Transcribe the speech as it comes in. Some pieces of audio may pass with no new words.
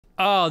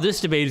Oh, this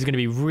debate is gonna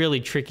be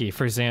really tricky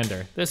for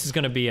Xander. This is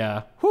gonna be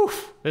a, whew,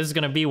 this is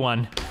gonna be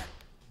one.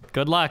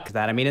 Good luck.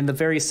 That, I mean, in the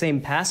very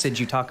same passage,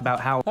 you talk about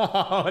how...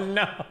 Oh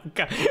no,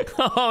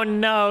 oh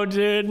no,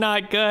 dude,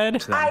 not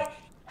good. I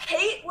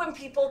hate when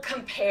people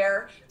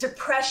compare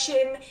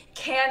depression,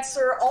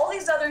 cancer, all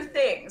these other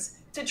things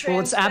to transgenderism. Well,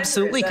 it's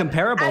absolutely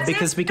comparable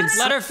because we can...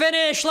 Let her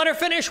finish, let her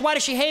finish. Why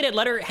does she hate it?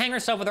 Let her hang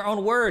herself with her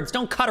own words.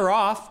 Don't cut her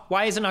off.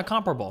 Why is it not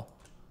comparable?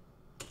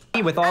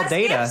 With all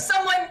data. As if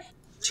someone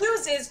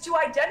chooses to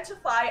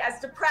identify as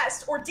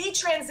depressed or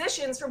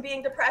detransitions from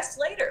being depressed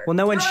later. Well,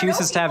 no one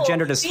chooses to have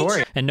gender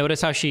dysphoria. And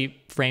notice how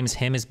she frames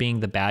him as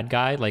being the bad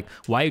guy. Like,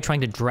 why are you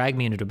trying to drag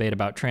me into a debate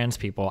about trans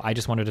people? I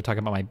just wanted to talk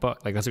about my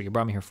book. Like, that's what you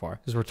brought me here for.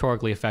 It was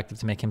rhetorically effective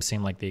to make him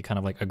seem like the kind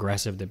of like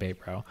aggressive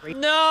debate bro.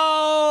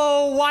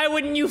 No, why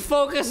wouldn't you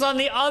focus on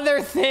the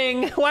other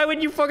thing? Why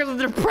wouldn't you focus on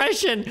the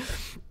depression?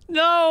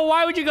 No,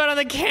 why would you go down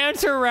the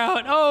cancer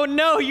route? Oh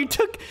no, you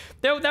took,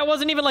 that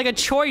wasn't even like a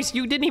choice.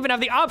 You didn't even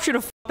have the option to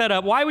f that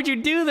up. Why would you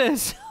do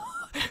this?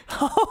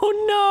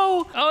 Oh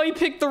no. Oh, he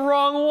picked the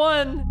wrong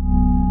one.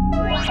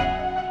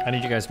 I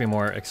need you guys to be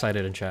more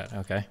excited in chat,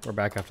 okay? We're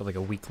back after like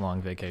a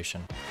week-long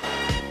vacation.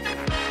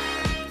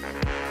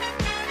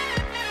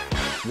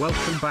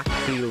 Welcome back,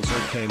 feels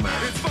okay,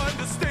 man. It's fun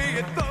to stay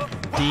at the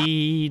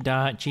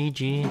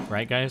D.GG,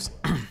 right guys?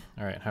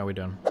 All right, how are we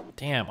doing?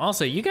 Damn,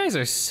 also, you guys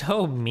are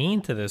so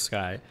mean to this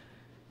guy.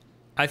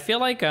 I feel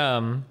like,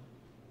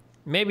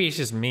 maybe it's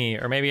just me,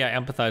 or maybe I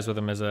empathize with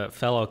him as a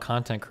fellow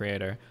content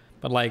creator,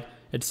 but like,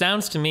 it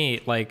sounds to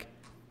me like,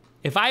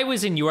 if I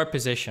was in your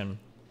position,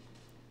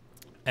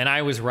 and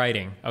I was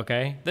writing,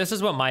 okay? This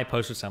is what my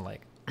post would sound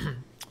like.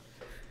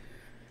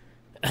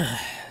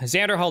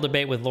 Xanderhal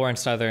debate with Lauren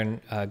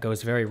Southern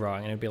goes very wrong,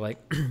 and it'd be like,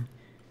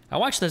 I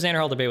watched the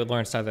Xanderhal debate with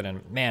Lauren Southern,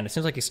 and man, it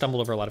seems like he stumbled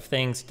over a lot of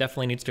things.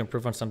 Definitely needs to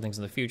improve on some things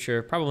in the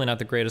future. Probably not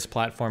the greatest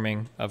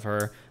platforming of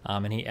her,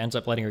 and he ends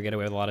up letting her get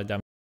away with a lot of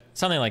dumb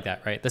something like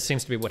that, right? This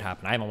seems to be what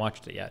happened. I haven't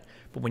watched it yet.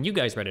 But when you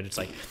guys read it, it's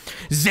like,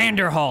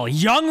 Xanderhal,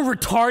 young,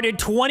 retarded,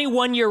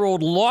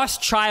 21-year-old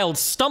lost child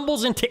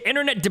stumbles into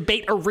internet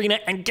debate arena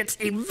and gets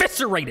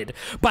eviscerated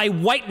by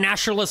white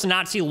nationalist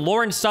Nazi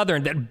Lauren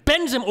Southern that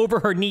bends him over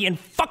her knee and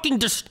fucking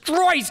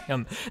destroys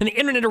him in the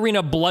internet arena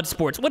of blood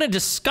sports. What a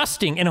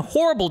disgusting and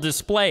horrible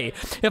display.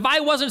 If I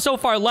wasn't so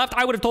far left,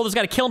 I would have told this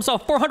guy to kill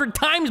himself 400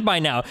 times by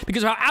now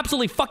because of how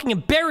absolutely fucking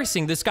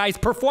embarrassing this guy's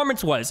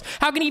performance was.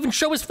 How can he even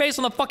show his face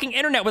on the fucking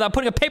internet without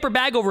putting a paper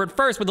bag over it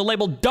first with the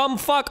label dumb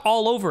fuck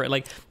all over it?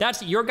 Like,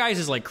 that's your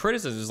guys' like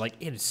criticism is like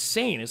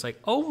insane. It's like,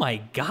 oh my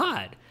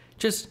God,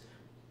 just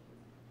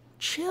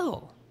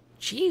chill.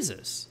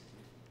 Jesus.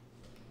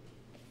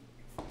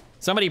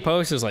 Somebody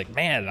posts is like,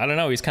 man, I don't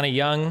know, he's kind of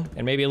young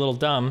and maybe a little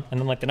dumb. And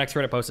then like the next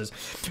Reddit post is,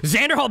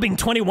 Xanderhal being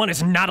 21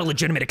 is not a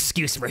legitimate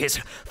excuse for his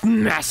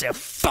massive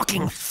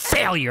fucking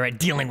failure at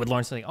dealing with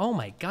Lawrence. Like, oh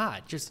my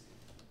God, just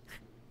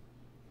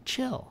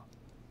chill.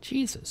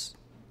 Jesus.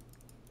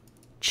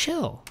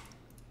 Chill.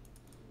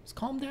 Just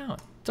calm down.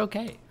 It's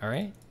okay, all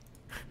right?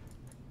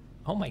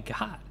 Oh my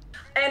God.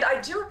 And I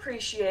do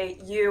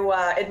appreciate you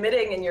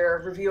admitting in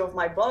your review of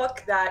my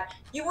book that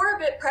you were a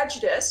bit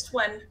prejudiced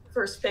when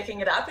first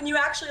picking it up and you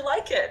actually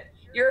like it.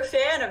 You're a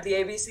fan of the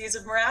ABCs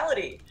of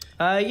morality.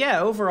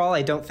 Yeah, overall,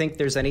 I don't think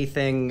there's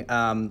anything,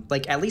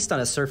 like at least on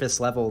a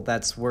surface level,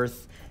 that's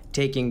worth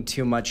taking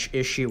too much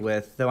issue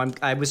with. Though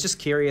I was just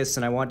curious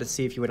and I wanted to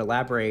see if you would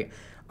elaborate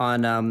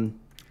on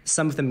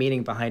some of the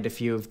meaning behind a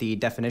few of the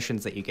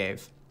definitions that you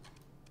gave.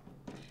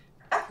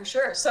 Yeah, for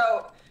sure.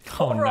 So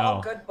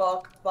overall, good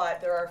book, but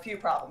there are a few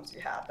problems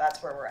you have.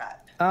 That's where we're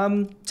at.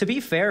 To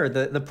be fair,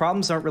 the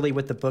problems aren't really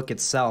with the book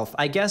itself.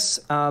 I guess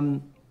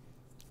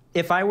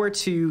if I were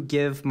to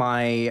give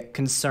my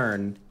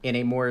concern in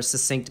a more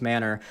succinct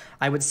manner,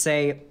 I would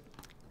say,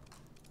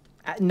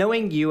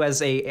 knowing you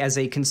as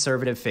a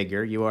conservative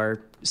figure, you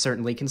are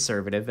certainly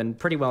conservative and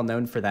pretty well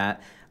known for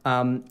that.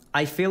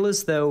 I feel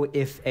as though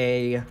if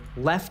a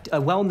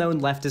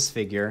well-known leftist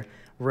figure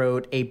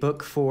wrote a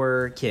book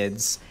for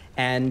kids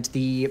and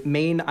the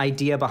main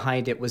idea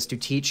behind it was to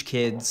teach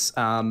kids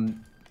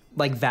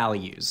like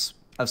values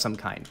of some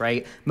kind,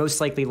 right?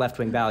 Most likely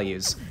left-wing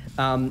values.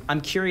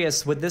 I'm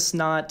curious, would this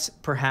not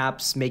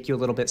perhaps make you a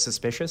little bit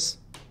suspicious?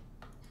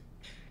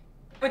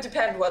 It would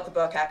depend what the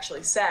book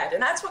actually said.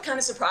 And that's what kind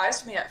of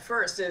surprised me at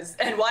first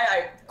and why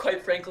I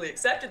quite frankly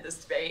accepted this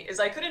debate is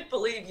I couldn't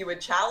believe you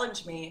would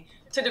challenge me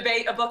to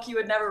debate a book you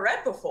had never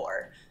read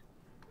before.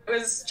 It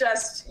was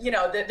just, you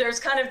know, there's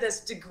kind of this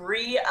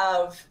degree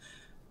of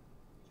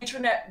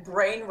internet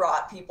brain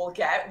rot people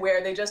get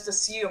where they just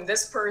assume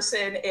this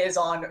person is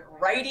on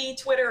righty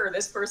Twitter or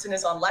this person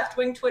is on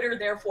left-wing Twitter,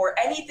 therefore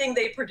anything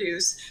they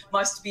produce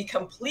must be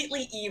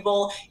completely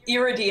evil,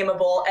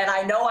 irredeemable, and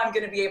I know I'm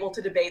going to be able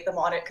to debate them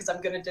on it because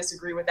I'm going to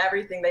disagree with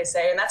everything they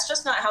say, and that's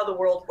just not how the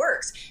world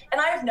works. And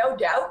I have no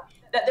doubt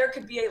that there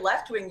could be a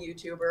left-wing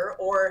YouTuber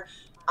or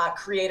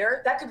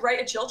creator that could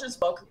write a children's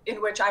book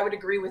in which I would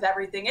agree with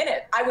everything in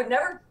it. I would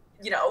never,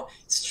 you know,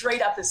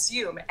 straight up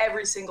assume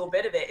every single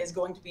bit of it is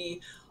going to be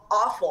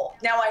awful.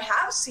 Now, I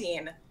have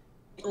seen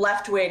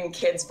left-wing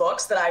kids'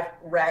 books that I've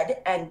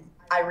read, and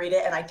I read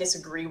it and I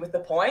disagree with the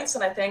points,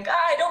 and I think,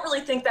 I don't really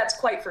think that's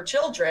quite for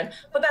children,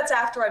 but that's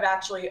after I've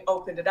actually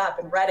opened it up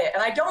and read it.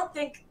 And I don't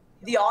think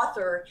the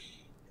author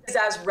is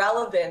as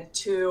relevant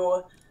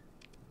to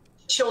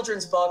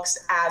children's books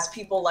as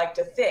people like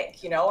to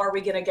think. You know, are we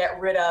going to get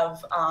rid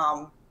of,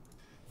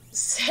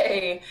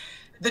 say,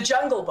 The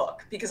Jungle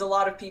Book, because a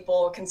lot of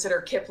people consider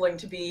Kipling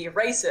to be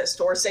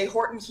racist, or say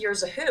Horton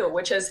Hears a Who,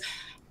 which has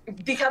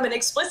become an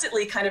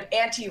explicitly kind of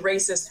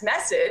anti-racist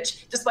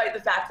message, despite the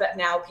fact that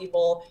now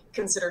people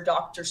consider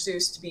Dr.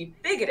 Seuss to be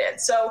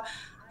bigoted. So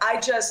I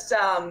just,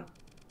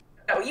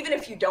 even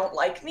if you don't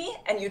like me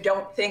and you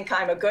don't think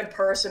I'm a good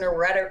person or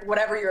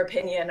whatever your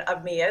opinion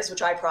of me is,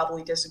 which I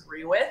probably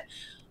disagree with,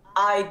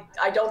 I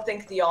don't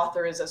think the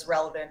author is as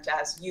relevant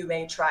as you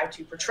may try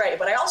to portray.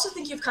 But I also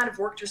think you've kind of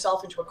worked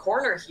yourself into a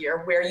corner here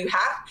where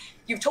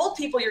you've told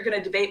people you're going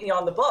to debate me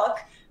on the book,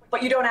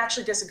 but you don't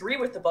actually disagree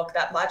with the book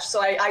that much. So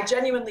I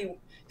genuinely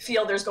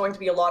feel there's going to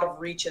be a lot of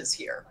reaches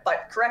here.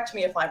 But correct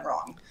me if I'm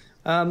wrong.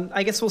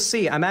 I guess we'll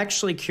see. I'm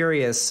actually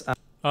curious.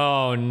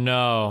 Oh,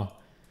 no.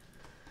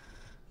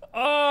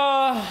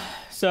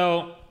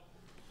 So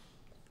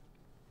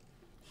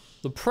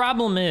the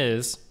problem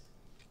is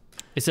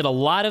that a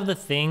lot of the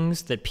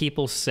things that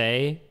people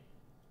say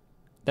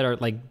that are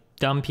like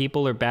dumb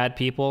people or bad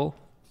people,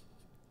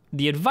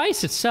 the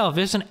advice itself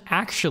isn't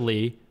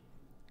actually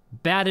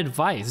bad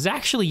advice. It's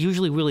actually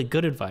usually really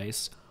good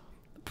advice.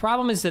 The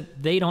problem is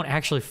that they don't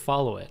actually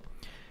follow it.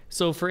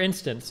 So for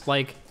instance,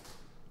 like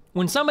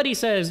when somebody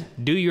says,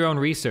 do your own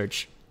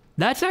research,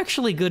 that's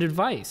actually good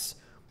advice.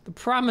 The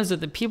problem is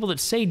that the people that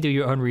say do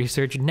your own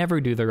research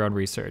never do their own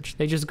research.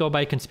 They just go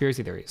by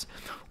conspiracy theories.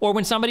 Or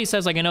when somebody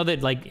says, like, I know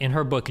that, like, in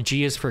her book,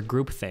 G is for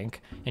groupthink,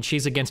 and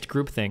she's against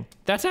groupthink.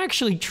 That's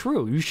actually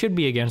true. You should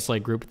be against,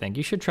 like, groupthink.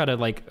 You should try to,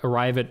 like,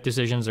 arrive at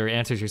decisions or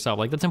answers yourself.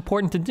 Like, that's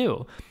important to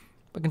do.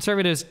 But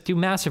conservatives do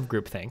massive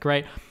groupthink,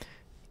 right?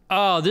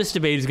 Oh, this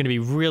debate is going to be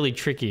really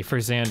tricky for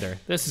Xander.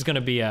 This is going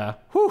to be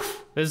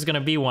this is going to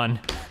be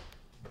one.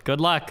 Good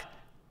luck.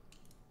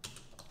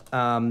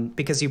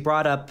 Because you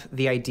brought up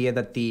the idea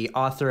that the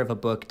author of a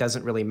book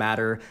doesn't really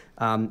matter,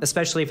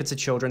 especially if it's a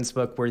children's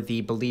book where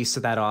the beliefs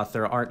of that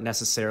author aren't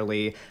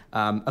necessarily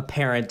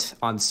apparent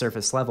on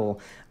surface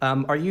level.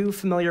 Are you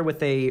familiar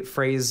with a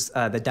phrase,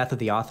 the death of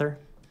the author?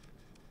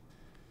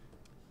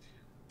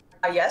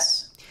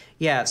 Yes.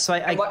 Yeah, so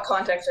in what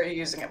context are you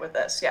using it with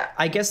this? Yeah.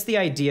 I guess the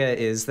idea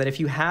is that if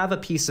you have a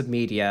piece of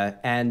media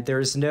and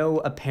there's no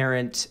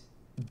apparent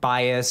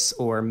bias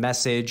or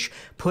message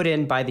put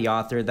in by the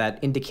author that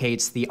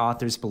indicates the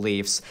author's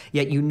beliefs,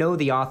 yet you know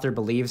the author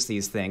believes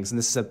these things, and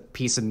this is a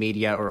piece of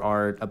media or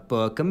art, a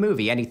book, a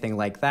movie, anything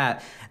like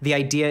that, the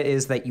idea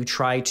is that you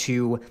try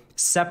to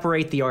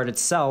separate the art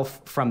itself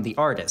from the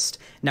artist.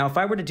 Now, if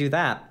I were to do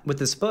that with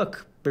this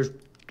book,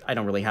 I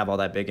don't really have all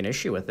that big an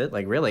issue with it,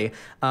 like really.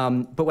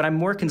 But what I'm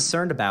more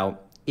concerned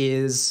about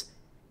is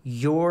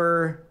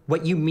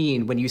what you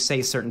mean when you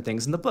say certain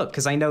things in the book,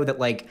 because I know that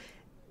like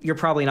you're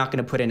probably not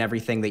going to put in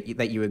everything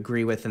that you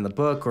agree with in the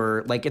book,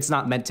 or like it's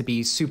not meant to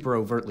be super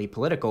overtly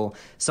political.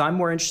 So I'm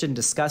more interested in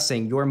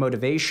discussing your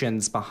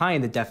motivations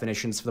behind the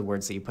definitions for the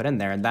words that you put in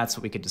there, and that's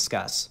what we could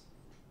discuss.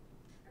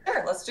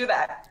 Sure, let's do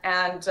that.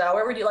 And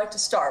where would you like to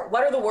start?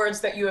 What are the words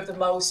that you have the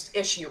most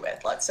issue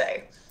with, let's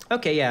say?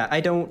 Okay, yeah,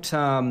 I don't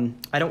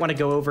want to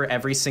go over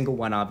every single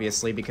one,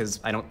 obviously, because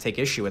I don't take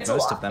issue with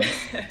most of them.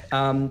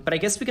 But I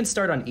guess we can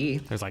start on E.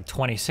 There's like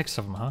 26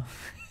 of them, huh?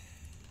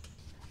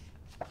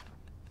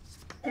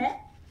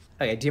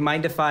 Okay, do you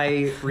mind if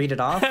I read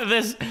it off?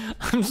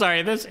 I'm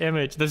sorry, this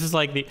image, this is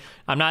like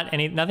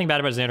nothing bad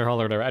about Xanderhal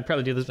or whatever. I'd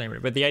probably do this anyway.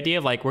 But the idea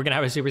of like, we're going to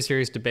have a super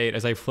serious debate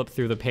as I flip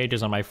through the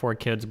pages on my 4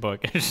 kids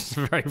book is just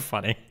very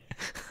funny.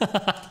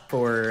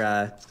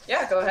 Yeah,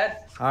 go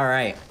ahead. All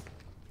right.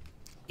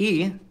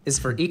 E is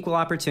for equal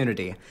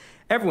opportunity.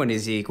 Everyone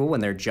is equal when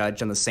they're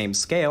judged on the same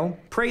scale,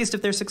 praised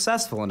if they're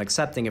successful, and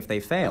accepting if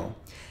they fail.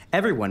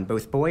 Everyone,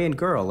 both boy and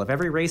girl, of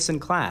every race and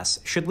class,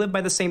 should live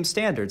by the same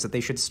standards that they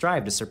should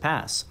strive to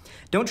surpass.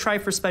 Don't try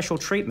for special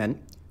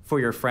treatment for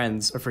your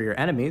friends or for your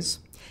enemies.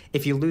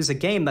 If you lose a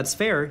game that's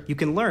fair, you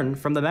can learn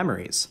from the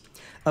memories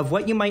of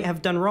what you might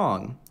have done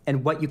wrong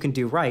and what you can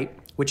do right,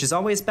 which is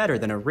always better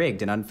than a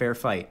rigged and unfair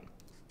fight.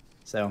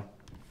 So,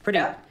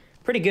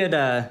 pretty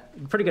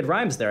good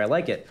rhymes there. I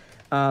like it.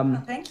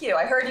 Thank you.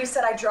 I heard you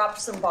said I dropped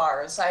some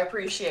bars. I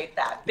appreciate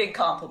that. Big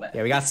compliment.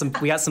 Yeah, we got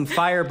some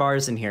fire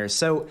bars in here.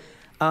 So,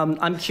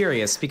 I'm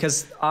curious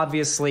because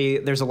obviously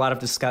there's a lot of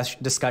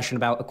discussion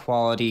about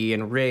equality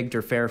and rigged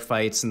or fair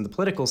fights in the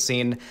political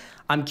scene.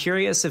 I'm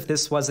curious if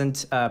this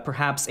wasn't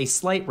perhaps a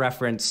slight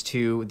reference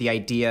to the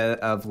idea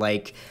of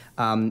like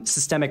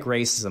systemic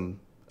racism,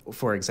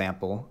 for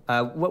example.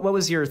 What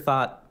was your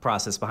thought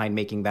process behind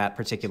making that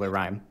particular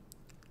rhyme?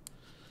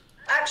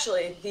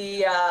 Actually,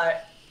 the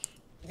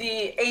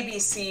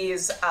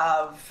ABCs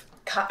of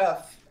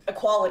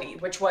equality,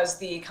 which was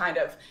the kind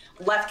of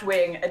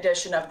left-wing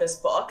edition of this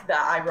book that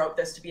I wrote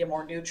this to be a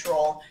more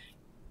neutral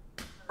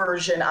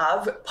version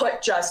of,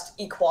 put just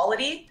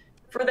equality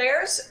for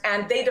theirs,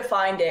 and they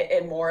defined it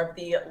in more of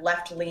the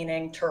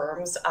left-leaning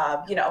terms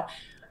of, you know,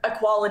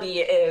 equality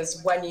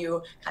is when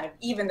you kind of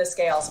even the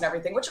scales and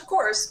everything, which of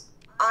course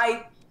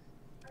I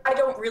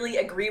don't really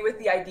agree with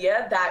the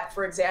idea that,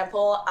 for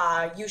example,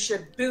 you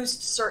should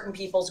boost certain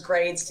people's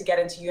grades to get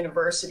into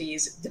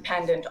universities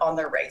dependent on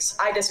their race.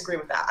 I disagree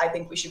with that. I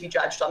think we should be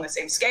judged on the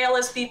same scale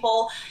as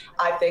people.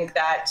 I think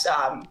that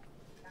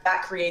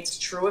that creates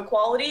true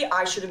equality.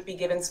 I shouldn't be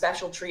given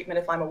special treatment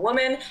if I'm a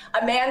woman.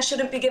 A man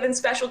shouldn't be given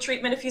special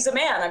treatment if he's a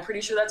man. I'm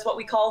pretty sure that's what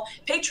we call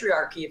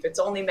patriarchy, if it's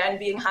only men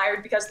being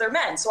hired because they're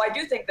men. So I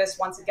do think this,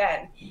 once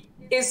again,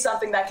 is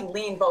something that can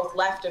lean both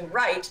left and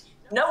right.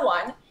 No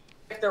one,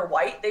 if they're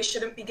white, they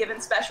shouldn't be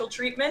given special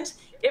treatment.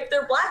 If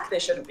they're black, they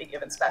shouldn't be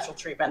given special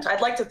treatment.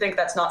 I'd like to think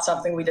that's not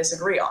something we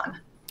disagree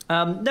on.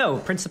 No,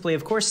 principally,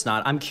 of course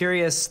not. I'm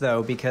curious,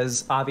 though,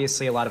 because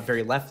obviously a lot of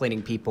very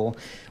left-leaning people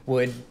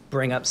would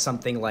bring up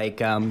something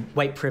like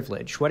white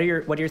privilege. What are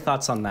your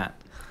thoughts on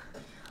that?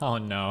 Oh,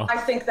 no. I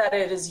think that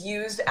it is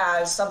used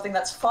as something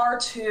that's far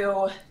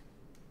too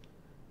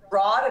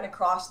broad and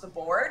across the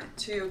board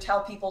to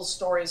tell people's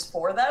stories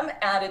for them,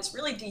 and it's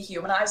really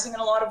dehumanizing in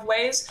a lot of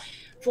ways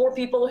for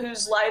people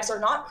whose lives are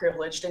not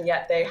privileged and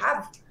yet they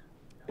have,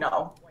 you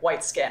know,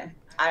 white skin.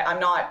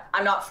 I'm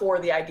not for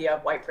the idea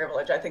of white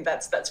privilege. I think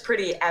that's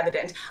pretty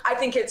evident. I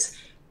think it's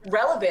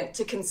relevant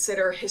to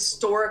consider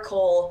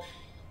historically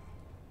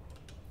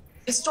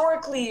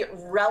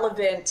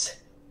relevant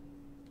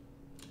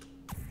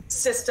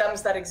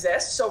systems that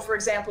exist. So for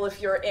example,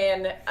 if you're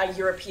in a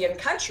European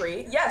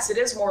country, yes, it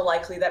is more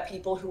likely that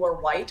people who are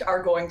white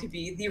are going to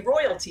be the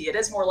royalty. It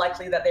is more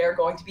likely that they are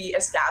going to be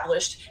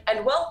established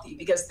and wealthy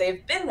because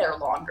they've been there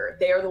longer.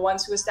 They are the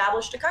ones who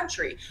established a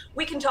country.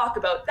 We can talk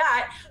about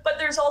that, but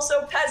there's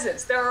also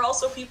peasants. There are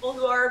also people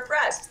who are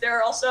oppressed. There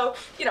are also,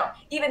 you know,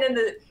 even in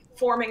the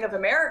forming of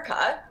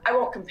America, I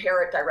won't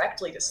compare it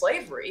directly to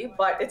slavery,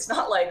 but it's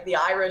not like the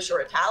Irish or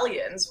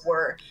Italians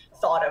were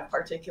thought of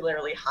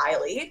particularly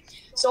highly.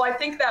 So I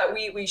think that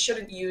we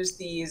shouldn't use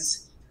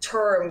these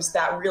terms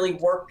that really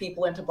work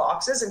people into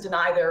boxes and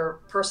deny their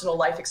personal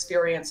life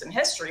experience and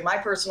history. My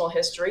personal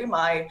history,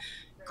 my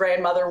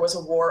grandmother was a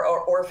war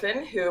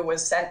orphan who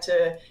was sent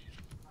to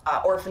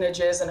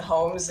orphanages and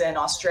homes in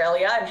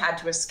Australia and had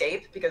to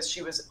escape because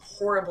she was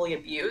horribly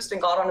abused,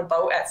 and got on a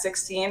boat at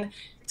 16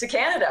 to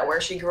Canada,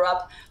 where she grew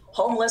up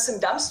homeless and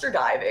dumpster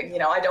diving. You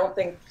know, I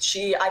think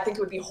it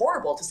would be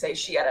horrible to say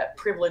she had a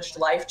privileged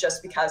life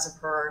just because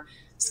of her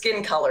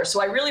skin color.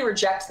 So I really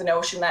reject the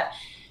notion that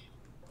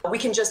we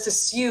can just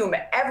assume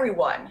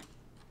everyone who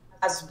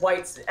has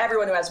white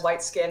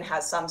skin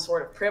has some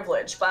sort of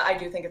privilege. But I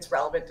do think it's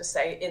relevant to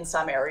say in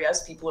some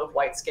areas, people who have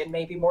white skin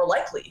may be more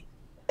likely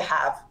to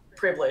have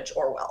privilege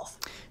or wealth.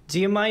 Do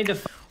you mind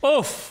if...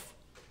 Oof!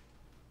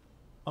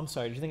 I'm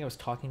sorry, did you think I was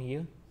talking to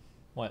you?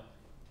 What?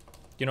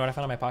 Do you know what I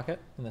found in my pocket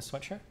in this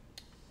sweatshirt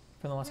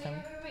from the last time?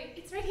 Wait,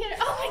 it's right here.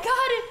 Oh my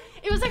god!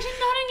 It was actually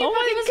not in your Oh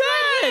book. It was my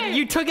right god! here.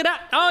 You took it out.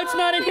 Oh, it's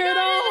not in here at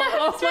all.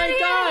 Oh It's my right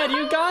god, here.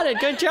 you got it.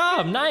 Good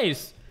job.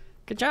 Nice.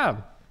 Good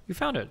job. You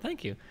found it.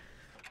 Thank you.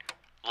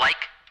 Like,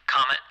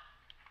 comment,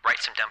 write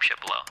some dumb shit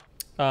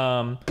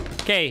below.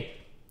 Okay.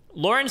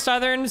 Lauren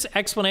Southern's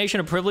explanation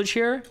of privilege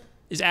here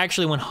is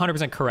actually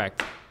 100%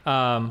 correct.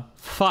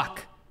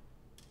 Fuck.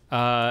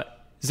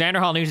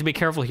 Xanderhal needs to be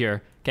careful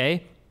here,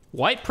 okay?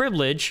 White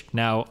privilege,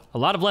 now, a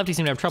lot of lefties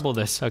seem to have trouble with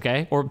this,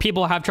 okay? Or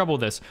people have trouble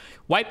with this.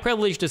 White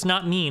privilege does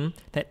not mean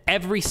that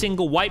every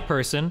single white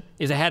person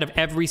is ahead of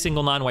every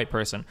single non-white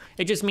person.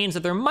 It just means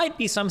that there might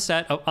be some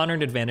set of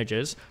unearned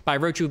advantages by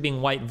virtue of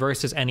being white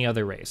versus any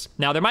other race.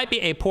 Now, there might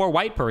be a poor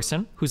white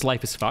person whose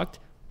life is fucked,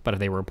 but if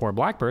they were a poor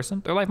black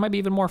person, their life might be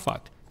even more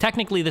fucked.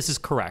 Technically, this is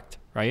correct,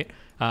 right?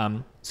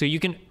 So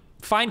you can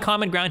find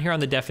common ground here on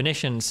the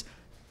definitions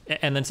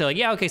and then say like,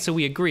 yeah, okay, so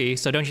we agree.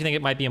 So don't you think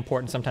it might be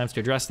important sometimes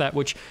to address that?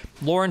 Which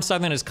Lauren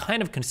Southern is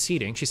kind of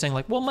conceding. She's saying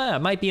like, well, man, it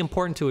might be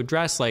important to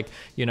address like,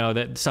 you know,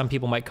 that some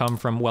people might come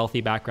from wealthy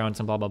backgrounds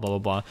and blah, blah, blah, blah,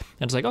 blah.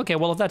 And it's like, okay,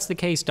 well, if that's the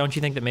case, don't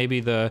you think that maybe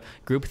the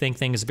groupthink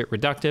thing is a bit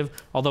reductive?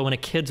 Although in a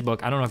kid's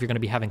book, I don't know if you're going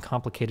to be having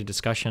complicated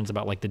discussions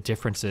about like the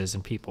differences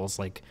in people's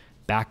like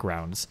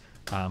backgrounds.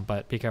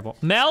 But be careful.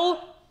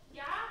 Mel?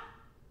 Yeah?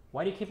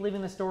 Why do you keep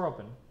leaving this door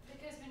open?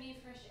 Because we need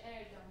fresh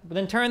air, John. But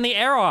then turn the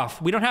air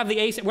off. We don't have the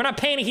AC. We're not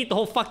paying to heat the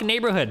whole fucking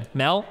neighborhood,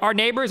 Mel. Our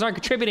neighbors aren't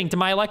contributing to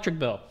my electric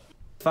bill.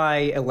 If I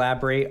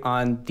elaborate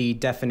on the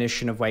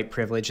definition of white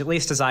privilege, at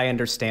least as I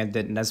understand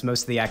it, and as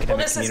most of the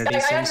academic community I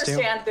seems to.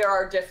 understand there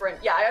are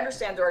different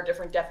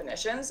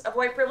definitions of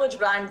white privilege,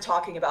 but I'm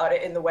talking about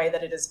it in the way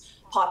that it is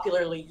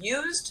popularly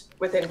used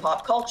within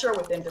pop culture,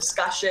 within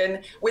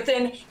discussion,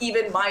 within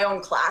even my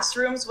own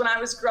classrooms when I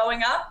was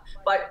growing up.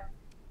 But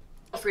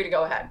feel free to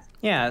go ahead.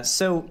 Yeah,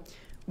 so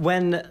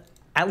when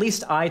at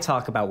least I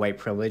talk about white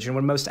privilege, and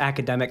when most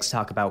academics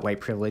talk about white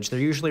privilege, they're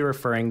usually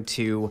referring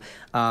to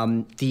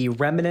the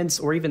remnants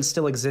or even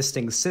still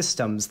existing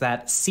systems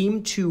that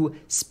seem to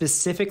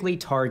specifically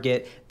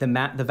target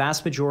the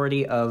vast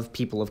majority of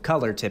people of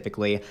color,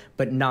 typically,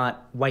 but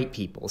not white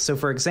people. So,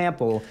 for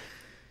example...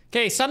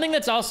 Okay, something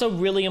that's also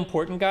really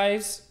important,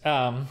 guys,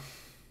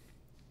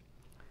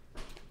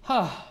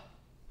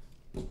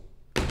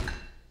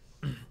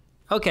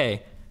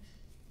 Okay.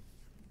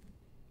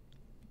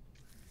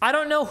 I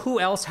don't know who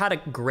else had a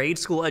grade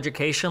school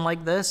education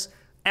like this.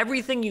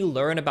 Everything you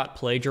learn about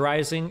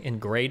plagiarizing in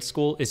grade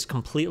school is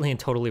completely and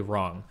totally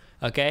wrong,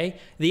 okay?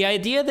 The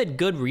idea that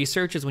good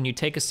research is when you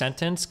take a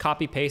sentence,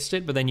 copy paste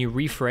it, but then you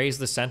rephrase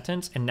the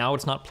sentence and now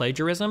it's not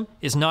plagiarism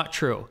is not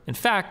true. In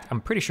fact,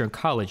 I'm pretty sure in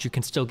college you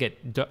can still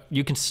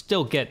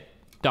get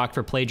docked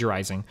for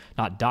plagiarizing,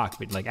 not docked,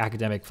 but like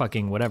academic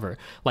fucking whatever.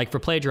 Like for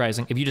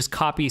plagiarizing, if you just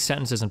copy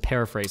sentences and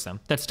paraphrase them,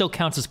 that still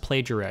counts as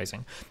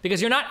plagiarizing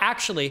because you're not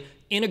actually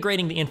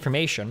integrating the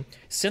information,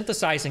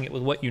 synthesizing it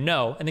with what you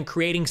know, and then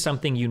creating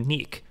something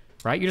unique,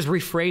 right? You're just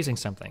rephrasing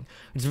something.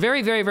 It's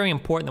very, very, very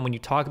important that when you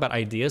talk about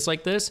ideas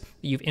like this,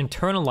 you've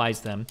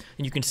internalized them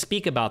and you can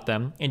speak about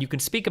them, and you can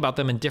speak about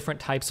them in different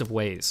types of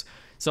ways.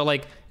 So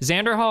like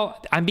Xanderhal,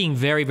 I'm being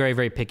very, very,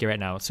 very picky right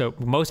now. So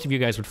most of you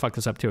guys would fuck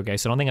this up too, okay?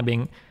 So I don't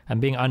think I'm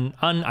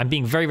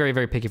being very, very,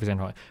 very picky for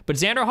Xanderhal. But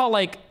Xanderhal,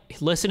 like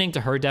listening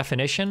to her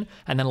definition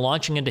and then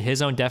launching into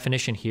his own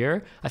definition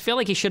here, I feel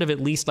like he should have at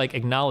least like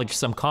acknowledged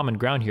some common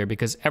ground here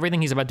because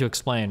everything he's about to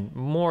explain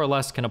more or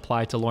less can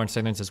apply to Lauren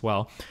Southern's as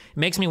well. It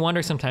makes me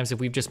wonder sometimes if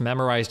we've just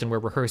memorized and we're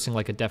rehearsing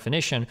like a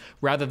definition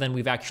rather than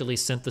we've actually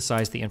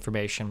synthesized the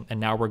information and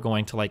now we're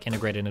going to like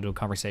integrate it into a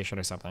conversation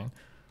or something.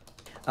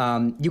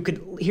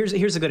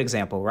 Here's a good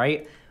example,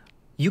 right?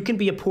 You can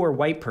be a poor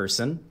white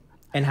person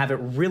and have it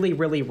really,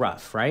 really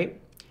rough,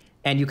 right?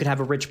 And you could have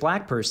a rich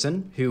black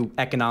person who,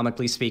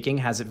 economically speaking,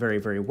 has it very,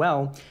 very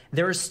well.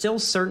 There are still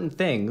certain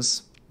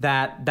things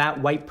that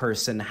white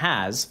person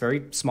has,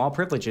 very small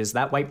privileges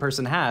that white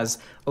person has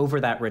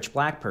over that rich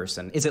black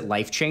person. Is it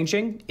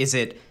life-changing? Is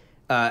it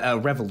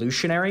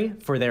revolutionary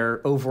for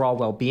their overall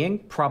well-being?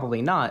 Probably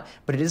not,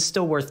 but it is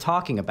still worth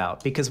talking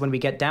about because when we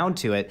get down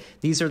to it,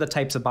 these are the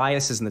types of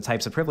biases and the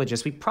types of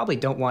privileges we probably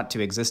don't want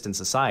to exist in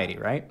society,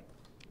 right?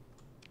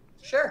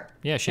 Sure.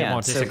 Yeah, she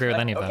won't disagree with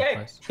any of that.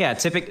 Okay. Yeah,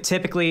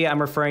 typically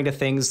I'm referring to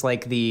things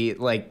like the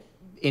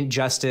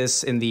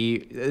injustice in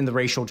the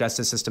racial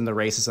justice system, the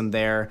racism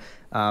there.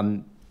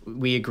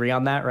 We agree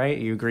on that, right?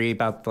 You agree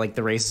about like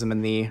the racism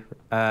in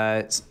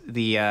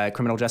the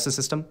criminal justice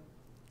system?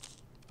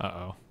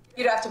 Uh-oh.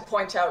 You'd have to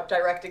point out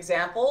direct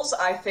examples.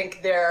 I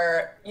think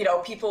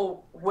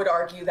people would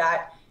argue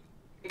that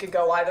it could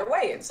go either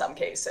way in some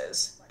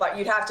cases. But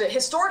you'd have to,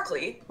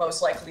 historically,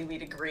 most likely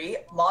we'd agree.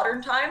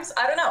 Modern times,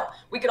 I don't know.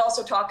 We could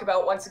also talk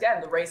about, once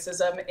again, the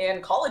racism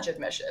in college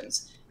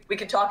admissions. We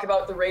could talk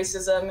about the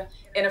racism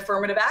in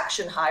affirmative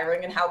action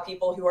hiring and how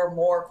people who are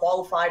more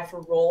qualified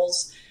for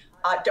roles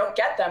don't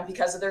get them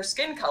because of their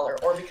skin color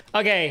or because...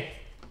 Okay.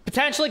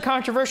 Potentially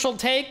controversial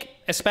take,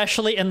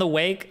 especially in the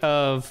wake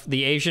of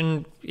the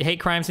Asian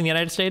hate crimes in the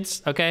United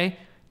States, okay?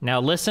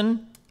 Now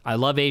listen, I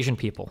love Asian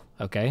people,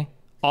 okay?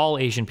 All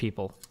Asian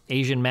people,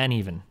 Asian men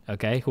even,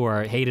 okay? Who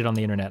are hated on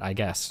the internet, I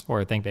guess,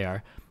 or think they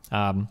are.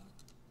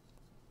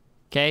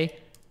 Okay?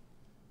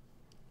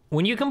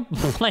 When you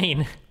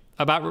complain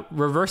about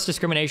reverse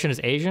discrimination as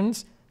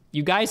Asians,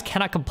 you guys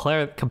cannot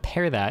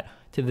compare that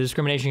to the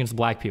discrimination against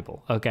black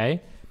people,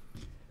 okay?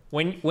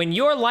 When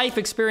your life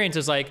experience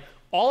is like,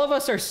 all of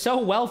us are so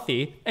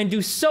wealthy and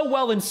do so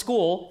well in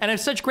school and have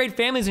such great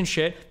families and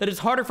shit that it's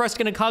harder for us to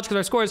get into college because of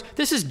our scores.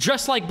 This is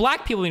just like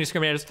black people being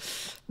discriminated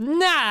against.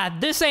 Nah,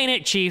 this ain't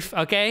it, chief,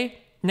 okay?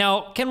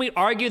 Now, can we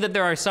argue that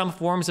there are some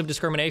forms of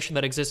discrimination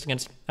that exist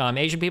against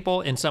Asian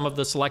people in some of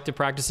the selective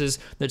practices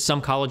that some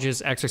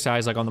colleges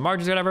exercise, like on the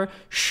margins or whatever?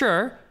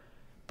 Sure.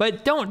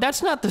 But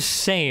that's not the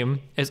same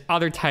as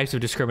other types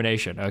of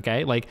discrimination,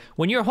 okay? Like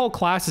when your whole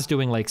class is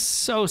doing like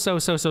so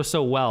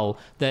well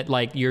that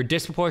like you're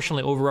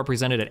disproportionately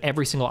overrepresented at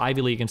every single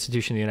Ivy League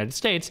institution in the United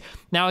States.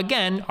 Now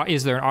again,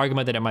 is there an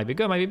argument that it might be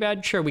good, might be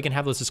bad? Sure, we can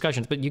have those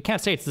discussions, but you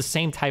can't say it's the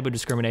same type of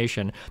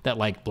discrimination that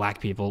like black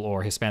people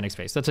or Hispanics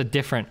face. That's a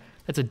different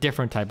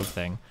type of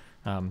thing.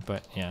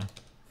 But yeah.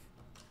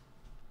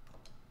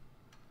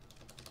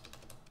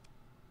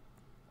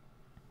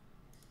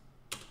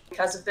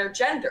 Because of their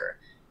gender.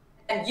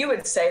 And you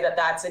would say that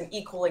that's an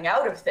equaling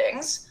out of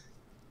things.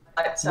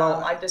 But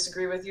I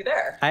disagree with you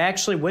there. I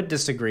actually would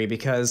disagree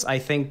because I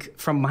think,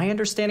 from my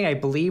understanding, I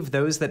believe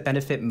those that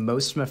benefit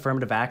most from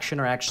affirmative action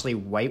are actually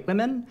white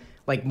women,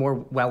 like more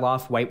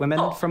well-off white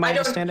women, from my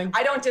understanding.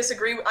 I don't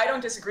disagree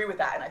with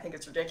that, and I think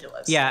it's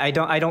ridiculous. Yeah, I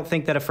don't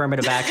think that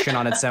affirmative action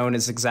on its own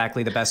is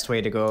exactly the best way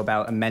to go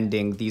about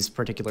amending these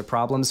particular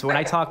problems. But when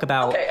I talk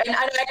about... Okay, and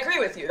I agree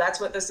with you. That's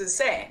what this is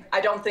saying.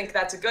 I don't think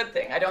that's a good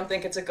thing. I don't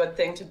think it's a good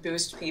thing to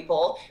boost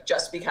people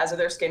just because of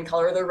their skin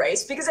color or their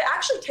race, because it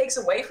actually takes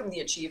away from the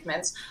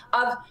achievements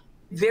of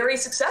very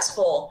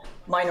successful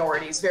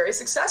minorities, very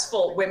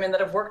successful women that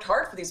have worked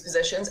hard for these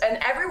positions, and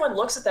everyone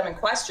looks at them and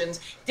questions,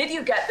 did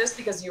you get this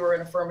because you were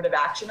an affirmative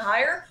action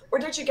hire, or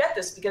did you get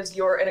this because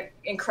you're an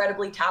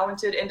incredibly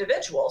talented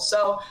individual?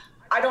 So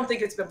I don't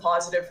think it's been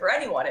positive for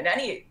anyone in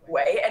any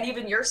way, and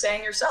even you're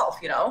saying yourself,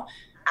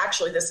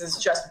 actually this has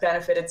just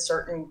benefited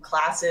certain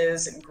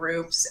classes and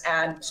groups,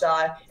 and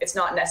it's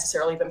not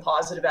necessarily been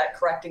positive at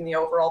correcting the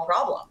overall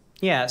problem.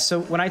 Yeah,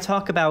 so when I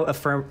talk about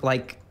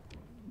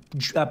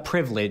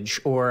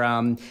privilege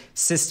or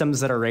systems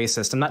that are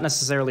racist. I'm not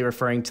necessarily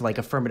referring to like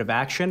affirmative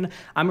action.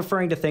 I'm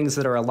referring to things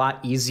that are a lot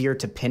easier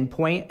to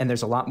pinpoint and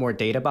there's a lot more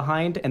data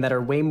behind and that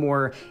are way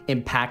more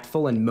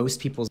impactful in most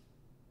people's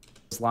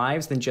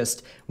lives than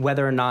just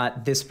whether or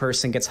not this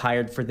person gets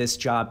hired for this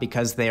job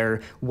because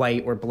they're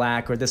white or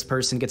black, or this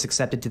person gets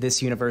accepted to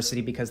this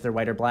university because they're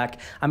white or black.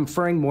 I'm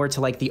referring more to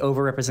like the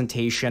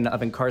overrepresentation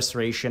of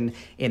incarceration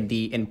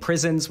in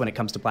prisons when it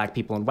comes to black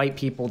people and white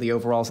people, the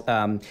overall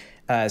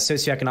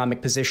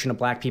socioeconomic position of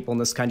black people in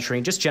this country,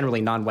 and just generally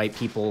non-white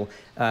people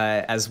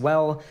as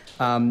well.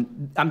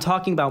 I'm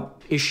talking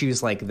about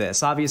issues like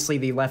this. Obviously,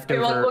 the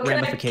leftover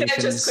ramifications. Can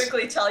I just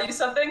quickly tell you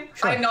something?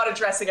 Sure. I'm not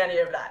addressing any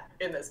of that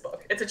in this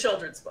book. It's a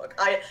children's book.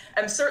 I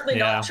am certainly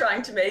not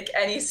trying to make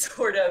any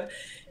sort of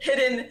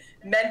hidden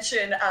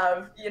mention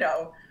of,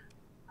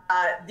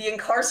 the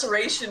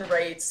incarceration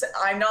rates.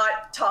 I'm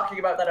not talking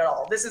about that at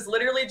all. This is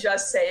literally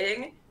just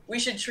saying we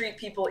should treat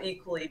people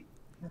equally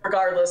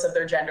regardless of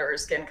their gender or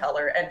skin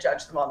color and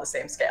judge them on the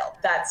same scale.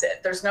 That's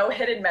it. There's no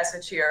hidden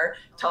message here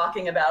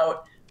talking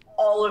about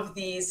all of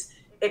these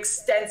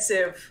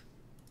extensive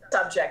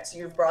subjects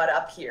you've brought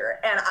up here.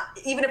 And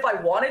even if I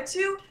wanted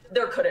to,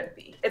 there couldn't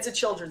be. It's a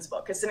children's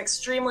book. It's an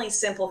extremely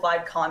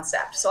simplified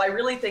concept. So I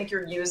really think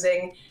you're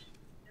using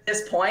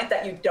this point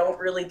that you don't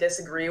really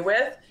disagree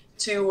with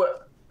to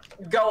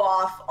go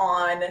off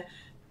on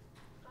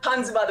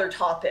tons of other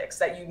topics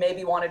that you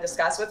maybe want to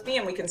discuss with me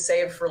and we can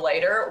save for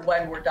later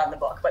when we're done the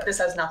book. But this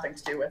has nothing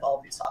to do with all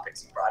of these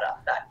topics you brought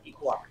up, that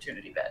equal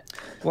opportunity bit.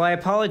 Well, I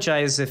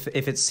apologize if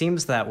it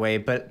seems that way,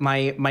 but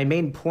my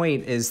main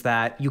point is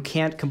that you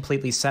can't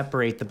completely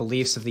separate the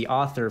beliefs of the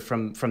author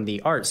from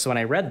the art. So when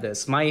I read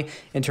this, my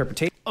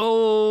interpretation...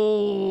 Oh,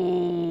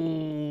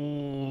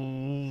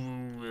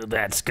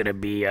 that's gonna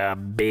be a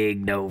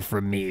big no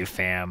from me,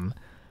 fam.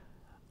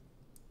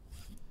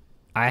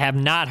 I have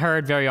not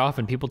heard very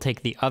often people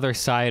take the other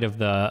side of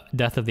the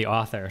death of the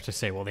author to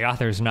say, well, the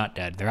author is not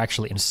dead. They're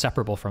actually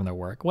inseparable from their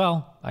work.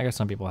 Well, I guess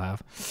some people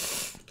have.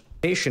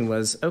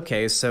 Was,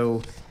 okay,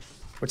 so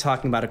we're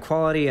talking about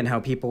equality and how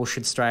people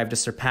should strive to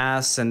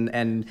surpass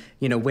and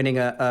winning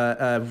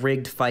a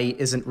rigged fight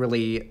isn't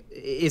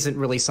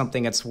really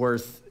something that's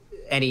worth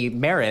any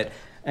merit.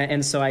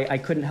 And so I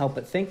couldn't help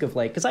but think of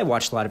because I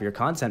watched a lot of your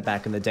content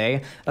back in the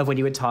day of when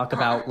you would talk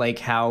about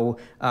how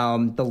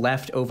the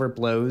left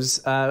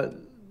overblows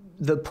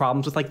the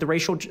problems with the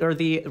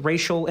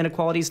racial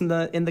inequalities in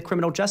the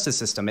criminal justice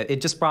system. It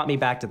just brought me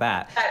back to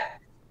that.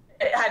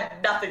 It had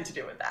nothing to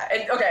do with that.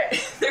 And okay,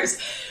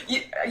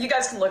 you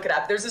guys can look it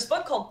up. There's this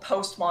book called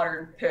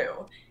Postmodern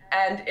Pooh,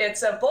 and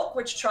it's a book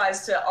which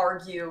tries to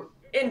argue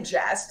in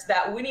jest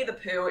that Winnie the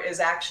Pooh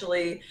is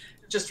actually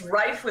just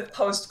rife with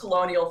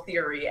post-colonial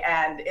theory,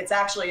 and it's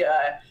actually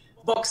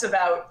books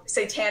about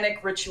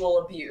satanic ritual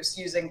abuse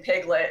using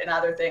Piglet and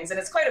other things, and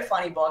it's quite a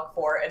funny book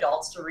for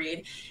adults to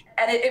read.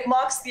 And it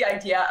mocks the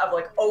idea of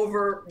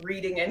over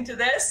reading into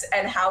this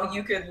and how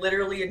you could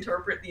literally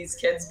interpret these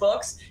kids'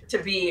 books to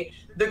be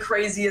the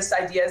craziest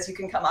ideas you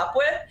can come up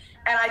with.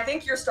 And I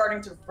think you're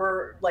starting to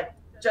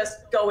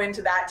just go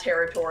into that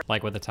territory.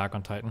 Like with Attack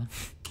on Titan.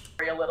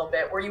 A little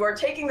bit, where you are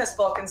taking this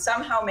book and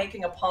somehow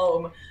making a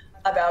poem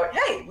about,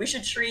 hey, we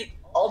should treat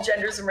all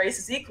genders and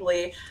races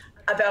equally,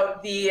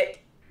 about the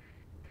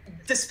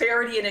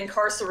disparity in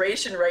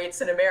incarceration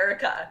rates in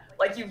America.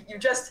 I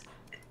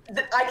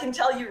can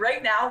tell you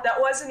right now, that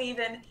wasn't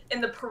even in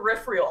the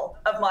peripheral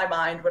of my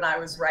mind when I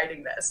was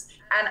writing this.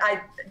 And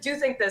I do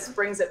think this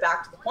brings it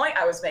back to the point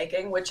I was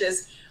making, which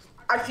is,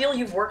 I feel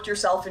you've worked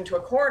yourself into a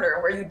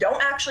corner where you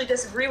don't actually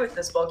disagree with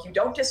this book. You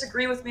don't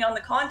disagree with me on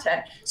the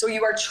content. So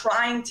you are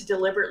trying to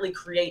deliberately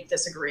create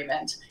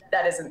disagreement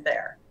that isn't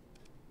there.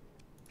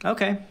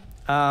 Okay.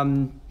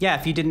 Yeah,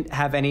 if you didn't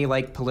have any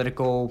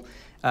political,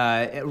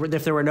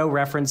 if there were no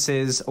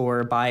references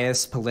or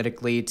bias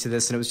politically to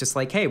this and it was just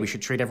hey, we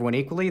should treat everyone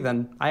equally,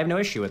 then I have no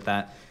issue with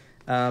that.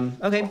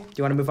 Okay, do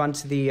you want to move on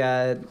to the,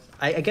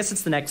 I guess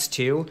it's the next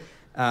two.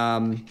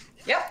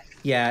 Yeah.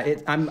 Yeah,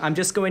 I'm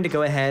just going to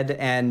go ahead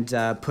and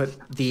put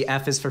the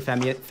F is for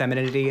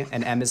femininity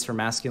and M is for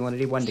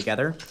masculinity one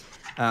together.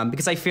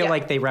 Because I feel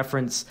like they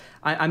reference,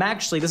 I'm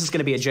actually, this is going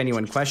to be a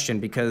genuine question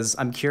because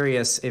I'm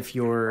curious if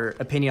your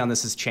opinion on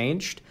this has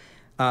changed.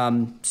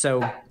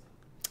 So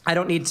I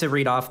don't need to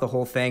read off the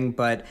whole thing,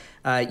 but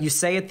you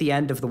say at the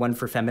end of the one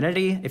for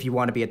femininity, if you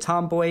want to be a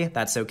tomboy,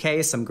 that's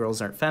okay. Some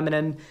girls aren't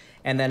feminine.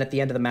 And then at the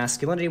end of the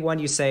masculinity one,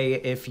 you say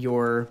if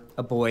you're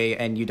a boy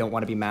and you don't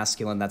want to be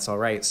masculine, that's all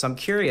right. So I'm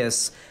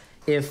curious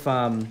if,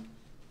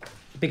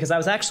 because I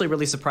was actually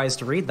really surprised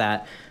to read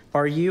that.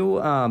 Are you,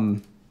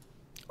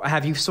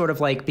 have you sort of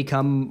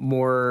become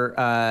more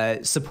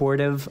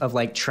supportive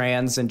of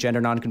trans and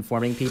gender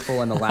nonconforming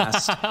people in the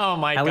last, oh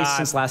my at God. least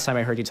since last time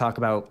I heard you talk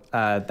about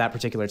that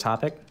particular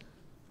topic?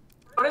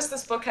 What does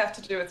this book have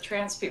to do with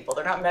trans people?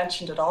 They're not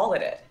mentioned at all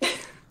in it.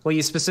 Well,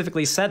 you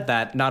specifically said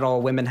that not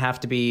all women have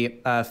to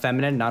be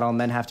feminine, not all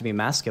men have to be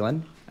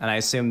masculine. And I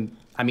assume,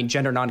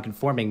 gender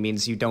nonconforming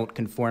means you don't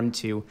conform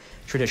to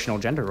traditional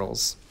gender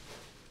roles.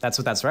 That's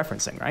what that's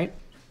referencing, right?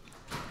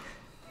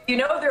 You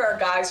know, there are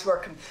guys who are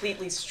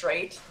completely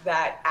straight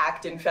that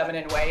act in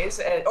feminine ways,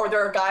 or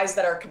there are guys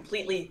that are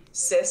completely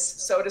cis,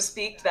 so to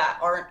speak, that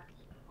aren't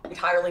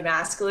entirely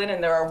masculine,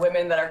 and there are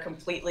women that are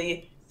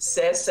completely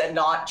cis and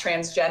not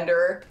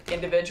transgender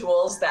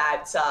individuals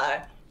that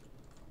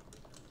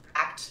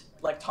act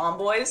like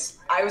tomboys.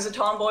 I was a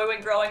tomboy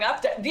when growing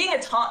up. Being a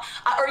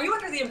are you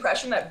under the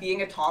impression that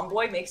being a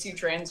tomboy makes you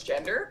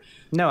transgender?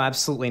 No,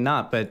 absolutely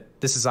not. But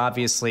this is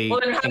obviously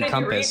well, then how encompassed.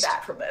 did you read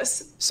that from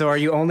this? So are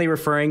you only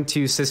referring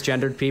to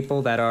cisgendered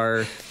people that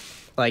are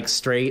like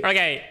straight?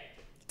 Okay,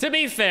 to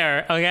be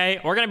fair,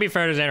 okay, we're gonna be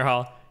fair to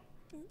Xanderhal.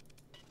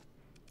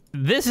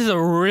 This is a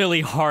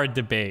really hard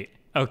debate,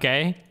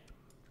 okay?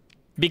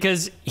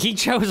 Because he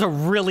chose a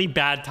really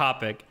bad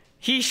topic.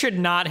 He should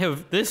not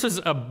have, this was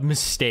a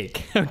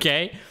mistake,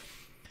 okay?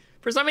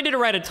 For somebody to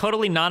write a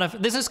totally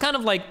this is kind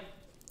of like,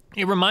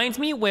 it reminds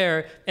me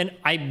where, and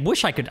I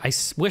wish I could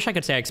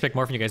say I expect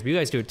more from you guys, but you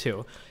guys do it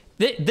too.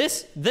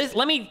 This,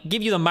 let me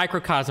give you the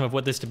microcosm of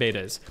what this debate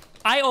is.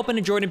 I opened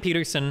a Jordan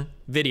Peterson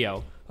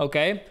video,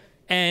 okay?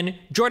 And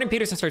Jordan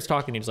Peterson starts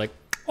talking, and he's like,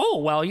 oh,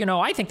 well, you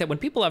know, I think that when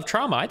people have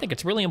trauma, I think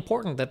it's really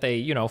important that they,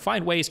 you know,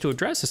 find ways to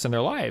address this in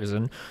their lives.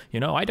 And, you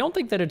know, I don't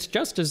think that it's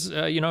just as,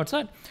 you know, it's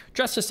not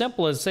just as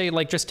simple as, say,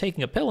 like just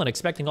taking a pill and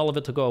expecting all of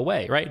it to go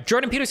away, right?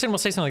 Jordan Peterson will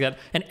say something like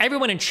that, and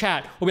everyone in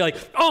chat will be like,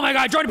 oh my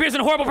God, Jordan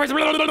Peterson, a horrible person.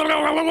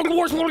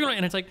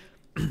 And it's like,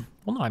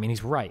 well, no, I mean,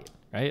 he's right?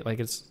 Like,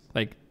 it's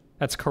like,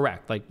 that's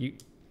correct. Like,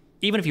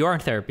 even if you are in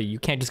therapy, you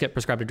can't just get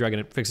prescribed a drug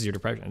and it fixes your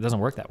depression. It doesn't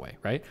work that way,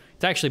 right?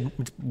 It's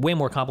way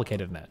more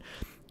complicated than that.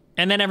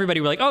 And then everybody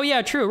were like, oh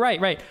yeah, true,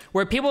 right.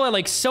 Where people are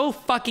like so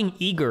fucking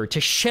eager to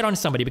shit on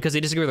somebody because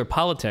they disagree with their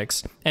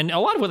politics. And a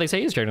lot of what they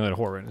say is generally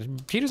horror.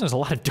 Peterson has a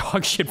lot of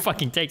dog shit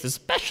fucking takes,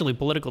 especially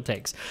political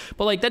takes.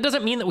 But like, that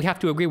doesn't mean that we have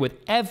to agree with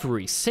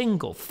every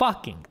single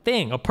fucking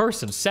thing a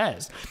person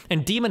says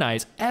and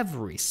demonize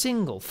every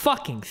single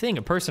fucking thing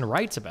a person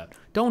writes about.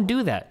 Don't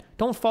do that.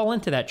 Don't fall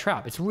into that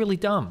trap. It's really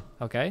dumb,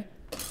 okay?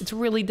 It's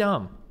really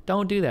dumb.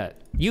 Don't do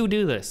that. You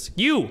do this.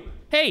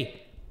 Hey,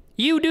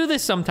 you do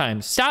this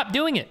sometimes. Stop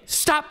doing it.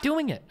 Stop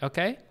doing it,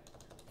 okay?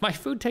 My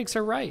food takes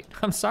are right.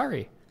 I'm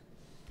sorry.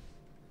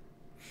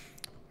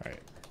 All right.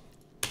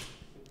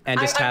 And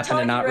just happen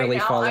to not really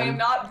fall in. I am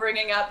not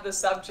bringing up the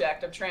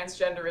subject of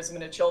transgenderism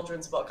in a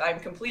children's book. I'm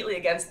completely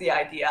against the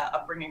idea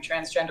of bringing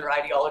transgender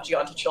ideology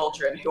onto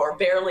children who are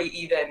barely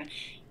even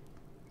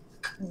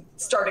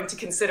starting to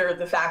consider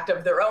the fact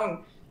of their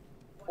own,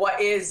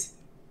 what is,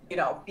 you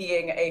know,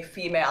 being a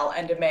female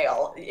and a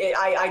male.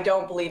 I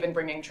don't believe in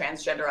bringing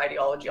transgender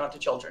ideology onto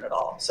children at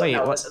all. So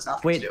no, this has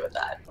nothing to do with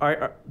that.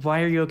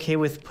 Why are you okay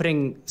with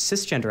putting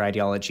cisgender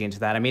ideology into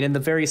that? I mean, in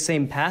the very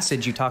same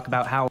passage, you talk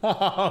about how...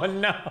 Oh,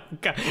 no.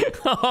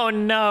 Oh,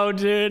 no,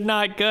 dude.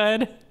 Not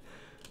good.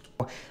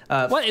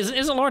 What?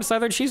 Isn't Lauren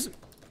Southern,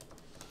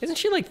 isn't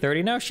she like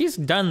 30 now? She's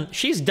done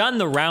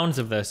the rounds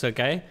of this,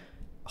 okay?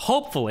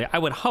 Hopefully, I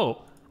would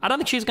hope. I don't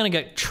think she's gonna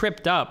get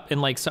tripped up in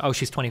like, oh,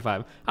 she's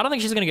 25. I don't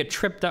think she's gonna get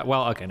tripped up.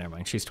 Well, okay, never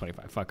mind. She's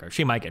 25. Fuck her.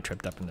 She might get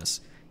tripped up in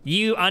this.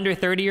 You under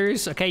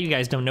 30ers, okay? You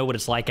guys don't know what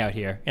it's like out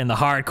here in the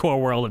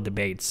hardcore world of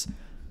debates.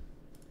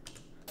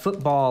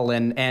 Football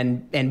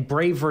and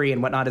bravery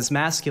and whatnot is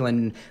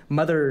masculine.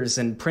 Mothers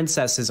and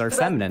princesses are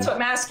feminine. That's what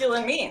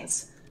masculine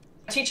means.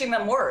 Teaching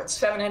them words,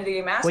 femininity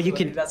and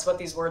masculinity. That's what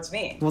these words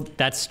mean. Well,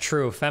 that's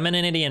true.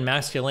 Femininity and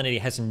masculinity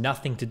has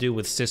nothing to do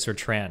with cis or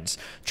trans.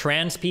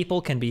 Trans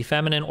people can be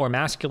feminine or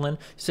masculine.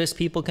 Cis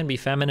people can be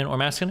feminine or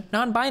masculine.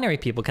 Non-binary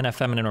people can have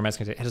feminine or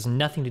masculine. It has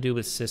nothing to do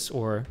with cis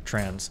or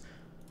trans.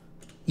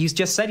 You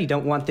just said you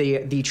don't want the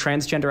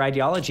transgender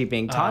ideology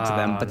being taught to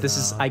them, but this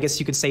is, I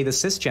guess you could say, the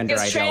cisgender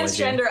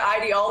ideology. Transgender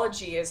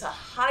ideology is a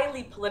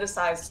highly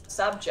politicized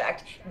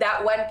subject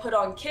that, when put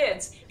on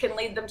kids, can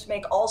lead them to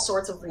make all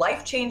sorts of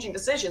life-changing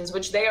decisions,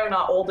 which they are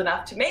not old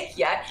enough to make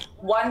yet,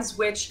 ones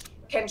which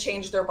can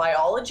change their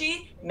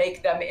biology,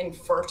 make them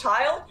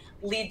infertile,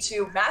 lead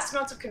to mass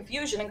amounts of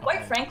confusion, and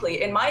quite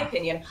frankly, in my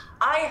opinion,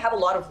 I have a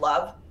lot of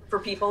love for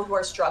people who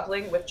are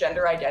struggling with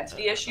gender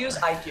identity issues.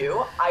 I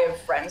do. I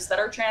have friends that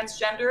are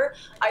transgender.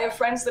 I have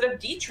friends that have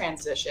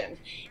detransitioned.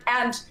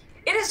 And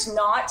it is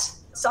not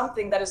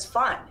something that is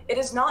fun. It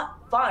is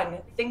not fun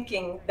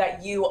thinking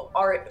that you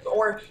are,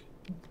 or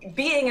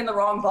being in the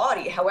wrong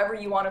body, however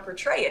you want to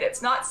portray it.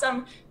 It's not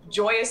some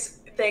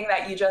joyous thing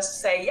that you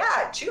just say,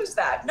 yeah, choose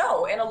that.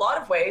 No, in a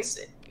lot of ways,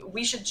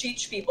 we should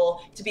teach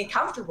people to be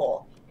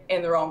comfortable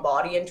in their own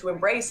body and to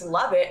embrace and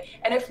love it.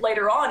 And if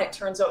later on it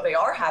turns out they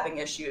are having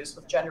issues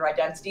with gender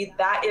identity,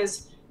 that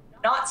is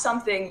not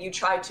something you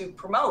try to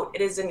promote.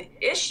 It is an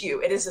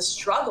issue. It is a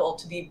struggle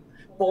to be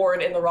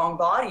born in the wrong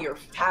body or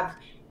have,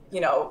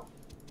 you know,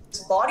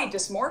 body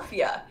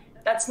dysmorphia.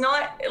 That's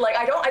not, like,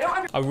 I don't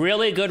understand. A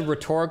really good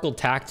rhetorical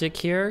tactic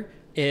here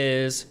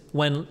is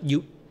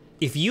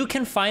if you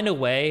can find a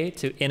way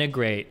to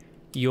integrate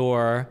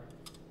your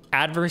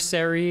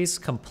adversaries'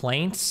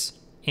 complaints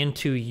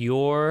into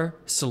your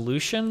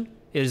solution,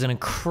 it is an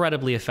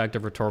incredibly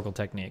effective rhetorical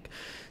technique.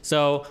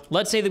 So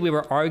let's say that we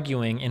were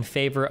arguing in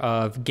favor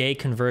of gay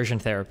conversion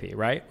therapy,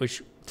 right?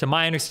 Which to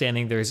my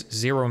understanding, there's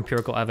zero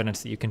empirical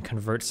evidence that you can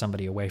convert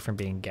somebody away from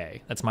being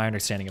gay. That's my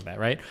understanding of that,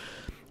 right?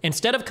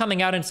 Instead of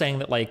coming out and saying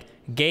that like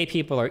gay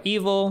people are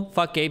evil,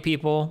 fuck gay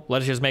people,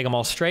 let's just make them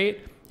all straight.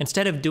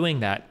 Instead of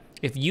doing that,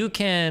 if you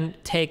can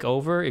take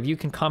over, if you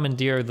can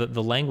commandeer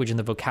the language and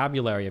the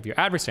vocabulary of your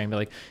adversary and be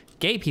like,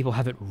 gay people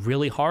have it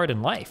really hard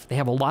in life. They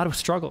have a lot of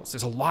struggles.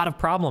 There's a lot of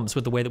problems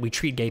with the way that we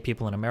treat gay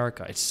people in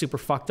America. It's super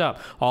fucked up.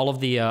 All of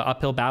the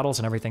uphill battles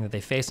and everything that they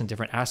face in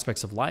different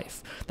aspects of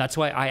life. That's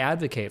why I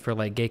advocate for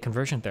like gay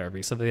conversion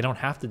therapy so that they don't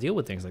have to deal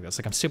with things like this.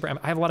 Like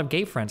I have a lot of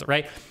gay friends,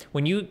 right?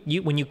 When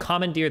you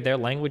commandeer their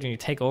language and you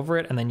take over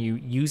it and then you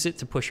use it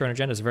to push your own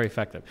agenda, it's very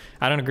effective.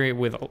 I don't agree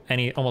with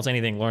almost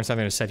anything Lauren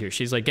Southern has said here.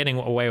 She's like getting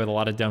away with a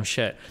lot of dumb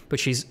shit, but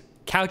she's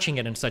couching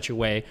it in such a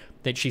way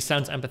that she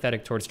sounds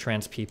empathetic towards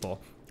trans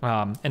people.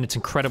 And it's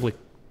incredibly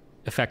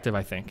effective,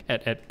 I think,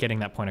 at getting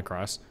that point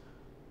across.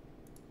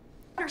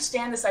 I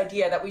understand this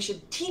idea that we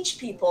should teach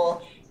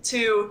people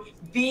to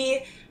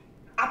be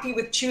happy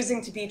with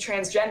choosing to be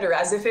transgender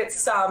as if it's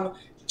some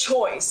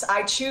choice.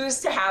 I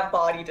choose to have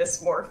body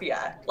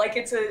dysmorphia. Like,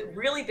 it's a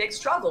really big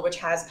struggle, which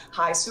has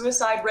high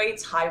suicide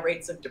rates, high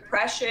rates of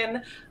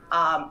depression,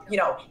 you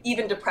know,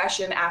 even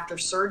depression after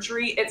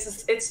surgery.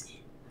 It's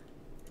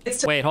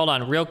Wait, hold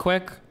on, real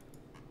quick.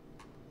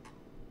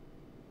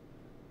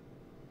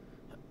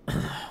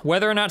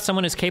 Whether or not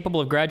someone is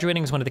capable of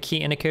graduating is one of the key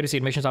indicators the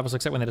admissions office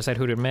looks at when they decide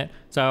who to admit.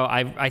 So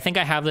I think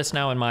I have this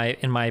now in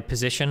my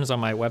positions on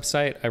my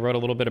website. I wrote a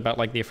little bit about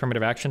like the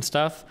affirmative action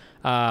stuff.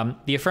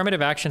 The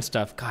affirmative action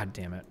stuff, god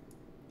damn it.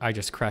 I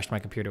just crashed my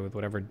computer with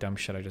whatever dumb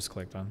shit I just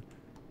clicked on.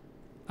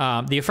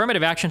 The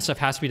affirmative action stuff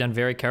has to be done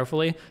very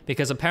carefully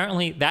because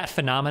apparently that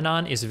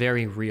phenomenon is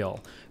very real,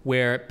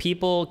 where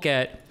people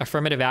get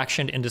affirmative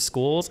actioned into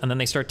schools and then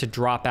they start to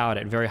drop out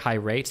at very high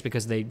rates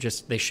because they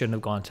shouldn't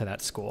have gone to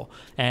that school.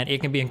 And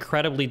it can be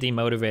incredibly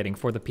demotivating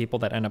for the people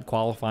that end up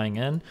qualifying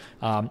in.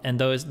 And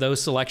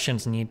those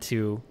selections need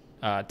to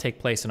take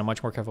place in a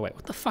much more careful way.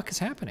 What the fuck is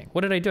happening?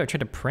 What did I do? I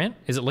tried to print?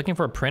 Is it looking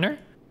for a printer?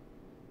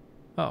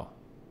 Oh.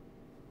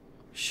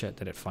 Shit,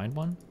 did it find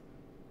one?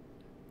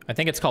 I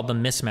think it's called the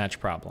mismatch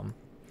problem.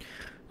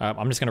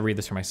 I'm just going to read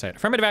this from my site.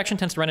 Affirmative action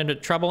tends to run into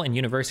trouble in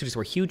universities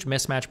where huge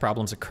mismatch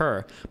problems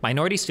occur.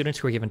 Minority students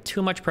who are given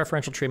too much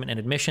preferential treatment in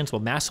admissions will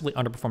massively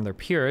underperform their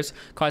peers,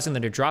 causing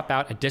them to drop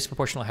out at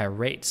disproportionately higher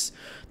rates.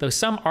 Though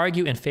some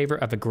argue in favor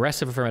of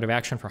aggressive affirmative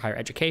action for higher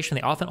education,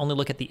 they often only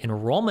look at the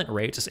enrollment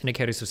rates as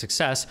indicators of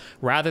success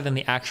rather than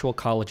the actual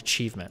college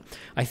achievement.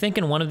 I think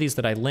in one of these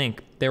that I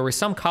link, there were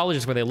some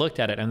colleges where they looked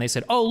at it and they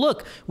said, oh,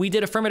 look, we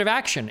did affirmative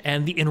action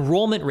and the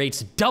enrollment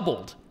rates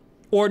doubled.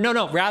 Or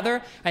no,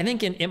 rather, I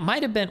think it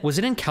might have been, was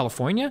it in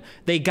California?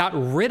 They got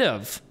rid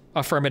of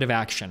affirmative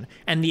action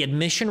and the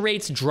admission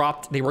rates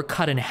dropped, they were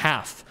cut in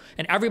half.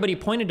 And everybody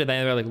pointed to that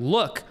and they're like,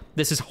 look,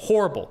 this is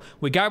horrible.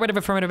 We got rid of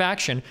affirmative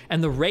action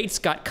and the rates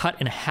got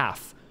cut in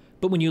half.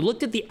 But when you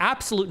looked at the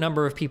absolute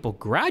number of people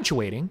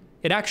graduating,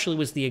 it actually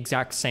was the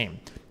exact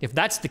same. If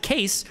that's the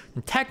case,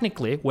 then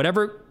technically,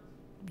 whatever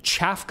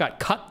chaff got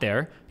cut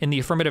there in the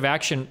affirmative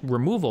action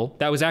removal,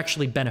 that was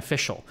actually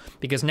beneficial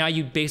because now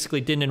you basically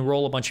didn't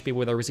enroll a bunch of people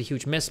where there was a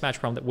huge mismatch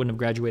problem that wouldn't have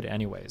graduated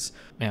anyways.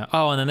 Yeah.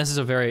 Oh, and then this is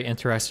a very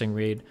interesting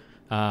read.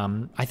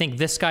 I think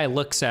this guy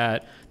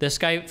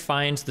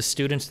finds the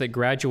students that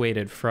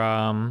graduated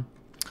from,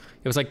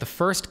 it was like the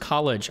first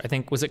college, I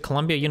think, was it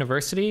Columbia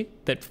University?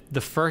 That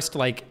the first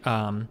like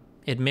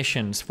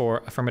admissions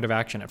for affirmative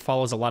action. It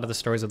follows a lot of the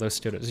stories of those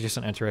students. It's just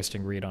an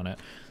interesting read on it.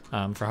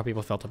 For how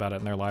people felt about it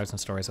in their lives and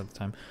stories at the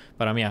time.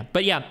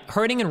 But yeah,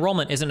 hurting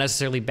enrollment isn't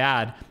necessarily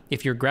bad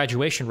if your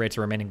graduation rates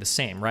are remaining the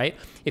same, right?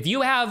 If you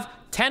have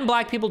 10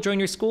 black people join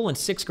your school and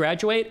 6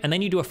 graduate, and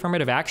then you do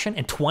affirmative action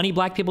and 20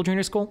 black people join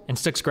your school and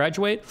 6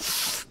 graduate,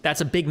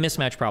 that's a big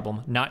mismatch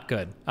problem. Not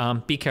good.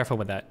 Be careful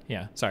with that.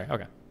 Yeah, sorry,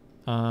 okay.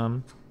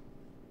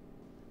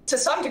 To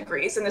some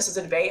degrees, and this is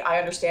a debate I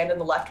understand in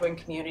the left-wing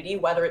community,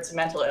 whether it's a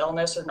mental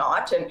illness or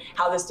not, and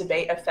how this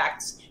debate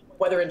affects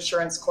whether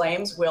insurance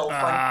claims will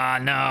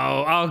fund.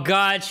 No. Oh,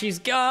 God,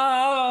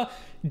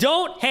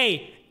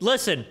 hey,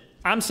 listen,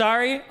 I'm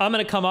sorry. I'm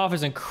going to come off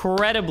as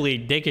incredibly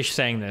dickish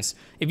saying this.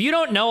 If you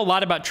don't know a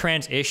lot about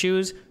trans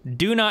issues,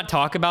 do not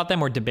talk about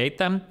them or debate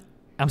them.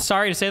 I'm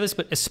sorry to say this,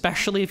 but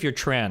especially if you're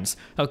trans,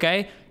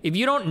 okay? If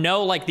you don't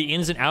know like the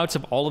ins and outs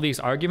of all of these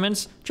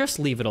arguments, just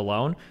leave it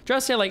alone.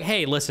 Just say like,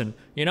 hey, listen,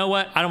 you know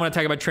what? I don't want to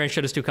talk about trans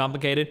shit, it's too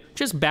complicated.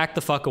 Just back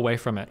the fuck away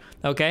from it,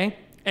 okay?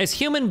 As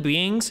human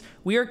beings,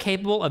 we are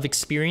capable of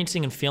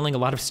experiencing and feeling a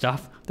lot of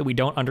stuff that we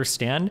don't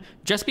understand.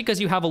 Just because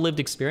you have a lived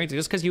experience,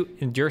 just because you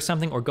endure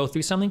something or go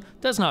through something,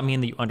 does not mean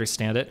that you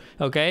understand it,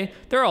 okay?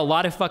 There are a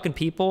lot of fucking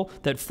people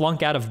that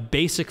flunk out of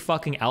basic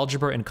fucking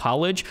algebra in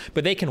college,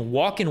 but they can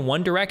walk in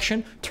one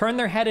direction, turn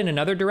their head in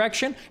another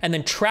direction, and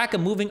then track a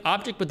moving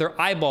object with their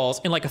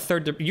eyeballs in like a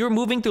third. You're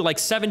moving through like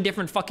 7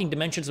 different fucking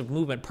dimensions of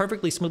movement,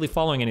 perfectly smoothly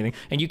following anything,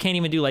 and you can't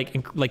even do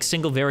like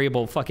single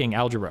variable fucking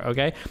algebra,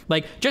 okay?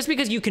 Like, just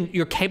because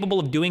you're capable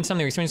of doing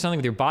something or experiencing something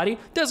with your body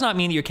does not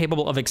mean that you're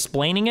capable of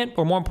explaining it,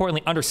 or more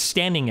importantly,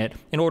 understanding it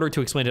in order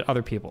to explain it to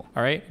other people,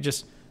 all right?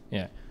 Just,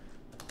 yeah.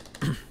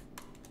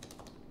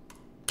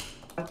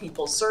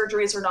 people's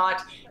surgeries or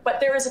not. But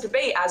there is a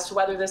debate as to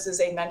whether this is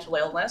a mental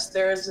illness.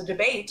 There is a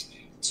debate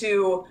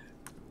to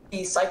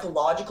the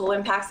psychological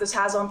impacts this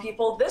has on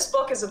people. This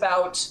book is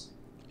about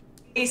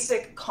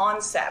basic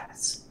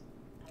concepts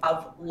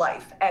of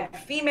life. And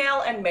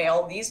female and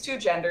male, these two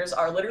genders,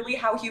 are literally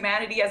how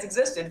humanity has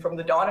existed from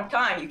the dawn of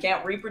time. You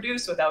can't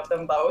reproduce without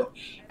them both.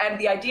 And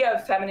the idea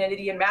of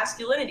femininity and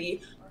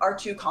masculinity are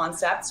two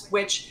concepts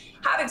which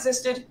have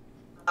existed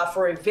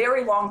for a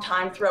very long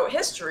time throughout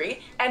history.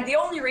 And the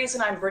only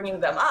reason I'm bringing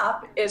them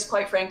up is,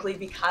 quite frankly,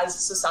 because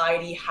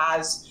society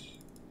has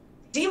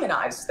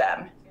demonized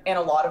them in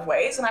a lot of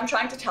ways. And I'm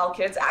trying to tell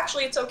kids,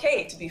 actually, it's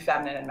okay to be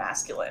feminine and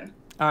masculine.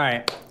 All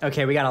right.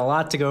 Okay, we got a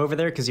lot to go over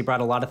there because you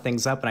brought a lot of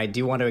things up, and I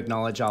do want to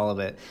acknowledge all of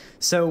it.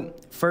 So,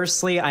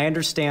 firstly, I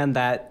understand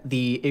that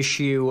the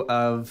issue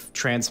of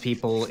trans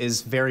people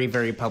is very,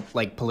 very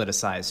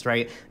politicized,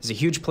 right? There's a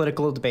huge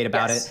political debate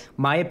about it.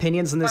 My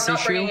opinions on this issue. I'm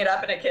not bringing it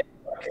up in a kid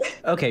book.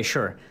 Okay,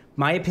 sure.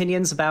 My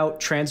opinions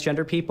about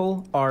transgender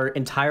people are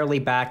entirely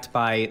backed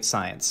by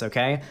science,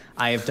 okay?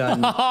 I have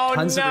done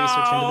tons of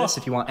research into this.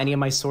 If you want any of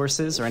my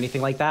sources or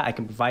anything like that, I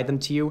can provide them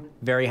to you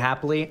very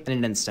happily in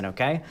an instant,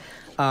 okay?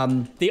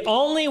 The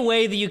only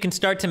way that you can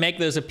start to make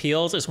those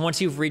appeals is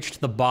once you've reached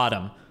the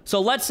bottom.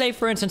 So let's say,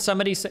 for instance,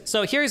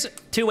 so here's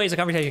two ways the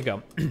conversation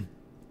can go.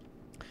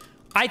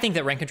 I think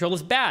that rent control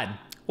is bad.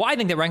 Well, I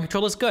think that rent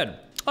control is good.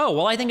 Oh,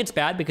 well, I think it's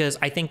bad because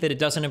I think that it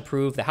doesn't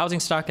improve the housing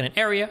stock in an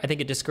area. I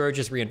think it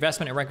discourages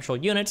reinvestment in rent control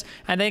units.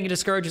 And I think it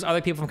discourages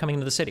other people from coming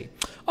into the city.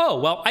 Oh,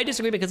 well, I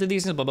disagree because of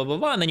these things, blah, blah, blah,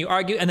 blah. And then you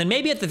argue. And then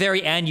maybe at the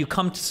very end, you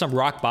come to some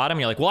rock bottom.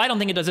 You're like, well, I don't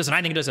think it does this. And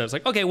I think it does this. It's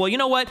like, okay, well, you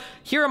know what?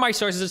 Here are my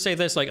sources that say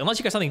this. Like, unless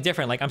you got something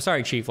different, like, I'm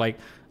sorry, Chief. Like,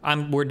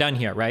 we're done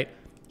here, right?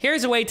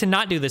 Here's a way to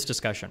not do this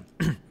discussion.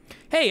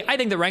 Hey, I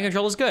think that rent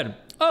control is good.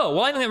 Oh,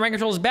 well, I think that rent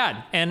control is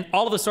bad. And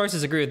all of the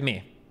sources agree with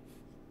me.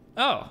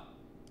 Oh.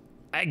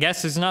 I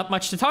guess there's not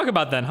much to talk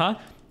about then, huh?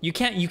 You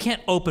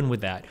can't open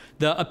with that.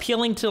 The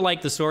appealing to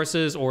like the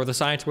sources or the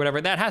science or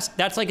whatever,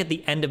 that's like at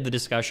the end of the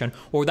discussion,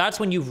 or that's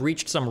when you've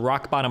reached some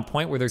rock bottom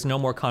point where there's no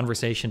more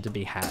conversation to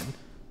be had.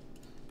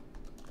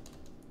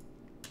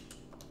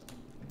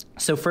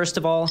 So first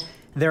of all,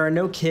 there are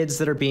no kids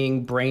that are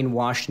being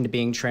brainwashed into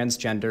being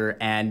transgender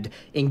and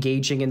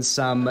engaging in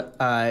some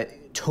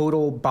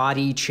total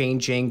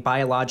body-changing,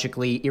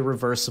 biologically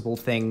irreversible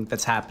thing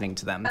that's happening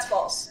to them. That's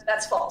false.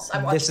 That's false.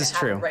 I'm watching This is it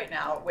happen true. right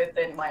now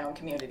within my own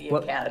community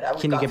in Canada. We've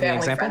can you got give me an family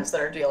example? friends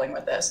that are dealing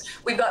with this.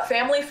 We've got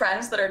family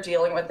friends that are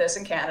dealing with this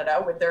in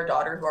Canada with their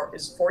daughter who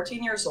is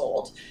 14 years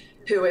old,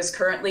 who is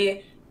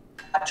currently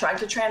trying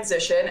to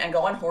transition and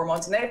go on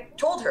hormones. And they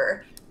told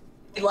her,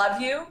 we love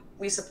you,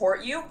 we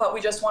support you, but we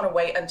just want to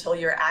wait until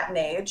you're at an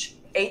age,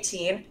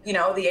 18, you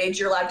know, the age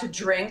you're allowed to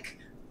drink,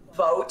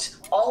 vote,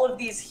 all of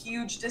these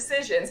huge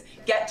decisions,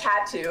 get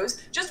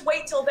tattoos. Just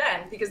wait till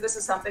then, because this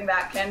is something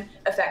that can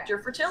affect your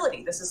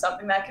fertility. This is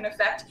something that can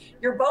affect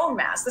your bone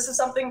mass. This is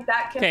something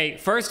that can... Okay,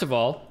 first of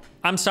all,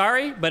 I'm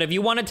sorry, but if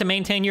you wanted to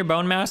maintain your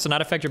bone mass and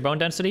not affect your bone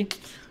density,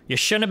 you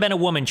shouldn't have been a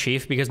woman,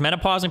 Chief, because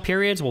menopause and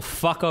periods will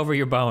fuck over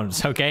your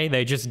bones, okay?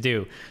 They just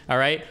do, all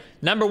right?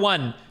 Number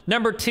one.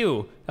 Number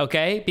two,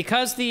 okay?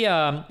 Because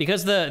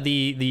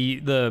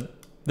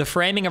the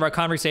framing of our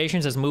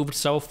conversations has moved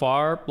so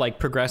far, like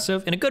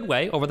progressive in a good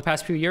way over the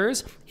past few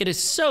years, it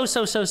is so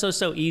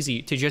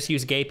easy to just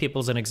use gay people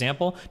as an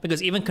example,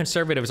 because even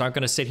conservatives aren't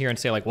going to sit here and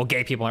say like, well,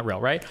 gay people aren't real,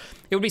 right?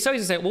 It would be so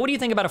easy to say, well, what do you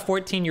think about a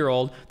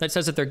 14-year-old that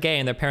says that they're gay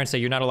and their parents say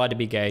you're not allowed to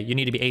be gay, you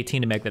need to be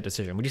 18 to make that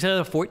decision? Would you say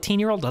that a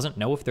 14-year-old doesn't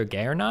know if they're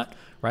gay or not,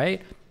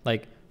 right?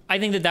 Like, I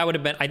think that would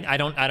have been, I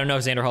don't know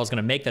if Xanderhal is going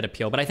to make that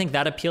appeal, but I think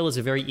that appeal is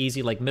a very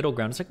easy like middle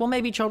ground. It's like, well,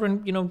 maybe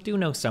children, you know, do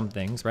know some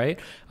things, right?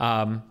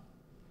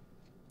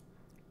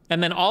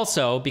 And then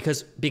also,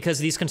 because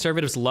these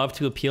conservatives love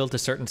to appeal to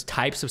certain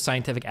types of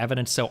scientific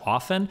evidence so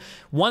often,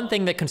 one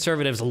thing that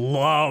conservatives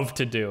love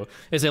to do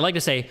is they like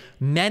to say,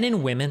 men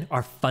and women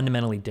are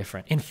fundamentally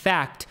different. In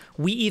fact,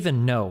 we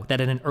even know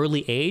that at an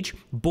early age,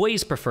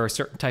 boys prefer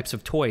certain types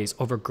of toys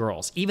over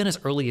girls, even as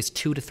early as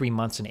 2 to 3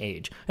 months in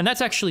age. And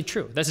that's actually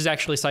true. This is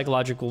actually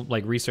psychological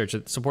like research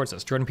that supports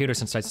this. Jordan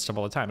Peterson cites this stuff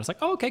all the time. It's like,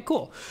 oh, okay,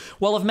 cool.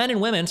 Well, if men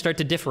and women start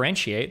to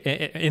differentiate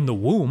in the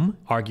womb,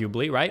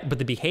 arguably, right? But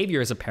the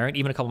behavior is apparent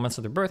even a couple months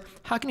of their birth,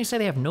 how can you say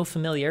they have no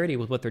familiarity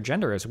with what their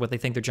gender is or what they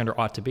think their gender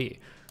ought to be,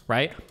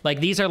 right? Like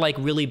these are like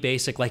really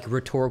basic like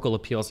rhetorical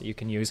appeals that you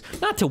can use,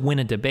 not to win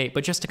a debate,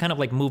 but just to kind of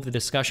like move the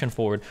discussion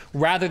forward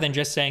rather than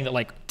just saying that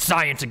like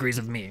science agrees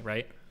with me,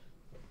 right?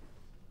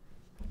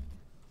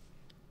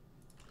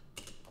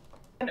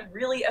 Can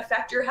really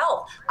affect your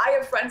health. I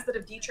have friends that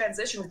have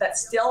detransitioned that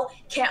still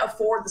can't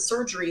afford the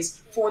surgeries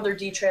for their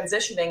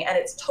detransitioning, and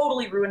it's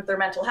totally ruined their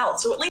mental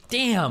health. So at least...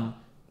 Damn.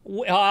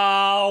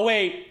 Oh,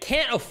 wait,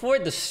 can't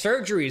afford the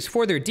surgeries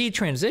for their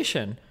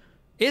detransition.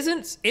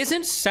 Isn't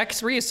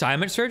sex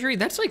reassignment surgery?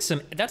 That's like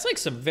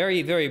some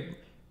very, very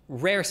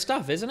rare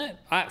stuff, isn't it?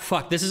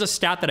 Fuck, this is a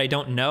stat that I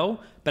don't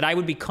know, but I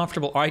would be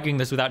comfortable arguing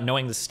this without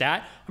knowing the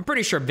stat. I'm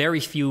pretty sure very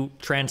few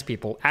trans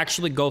people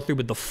actually go through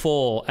with the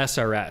full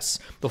SRS,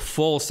 the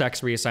full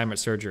sex reassignment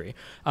surgery.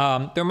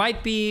 There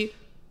might be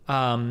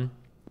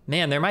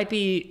Man, there might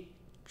be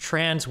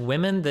trans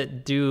women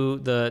that do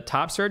the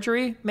top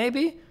surgery,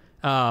 maybe.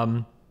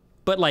 But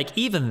like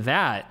even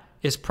that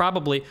is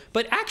probably,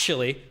 but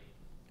actually,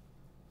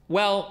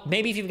 well,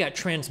 maybe if you've got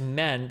trans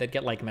men that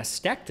get like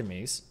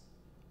mastectomies,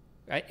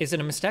 right? Is it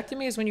a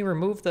mastectomy is when you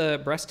remove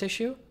the breast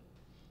tissue?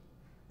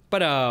 But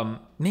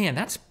man,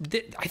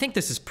 I think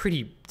this is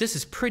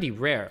pretty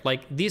rare.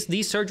 Like these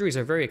surgeries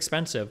are very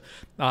expensive.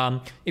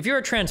 If you're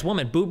a trans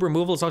woman, boob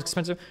removal is also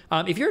expensive.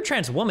 If you're a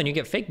trans woman, you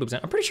get fake boobs.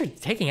 I'm pretty sure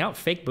taking out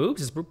fake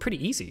boobs is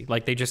pretty easy.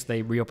 Like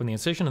they reopen the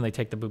incision and they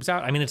take the boobs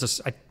out. I mean, is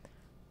this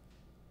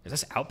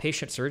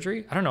outpatient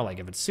surgery? I don't know, like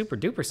if it's super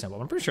duper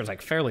simple. I'm pretty sure it's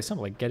like fairly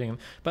simple, like getting them.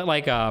 But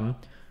like,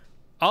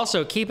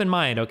 also keep in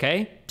mind,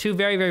 okay, two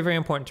very, very, very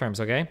important terms,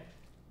 okay?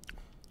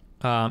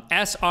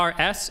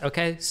 SRS,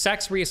 okay,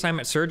 sex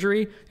reassignment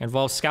surgery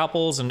involves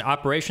scalpels and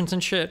operations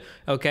and shit,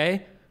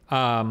 okay?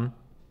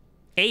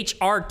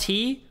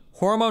 HRT,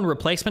 hormone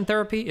replacement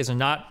therapy, is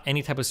not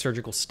any type of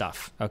surgical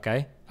stuff,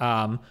 okay?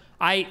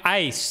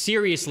 I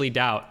seriously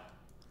doubt,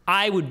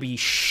 I would be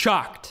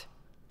shocked.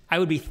 I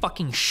would be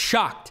fucking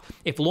shocked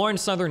if Lauren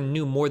Southern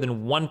knew more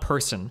than one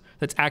person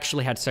that's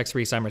actually had sex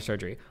reassignment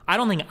surgery. I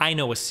don't think I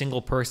know a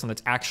single person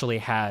that's actually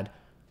had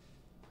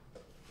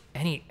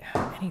any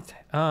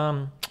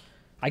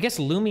I guess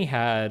Lumi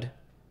had,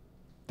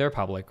 they're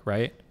public,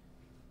 right?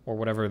 Or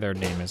whatever their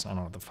name is. I don't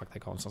know what the fuck they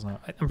call themselves now.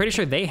 I'm pretty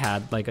sure they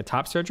had like a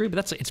top surgery,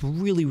 but it's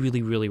really,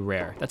 really, really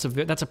rare. That's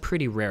a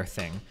pretty rare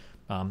thing.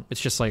 It's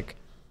just like,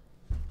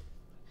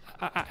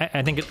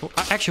 I think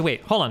actually,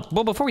 wait, hold on.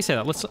 Well, before we say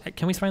that,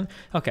 can we find,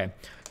 okay.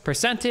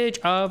 Percentage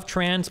of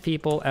trans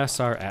people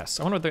SRS.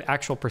 I wonder what the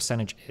actual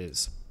percentage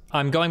is.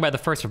 I'm going by the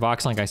first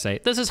Vox link I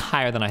say. This is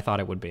higher than I thought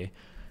it would be.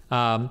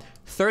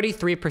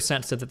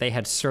 33% said that they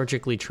had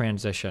surgically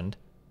transitioned.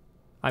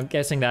 I'm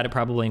guessing that it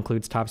probably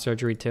includes top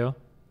surgery too.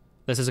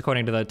 This is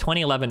according to the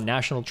 2011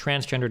 National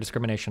Transgender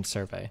Discrimination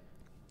Survey.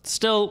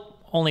 Still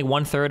only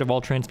 1/3 of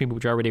all trans people,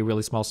 which are already a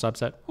really small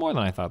subset. More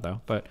than I thought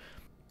though, but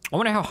I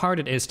wonder how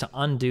hard it is to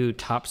undo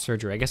top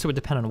surgery. I guess it would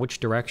depend on which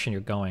direction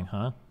you're going,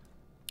 huh?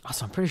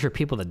 Also, I'm pretty sure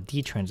people that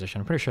detransition,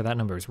 I'm pretty sure that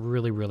number is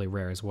really, really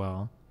rare as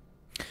well.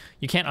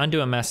 You can't undo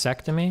a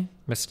mastectomy?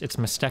 It's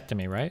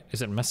mastectomy, right?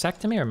 Is it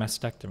mastectomy or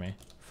mastectomy?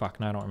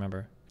 Fuck, no, I don't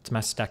remember. It's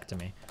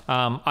mastectomy.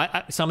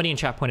 Somebody in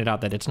chat pointed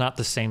out that it's not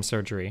the same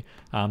surgery,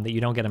 that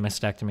you don't get a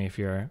mastectomy if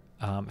you're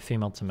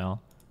female to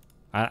male.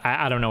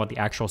 I don't know what the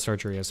actual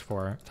surgery is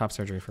for, top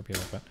surgery for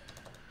people, but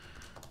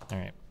all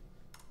right.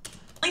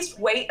 At least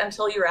wait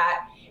until you're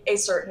at a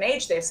certain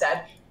age, they've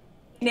said.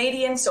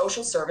 Canadian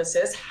social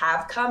services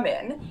have come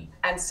in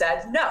and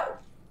said, no,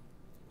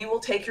 you will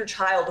take your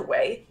child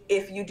away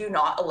if you do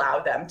not allow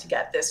them to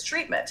get this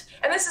treatment.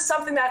 And this is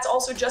something that's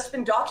also just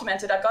been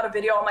documented. I've got a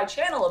video on my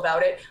channel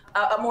about it,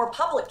 a more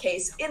public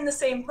case in the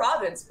same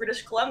province,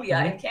 British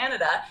Columbia in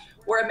Canada,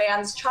 where a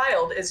man's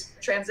child is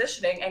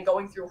transitioning and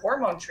going through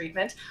hormone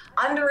treatment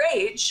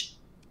underage.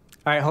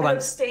 All right, hold on.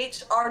 The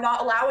state are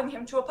not allowing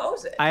him to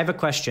oppose it. I have a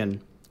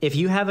question. If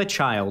you have a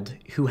child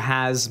who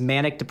has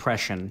manic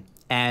depression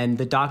and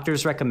the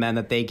doctors recommend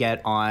that they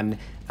get on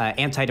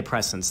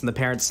antidepressants, and the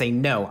parents say,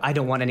 no, I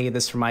don't want any of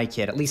this for my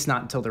kid, at least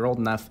not until they're old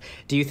enough,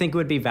 do you think it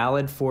would be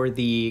valid for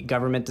the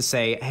government to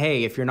say,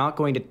 hey, if you're not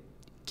going to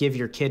give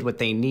your kid what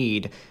they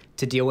need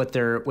to deal with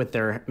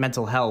their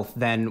mental health,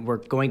 then we're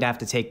going to have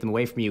to take them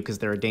away from you because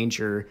they're a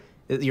danger,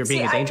 you're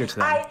being a danger to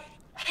them? I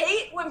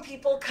hate when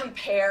people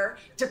compare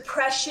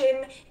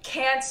depression,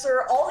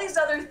 cancer, all these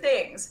other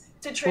things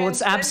to transgenderism. Well,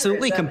 it's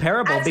absolutely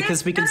comparable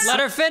because we can... Let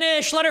her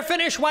finish. Let her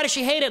finish. Why does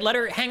she hate it? Let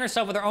her hang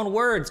herself with her own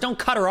words. Don't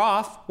cut her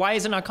off. Why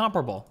is it not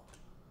comparable?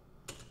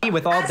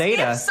 With all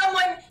data. If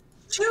someone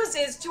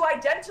chooses to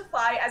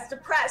identify as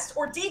depressed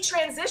or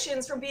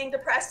detransitions from being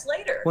depressed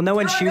later. Well, no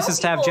one chooses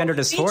to have gender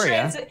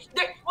dysphoria. Wait.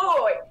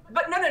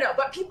 But no.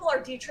 But people are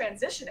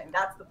detransitioning.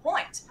 That's the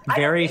point.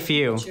 Very I don't think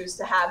few. people choose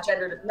to have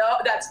gender. No,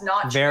 that's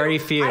not true. Very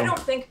few. I don't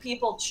think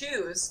people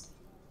choose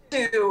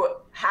to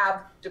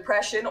have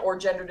depression or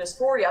gender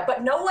dysphoria,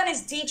 but no one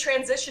is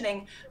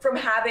detransitioning from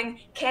having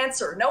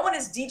cancer. No one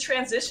is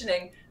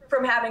detransitioning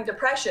from having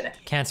depression.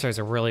 Cancer is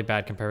a really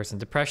bad comparison.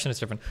 Depression is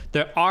different.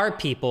 There are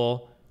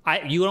people,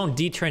 you don't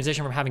detransition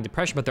from having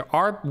depression, but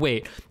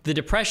the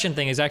depression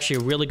thing is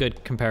actually a really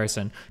good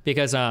comparison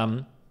because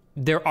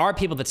there are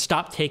people that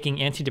stop taking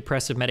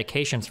antidepressive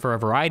medications for a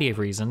variety of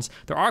reasons.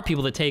 There are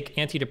people that take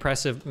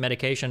antidepressive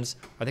medications.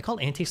 Are they called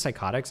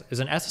antipsychotics? Is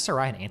an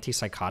SSRI an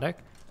antipsychotic?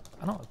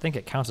 I don't think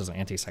it counts as an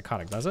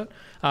antipsychotic, does it?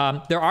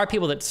 There are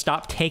people that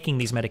stop taking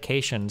these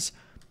medications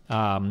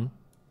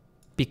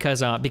because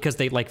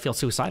they like feel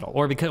suicidal,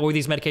 or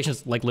these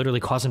medications like literally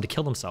cause them to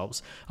kill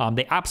themselves.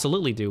 They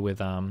absolutely do with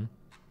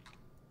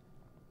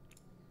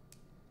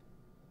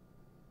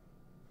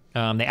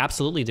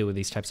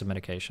these types of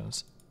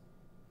medications.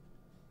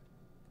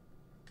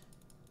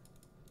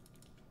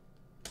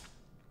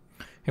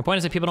 Your point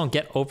is that people don't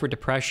get over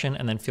depression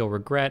and then feel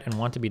regret and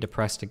want to be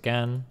depressed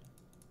again.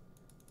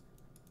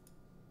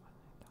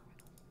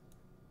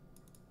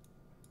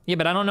 Yeah,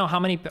 but I don't know how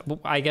many,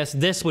 I guess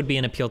this would be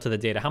an appeal to the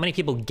data. How many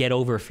people get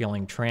over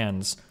feeling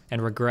trans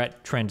and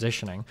regret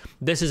transitioning?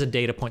 This is a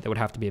data point that would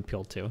have to be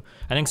appealed to.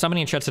 I think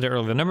somebody in chat said it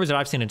earlier. The numbers that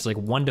I've seen, it's like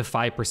 1 to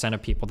 5%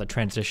 of people that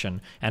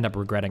transition end up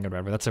regretting it or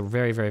whatever. That's a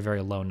very, very,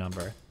 very low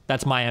number.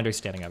 That's my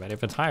understanding of it.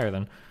 If it's higher,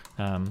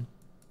 then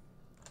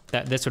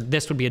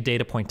this would be a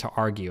data point to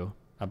argue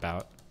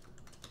about.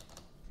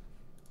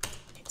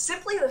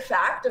 Simply the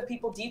fact of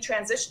people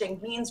detransitioning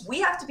means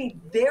we have to be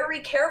very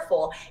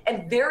careful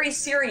and very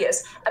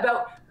serious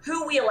about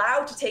who we allow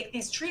to take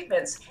these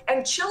treatments,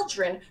 and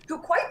children who,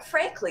 quite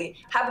frankly,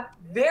 have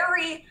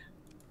they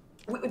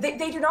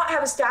do not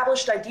have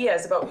established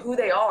ideas about who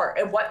they are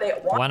and what they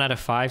want. 1 out of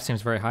 5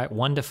 seems very high.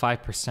 1 to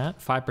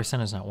 5%?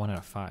 5% is not 1 out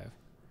of 5.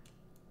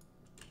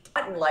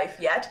 In life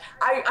yet.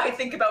 I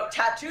think about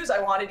tattoos I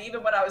wanted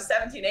even when I was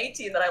 17,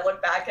 18 that I look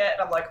back at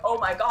and I'm like, oh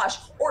my gosh.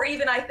 Or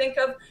even I think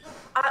of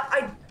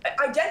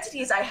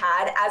identities I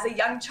had as a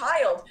young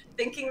child,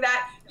 thinking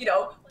that, you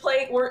know,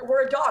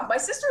 we're a dog. My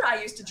sister and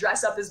I used to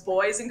dress up as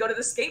boys and go to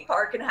the skate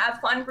park and have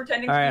fun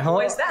pretending to be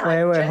boys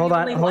then. Wait, hold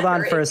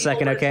on for a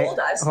second, okay? Hold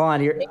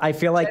on. I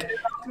feel like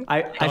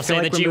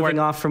we're moving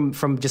off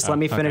from just let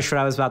me finish what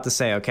I was about to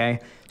say, okay?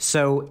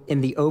 So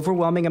in the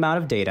overwhelming amount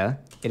of data,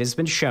 it has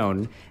been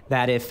shown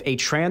that if a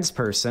trans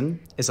person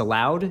is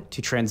allowed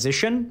to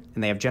transition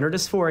and they have gender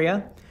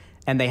dysphoria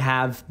and they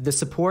have the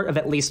support of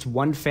at least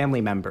one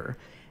family member,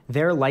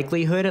 their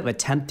likelihood of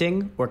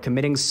attempting or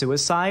committing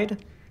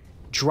suicide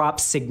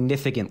drops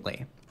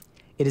significantly.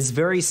 It is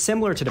very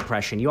similar to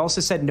depression. You also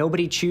said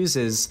nobody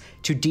chooses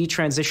to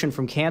detransition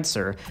from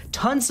cancer.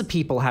 Tons of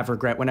people have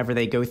regret whenever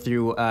they go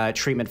through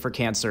treatment for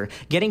cancer.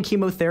 Getting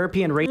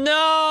chemotherapy and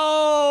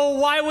No!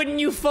 Why wouldn't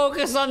you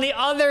focus on the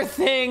other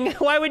thing?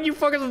 Why would you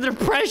focus on the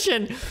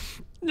depression?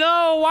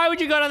 No, why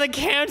would you go down the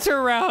cancer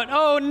route?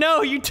 Oh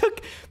no, you took,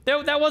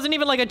 that wasn't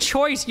even like a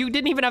choice. You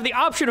didn't even have the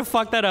option to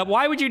fuck that up.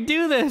 Why would you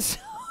do this?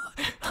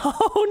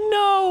 Oh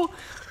no.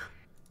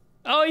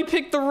 Oh, you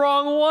picked the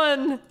wrong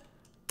one.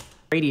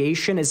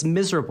 Radiation is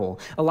miserable.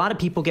 A lot of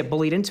people get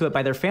bullied into it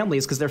by their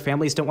families because their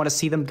families don't want to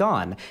see them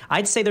gone.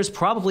 I'd say there's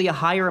probably a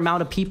higher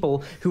amount of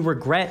people who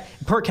regret,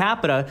 per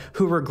capita,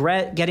 who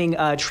regret getting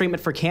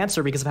treatment for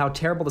cancer because of how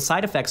terrible the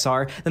side effects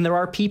are than there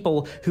are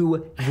people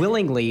who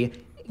willingly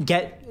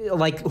get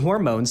like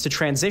hormones to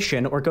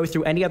transition or go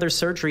through any other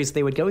surgeries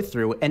they would go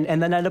through and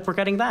then end up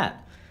regretting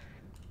that.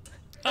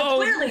 Oh.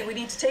 Clearly, we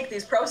need to take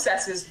these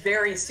processes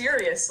very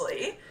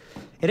seriously.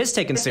 It is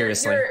taken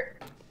seriously.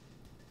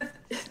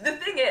 The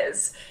thing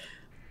is,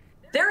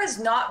 there has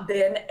not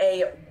been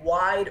a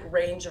wide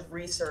range of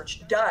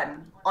research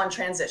done on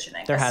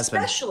transitioning. There has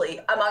been.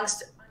 Especially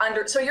amongst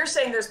so you're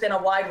saying there's been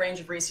a wide range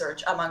of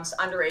research amongst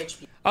underage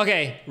people.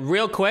 Okay,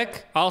 real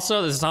quick.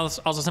 Also, this is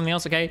also something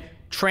else, okay?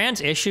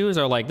 Trans issues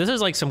are like, this is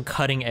like some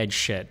cutting edge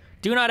shit.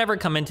 Do not ever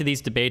come into these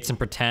debates and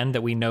pretend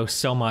that we know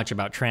so much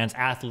about trans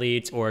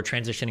athletes or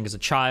transitioning as a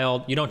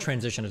child. You don't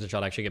transition as a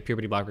child, actually get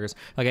puberty blockers.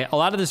 Okay, a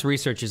lot of this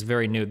research is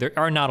very new. There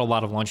are not a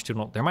lot of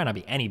there might not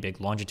be any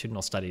big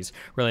longitudinal studies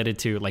related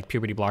to like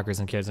puberty blockers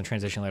in kids and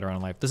transition later on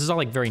in life. This is all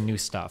like very new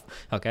stuff,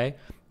 okay?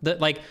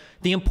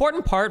 The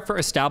important part for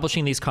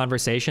establishing these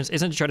conversations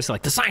isn't to try to say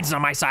like, the science is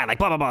on my side, like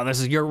blah, blah, blah, this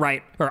is you're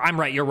right, or I'm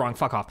right, you're wrong,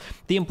 fuck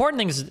off. The important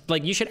thing is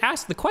like, you should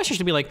ask, the question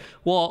should be like,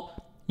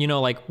 well, you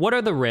know, like what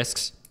are the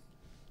risks?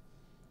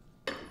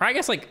 Or I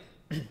guess like,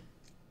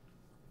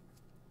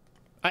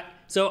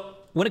 so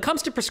when it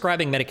comes to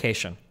prescribing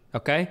medication,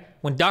 okay?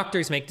 When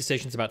doctors make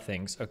decisions about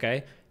things,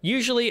 okay?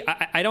 Usually,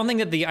 I don't think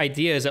that the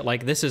idea is that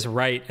like, this is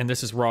right and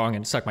this is wrong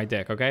and suck my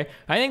dick, okay?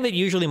 I think that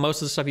usually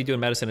most of the stuff you do in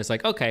medicine is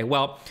like, okay,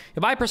 well,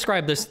 if I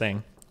prescribe this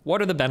thing,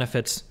 what are the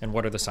benefits and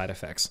what are the side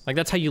effects? Like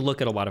that's how you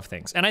look at a lot of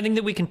things. And I think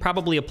that we can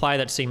probably apply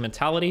that same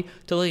mentality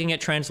to looking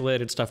at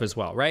trans-related stuff as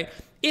well, right?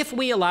 If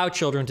we allow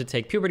children to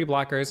take puberty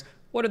blockers,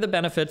 what are the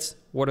benefits?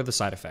 What are the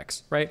side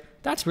effects, right?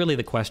 That's really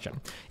the question.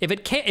 If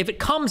it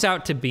comes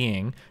out to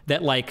being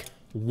that like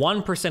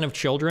 1% of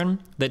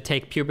children that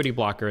take puberty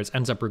blockers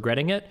ends up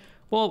regretting it,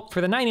 well, for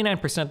the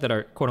 99% that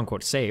are quote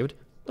unquote saved,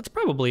 that's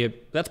probably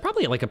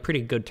like a pretty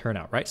good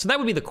turnout, right? So that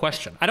would be the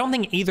question. I don't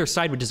think either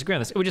side would disagree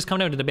on this. It would just come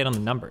down to debate on the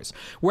numbers.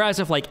 Whereas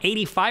if like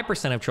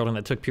 85% of children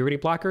that took puberty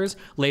blockers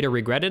later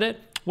regretted it,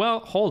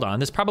 well, hold on,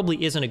 this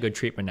probably isn't a good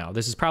treatment now.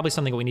 This is probably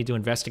something we need to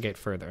investigate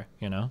further,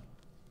 you know?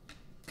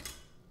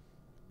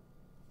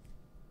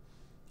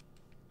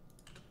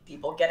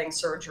 People getting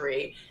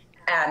surgery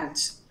and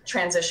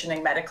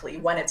transitioning medically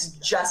when it's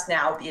just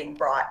now being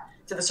brought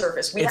to the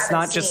surface. It's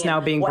not just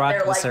now being brought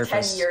to the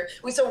surface.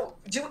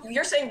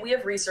 You're saying we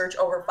have research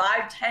over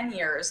 5-10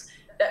 years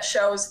that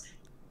shows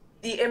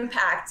the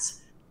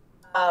impacts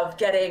of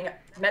getting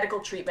medical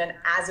treatment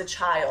as a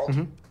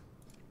child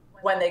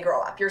when they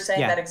grow up. You're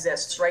saying that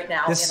exists right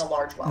now in a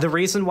large way. The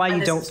reason why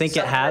you don't think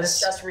it has...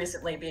 just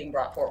recently being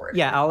brought forward.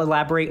 Yeah, I'll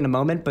elaborate in a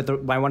moment, but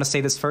I want to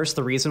say this first.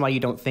 The reason why you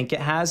don't think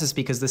it has is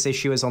because this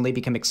issue has only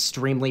become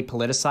extremely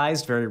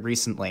politicized very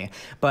recently.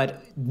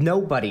 But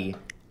nobody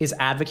is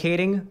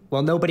advocating,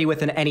 well, nobody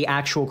with any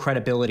actual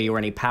credibility or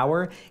any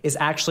power is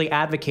actually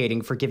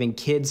advocating for giving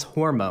kids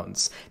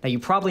hormones. Now, you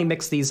probably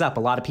mix these up. A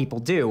lot of people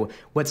do.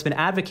 What's been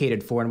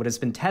advocated for and what has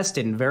been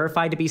tested and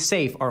verified to be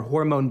safe are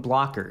hormone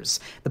blockers.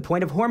 The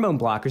point of hormone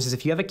blockers is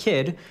if you have a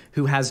kid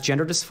who has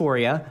gender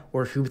dysphoria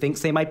or who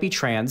thinks they might be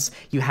trans,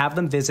 you have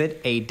them visit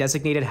a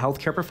designated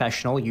healthcare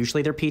professional,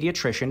 usually their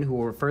pediatrician, who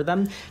will refer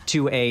them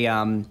to a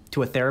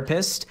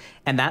therapist,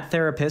 and that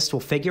therapist will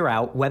figure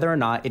out whether or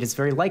not it is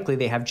very likely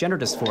they have gender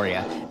dysphoria.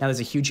 Now, there's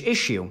a huge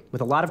issue.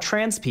 With a lot of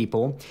trans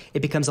people,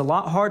 it becomes a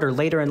lot harder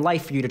later in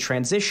life for you to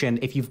transition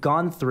if you've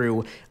gone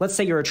through, let's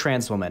say you're a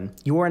trans woman.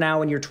 You are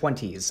now in your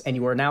 20s, and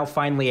you are now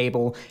finally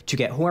able to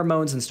get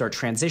hormones and start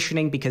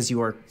transitioning because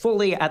you are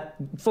fully,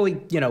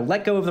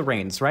 let go of the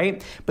reins,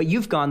 right? But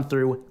you've gone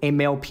through a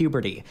male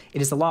puberty.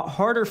 It is a lot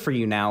harder for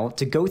you now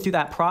to go through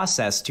that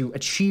process to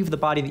achieve the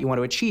body that you want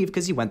to achieve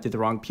because you went through the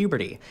wrong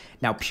puberty.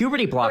 Now,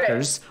 puberty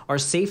blockers are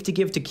safe to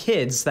give to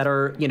kids that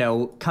are,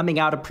 coming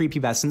out of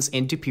prepubescence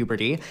into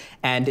puberty,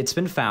 and it's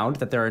been found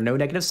that there are no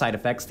negative side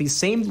effects. These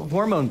same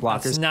hormone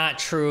blockers... That's not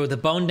true. The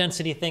bone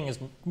density thing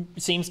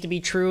seems to be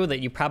true, that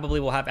you probably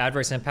will have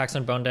adverse impacts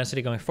on bone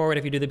density going forward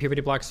if you do the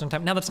puberty blockers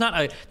sometime. Now, that's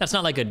not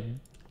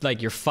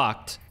like you're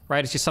fucked,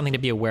 right? It's just something to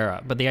be aware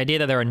of. But the idea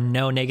that there are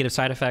no negative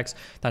side effects,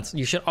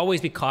 you should always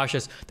be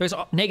cautious. There's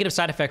negative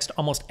side effects to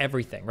almost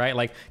everything, right?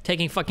 Like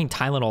taking fucking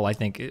Tylenol, I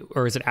think,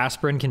 or is it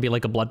aspirin, can be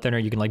like a blood thinner.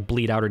 You can like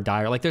bleed out or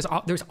die. Or like there's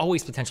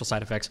always potential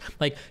side effects.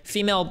 Like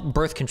female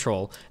birth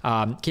control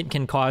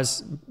can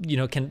cause,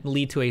 can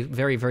lead to a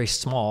very, very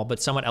small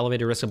but somewhat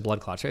elevated risk of blood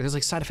clots. Right? There's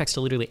like side effects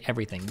to literally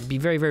everything. Be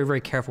very, very,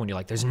 very careful when you're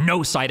like, there's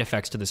no side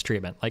effects to this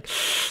treatment. Like,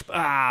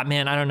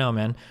 man, I don't know,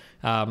 man.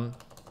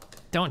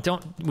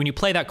 Don't, when you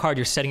play that card,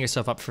 you're setting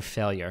yourself up for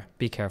failure.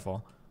 Be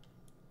careful.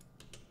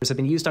 Have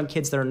been used on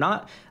kids that are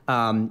not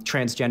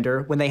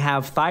transgender when they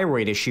have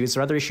thyroid issues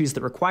or other issues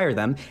that require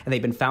them, and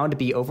they've been found to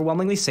be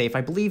overwhelmingly safe.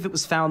 I believe it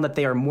was found that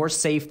they are more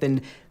safe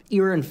than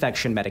ear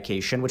infection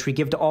medication, which we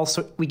give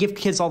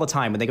kids all the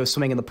time when they go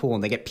swimming in the pool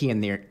and they get pee in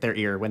their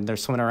ear when they're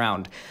swimming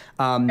around.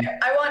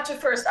 I want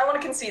to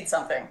concede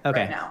something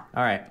right now.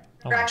 All right.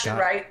 You're actually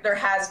right. There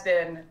has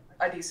been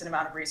a decent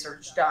amount of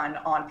research done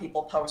on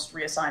people post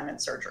reassignment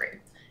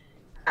surgery.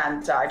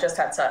 And I just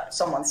had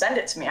someone send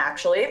it to me,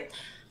 actually.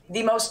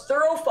 The most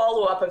thorough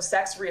follow-up of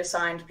sex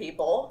reassigned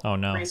people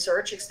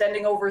research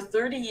extending over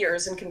 30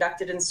 years and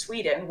conducted in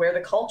Sweden, where the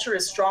culture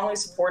is strongly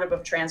supportive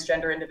of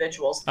transgender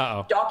individuals,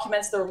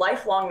 documents their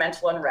lifelong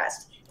mental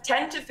unrest.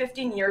 10 to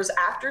 15 years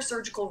after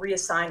surgical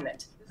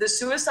reassignment, the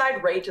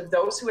suicide rate of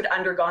those who had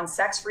undergone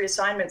sex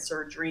reassignment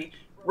surgery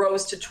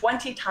rose to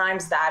 20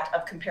 times that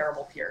of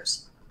comparable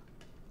peers.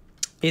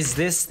 Is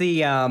this by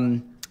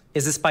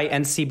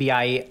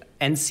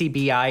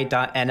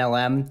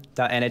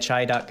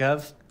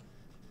ncbi.nlm.nhi.gov?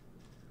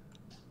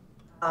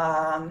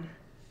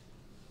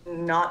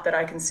 Not that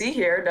I can see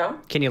here, no.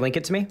 Can you link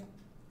it to me?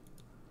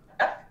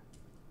 Yeah.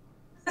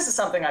 This is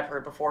something I've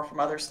heard before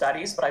from other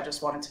studies, but I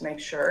just wanted to make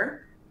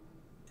sure.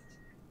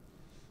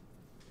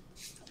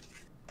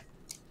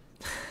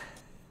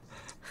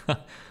 Yeah,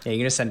 you're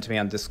gonna send it to me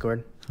on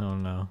Discord? Oh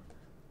no.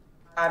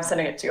 I'm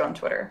sending it to you on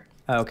Twitter.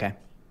 Oh, okay.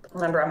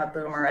 Remember, I'm a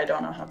boomer. I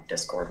don't know how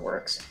Discord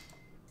works.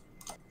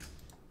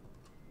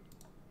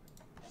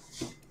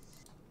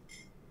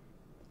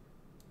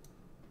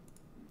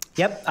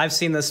 Yep, I've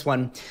seen this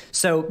one.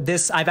 So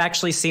I've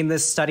actually seen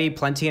this study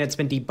plenty, and it's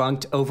been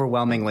debunked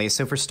overwhelmingly.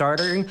 So for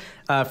starters,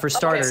 Okay,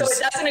 so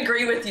it doesn't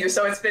agree with you,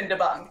 so it's been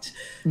debunked.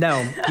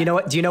 No, you know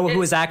what? Do you know who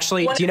was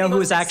actually? Do you know who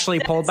was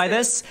actually polled by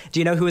this? Do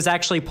you know who was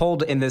actually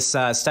polled in this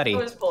study? Who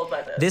was polled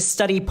by this? This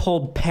study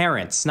polled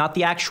parents, not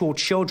the actual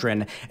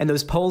children, and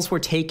those polls were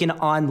taken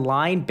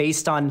online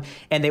based on,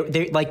 and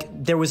they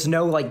there was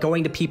no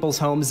going to people's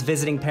homes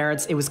visiting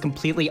parents. It was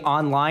completely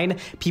online.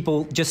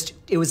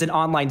 It was an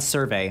online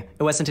survey.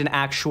 It wasn't an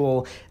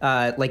actual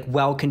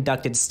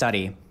well-conducted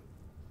study.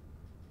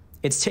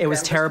 It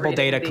was terrible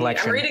data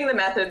collection. I'm reading the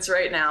methods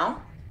right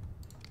now.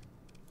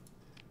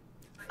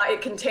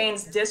 It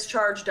contains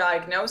discharge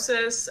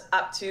diagnosis,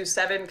 up to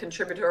 7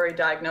 contributory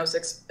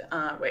diagnoses.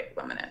 Wait,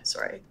 1 minute,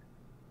 sorry.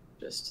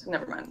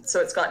 Never mind.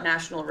 So it's got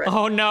national risk.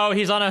 Oh no,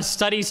 he's on a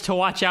studies to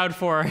watch out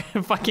for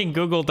fucking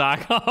Google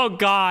Doc. Oh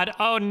God,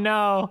 oh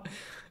no.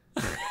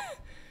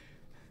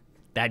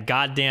 That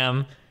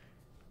goddamn...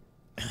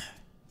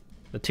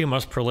 The 2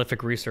 most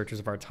prolific researchers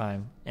of our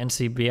time,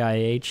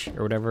 NCBIH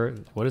or whatever.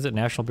 What is it?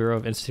 National Bureau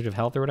of Institute of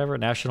Health or whatever.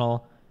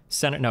 National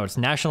Center. No, it's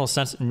National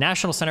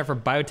Center for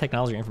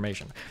Biotechnology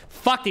Information.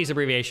 Fuck these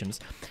abbreviations.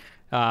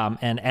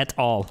 And et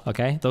al.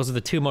 Okay, those are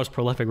the 2 most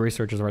prolific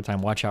researchers of our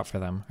time. Watch out for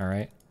them. All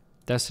right.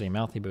 Destiny,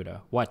 Mouthy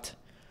Buddha. What?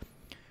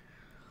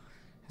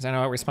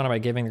 Xanderhal responded by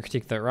giving the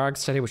critique of the ROG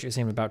study, which it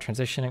seemed about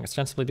transitioning,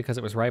 ostensibly because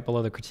it was right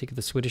below the critique of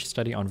the Swedish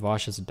study on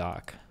Vosh's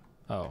doc.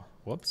 Oh,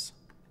 whoops.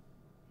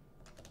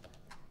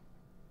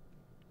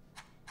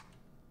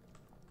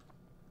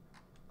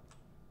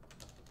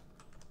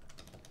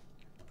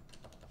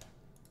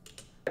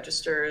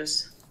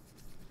 Registers.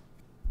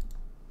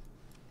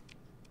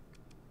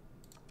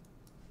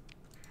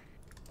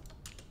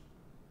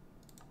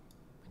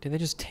 Did they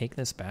just take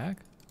this back?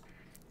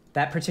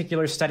 That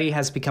particular study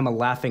has become a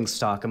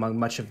laughingstock among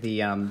much of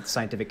the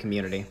scientific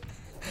community.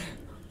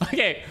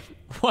 Okay,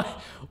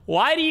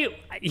 why do you...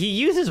 He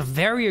uses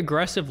very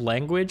aggressive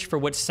language for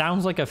what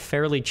sounds like a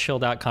fairly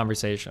chilled out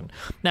conversation.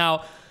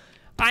 Now,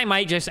 I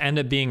might just end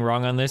up being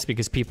wrong on this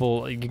because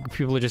people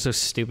are just so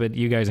stupid,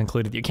 you guys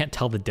included. You can't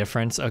tell the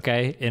difference,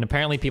 okay? And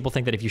apparently people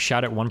think that if you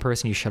shout at one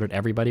person, you shout at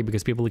everybody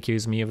because people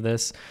accuse me of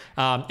this.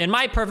 In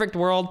my perfect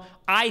world,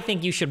 I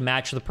think you should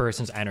match the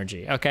person's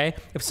energy, okay?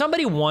 If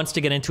somebody wants to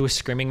get into a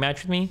screaming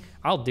match with me,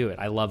 I'll do it.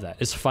 I love that.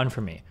 It's fun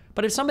for me.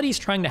 But if somebody's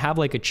trying to have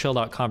like a chilled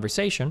out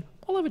conversation,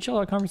 I'll have a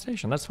chilled out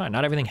conversation. That's fine.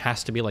 Not everything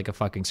has to be like a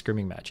fucking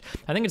screaming match.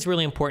 I think it's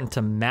really important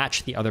to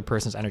match the other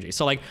person's energy.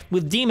 So like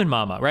with Demon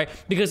Mama, right?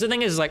 Because the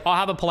thing is like, I'll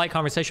have a polite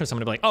conversation with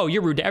someone and be like, oh,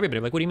 you're rude to everybody.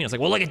 I'm like, what do you mean? It's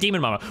like, well, look at Demon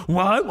Mama.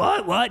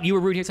 What? You were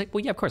rude. It's like,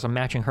 well, yeah, of course I'm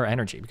matching her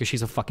energy because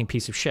she's a fucking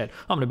piece of shit.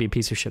 I'm going to be a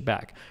piece of shit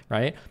back,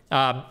 right?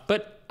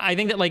 But I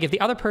think that like if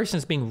the other person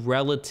is being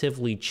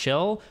relatively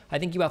chill, I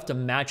think you have to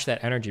match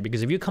that energy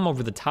because if you come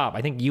over the top,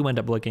 I think you end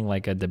up looking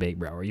like a debate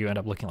bro or you end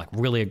up looking like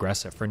really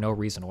aggressive for no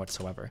reason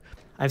whatsoever.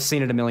 I've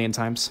seen it a million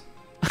times.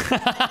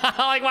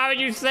 Like, why would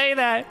you say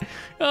that?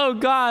 Oh,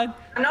 God.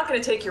 I'm not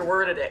going to take your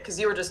word at it because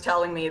you were just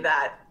telling me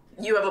that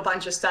you have a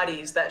bunch of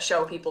studies that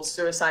show people's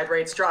suicide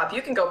rates drop.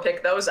 You can go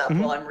pick those up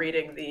while I'm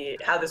reading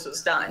how this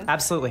was done.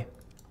 Absolutely.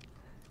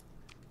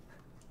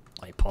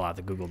 Let me pull out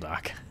the Google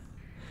Doc.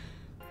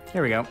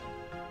 Here we go.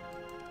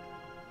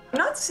 I'm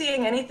not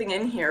seeing anything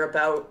in here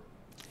about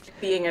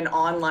being an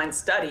online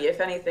study.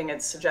 If anything,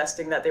 it's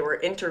suggesting that they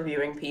were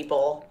interviewing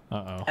people.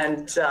 Uh-oh.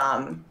 And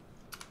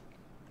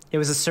It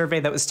was a survey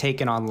that was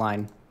taken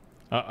online.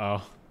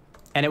 Uh-oh.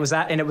 And it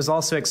was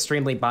also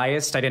extremely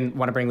biased. I didn't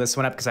want to bring this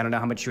one up because I don't know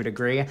how much you would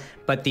agree.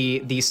 But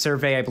the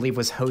survey, I believe,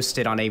 was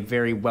hosted on a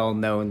very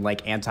well-known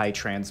like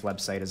anti-trans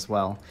website as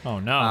well. Oh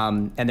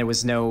no. And there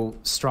was no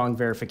strong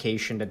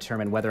verification to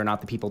determine whether or not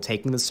the people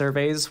taking the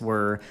surveys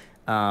were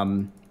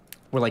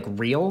like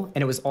real.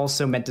 And it was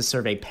also meant to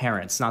survey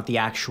parents, not the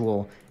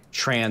actual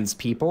trans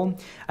people.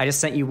 I just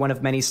sent you one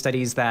of many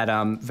studies that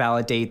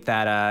validate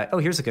that. Oh,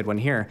 here's a good one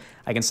here.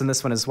 I can send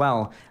this one as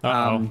well.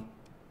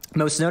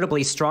 Most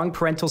notably, strong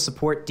parental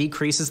support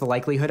decreases the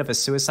likelihood of a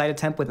suicide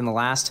attempt within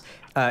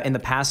in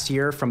the past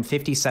year from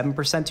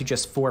 57% to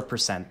just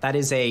 4%. that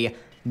is a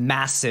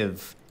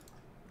massive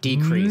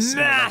decrease in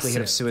the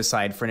likelihood of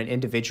suicide for an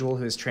individual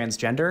who is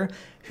transgender,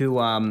 who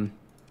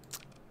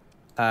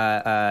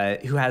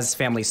has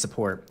family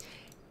support.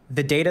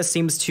 The data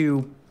seems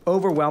to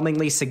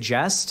overwhelmingly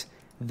suggest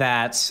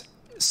that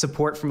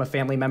support from a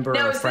family member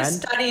or a friend. Now,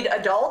 is this studied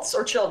adults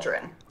or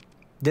children?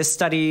 This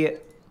study,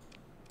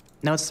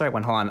 no, it's the right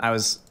one. Hold on,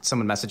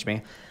 someone messaged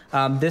me.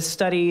 This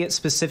study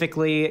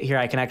specifically, here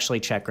I can actually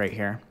check right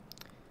here.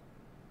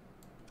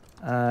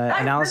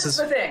 Analysis. This is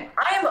the thing.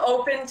 I am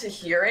open to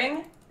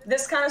hearing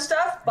this kind of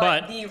stuff,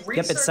 but the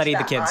research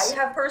I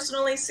have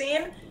personally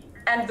seen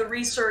and the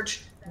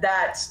research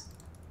that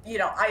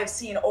I have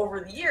seen over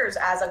the years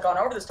as I've gone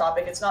over this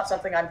topic, it's not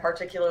something I'm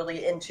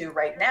particularly into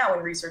right now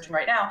and researching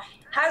right now,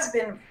 has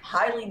been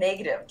highly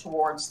negative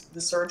towards the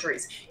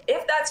surgeries.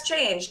 If that's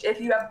changed,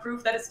 if you have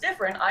proof that it's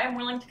different, I am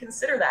willing to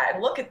consider that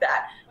and look at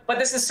that. But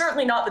this is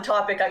certainly not the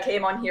topic I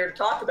came on here to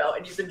talk about,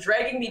 and you've been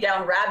dragging me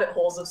down rabbit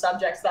holes of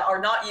subjects that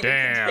are not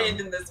even contained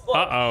in this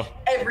book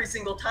every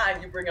single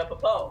time you bring up a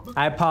poem.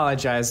 I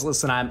apologize.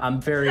 Listen,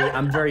 I'm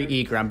very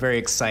eager. I'm very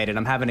excited.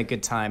 I'm having a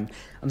good time.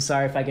 I'm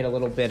sorry if I get a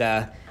little bit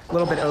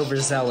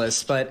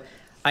overzealous, but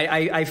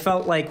I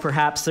felt like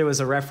perhaps there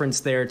was a reference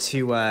there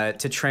to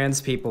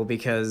trans people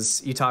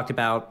because you talk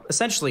about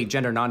essentially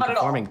gender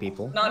non-conforming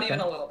people. Not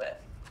even a little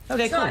bit.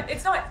 Okay, cool.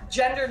 It's not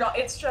gender,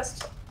 it's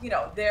just,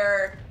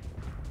 they're...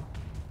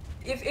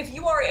 If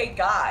you are a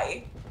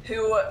guy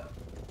who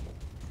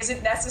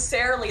isn't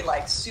necessarily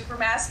like super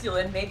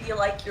masculine, maybe you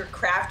like your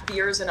craft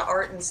beers and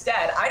art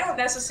instead,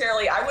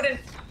 I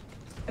wouldn't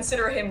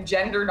consider him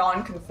gender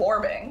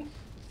non-conforming.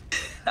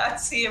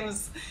 That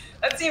seems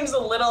a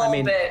little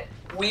bit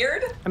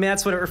weird. I mean,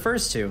 that's what it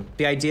refers to.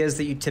 The idea is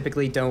that you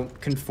typically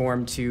don't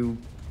conform to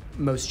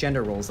most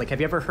gender roles. Like,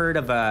 have you ever heard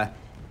of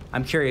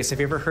I'm curious, have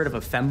you ever heard of a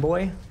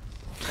femboy?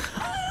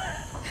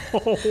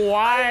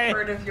 Why? I've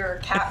heard of your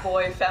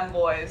catboy,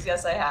 femboys.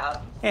 Yes, I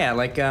have. Yeah,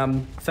 like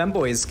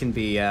femboys can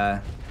be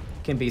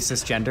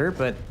cisgender,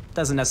 but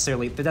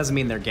that doesn't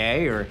mean they're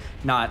gay or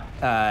not.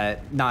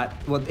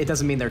 Well, it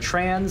doesn't mean they're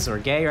trans or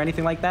gay or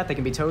anything like that. They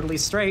can be totally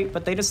straight,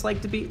 but they just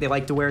like to be. They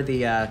like to wear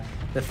the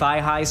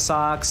thigh-high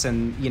socks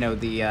and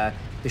the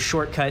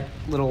short-cut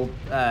little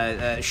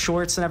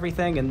shorts and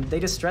everything, and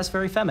they just dress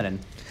very feminine.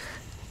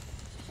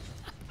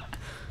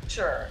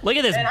 Sure. Look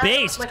at this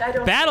base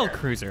battle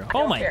cruiser.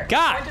 Oh my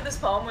god. The point of this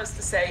poem was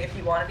to say if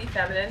you want to be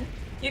feminine,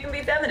 you can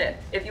be feminine.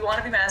 If you want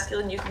to be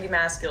masculine, you can be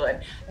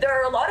masculine. There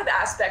are a lot of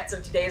aspects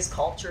of today's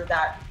culture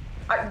that,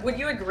 would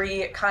you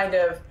agree, kind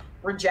of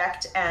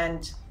reject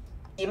and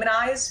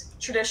demonize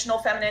traditional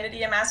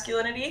femininity and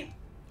masculinity?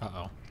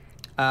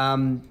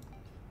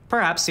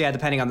 Perhaps, yeah,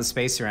 depending on the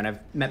space you're in. I've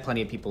met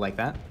plenty of people like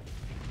that.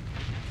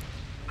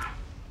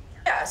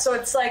 Yeah, so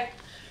it's like,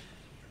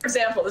 For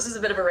example, this is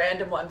a bit of a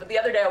random one, but the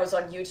other day I was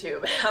on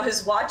YouTube. I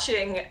was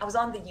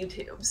on the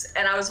YouTubes,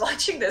 and I was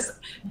watching this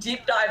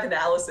deep dive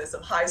analysis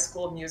of High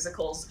School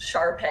Musical's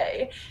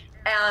Sharpay,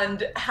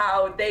 and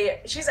how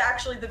she's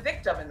actually the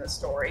victim in the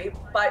story,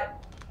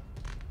 but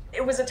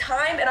it was a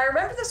time, and I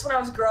remember this when I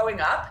was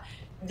growing up,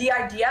 the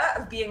idea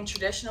of being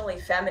traditionally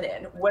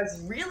feminine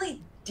was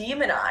really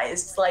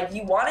demonized. Like,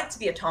 you wanted to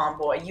be a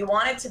tomboy, you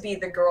wanted to be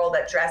the girl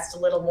that dressed a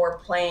little more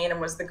plain and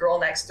was the girl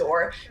next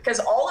door, because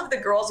all of the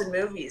girls in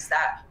movies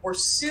that were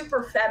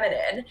super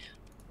feminine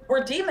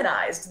were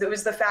demonized. There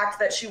was the fact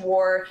that she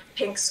wore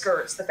pink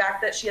skirts, the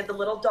fact that she had the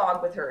little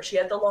dog with her, she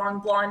had the long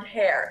blonde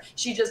hair,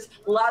 she just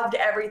loved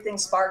everything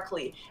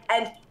sparkly.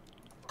 And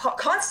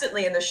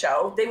constantly in the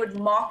show, they would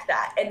mock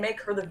that and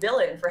make her the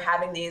villain for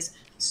having these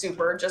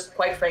super, just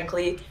quite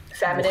frankly,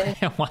 feminine.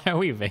 Why are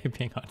we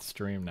vaping on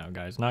stream now,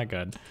 guys? Not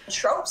good.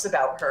 Tropes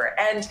about her.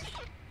 And,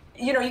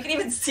 you know, you can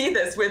even see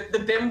this with the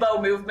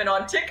bimbo movement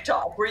on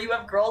TikTok, where you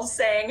have girls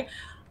saying,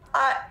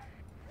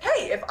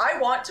 hey, if I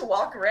want to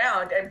walk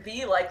around and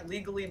be like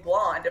Legally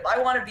Blonde, if I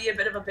want to be a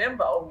bit of a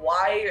bimbo,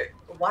 why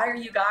are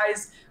you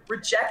guys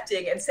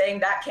rejecting and saying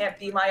that can't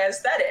be my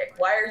aesthetic?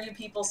 Why are you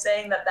people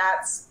saying that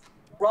that's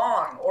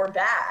wrong or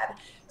bad?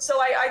 So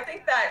I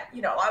think that,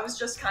 you know, I was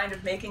just kind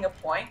of making a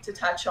point to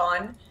touch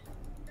on,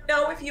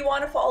 no, if you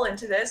want to fall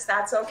into this,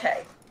 that's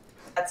okay.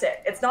 That's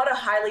it. It's not a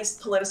highly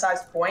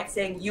politicized point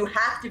saying you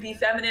have to be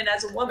feminine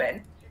as a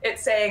woman.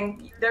 It's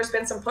saying there's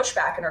been some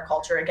pushback in our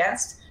culture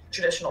against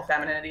traditional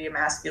femininity and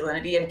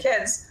masculinity in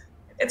kids.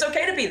 It's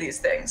okay to be these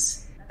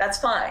things. That's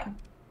fine.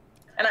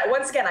 And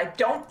once again, I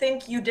don't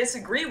think you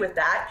disagree with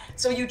that.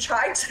 So you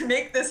tried to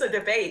make this a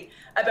debate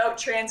about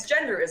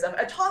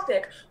transgenderism, a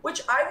topic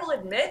which I will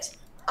admit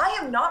I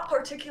am not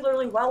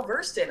particularly well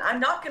versed in.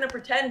 I'm not going to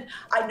pretend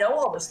I know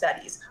all the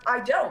studies. I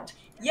don't.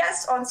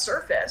 Yes, on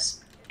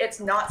surface, it's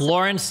not.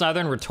 Lauren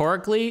Southern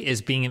rhetorically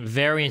is being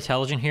very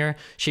intelligent here.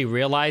 She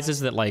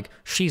realizes that, like,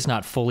 she's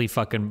not fully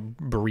fucking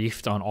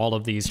briefed on all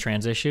of these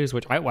trans issues,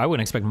 which I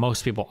wouldn't expect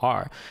most people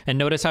are. And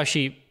notice how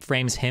she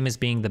frames him as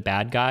being the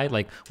bad guy.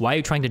 Like, why are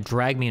you trying to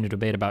drag me into a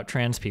debate about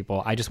trans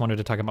people? I just wanted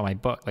to talk about my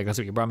book. Like, that's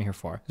what you brought me here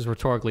for. It's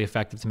rhetorically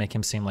effective to make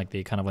him seem like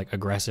the kind of like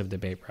aggressive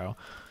debate bro.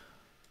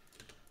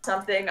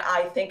 Something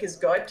I think is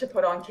good to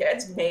put on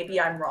kids.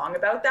 Maybe I'm wrong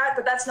about that,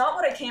 but that's not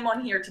what I came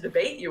on here to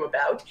debate you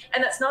about.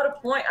 And that's not a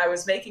point I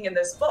was making in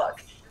this book.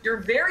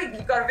 You've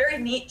got a very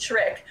neat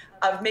trick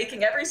of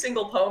making every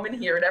single poem in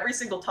here and every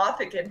single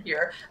topic in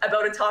here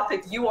about a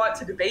topic you want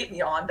to debate me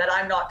on that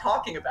I'm not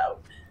talking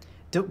about.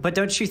 But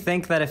don't you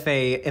think that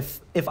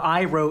if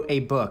I wrote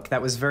a book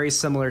that was very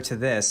similar to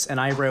this,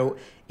 and I wrote,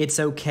 it's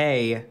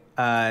okay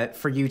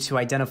for you to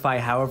identify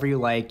however you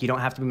like, you don't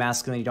have to be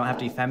masculine, you don't have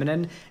to be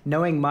feminine,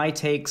 knowing my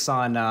takes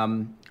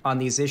on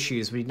these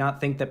issues, would you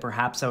not think that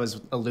perhaps I was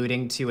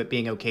alluding to it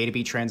being okay to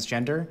be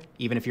transgender,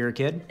 even if you're a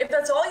kid? If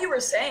that's all you were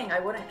saying, I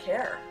wouldn't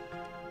care.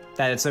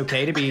 That it's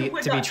okay to be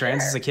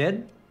trans as a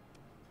kid?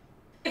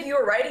 If you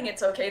were writing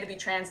it's okay to be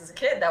trans as a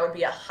kid, that would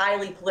be a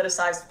highly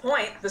politicized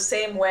point, the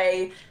same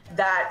way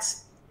that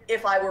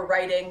if I were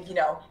writing, you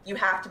know, you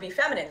have to be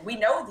feminine. We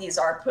know these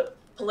are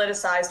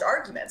politicized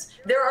arguments.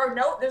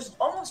 There's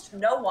almost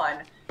no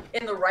one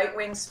in the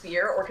right-wing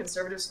sphere or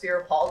conservative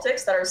sphere of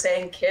politics that are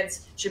saying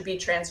kids should be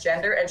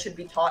transgender and should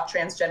be taught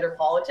transgender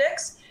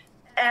politics.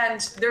 And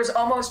there's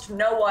almost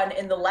no one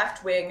in the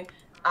left-wing,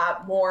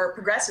 more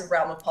progressive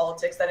realm of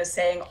politics that is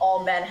saying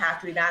all men have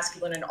to be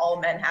masculine and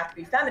all men have to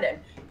be feminine.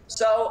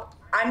 So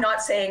I'm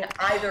not saying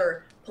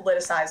either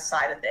politicized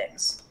side of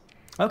things.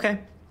 Okay.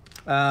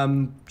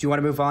 Do you want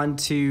to move on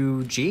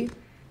to G?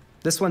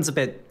 This one's a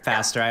bit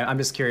faster. I'm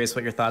just curious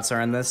what your thoughts are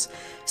on this.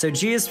 So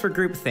G is for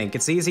groupthink.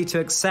 It's easy to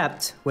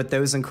accept what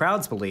those in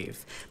crowds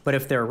believe. But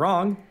if they're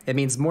wrong, it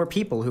means more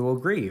people who will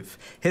grieve.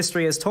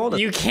 History has told us.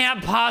 You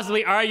can't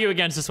possibly argue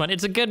against this one.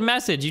 It's a good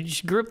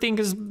message. Groupthink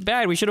is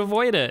bad. We should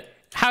avoid it.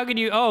 How could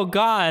you? Oh,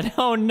 God.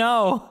 Oh,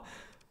 no.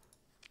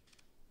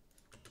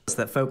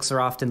 That folks are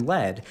often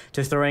led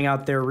to throwing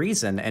out their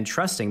reason and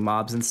trusting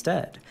mobs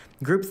instead.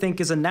 Groupthink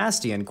is a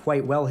nasty and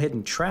quite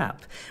well-hidden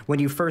trap. When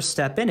you first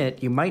step in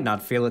it, you might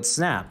not feel it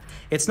snap.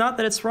 It's not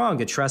that it's wrong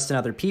to trust in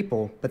other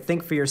people, but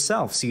think for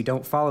yourself so you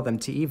don't follow them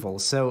to evil.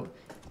 So,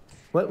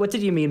 what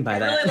did you mean by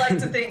that? I really like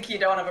to think you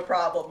don't have a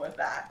problem with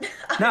that.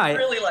 No, I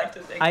really like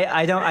to think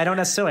I don't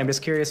necessarily. I'm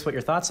just curious what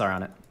your thoughts are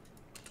on it.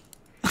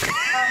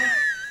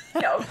 You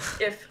know,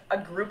 if a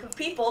group of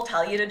people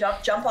tell you to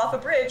jump off a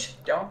bridge,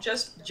 don't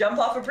just jump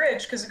off a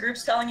bridge because the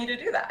group's telling you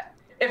to do that.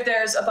 If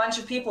there's a bunch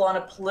of people on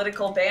a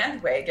political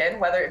bandwagon,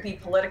 whether it be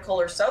political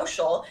or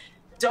social,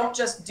 don't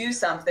just do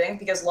something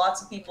because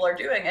lots of people are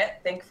doing it.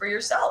 Think for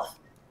yourself.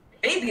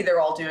 Maybe they're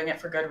all doing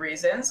it for good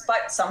reasons,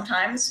 but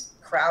sometimes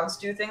crowds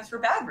do things for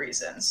bad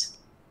reasons.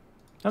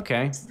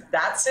 Okay. It's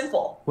that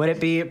simple. Would it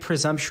be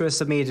presumptuous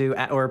of me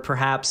to, or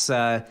perhaps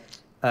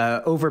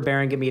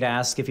overbearing of me to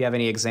ask if you have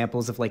any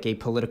examples of like a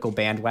political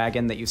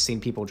bandwagon that you've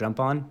seen people jump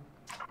on?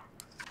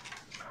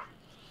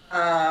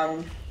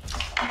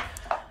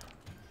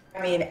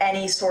 I mean,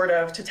 any sort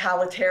of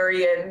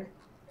totalitarian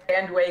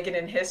bandwagon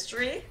in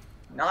history.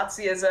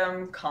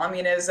 Nazism,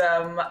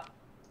 communism.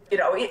 You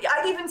know,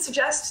 I'd even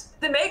suggest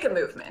the MAGA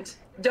movement.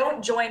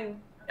 Don't join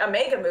a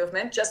MAGA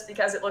movement just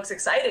because it looks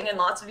exciting and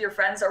lots of your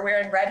friends are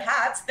wearing red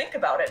hats. Think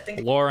about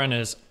it. Lauren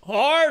is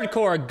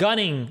hardcore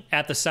gunning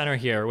at the center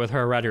here with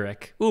her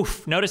rhetoric.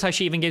 Oof. Notice how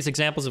she even gives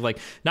examples of like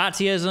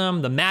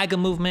Nazism, the MAGA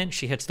movement.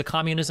 She hits the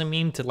communism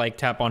meme to like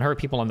tap on her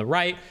people on the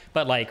right.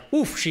 But like,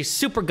 oof, she's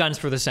super guns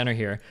for the center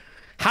here.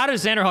 How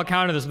does Xanderhal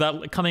counter this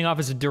without coming off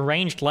as a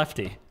deranged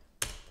lefty?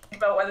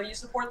 Think about whether you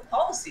support the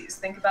policies.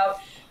 Think about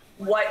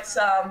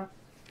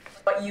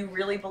what you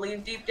really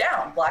believe deep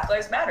down. Black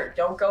Lives Matter.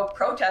 Don't go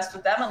protest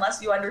with them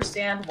unless you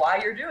understand why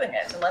you're doing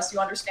it, unless you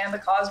understand the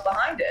cause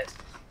behind it.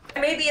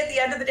 And maybe at the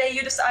end of the day,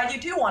 you decide you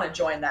do want to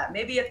join that.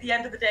 Maybe at the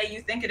end of the day,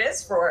 you think it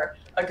is for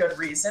a good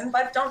reason,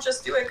 but don't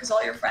just do it because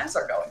all your friends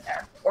are going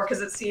there, or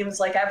because it seems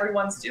like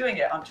everyone's doing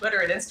it on Twitter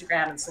and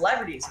Instagram and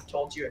celebrities have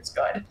told you it's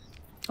good.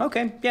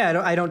 Okay,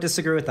 yeah, I don't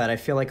disagree with that. I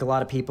feel like a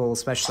lot of people,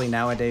 especially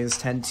nowadays,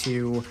 tend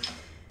to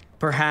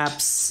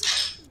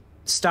perhaps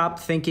stop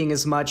thinking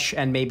as much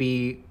and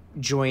maybe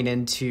join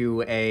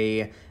into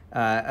a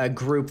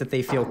group that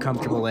they feel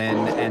comfortable in,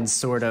 and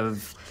sort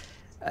of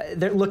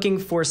they're looking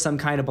for some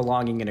kind of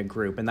belonging in a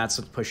group, and that's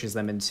what pushes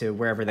them into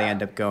wherever they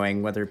end up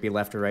going, whether it be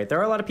left or right. There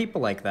are a lot of people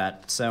like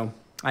that, so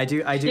I do.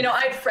 You know,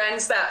 I had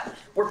friends that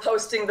were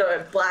posting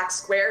the black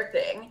square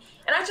thing,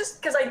 and I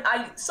just, because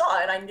I saw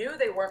it, I knew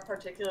they weren't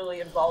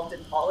particularly involved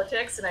in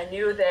politics, and I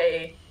knew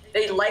they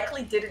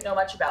likely didn't know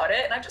much about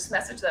it, and I just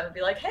messaged them and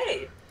be like,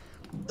 hey,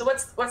 so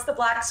what's the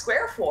black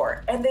square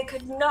for? And they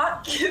could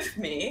not give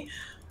me.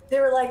 They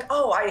were like,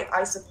 oh,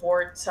 I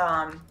support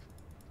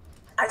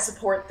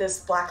this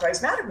Black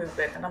Lives Matter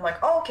movement. And I'm like,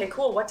 oh, okay,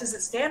 cool. What does it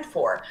stand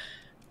for?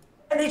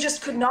 And they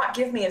just could not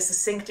give me a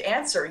succinct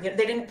answer. You know,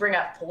 they didn't bring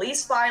up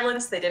police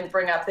violence. They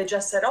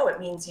just said, oh,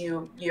 it means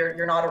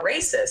you're not a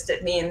racist.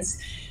 It means,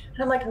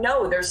 and I'm like,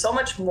 no, there's so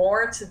much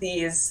more to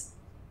these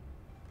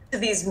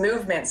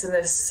movements and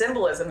this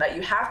symbolism that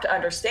you have to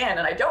understand.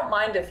 And I don't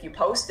mind if you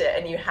post it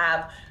and you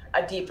have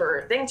a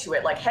deeper thing to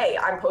it, like, hey,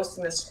 I'm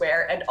posting this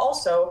square, and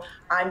also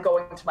I'm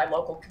going to my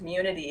local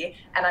community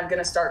and I'm going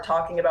to start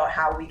talking about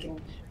how we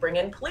can bring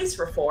in police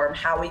reform,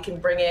 how we can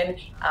bring in,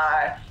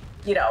 I'm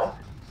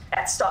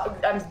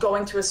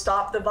going to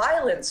stop the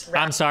violence.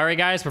 I'm sorry,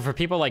 guys, but for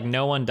people like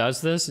no one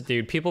does this,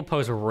 dude, people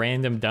post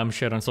random dumb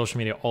shit on social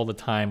media all the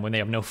time when they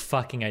have no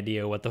fucking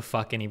idea what the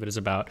fuck any of it is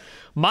about.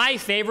 My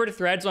favorite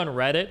threads on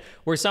Reddit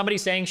were somebody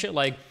saying shit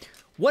like,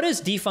 what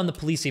does defund the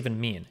police even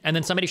mean? And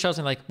then somebody shows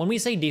me like, when we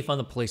say defund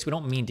the police, we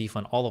don't mean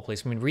defund all the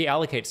police. We mean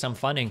reallocate some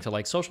funding to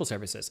like social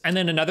services. And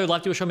then another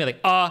lefty will show me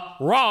like,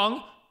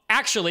 wrong.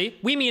 Actually,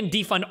 we mean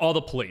defund all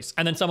the police.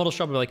 And then someone will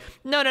show me like,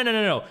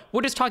 no.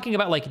 We're just talking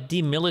about like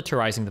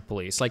demilitarizing the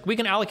police. Like we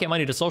can allocate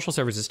money to social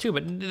services too,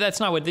 but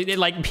that's not what they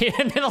like. And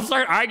then they'll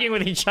start arguing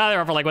with each other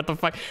over like, what the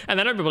fuck? And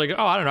then other people are like,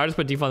 oh, I don't know. I just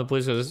put defund the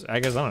police because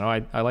I guess, I don't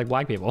know. I like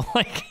black people.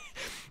 Like,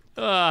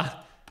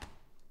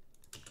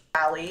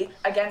 rally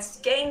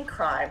against gang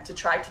crime to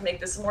try to make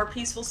this a more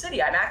peaceful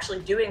city. I'm actually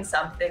doing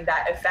something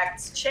that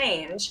affects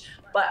change,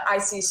 but I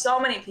see so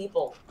many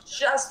people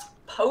just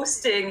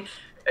posting.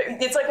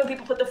 It's like when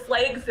people put the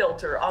flag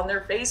filter on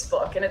their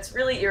Facebook, and it's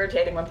really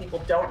irritating when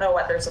people don't know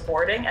what they're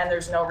supporting and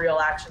there's no real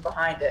action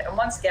behind it. And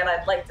once again,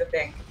 I'd like to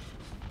think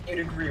you'd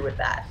agree with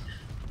that.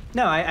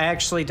 No, I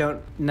actually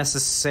don't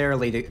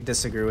necessarily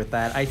disagree with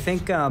that. I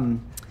think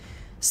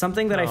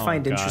something that I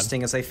find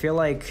interesting is I feel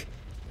like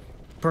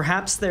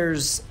perhaps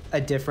there's a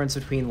difference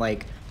between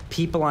like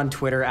people on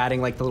Twitter adding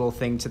like the little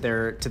thing to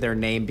their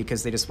name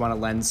because they just want to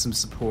lend some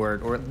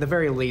support, or at the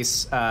very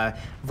least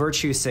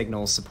virtue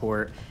signal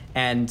support,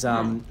 and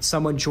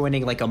someone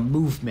joining like a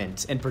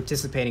movement and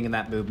participating in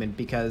that movement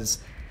because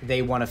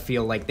they want to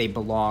feel like they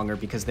belong, or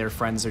because their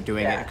friends are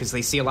doing it, because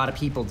they see a lot of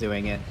people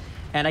doing it.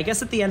 And I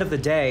guess at the end of the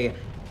day,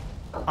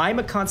 I'm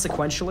a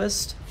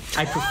consequentialist.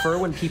 I prefer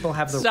when people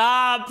have the—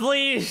 Stop,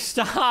 please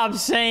stop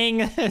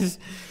saying this.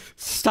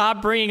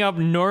 Stop bringing up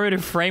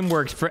normative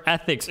frameworks for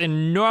ethics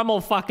in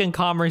normal fucking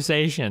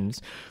conversations.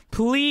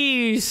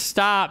 Please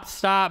stop,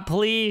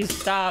 please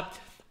stop.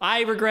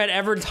 I regret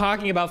ever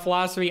talking about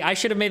philosophy. I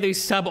should have made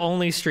these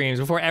sub-only streams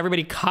before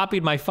everybody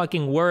copied my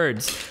fucking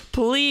words.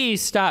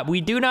 Please stop.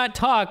 We do not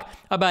talk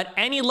about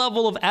any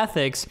level of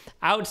ethics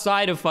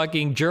outside of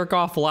fucking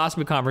jerk-off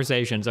philosophy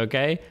conversations,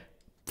 okay?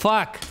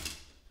 Fuck.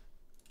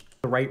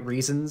 The right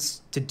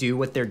reasons to do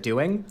what they're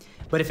doing.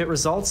 But if it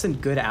results in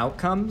good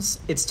outcomes,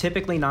 it's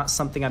typically not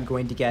something I'm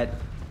going to get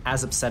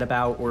as upset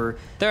about, or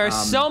there are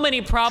so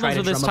many problems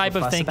with this type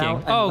of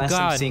thinking. Unless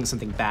I'm seeing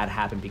something bad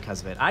happen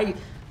because of it. I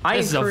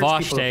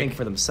encourage people to think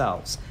for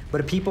themselves. But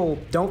if people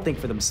don't think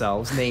for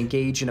themselves and they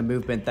engage in a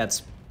movement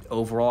that's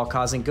overall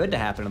causing good to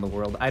happen in the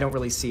world, I don't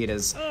really see it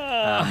as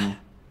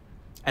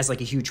like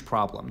a huge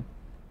problem.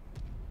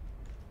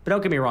 But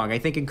don't get me wrong. I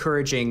think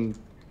encouraging,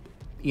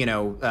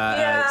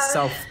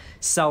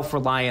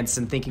 self-reliance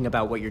and thinking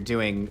about what you're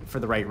doing for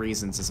the right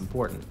reasons is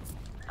important.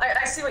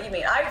 I see what you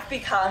mean. I've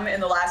become, in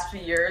the last few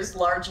years,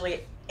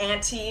 largely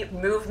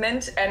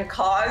anti-movement and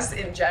cause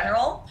in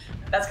general.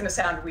 That's going to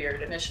sound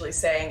weird initially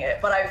saying it,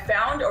 but I've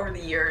found over the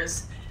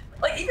years,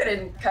 like even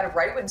in kind of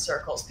right-wing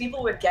circles,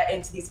 people would get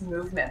into these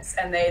movements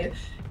and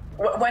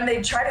when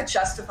they'd try to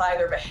justify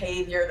their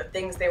behavior, the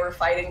things they were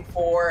fighting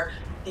for,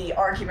 the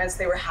arguments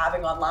they were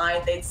having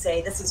online, they'd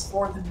say, this is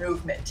for the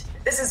movement.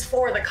 This is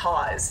for the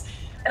cause.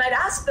 And I'd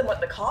ask them what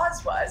the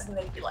cause was, and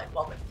they'd be like,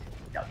 well,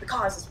 the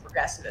cause is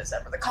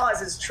progressivism, or the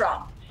cause is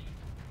Trump.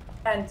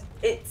 And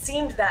it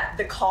seemed that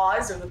the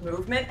cause or the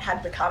movement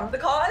had become the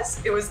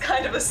cause. It was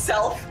kind of a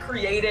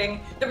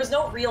self-creating, there was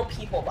no real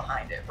people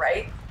behind it,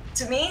 right?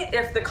 To me,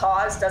 if the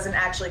cause doesn't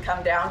actually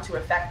come down to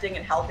affecting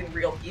and helping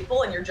real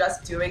people, and you're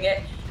just doing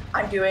it,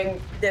 I'm doing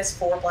this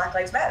for Black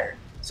Lives Matter.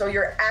 So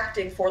you're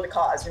acting for the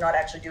cause. You're not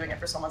actually doing it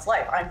for someone's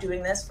life. I'm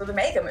doing this for the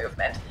MAGA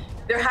movement.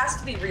 There has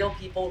to be real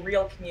people,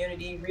 real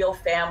community, real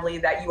family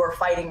that you are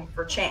fighting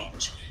for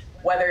change.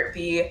 Whether it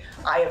be,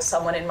 I have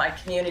someone in my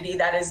community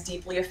that is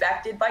deeply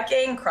affected by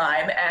gang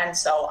crime, and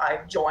so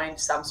I've joined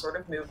some sort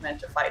of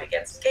movement to fight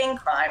against gang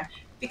crime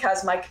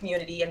because my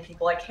community and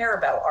people I care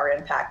about are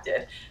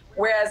impacted.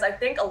 Whereas I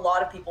think a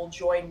lot of people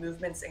join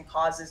movements and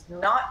causes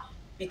not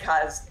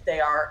because they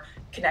are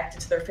connected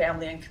to their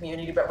family and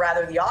community, but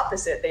rather the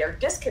opposite. They are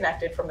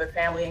disconnected from their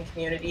family and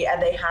community,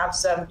 and they have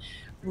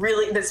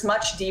this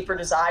much deeper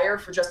desire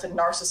for just a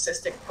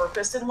narcissistic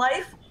purpose in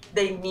life.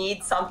 They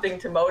need something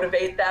to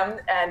motivate them,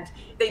 and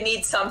they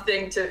need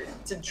something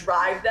to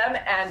drive them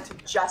and to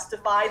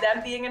justify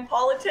them being in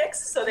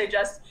politics. So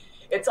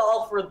it's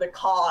all for the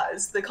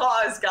cause. The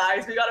cause,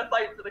 guys, we got to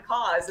fight for the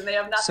cause. And they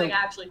have nothing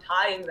actually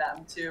tying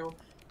them to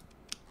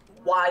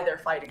why they're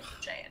fighting for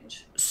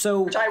change,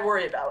 which I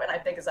worry about and I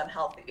think is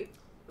unhealthy.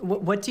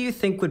 What do you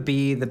think would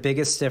be the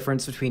biggest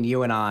difference between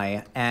you and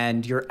I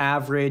and your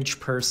average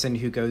person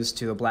who goes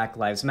to a Black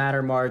Lives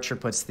Matter march or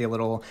puts the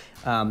little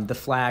the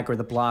flag or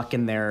the block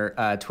in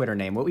their Twitter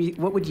name?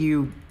 What would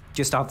you,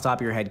 just off the top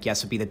of your head,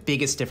 guess would be the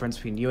biggest difference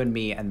between you and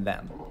me and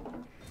them?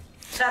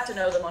 I'd have to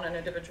know them on an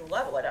individual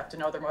level. I'd have to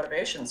know their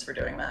motivations for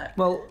doing that.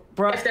 Well,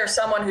 if there's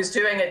someone who's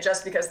doing it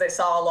just because they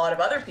saw a lot of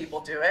other people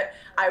do it,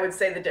 I would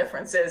say the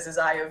difference is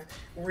I have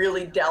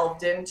really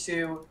delved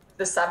into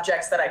the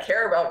subjects that I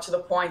care about to the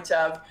point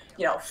of,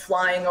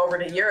 flying over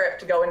to Europe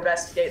to go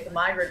investigate the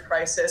migrant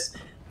crisis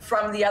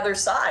from the other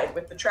side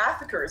with the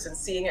traffickers and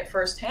seeing it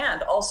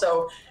firsthand.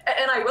 Also,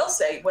 and I will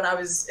say, when I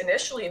was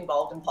initially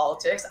involved in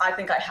politics, I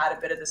think I had a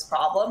bit of this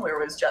problem where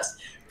it was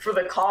just for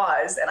the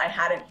cause and I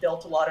hadn't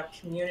built a lot of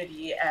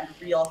community and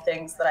real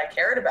things that I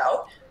cared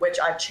about, which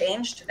I've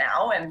changed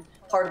now. And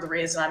part of the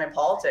reason I'm in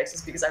politics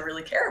is because I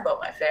really care about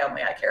my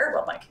family, I care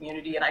about my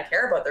community, and I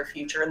care about their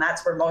future. And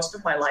that's where most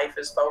of my life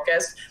is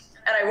focused.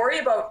 And I worry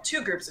about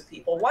two groups of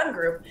people. One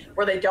group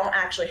where they don't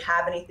actually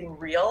have anything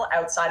real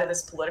outside of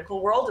this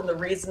political world, and the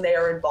reason they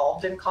are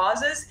involved in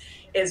causes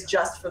is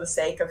just for the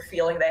sake of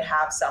feeling they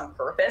have some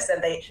purpose,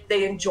 and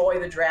they enjoy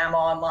the drama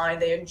online,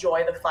 they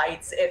enjoy the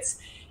fights.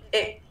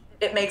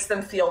 It makes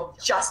them feel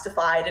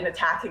justified in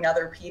attacking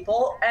other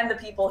people, and the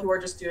people who are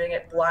just doing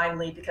it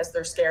blindly because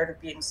they're scared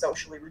of being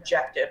socially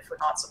rejected for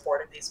not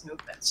supporting these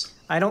movements.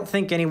 I don't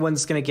think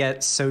anyone's going to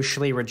get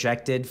socially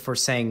rejected for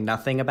saying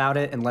nothing about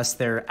it unless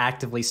they're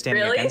actively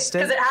standing against it.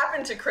 Because it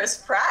happened to Chris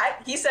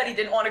Pratt. He said he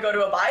didn't want to go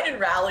to a Biden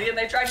rally, and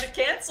they tried to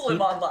cancel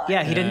him online.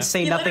 Yeah, he didn't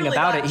say nothing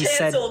about it. He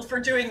said canceled for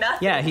doing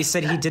nothing. Yeah, he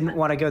said he didn't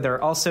want to go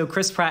there. Also,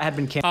 Chris Pratt had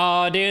been canceled.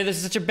 Oh, dude, this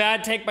is such a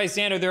bad take by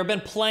Xander. There have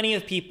been plenty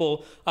of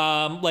people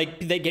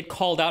they get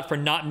called out for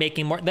not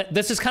making more.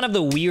 This is kind of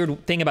the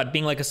weird thing about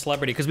being like a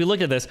celebrity, because we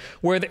looked at this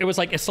where it was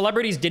like if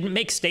celebrities didn't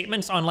make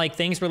statements on like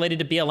things related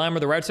to BLM or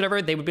the rights or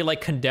whatever, they would be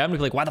like condemned. We'd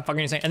be like, why the fuck are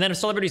you saying? And then if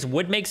celebrities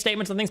would make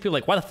statements on things, people were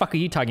like, why the fuck are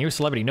you talking? You're a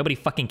celebrity. Nobody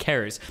fucking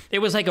cares. It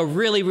was like a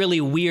really, really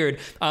weird.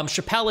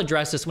 Chappelle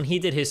addressed this when he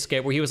did his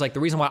skit where he was like,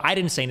 the reason why I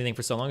didn't say anything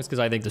for so long is because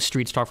I think the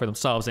streets talk for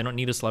themselves. They don't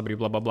need a celebrity,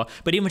 blah, blah, blah.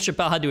 But even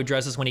Chappelle had to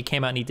address this when he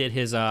came out and he did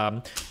his,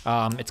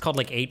 it's called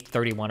like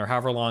 831 or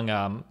however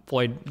long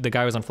Floyd, the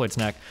guy was on Floyd's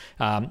neck.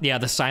 Yeah,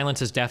 the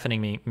silence is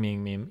deafening me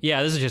meme.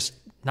 Yeah, this is just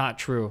not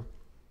true.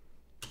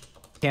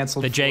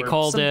 Canceled the J.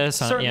 Cole diss.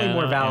 Certainly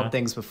more valid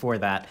things before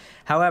that.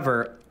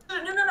 However...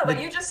 No, but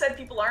you just said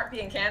people aren't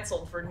being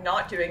canceled for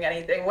not doing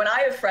anything. When I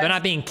have friends... They're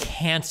not being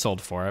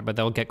canceled for it, but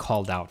they'll get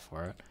called out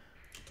for it.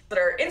 ...that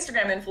are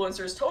Instagram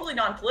influencers, totally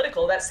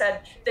non-political, that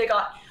said they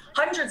got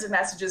hundreds of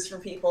messages from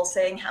people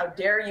saying, how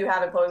dare you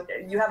haven't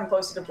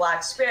posted a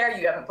Black Square,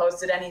 you haven't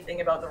posted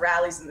anything about the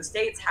rallies in the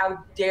States,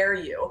 how dare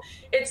you?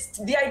 It's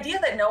the idea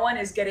that no one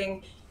is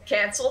getting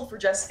canceled for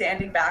just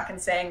standing back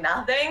and saying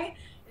nothing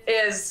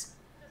is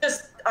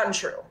just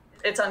untrue.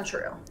 It's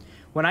untrue.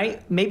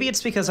 Maybe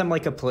it's because I'm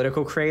like a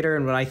political creator,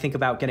 and when I think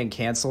about getting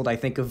canceled, I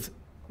think of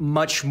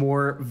much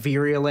more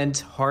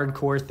virulent,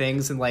 hardcore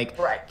things and like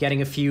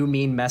getting a few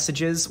mean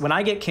messages. When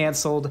I get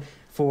canceled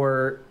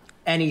for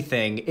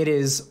anything, it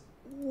is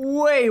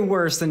way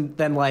worse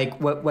than like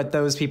what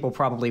those people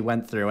probably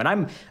went through. And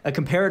I'm a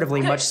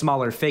comparatively much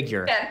smaller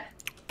figure.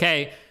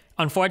 Okay,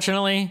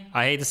 unfortunately,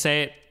 I hate to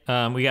say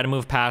it, we got to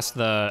move past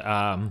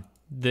the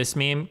this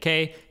meme,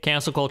 okay?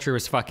 Cancel culture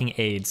is fucking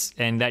AIDS,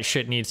 and that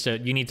shit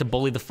you need to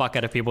bully the fuck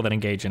out of people that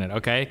engage in it,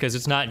 okay? Because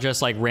it's not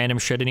just like random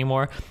shit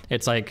anymore.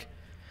 It's like,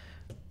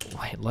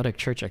 wait, Luddic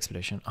Church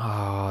Expedition.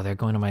 Oh, they're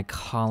going to my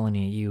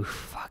colony, you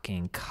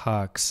fucking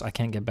cucks. I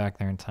can't get back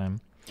there in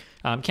time.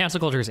 Cancel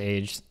culture is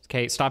AIDS,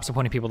 okay? Stop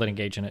supporting people that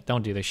engage in it.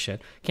 Don't do this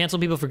shit. Cancel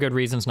people for good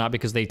reasons, not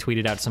because they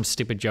tweeted out some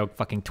stupid joke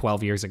fucking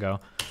 12 years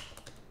ago.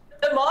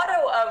 The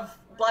motto of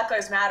Black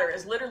Lives Matter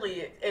is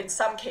literally, in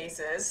some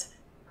cases,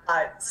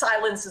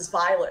 silence is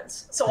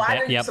violence. So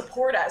either you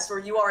support us or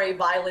you are a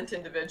violent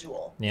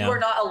individual. You are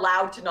not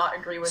allowed to not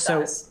agree with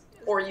us,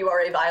 or you are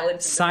a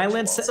violent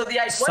individual.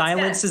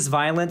 Silence is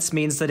violence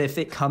means that if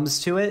it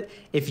comes to it,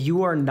 if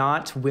you are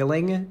not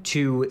willing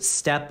to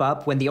step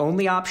up when the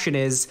only option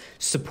is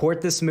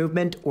support this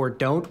movement or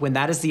don't, when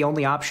that is the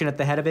only option at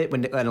the head of it,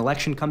 when an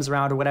election comes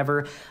around or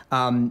whatever,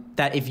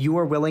 that if you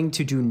are willing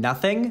to do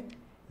nothing,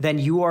 then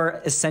you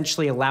are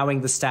essentially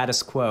allowing the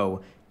status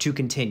quo to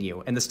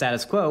continue, and the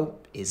status quo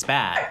is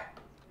bad.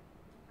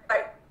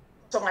 Right.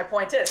 So my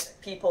point is,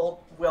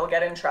 people will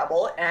get in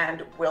trouble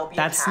and will be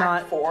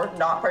attacked for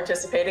not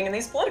participating in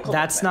these political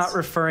That's movements. not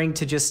referring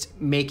to just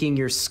making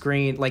your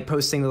screen, like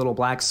posting the little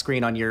black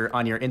screen on your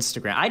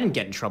Instagram. I didn't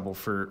get in trouble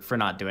for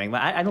not doing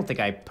that. I don't think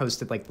I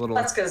posted like the little...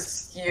 That's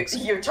because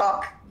you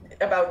talk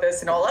about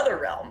this in all other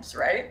realms,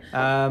 right?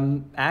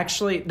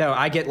 Actually, no,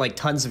 I get like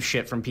tons of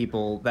shit from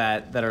people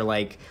that are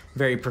like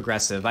very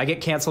progressive. I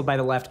get canceled by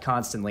the left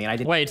constantly, and I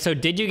didn't... Wait, so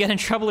did you get in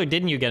trouble or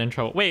didn't you get in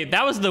trouble? Wait,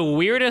 that was the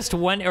weirdest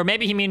one, or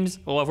maybe he means,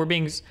 well, if we're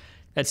being...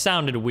 That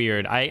sounded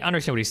weird. I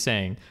understand what he's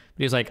saying.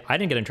 But he's like, I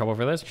didn't get in trouble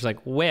for this. She's like,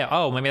 where?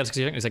 Oh, maybe that's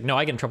because he's like, no,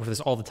 I get in trouble for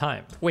this all the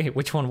time. Wait,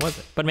 which one was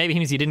it? But maybe he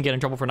means he didn't get in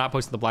trouble for not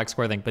posting the black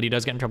square thing, but he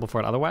does get in trouble for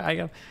it otherwise, I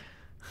guess.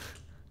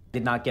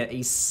 Did not get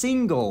a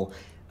single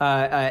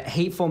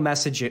hateful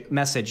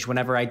message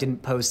whenever I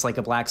didn't post like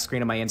a black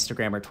screen on my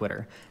Instagram or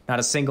Twitter. Not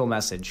a single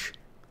message.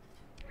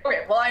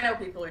 Okay, well, I know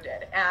people who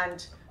did.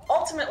 And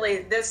ultimately,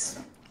 this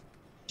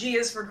G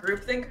is for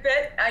groupthink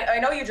bit. I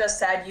know you just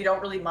said you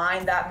don't really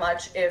mind that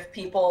much if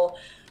people,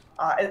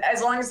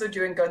 as long as they're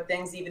doing good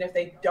things, even if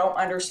they don't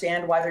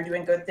understand why they're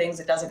doing good things,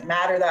 it doesn't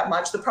matter that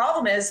much. The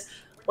problem is,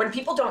 when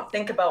people don't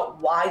think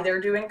about why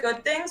they're doing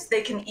good things,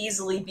 they can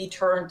easily be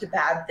turned to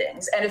bad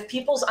things. And if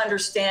people's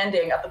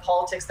understanding of the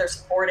politics they're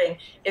supporting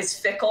is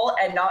fickle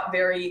and not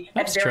very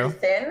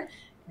thin,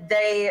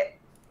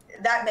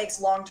 that makes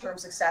long-term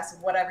success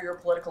of whatever your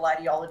political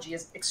ideology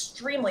is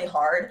extremely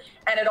hard.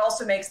 And it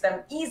also makes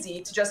them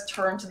easy to just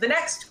turn to the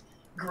next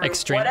group,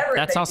 whatever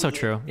That's also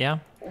true, yeah.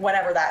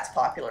 Whenever that's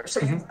popular.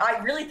 So I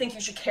really think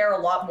you should care a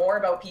lot more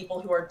about people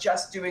who are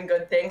just doing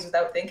good things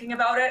without thinking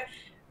about it.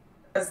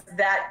 Because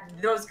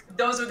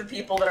those are the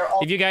people that are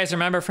all... If you guys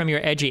remember from your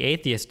edgy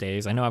atheist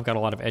days, I know I've got a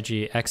lot of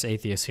edgy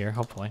ex-atheists here,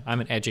 hopefully. I'm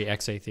an edgy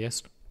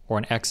ex-atheist, or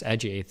an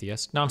ex-edgy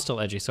atheist. No, I'm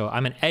still edgy, so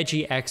I'm an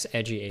edgy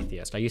ex-edgy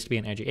atheist. I used to be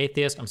an edgy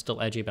atheist, I'm still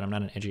edgy, but I'm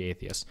not an edgy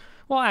atheist.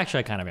 Well,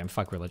 actually, I kind of am,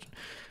 fuck religion.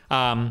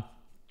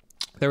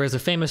 There was a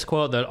famous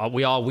quote that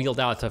we all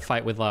wheeled out to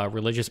fight with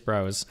religious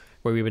bros,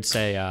 where we would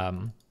say,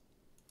 I'm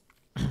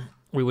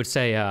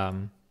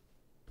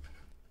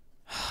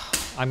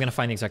gonna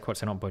find the exact quote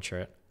so I don't butcher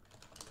it.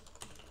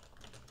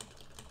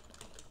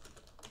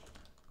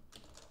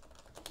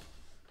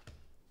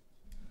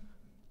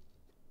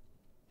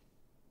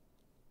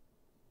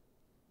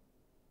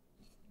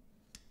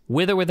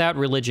 With or without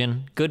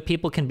religion, good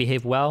people can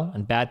behave well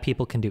and bad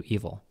people can do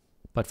evil.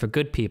 But for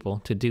good people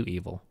to do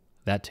evil,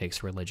 that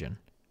takes religion.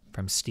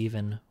 From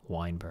Steven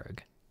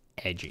Weinberg.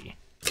 Edgy.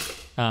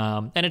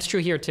 And it's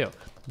true here too.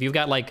 If you've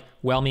got like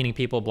well-meaning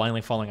people blindly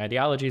following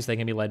ideologies, they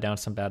can be led down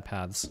some bad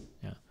paths.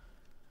 Yeah.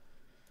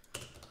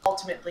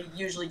 Ultimately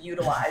usually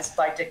utilized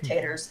by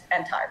dictators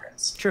and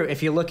tyrants. True.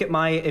 If you look at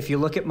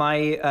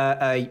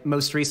my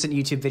most recent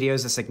YouTube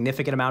videos, a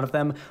significant amount of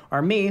them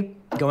are me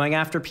going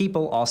after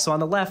people also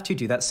on the left who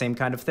do that same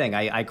kind of thing.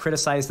 I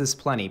criticize this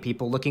plenty.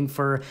 People looking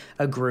for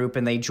a group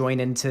and they join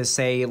into,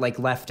 say, like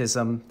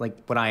leftism,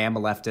 like when I am a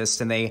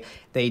leftist, and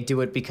they do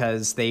it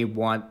because they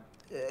want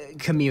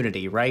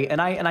community, right?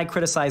 And I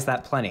criticize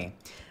that plenty.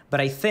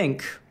 But I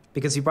think,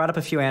 because you brought up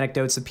a few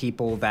anecdotes of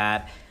people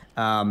that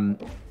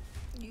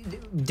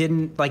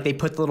didn't, like, they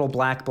put the little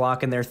black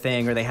block in their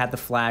thing, or they had the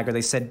flag, or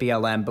they said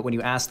BLM, but when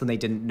you asked them, they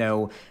didn't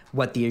know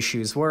what the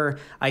issues were.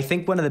 I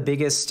think one of the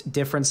biggest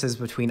differences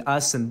between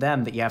us and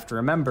them that you have to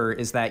remember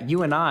is that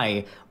you and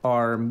I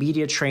are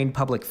media-trained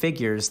public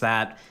figures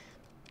that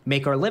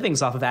make our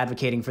livings off of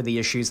advocating for the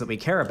issues that we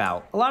care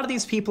about. A lot of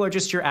these people are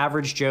just your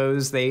average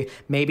Joes. They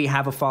maybe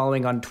have a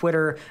following on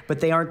Twitter,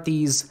 but they aren't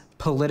these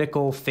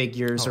political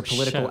figures or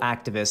political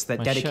activists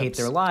that dedicate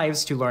their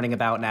lives to learning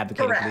about and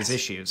advocating for these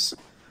issues.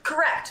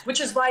 Correct,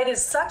 which is why it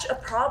is such a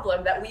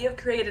problem that we have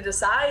created a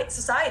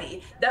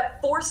society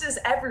that forces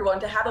everyone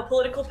to have a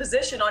political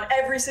position on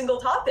every single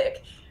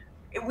topic.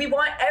 We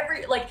want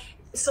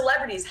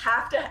celebrities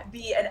have to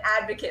be an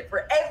advocate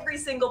for every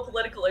single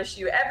political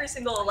issue, every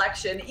single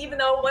election, even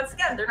though, once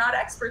again, they're not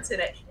experts in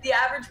it. The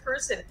average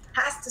person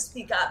has to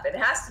speak up and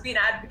has to be an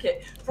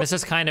advocate. This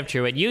is kind of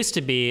true. It used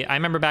to be, I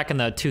remember back in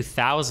the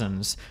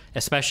 2000s,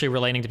 especially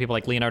relating to people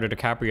like Leonardo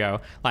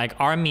DiCaprio, like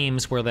our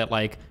memes were that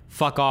like,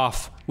 fuck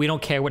off, we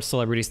don't care what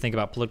celebrities think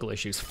about political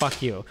issues,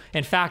 fuck you.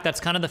 In fact, that's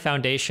kind of the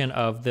foundation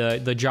of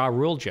the Ja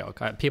Rule joke.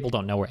 People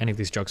don't know where any of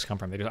these jokes come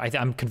from.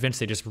 I'm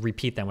convinced they just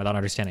repeat them without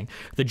understanding.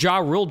 The Ja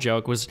Rule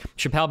joke was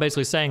Chappelle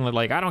basically saying that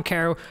like, I don't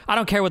care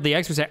what the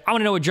experts say, I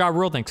want to know what Ja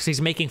Rule thinks, because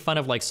he's making fun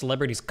of like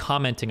celebrities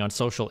commenting on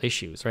social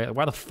issues, right?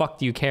 Why the fuck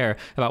do you care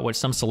about what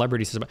some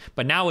celebrity says about?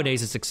 But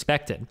nowadays it's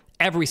expected.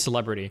 Every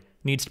celebrity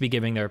needs to be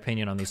giving their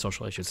opinion on these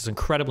social issues. It's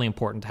incredibly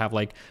important to have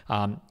like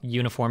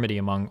uniformity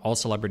among all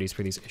celebrities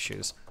for these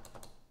issues.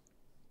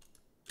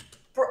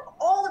 For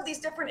all of these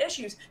different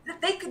issues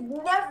that they could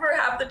never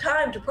have the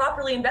time to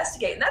properly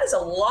investigate. And that is a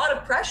lot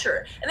of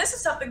pressure. And this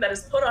is something that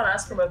is put on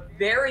us from a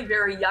very,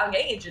 very young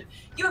age. And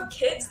you have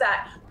kids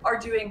that are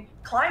doing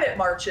climate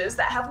marches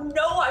that have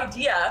no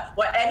idea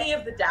what any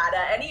of the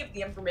data, any of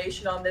the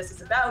information on this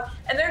is about.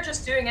 And they're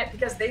just doing it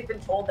because they've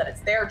been told that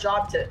it's their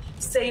job to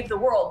save the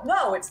world.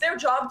 No, it's their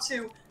job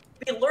to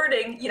be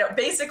learning,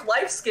 basic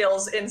life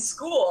skills in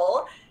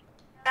school.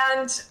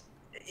 And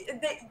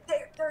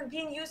they're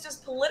being used as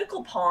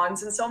political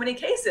pawns in so many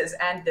cases.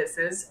 And this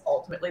is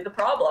ultimately the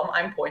problem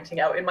I'm pointing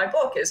out in my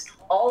book, is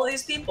all of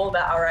these people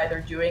that are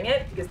either doing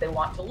it because they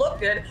want to look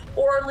good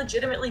or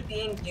legitimately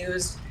being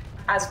used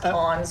as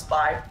pawns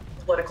by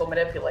political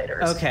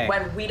manipulators. Okay.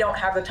 When we don't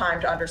have the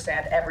time to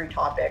understand every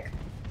topic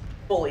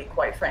fully,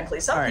 quite frankly.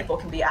 Some people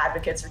can be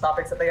advocates for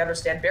topics that they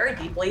understand very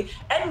deeply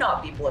and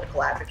not be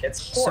political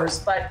advocates, of course,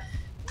 but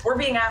we're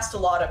being asked a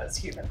lot of as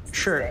humans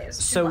these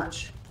days. Too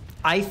much.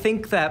 I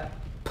think that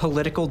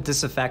political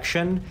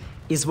disaffection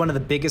is one of the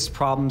biggest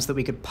problems that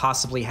we could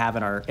possibly have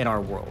in our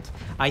world.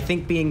 I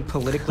think being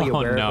politically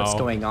aware of what's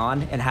going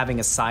on and having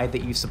a side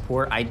that you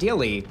support,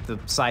 ideally the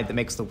side that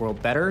makes the world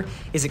better,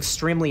 is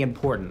extremely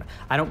important.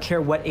 I don't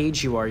care what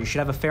age you are, you should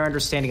have a fair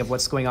understanding of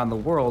what's going on in the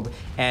world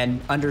and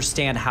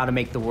understand how to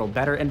make the world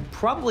better and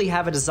probably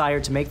have a desire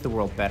to make the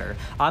world better.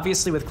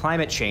 Obviously with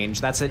climate change,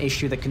 that's an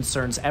issue that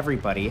concerns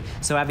everybody.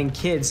 So having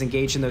kids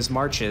engage in those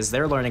marches,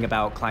 they're learning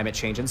about climate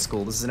change in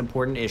school. This is an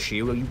important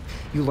issue.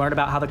 You learn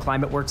about how the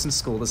climate works in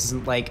school. This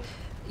isn't like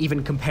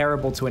even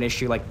comparable to an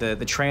issue like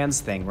the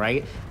trans thing,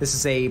 right? This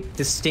is a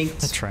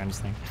distinct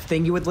trans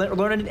thing you would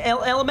learn in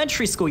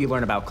elementary school. You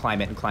learn about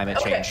climate and climate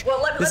change.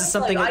 Well, this is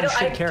something that you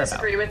should care about. I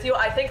disagree with you.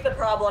 I think the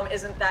problem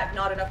isn't that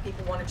not enough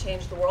people want to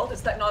change the world. It's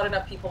that not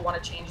enough people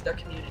want to change their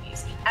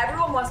communities.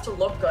 Everyone wants to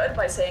look good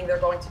by saying they're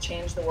going to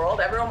change the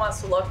world. Everyone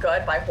wants to look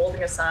good by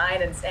holding a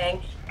sign and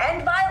saying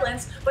end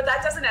violence, but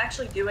that doesn't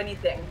actually do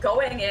anything.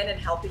 Going in and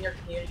helping your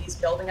communities,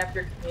 building up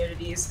your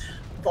communities,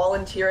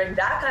 volunteering,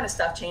 that kind of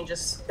stuff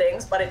changes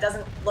things, but it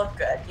doesn't look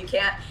good. You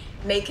can't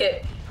make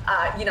it,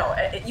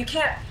 you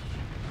can't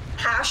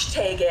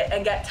hashtag it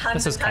and get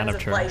tons and tons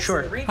of likes.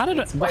 Sure. How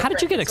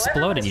did you get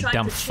exploded, you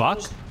dumb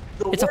fuck?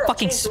 It's a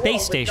fucking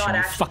space station,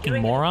 you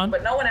fucking moron.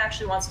 But no one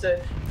actually wants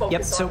to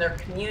focus on their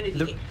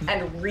community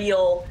and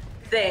real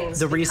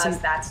things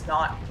because that's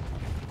not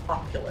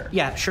popular.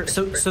 Yeah, sure.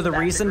 So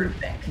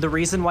the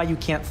reason why you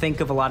can't think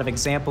of a lot of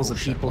examples of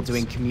people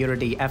doing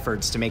community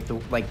efforts to make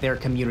their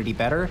community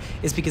better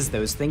is because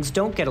those things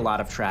don't get a lot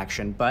of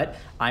traction. But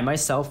I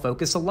myself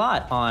focus a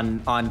lot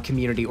on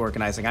community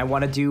organizing. I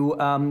want to do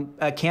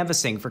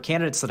canvassing for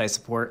candidates that I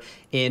support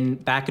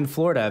back in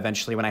Florida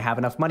eventually when I have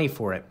enough money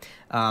for it,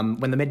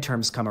 when the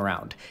midterms come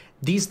around.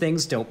 These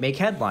things don't make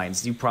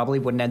headlines. You probably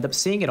wouldn't end up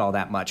seeing it all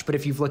that much. But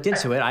if you've looked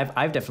into it,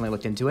 I've definitely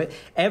looked into it.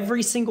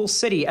 Every single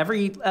city,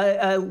 every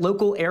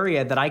local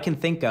area that I can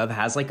think of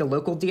has like a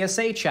local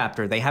DSA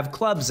chapter. They have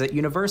clubs at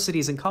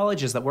universities and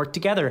colleges that work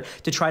together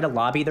to try to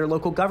lobby their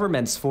local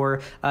governments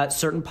for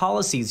certain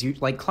policies,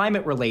 like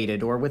climate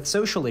related or with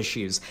social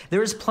issues.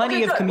 There's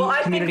plenty of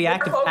community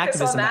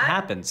activism that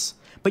happens.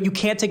 But you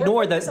can't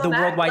ignore the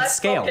worldwide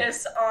scale.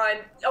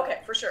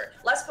 For sure.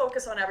 Let's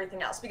focus on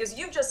everything else, because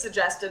you've just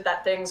suggested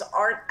that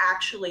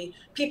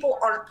people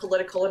aren't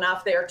political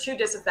enough. They are too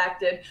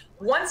disaffected.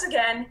 Once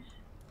again,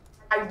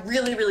 I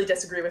really, really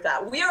disagree with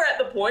that. We are at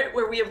the point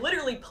where we have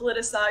literally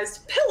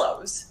politicized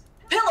pillows.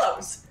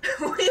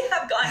 We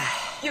have gone,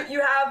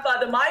 you have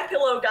the My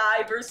Pillow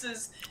guy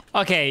versus...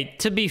 Okay,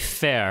 to be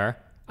fair,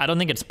 I don't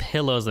think it's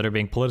pillows that are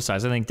being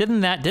politicized. I think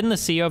didn't the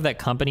CEO of that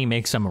company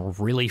make some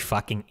really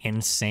fucking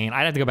insane?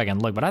 I'd have to go back and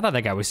look, but I thought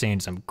that guy was saying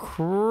some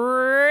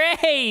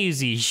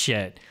crazy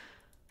shit.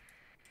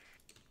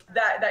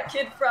 That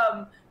kid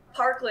from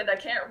Parkland, I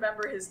can't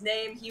remember his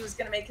name. He was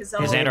gonna make his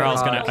own.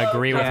 Xanderhal's gonna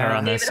agree with her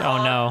on this.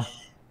 Oh no.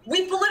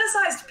 we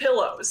politicized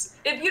pillows.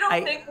 If you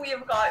don't think we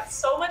have got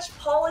so much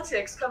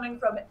politics coming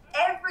from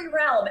every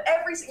realm,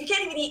 you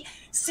can't even eat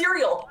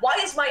cereal. Why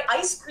is my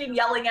ice cream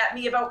yelling at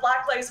me about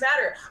Black Lives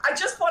Matter? I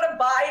just want to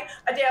buy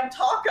a damn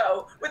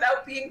taco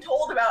without being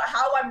told about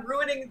how I'm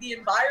ruining the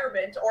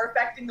environment or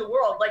affecting the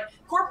world. Like,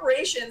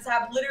 corporations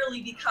have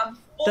literally become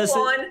full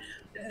on.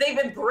 They've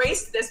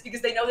embraced this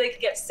because they know they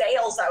can get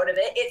sales out of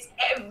it. It's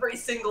every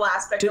single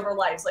aspect of our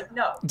lives. Like,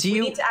 no,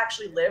 we need to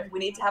actually live. We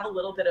need to have a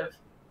little bit of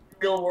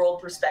real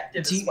world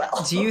perspective as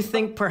well. Do you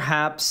think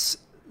perhaps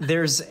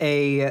there is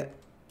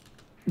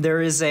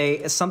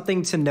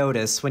something to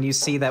notice when you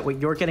see that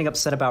what you're getting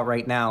upset about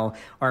right now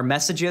are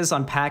messages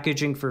on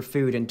packaging for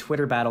food and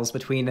Twitter battles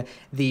between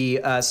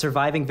the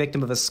surviving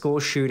victim of a school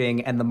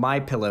shooting and the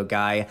MyPillow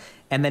guy,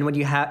 and then when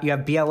you have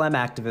BLM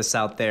activists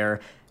out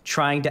there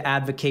trying to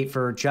advocate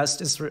for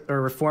justice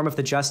or reform of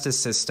the justice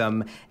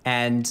system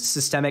and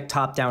systemic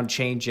top-down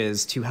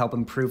changes to help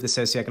improve the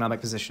socioeconomic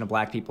position of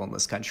Black people in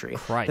this country?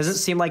 Christ. Doesn't it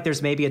seem like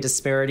there's maybe a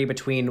disparity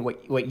between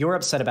what you're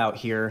upset about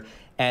here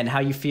and how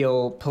you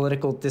feel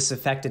political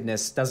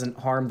disaffectedness doesn't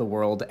harm the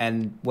world,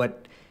 and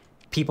what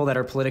people that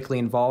are politically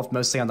involved,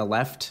 mostly on the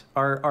left,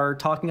 are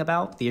talking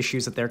about, the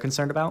issues that they're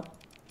concerned about?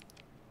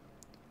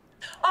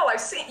 Oh,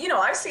 I've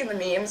seen the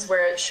memes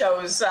where it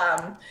shows,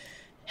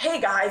 hey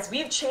guys,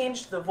 we've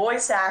changed the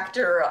voice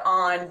actor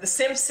on The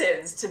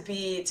Simpsons to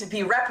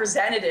be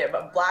representative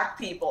of Black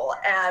people,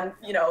 and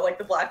like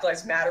the Black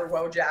Lives Matter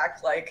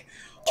Wojak, like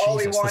all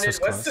we wanted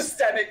was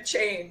systemic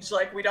change.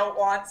 Like, we don't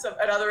want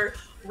another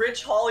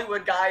rich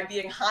Hollywood guy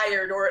being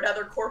hired or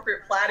another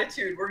corporate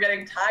platitude. We're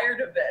getting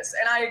tired of this,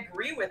 and I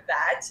agree with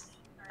that.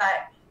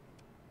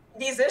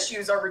 These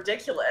issues are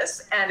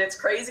ridiculous, and it's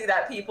crazy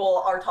that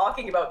people are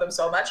talking about them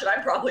so much, and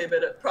I'm probably a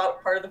bit of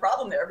part of the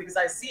problem there, because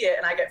I see it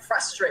and I get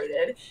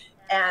frustrated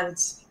and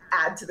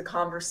add to the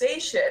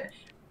conversation.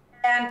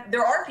 And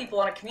there are people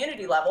on a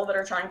community level that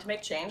are trying to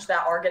make change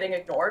that are getting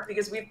ignored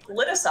because we've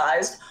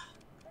politicized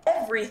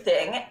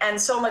everything and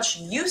so much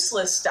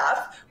useless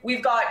stuff.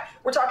 We're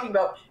talking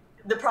about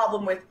the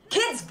problem with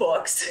kids'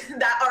 books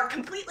that are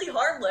completely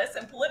harmless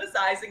and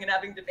politicizing and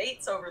having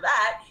debates over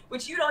that,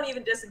 which you don't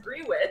even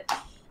disagree with.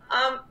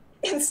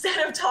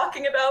 Instead of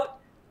talking about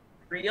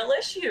real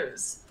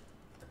issues.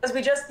 Because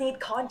we just need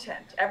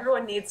content.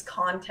 Everyone needs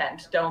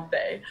content, don't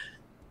they?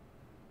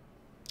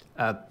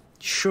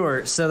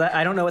 Sure. So that,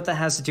 I don't know what that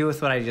has to do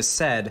with what I just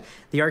said.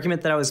 The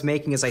argument that I was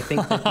making is I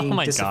think that being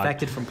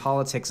disaffected from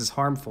politics is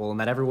harmful, and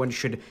that everyone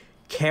should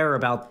care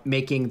about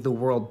making the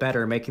world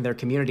better, making their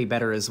community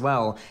better as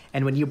well.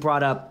 And when you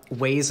brought up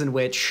ways in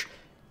which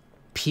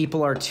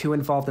people are too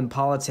involved in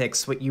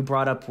politics, what you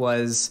brought up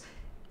was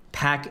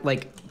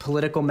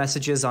political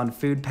messages on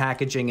food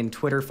packaging and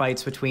Twitter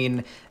fights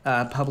between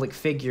public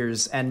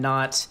figures, and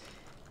not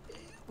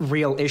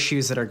real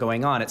issues that are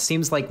going on. It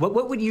seems like,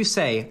 what would you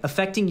say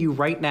affecting you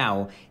right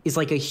now is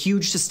like a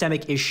huge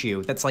systemic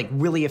issue that's like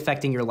really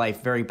affecting your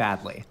life very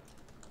badly?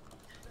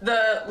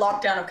 The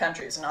lockdown of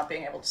countries and not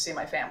being able to see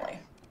my family.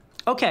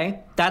 Okay,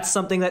 that's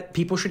something that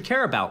people should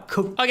care about.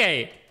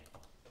 Okay.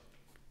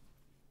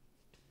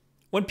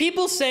 When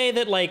people say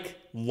that, like,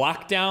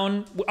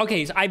 lockdown...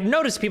 Okay, so I've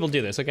noticed people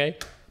do this, okay?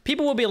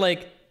 People will be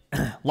like,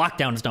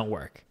 lockdowns don't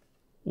work.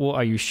 Well,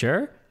 are you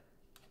sure?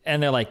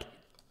 And they're like,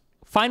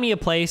 find me a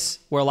place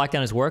where a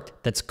lockdown has worked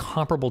that's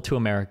comparable to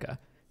America.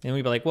 And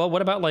we'd be like, well,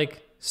 what about,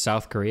 like,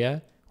 South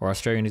Korea or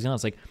Australia and New Zealand?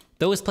 It's like,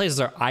 those places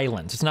are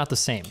islands. It's not the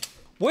same.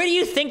 Where do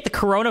you think the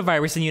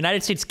coronavirus in the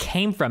United States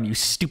came from, you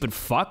stupid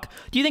fuck?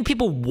 Do you think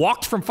people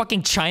walked from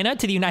fucking China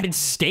to the United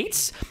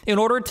States in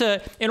order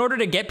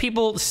to get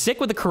people sick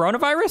with the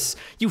coronavirus?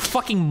 You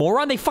fucking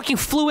moron. They fucking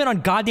flew in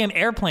on goddamn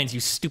airplanes, you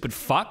stupid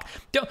fuck.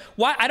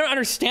 I don't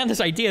understand this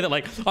idea that,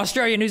 like,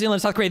 Australia, New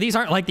Zealand, South Korea, these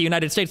aren't like the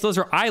United States. Those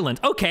are islands.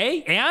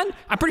 Okay, and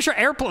I'm pretty sure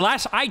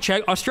last I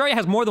checked, Australia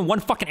has more than one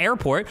fucking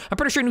airport. I'm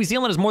pretty sure New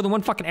Zealand has more than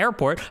one fucking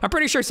airport. I'm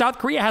pretty sure South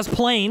Korea has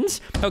planes.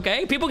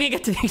 Okay, people can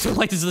get to these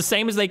places the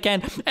same as they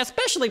can,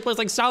 especially a place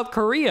like South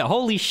Korea.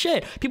 Holy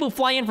shit. People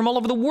fly in from all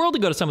over the world to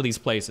go to some of these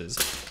places.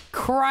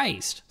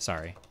 Christ.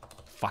 Sorry.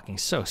 Fucking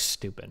so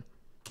stupid.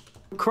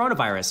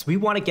 Coronavirus. We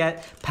want to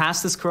get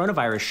past this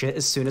coronavirus shit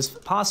as soon as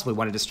possible. We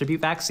want to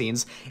distribute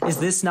vaccines. Is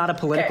this not a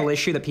political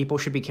issue that people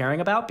should be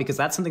caring about? Because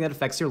that's something that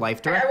affects your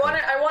life directly.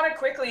 I want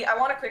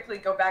to quickly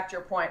go back to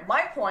your point.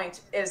 My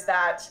point is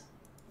that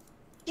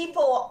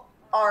people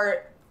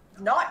are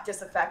not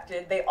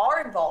disaffected. They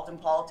are involved in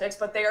politics,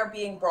 but they are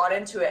being brought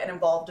into it and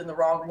involved in the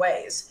wrong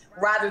ways.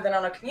 Rather than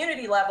on a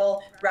community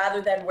level,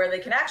 rather than where they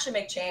can actually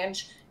make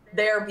change,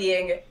 they're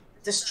being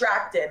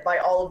distracted by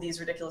all of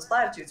these ridiculous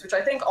platitudes, which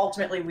I think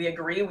ultimately we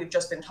agree. We've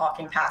just been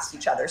talking past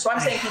each other. So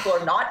I'm saying people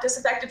are not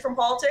disaffected from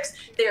politics.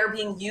 They are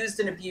being used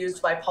and abused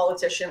by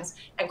politicians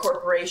and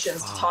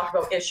corporations to talk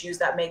about issues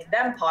that make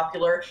them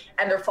popular,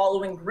 and they're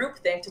following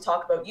groupthink to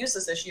talk about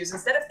useless issues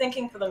instead of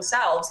thinking for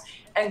themselves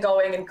and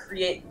going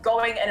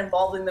and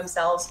involving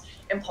themselves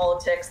in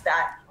politics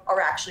that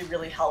are actually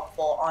really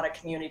helpful on a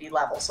community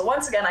level. So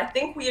once again, I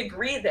think we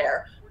agree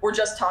there. we're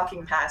just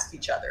talking past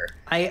each other.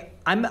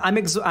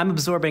 I'm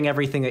absorbing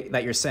everything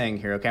that you're saying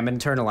here. Okay, I'm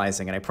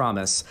internalizing it, I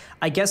promise.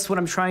 I guess what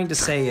I'm trying to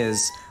say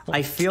is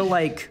I feel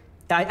like,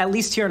 at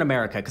least here in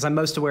America, because I'm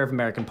most aware of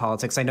American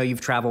politics. I know you've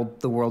traveled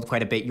the world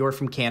quite a bit. You're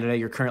from Canada.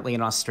 You're currently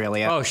in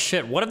Australia. Oh,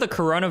 shit. What if the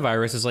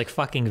coronavirus is like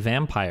fucking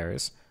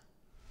vampires?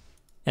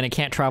 And it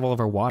can't travel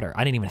over water?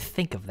 I didn't even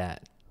think of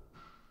that.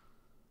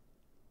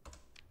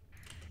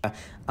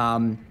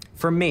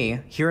 For me,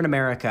 here in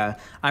America,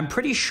 I'm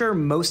pretty sure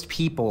most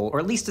people, or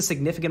at least a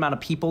significant amount of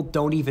people,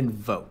 don't even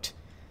vote.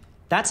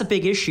 That's a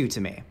big issue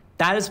to me.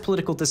 That is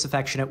political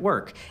disaffection at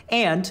work.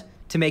 And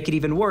to make it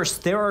even worse,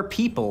 there are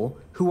people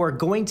who are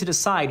going to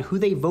decide who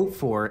they vote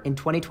for in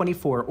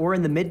 2024 or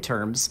in the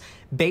midterms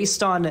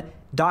based on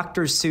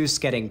Dr. Seuss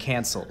getting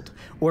canceled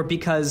or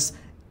because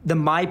the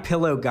My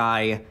Pillow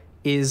guy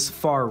is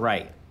far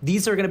right.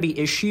 These are going to be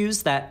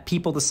issues that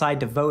people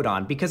decide to vote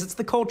on because it's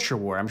the culture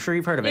war. I'm sure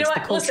you've heard of it. You know it's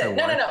what? the culture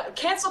Listen, war. no.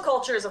 Cancel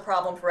culture is a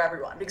problem for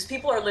everyone because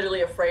people are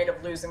literally afraid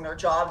of losing their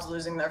jobs,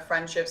 losing their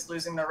friendships,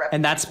 losing their reputation.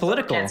 And that's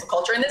political. Cancel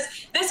culture. And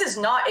this is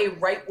not a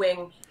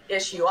right-wing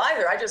issue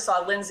either. I just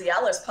saw Lindsay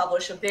Ellis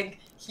publish a big,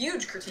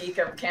 huge critique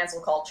of cancel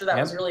culture that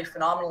was really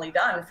phenomenally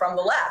done from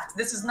the left.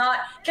 This is not,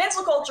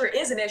 cancel culture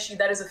is an issue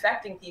that is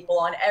affecting people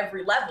on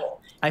every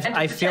level.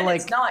 I feel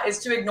like it's not, is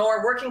to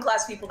ignore working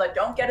class people that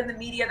don't get in the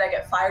media, that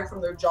get fired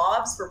from their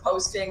jobs for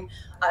posting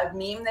a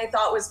meme they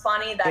thought was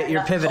funny, that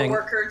you're a pivoting.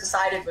 coworker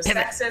decided was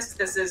sexist.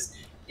 This is,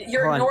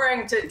 you're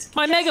ignoring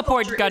My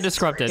megaport got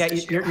disrupted. Yeah,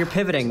 you're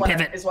pivoting.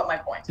 Is what my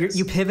point is.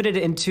 You pivoted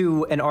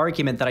into an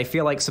argument that I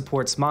feel like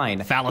supports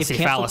mine. Fallacy, if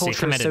cancel fallacy, culture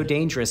committed. is so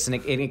dangerous and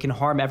it can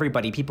harm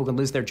everybody, people can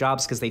lose their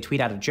jobs because they tweet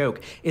out a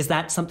joke. Is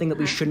that something that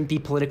we shouldn't be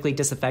politically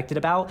disaffected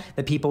about?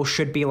 That people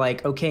should be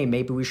like, okay,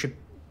 maybe we should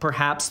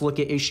perhaps look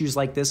at issues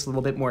like this a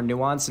little bit more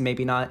nuanced and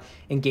maybe not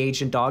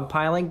engage in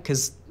dogpiling?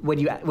 Because when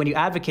you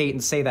advocate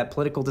and say that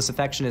political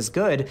disaffection is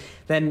good,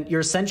 then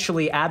you're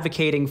essentially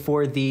advocating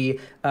for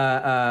the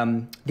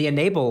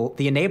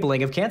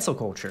enabling of cancel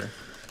culture.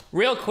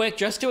 Real quick,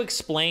 just to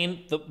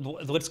explain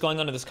what's going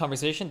on in this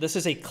conversation, this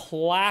is a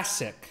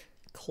classic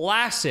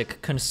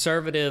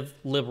conservative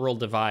liberal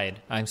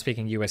divide. I'm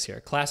speaking US here.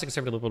 Classic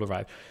conservative liberal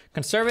divide.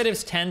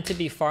 Conservatives tend to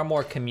be far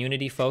more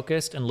community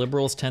focused and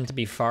liberals tend to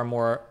be far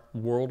more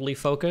worldly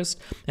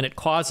focused, and it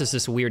causes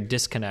this weird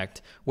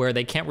disconnect where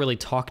they can't really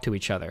talk to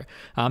each other.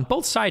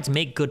 Both sides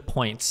make good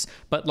points,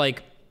 but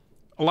like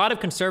a lot of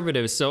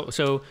conservatives,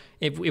 so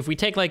if we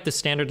take like the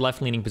standard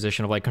left-leaning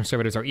position of like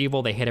conservatives are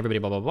evil, they hate everybody,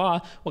 blah, blah, blah,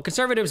 what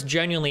conservatives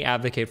genuinely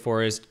advocate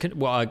for is,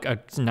 well,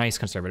 a nice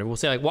conservative will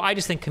say like, well, I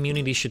just think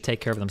communities should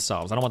take care of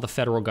themselves. I don't want the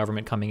federal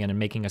government coming in and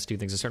making us do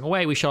things a certain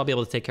way. We should all be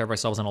able to take care of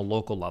ourselves on a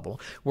local level.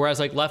 Whereas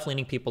like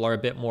left-leaning people are a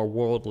bit more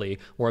worldly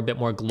or a bit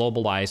more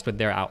globalized with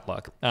their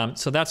outlook.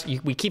 So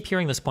we keep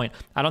hearing this point.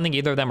 I don't think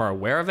either of them are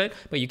aware of it,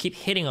 but you keep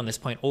hitting on this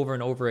point over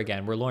and over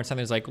again where Lawrence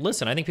Southern's like,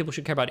 listen, I think people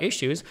should care about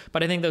issues,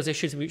 but I think those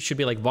issues should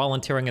be like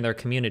volunteering in their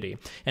community.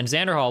 And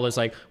Xanderhal is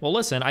like, well,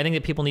 listen, I think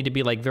that people need to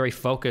be like very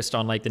focused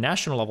on like the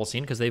national level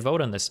scene because they vote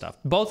on this stuff.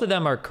 Both of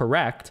them are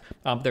correct.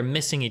 They're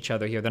missing each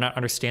other here. They're not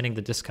understanding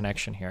the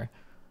disconnection here.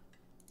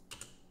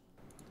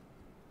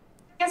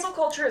 Cancel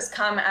culture has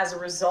come as a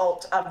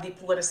result of the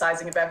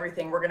politicizing of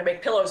everything. We're going to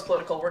make pillows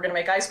political. We're going to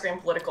make ice cream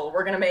political.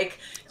 We're going to make,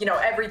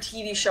 every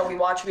TV show we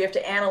watch, we have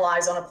to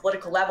analyze on a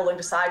political level and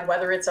decide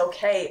whether it's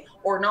okay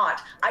or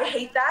not. I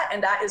hate that,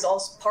 and that is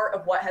also part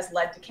of what has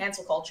led to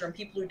cancel culture and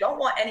people who don't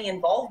want any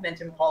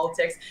involvement in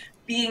politics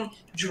being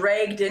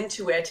dragged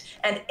into it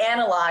and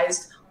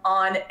analyzed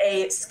on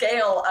a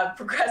scale of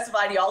progressive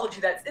ideology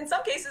that in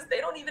some cases they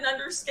don't even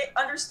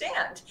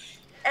understand.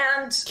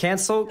 And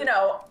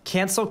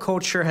cancel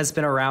culture has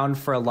been around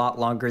for a lot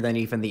longer than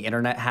even the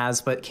internet has,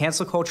 but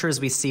cancel culture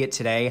as we see it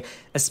today,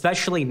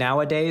 especially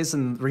nowadays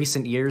in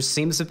recent years,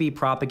 seems to be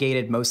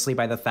propagated mostly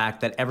by the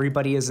fact that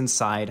everybody is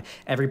inside,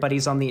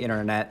 everybody's on the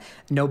internet,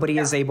 nobody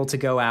is able to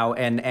go out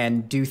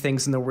and do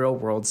things in the real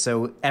world,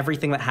 so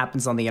everything that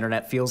happens on the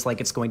internet feels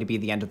like it's going to be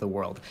the end of the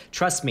world.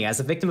 Trust me,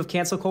 as a victim of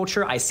cancel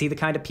culture, I see the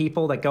kind of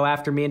people that go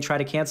after me and try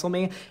to cancel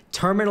me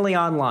terminally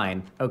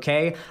online,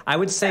 okay? I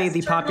would say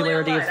the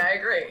popularity of... I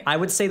agree. I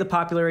would say the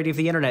popularity of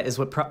the internet is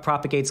what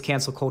propagates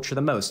cancel culture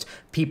the most.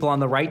 People on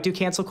the right do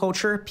cancel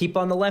culture.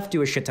 People on the left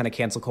do a shit ton of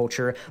cancel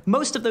culture.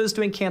 Most of those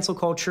doing cancel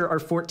culture are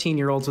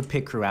 14-year-olds with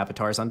pig crew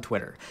avatars on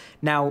Twitter.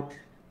 Now,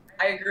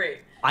 I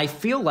agree. I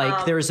feel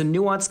like there is a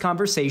nuanced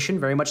conversation,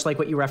 very much like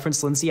what you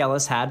referenced Lindsay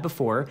Ellis had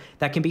before,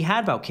 that can be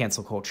had about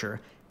cancel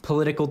culture.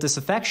 Political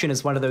disaffection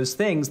is one of those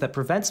things that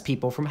prevents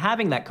people from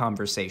having that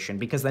conversation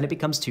because then it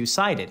becomes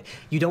two-sided.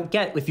 You don't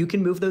get, if you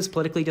can move those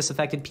politically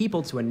disaffected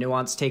people to a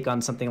nuanced take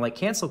on something like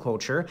cancel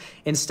culture,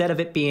 instead of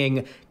it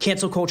being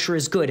cancel culture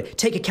is good,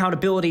 take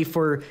accountability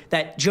for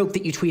that joke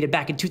that you tweeted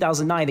back in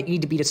 2009 that you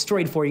need to be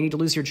destroyed for, you need to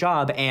lose your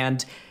job,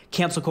 and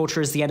cancel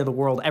culture is the end of the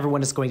world,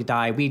 everyone is going to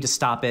die, we need to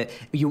stop it,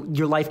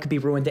 your life could be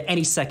ruined at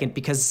any second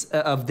because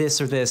of this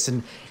or this,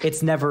 and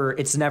it's never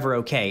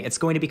okay. It's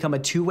going to become a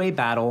two-way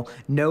battle,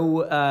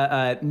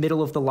 no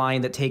middle of the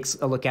line that takes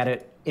a look at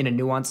it in a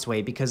nuanced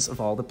way because of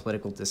all the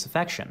political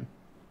disaffection.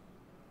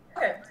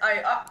 Okay,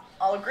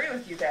 I'll agree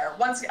with you there.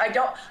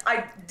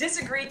 I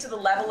disagree to the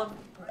level of,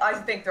 I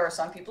think there are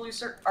some people who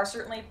are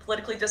certainly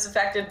politically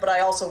disaffected, but I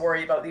also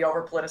worry about the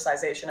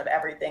over-politicization of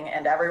everything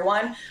and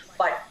everyone.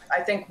 But I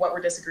think what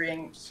we're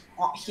disagreeing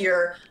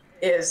here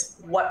is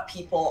what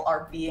people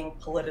are being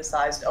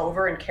politicized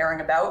over and caring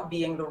about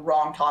being the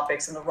wrong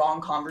topics and the wrong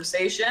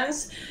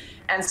conversations,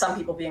 and some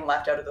people being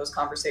left out of those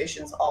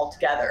conversations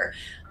altogether.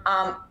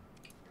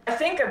 I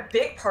think a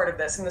big part of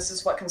this, and this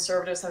is what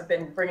conservatives have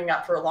been bringing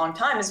up for a long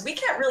time, is we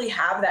can't really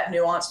have that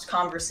nuanced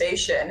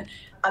conversation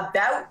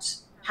about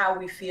how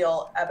we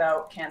feel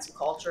about cancel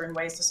culture and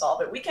ways to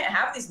solve it. We can't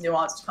have these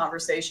nuanced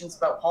conversations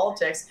about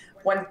politics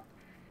when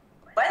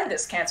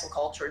this cancel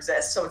culture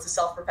exists, so it's a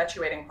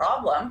self-perpetuating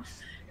problem,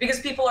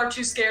 because people are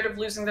too scared of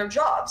losing their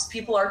jobs.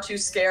 People are too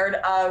scared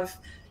of,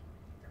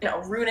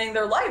 ruining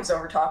their lives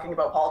over talking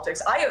about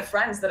politics. I have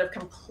friends that have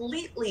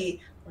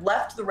completely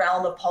left the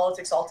realm of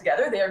politics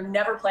altogether. They are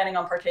never planning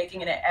on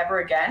partaking in it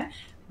ever again,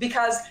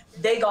 because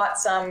they got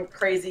some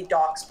crazy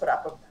docs put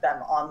up of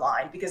them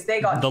online, because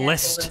they got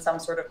canceled in some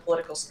sort of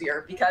political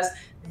sphere, because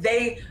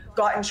they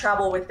got in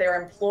trouble with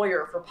their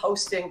employer for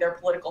posting their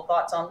political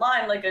thoughts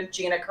online, like a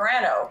Gina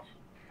Carano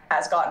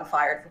has gotten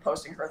fired for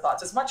posting her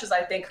thoughts. As much as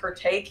I think her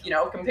take,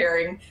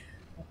 comparing,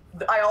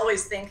 I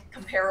always think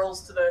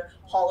comparals to the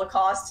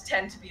Holocaust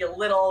tend to be a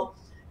little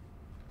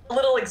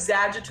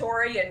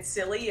exaggeratory and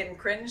silly and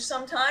cringe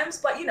sometimes,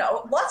 but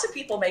lots of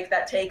people make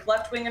that take,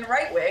 left wing and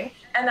right wing,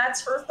 and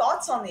that's her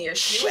thoughts on the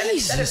issue.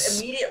 Jesus. And instead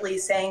of immediately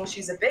saying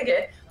she's a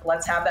bigot,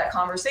 let's have that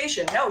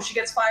conversation. No, she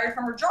gets fired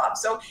from her job.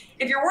 So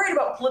if you're worried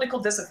about political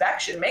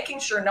disaffection, making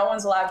sure no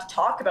one's allowed to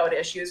talk about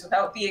issues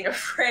without being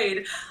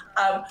afraid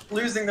of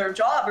losing their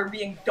job or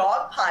being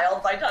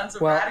dogpiled by tons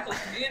of radical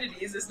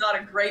communities is not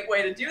a great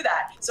way to do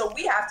that. So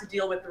we have to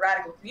deal with the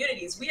radical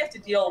communities. We have to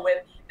deal with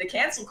the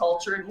cancel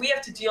culture, and we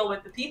have to deal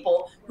with the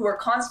people who are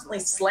constantly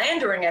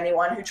slandering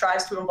anyone who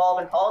tries to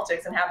involve in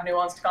politics and have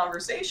nuanced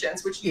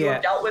conversations, which you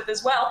have dealt with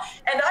as well,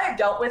 and I have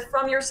dealt with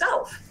from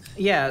yourself.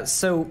 Yeah,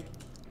 so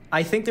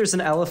I think there's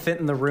an elephant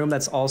in the room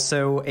that's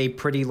also a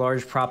pretty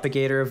large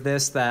propagator of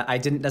this that I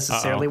didn't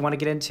necessarily want to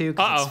get into,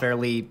 because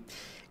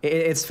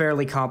it's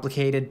fairly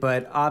complicated,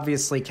 but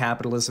obviously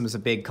capitalism is a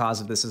big cause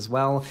of this as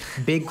well.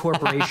 Big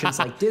corporations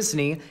like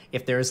Disney,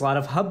 if there's a lot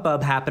of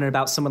hubbub happening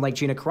about someone like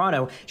Gina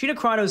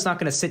Carano is not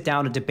going to sit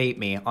down and debate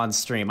me on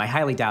stream. I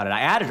highly doubt it.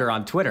 I added her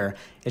on Twitter,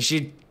 and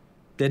she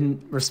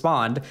didn't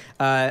respond.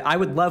 I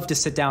would love to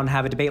sit down and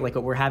have a debate like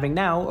what we're having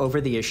now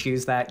over the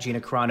issues that Gina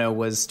Carano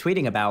was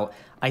tweeting about.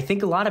 I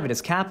think a lot of it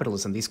is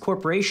capitalism. These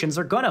corporations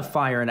are going to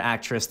fire an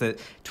actress that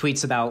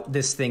tweets about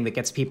this thing that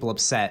gets people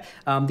upset.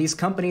 These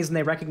companies, and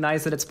they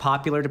recognize that it's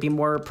popular to be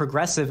more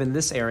progressive in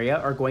this area,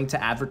 are going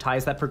to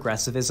advertise that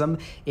progressivism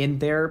in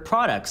their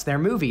products, their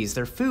movies,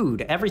 their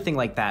food, everything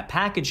like that,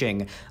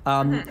 packaging.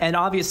 And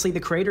obviously the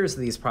creators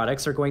of these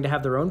products are going to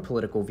have their own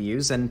political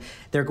views, and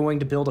they're going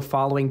to build a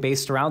following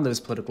based around those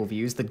political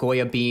views. The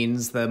Goya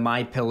beans, the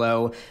My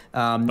Pillow,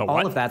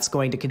 all of that's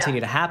going to continue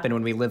to happen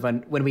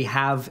when we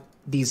have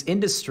these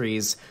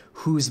industries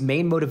whose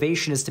main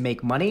motivation is to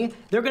make money.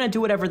 They're going to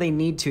do whatever they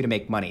need to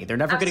make money. They're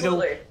never going to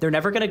go, they're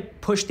never going to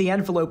push the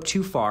envelope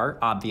too far,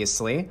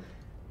 obviously,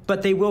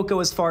 but they will go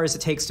as far as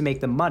it takes to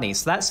make them money.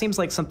 So that seems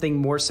like something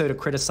more so to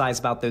criticize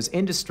about those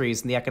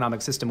industries and the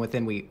economic system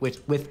within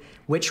with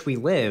which we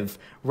live,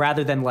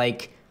 rather than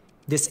like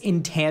this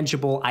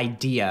intangible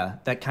idea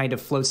that kind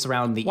of floats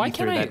around the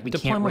ether that we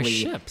can't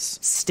really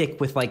stick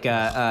with like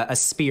a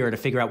spear to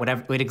figure out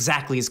what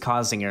exactly is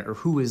causing it or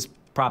who is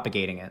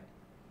propagating it.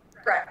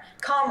 Right.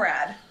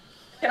 Comrade,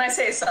 can I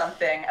say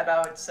something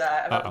about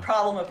the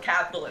problem of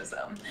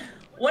capitalism?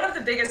 One of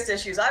the biggest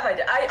issues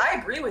I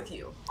agree with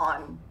you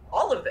on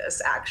all of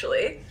this,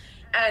 actually.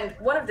 And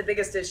one of the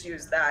biggest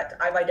issues that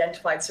I've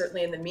identified,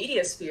 certainly in the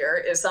media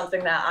sphere, is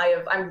something that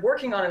I'm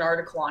working on an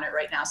article on it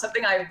right now,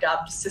 something I've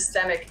dubbed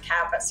systemic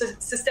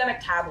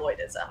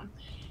tabloidism,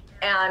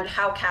 and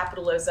how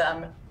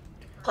capitalism...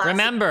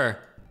 Remember,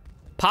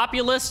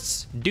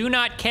 populists do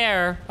not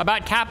care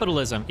about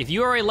capitalism. If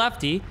you are a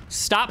lefty,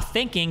 stop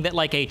thinking that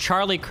like a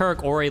Charlie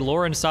Kirk or a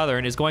Lauren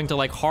Southern is going to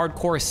like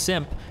hardcore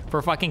simp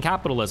for fucking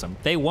capitalism.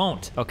 They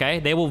won't, okay?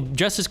 They will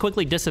just as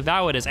quickly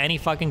disavow it as any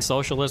fucking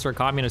socialist or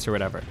communist or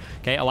whatever,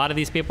 okay? A lot of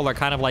these people are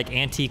kind of like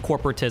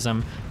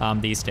anti-corporatism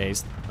these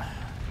days.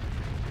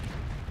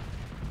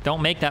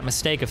 Don't make that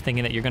mistake of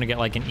thinking that you're gonna get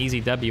like an easy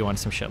W on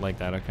some shit like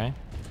that, okay?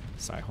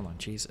 Sorry, hold on,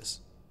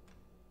 Jesus.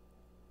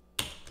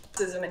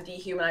 And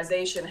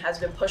dehumanization has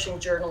been pushing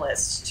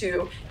journalists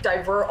to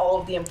divert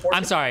all of the important...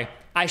 I'm sorry,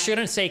 I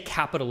shouldn't say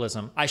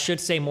capitalism. I should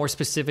say more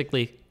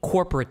specifically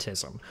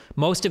corporatism.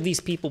 Most of these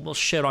people will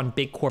shit on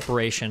big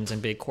corporations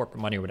and big corporate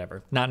money or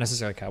whatever, not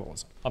necessarily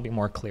capitalism. I'll be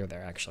more clear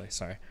there, actually,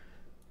 sorry.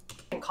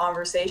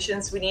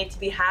 Conversations we need to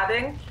be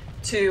having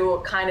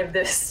to kind of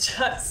this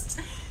just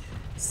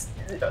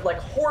like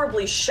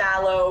horribly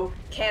shallow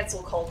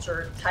cancel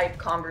culture type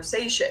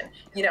conversation.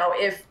 You know,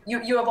 if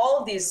you have all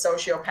of these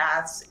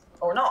sociopaths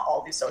or not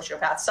all these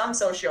sociopaths, some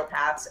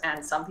sociopaths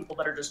and some people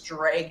that are just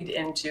dragged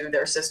into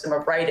their system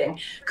of writing,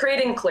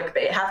 creating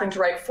clickbait, having to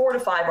write 4 to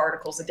 5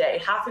 articles a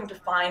day, having to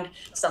find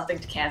something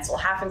to cancel,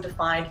 having to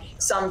find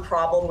some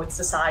problem with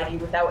society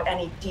without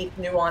any deep,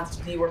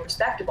 nuanced view or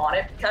perspective on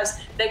it, because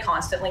they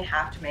constantly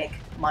have to make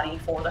money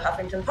for the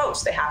Huffington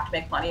Post. They have to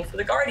make money for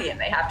the Guardian.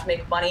 They have to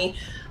make money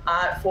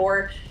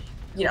for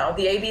the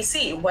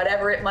ABC,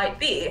 whatever it might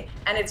be.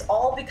 And it's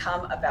all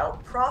become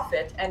about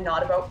profit and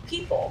not about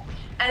people.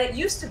 And it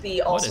used to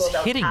be also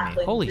about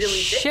tackling really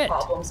big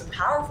problems and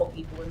powerful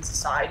people in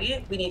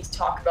society. We need to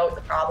talk about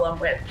the problem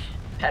with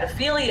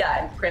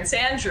pedophilia and Prince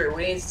Andrew.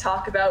 We need to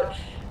talk about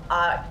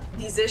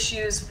these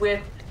issues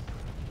with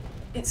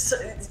it's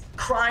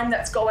crime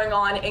that's going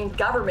on in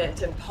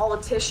government and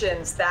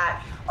politicians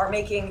that are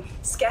making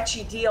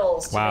sketchy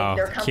deals to make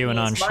their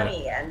companies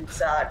money and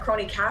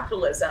crony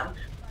capitalism.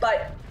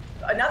 But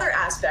another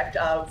aspect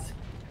of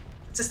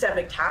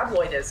systemic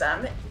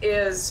tabloidism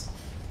is,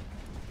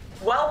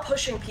 while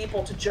pushing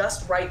people to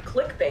just write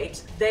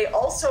clickbait, they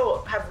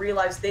also have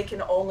realized they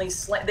can only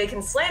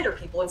slander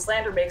people, and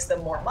slander makes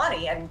them more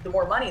money, and the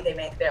more money they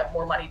make, they have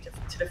more money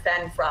to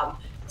defend from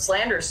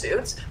slander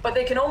suits, but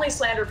they can only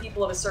slander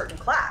people of a certain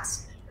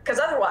class. Because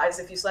otherwise,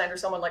 if you slander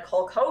someone like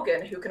Hulk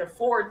Hogan, who can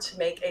afford to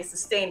make a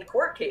sustained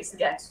court case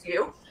against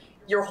you,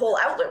 your whole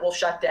outlet will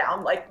shut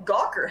down like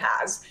Gawker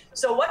has.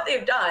 So what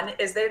they've done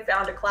is they've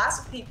found a class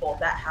of people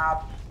that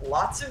have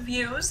lots of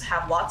views,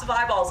 have lots of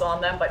eyeballs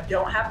on them, but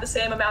don't have the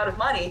same amount of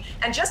money,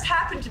 and just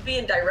happen to be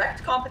in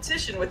direct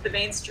competition with the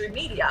mainstream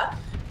media,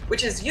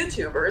 which is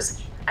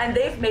YouTubers, and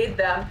they've made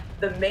them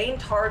the main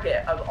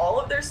target of all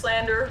of their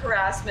slander,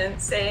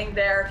 harassment, saying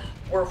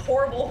we're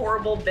horrible,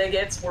 horrible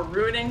bigots, we're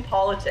ruining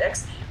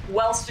politics,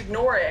 whilst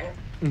ignoring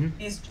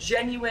these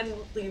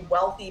genuinely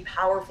wealthy,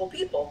 powerful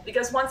people.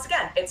 Because once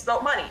again, it's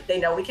about money. They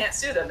know we can't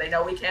sue them. They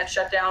know we can't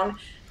shut down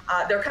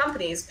their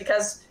companies,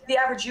 because the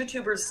average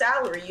YouTuber's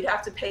salary, you'd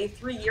have to pay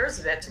 3 years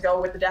of it to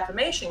go with the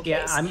defamation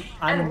case.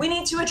 And we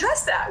need to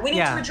address that. We need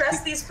to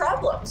address these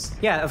problems.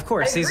 Yeah, of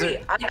course. I agree.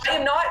 I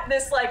am not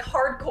this like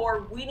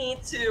hardcore, we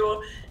need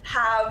to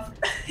have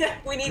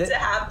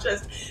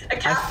just a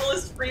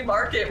capitalist free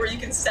market where you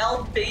can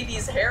sell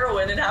babies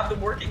heroin and have them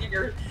working in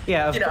your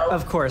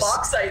of course,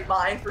 bauxite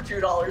mine for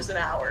 $2 an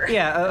hour.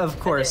 Yeah, of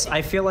course.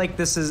 I feel like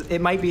this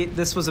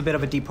was a bit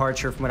of a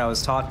departure from what I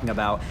was talking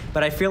about,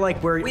 but I feel like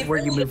where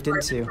you moved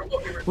into.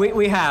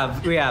 We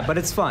have, but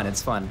it's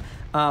fun.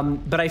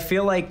 But I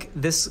feel like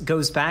this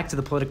goes back to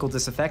the political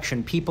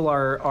disaffection. People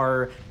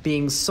are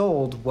being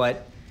sold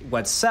what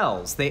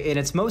sells. And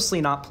it's mostly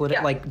not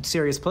like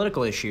serious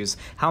political issues.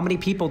 How many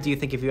people do you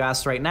think, if you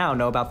asked right now,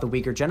 know about the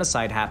Uyghur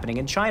genocide happening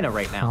in China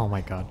right now? Oh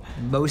my God.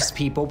 Most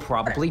people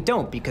probably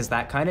don't, because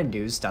that kind of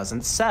news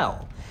doesn't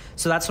sell.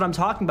 So that's what I'm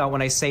talking about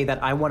when I say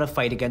that I want to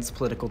fight against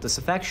political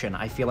disaffection.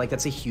 I feel like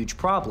that's a huge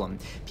problem.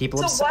 So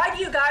why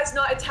do you guys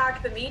not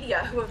attack the media,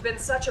 who have been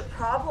such a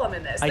problem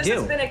in this? This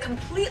has been a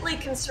completely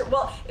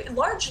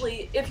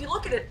largely, if you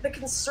look at it, the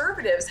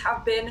conservatives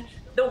have been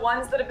the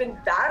ones that have been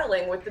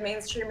battling with the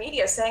mainstream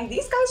media, saying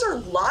these guys are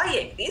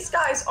lying, these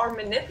guys are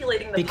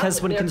manipulating the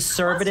because public.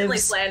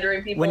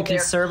 When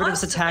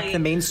conservatives attack the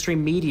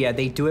mainstream media,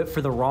 they do it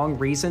for the wrong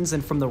reasons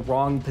and from the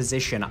wrong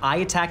position. I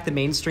attack the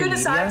mainstream media.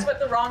 Who decides what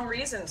the wrong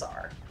reasons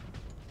are?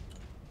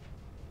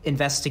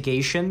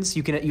 Investigations.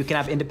 You can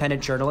have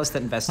independent journalists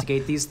that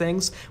investigate these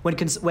things.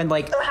 So when I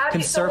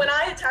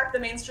attack the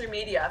mainstream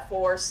media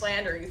for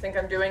slander, you think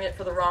I'm doing it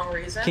for the wrong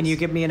reasons? Can you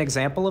give me an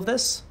example of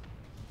this?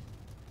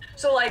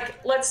 So,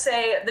 let's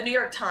say the New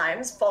York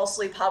Times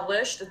falsely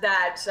published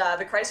that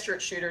the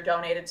Christchurch shooter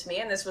donated to me,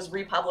 and this was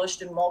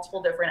republished in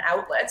multiple different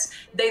outlets.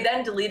 They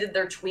then deleted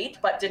their tweet,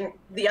 but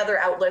the other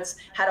outlets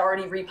had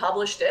already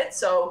republished it,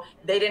 so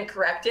they didn't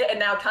correct it, and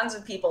now tons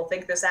of people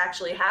think this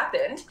actually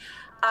happened.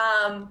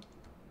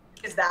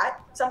 Is that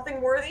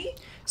something worthy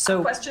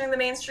of questioning the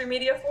mainstream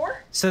media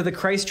for? So the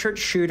Christchurch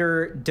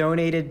shooter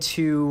donated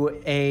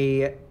to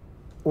a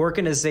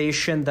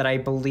organization that I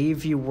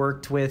believe you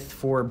worked with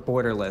for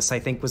Borderless, I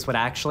think was what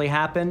actually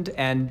happened.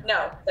 And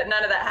no,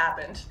 none of that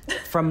happened.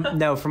 From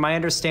my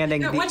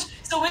understanding, which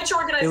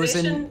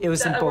organization? It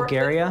was in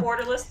Bulgaria.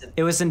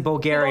 It was in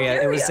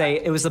Bulgaria.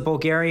 It was a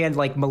Bulgarian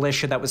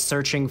militia that was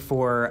searching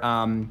for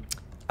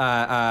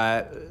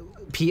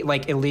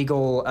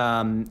illegal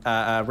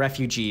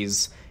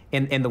refugees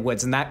in the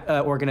woods, and that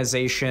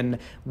organization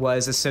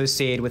was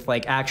associated with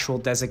actual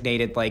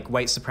designated white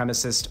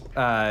supremacist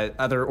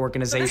other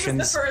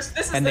organizations. So this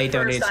is the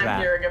first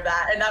time hearing of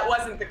that, and that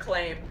wasn't the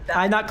claim.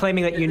 I'm not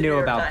claiming that you knew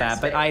about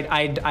that, but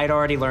I'd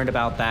already learned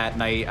about that,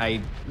 and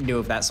I knew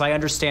of that. So I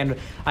understand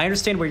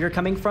where you're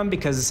coming from,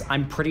 because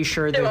I'm pretty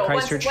sure the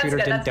Christchurch shooter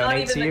didn't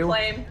donate to you.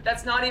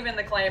 That's not even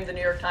the claim the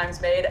New York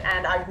Times made,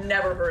 and I've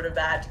never heard of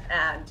that,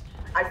 and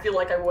I feel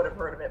like I would have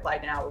heard of it by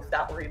now if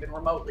that were even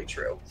remotely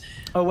true.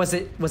 Oh, was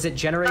it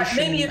Generation?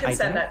 Maybe you can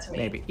send that to me.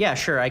 Maybe. Yeah,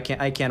 sure. I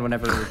can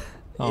whenever.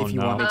 if you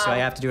want me to. I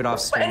have to do it off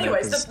But screen.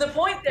 anyways, the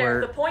point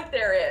there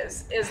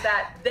is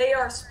that they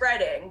are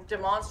spreading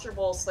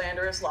demonstrable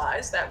slanderous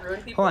lies that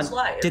ruin people's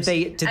lives. Did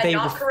they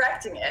not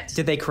correcting it?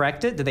 Did they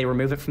correct it? Did they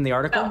remove it from the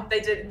article? No, they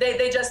did.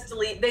 They just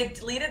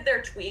deleted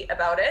their tweet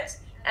about it,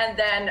 and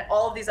then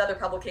all of these other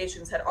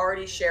publications had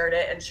already shared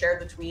it and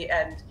shared the tweet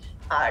and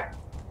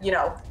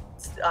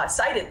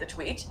cited the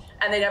tweet,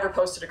 and they never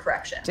posted a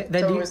correction. So it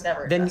was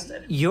never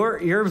adjusted.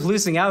 You're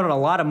losing out on a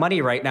lot of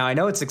money right now. I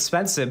know it's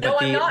expensive, but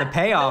the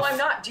payoff. No, I'm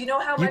not. Do you know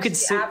how much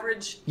the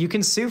average? You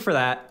can sue for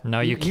that.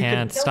 No, you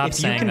can't. Stop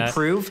saying that. You can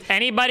prove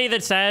anybody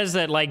that says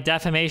that like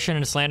defamation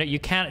and slander, you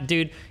can't,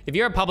 dude. If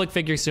you're a public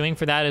figure, suing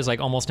for that is like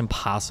almost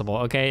impossible.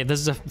 Okay, this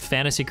is a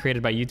fantasy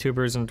created by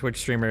YouTubers and Twitch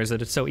streamers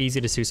that it's so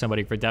easy to sue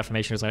somebody for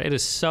defamation or slander. It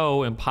is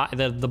so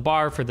the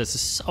bar for this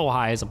is so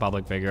high as a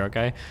public figure.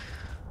 Okay.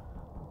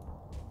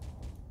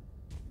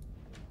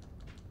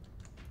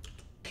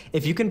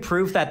 If you can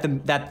prove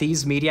that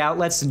these media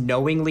outlets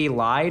knowingly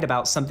lied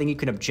about something you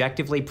can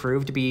objectively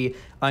prove to be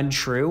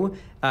untrue,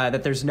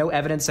 that there's no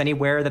evidence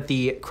anywhere that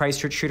the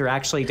Christchurch shooter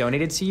actually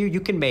donated to you, you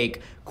can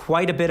make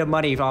quite a bit of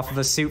money off of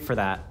a suit for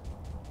that.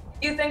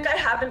 You think I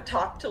haven't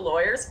talked to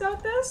lawyers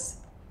about this?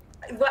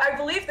 I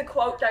believe the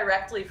quote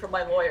directly from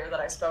my lawyer that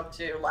I spoke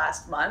to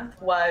last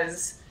month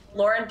was,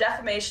 "Lauren,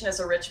 defamation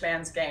is a rich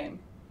man's game."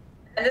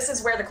 And this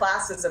is where the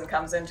classism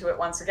comes into it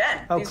once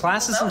again. Oh,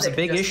 classism's a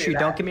big issue.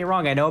 Don't get me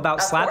wrong. I know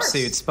about slap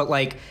suits, but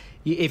like,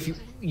 if you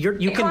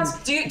can.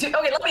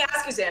 Okay, let me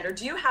ask you, Xander.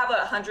 Do you have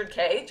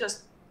 100K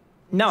just?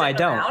 No, I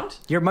don't. Around?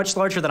 You're much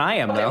larger than I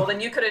am, though. Well,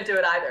 then you couldn't do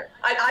it either.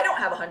 I don't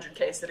have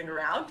 100K sitting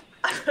around.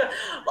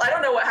 I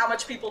don't know how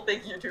much people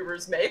think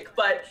YouTubers make,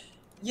 but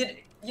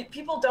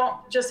people don't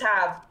just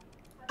have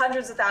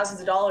hundreds of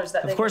thousands of dollars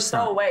that they can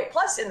throw away.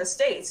 Plus, in the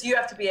States, you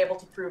have to be able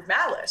to prove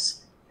malice.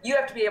 You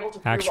have to be able to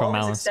prove all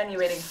these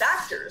extenuating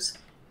factors.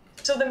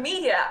 So the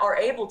media are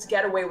able to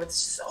get away with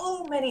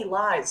so many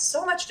lies,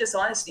 so much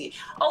dishonesty.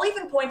 I'll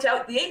even point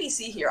out the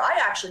ABC here. I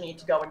actually need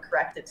to go and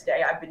correct it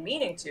today. I've been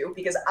meaning to,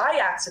 because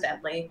I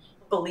accidentally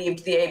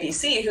believed the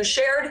ABC, who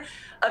shared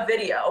a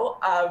video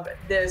of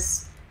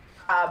this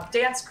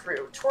dance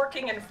crew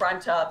twerking in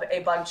front of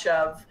a bunch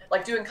of,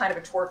 like doing kind of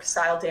a twerk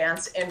style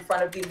dance in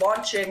front of the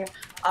launching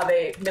of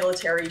a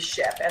military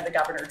ship. And the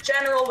governor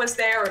general was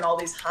there and all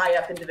these high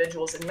up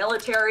individuals in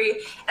military.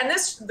 And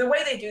the way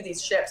they do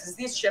these ships is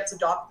these ships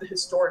adopt the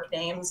historic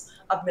names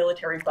of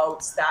military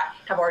boats that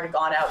have already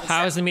gone out.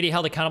 How is the media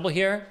held accountable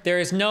here? There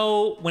is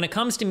no, when it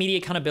comes to media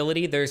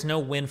accountability, there's no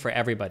win for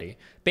everybody.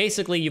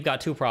 Basically, you've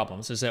got two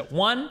problems. Is that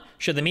one,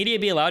 should the media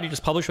be allowed to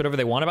just publish whatever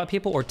they want about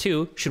people? Or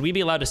two, should we be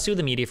allowed to sue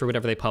the media for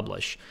whatever they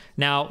publish?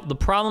 Now, the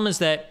problem is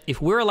that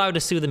if we're allowed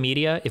to sue the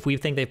media, if we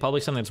think they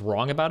published something that's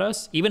wrong about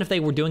us, even if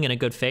they were doing it in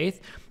good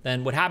faith,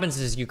 then what happens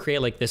is you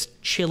create like this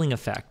chilling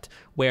effect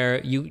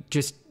where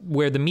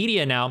the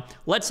media now,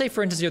 let's say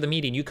for instance you're the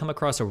media and you come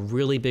across a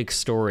really big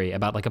story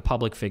about like a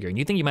public figure and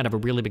you think you might have a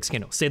really big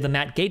scandal, say the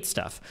Matt Gaetz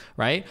stuff,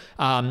 right?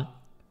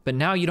 But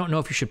now you don't know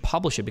if you should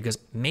publish it because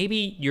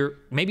maybe you're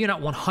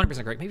not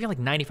 100% correct, maybe you're like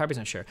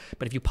 95% sure.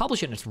 But if you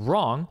publish it and it's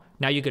wrong,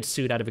 now you get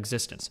sued out of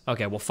existence.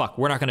 Okay, well, fuck,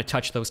 we're not going to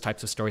touch those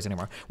types of stories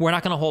anymore. We're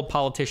not going to hold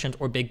politicians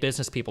or big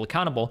business people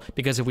accountable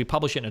because if we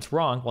publish it and it's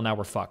wrong, well, now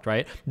we're fucked,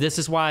 right? This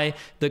is why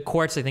the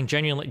courts, I think,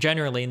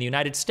 generally in the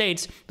United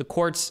States, the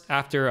courts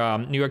after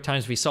New York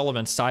Times v.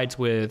 Sullivan sides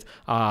with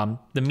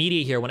the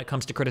media here when it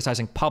comes to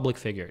criticizing public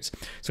figures.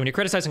 So when you're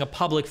criticizing a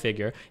public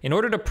figure, in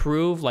order to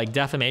prove like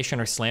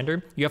defamation or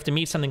slander, you have to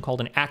meet something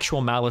called an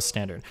actual malice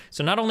standard.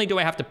 So not only do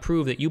I have to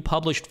prove that you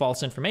published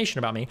false information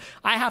about me,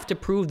 I have to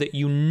prove that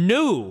you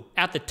knew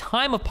at the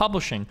time of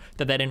publishing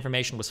that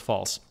information was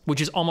false, which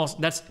is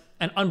that's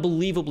an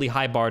unbelievably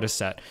high bar to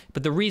set.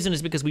 But the reason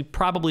is because we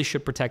probably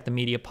should protect the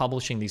media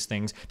publishing these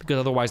things because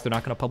otherwise they're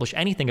not going to publish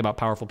anything about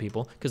powerful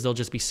people because they'll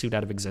just be sued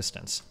out of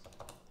existence.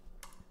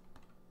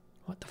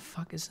 What the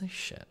fuck is this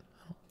shit?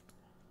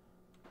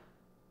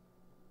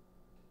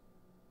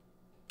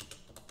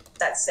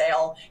 That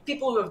sail,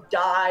 people who have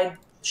died,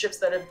 ships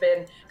that have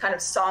been kind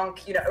of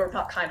sunk, or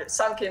not kind of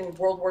sunk in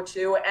World War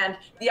II. And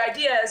the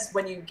idea is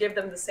when you give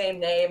them the same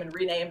name and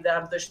rename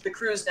them, the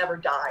crews never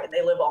die and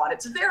they live on.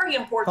 It's a very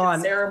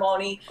important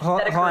ceremony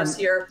that occurs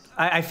here.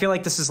 I feel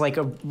like this is like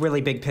a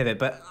really big pivot,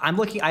 but I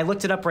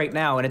looked it up right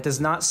now and it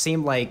does not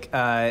seem like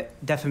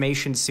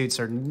defamation suits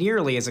are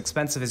nearly as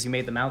expensive as you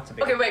made them out to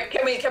be. Okay, wait,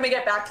 can we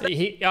get back to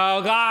that?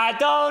 Oh God,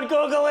 don't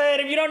Google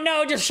it. If you don't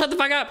know, just shut the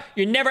fuck up.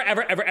 You're never,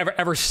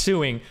 ever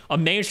suing a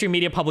mainstream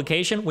media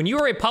publication. When you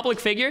are a public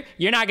figure,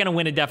 you're not going to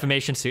win a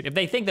defamation suit if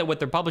they think that what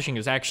they're publishing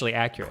is actually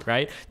accurate,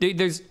 right?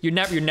 You're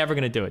never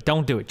going to do it.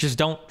 Don't do it. Just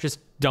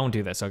don't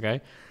do this,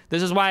 okay?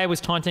 This is why I was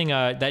taunting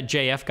that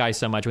JF guy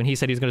so much when he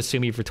said he's going to sue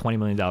me for $20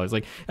 million.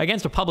 Like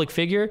against a public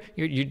figure,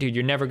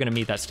 you're never going to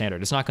meet that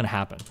standard. It's not going to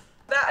happen.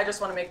 I just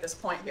want to make this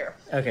point here.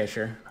 Okay,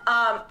 sure.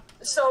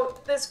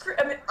 So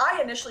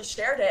I initially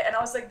shared it and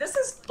I was like, this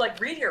is like,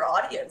 read your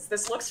audience.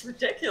 This looks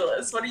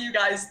ridiculous. What are you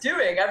guys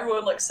doing?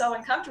 Everyone looks so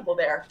uncomfortable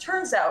there.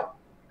 Turns out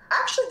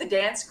Actually, the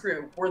dance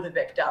crew were the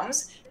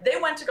victims. They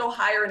went to go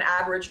hire an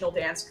Aboriginal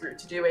dance crew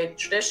to do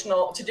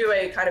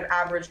a kind of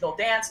Aboriginal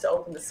dance to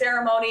open the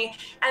ceremony.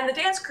 And the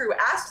dance crew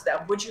asked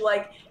them, would you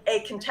like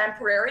a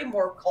contemporary,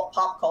 more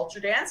pop culture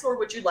dance, or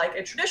would you like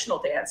a traditional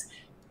dance?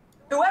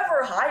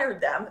 Whoever hired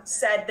them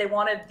said they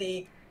wanted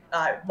the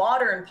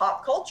modern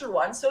pop culture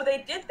one, so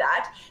they did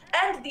that.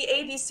 And the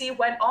ABC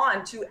went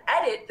on to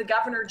edit the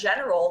Governor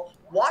General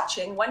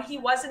watching when he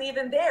wasn't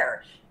even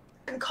there,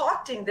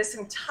 concocting this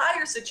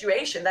entire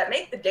situation that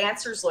make the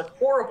dancers look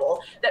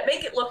horrible, that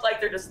make it look like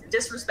they're just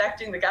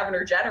disrespecting the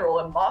Governor General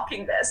and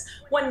mocking this,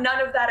 when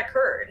none of that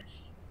occurred.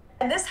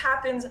 And this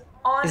happens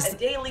on a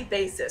daily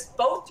basis,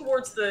 both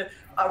towards the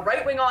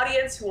right-wing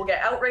audience who will get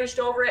outraged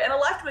over it and a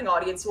left-wing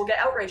audience who will get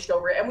outraged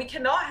over it. And we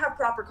cannot have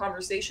proper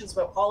conversations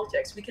about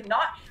politics. We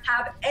cannot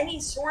have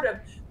any sort of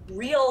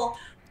real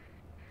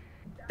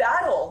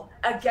battle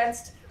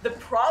against the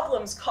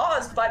problems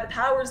caused by the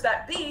powers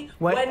that be.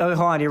 What? When, hold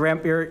on, you're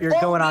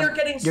going on.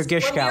 You're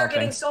gish when we are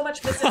getting galloping. so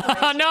much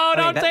misinformation. No,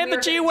 don't say the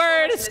G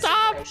word.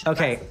 Stop.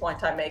 Okay. That's the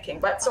point I'm making.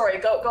 But sorry,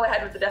 go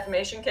ahead with the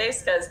defamation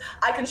case, because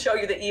I can show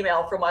you the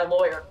email from my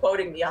lawyer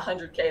quoting me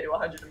 100K to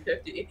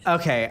 150.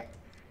 Okay.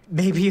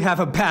 Maybe you have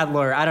a bad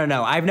lawyer. I don't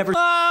know. I've never.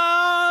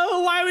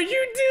 Oh, why would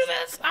you do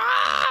this?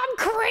 I'm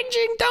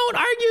cringing. Don't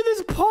argue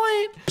this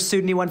point.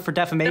 Sued anyone for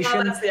defamation.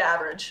 No, that's the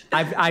average.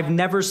 I've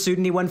never sued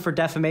anyone for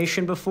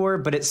defamation before,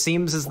 but it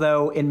seems as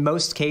though in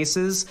most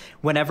cases,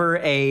 whenever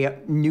a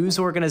news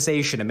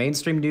organization, a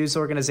mainstream news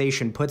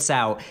organization, puts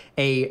out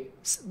a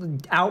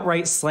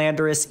outright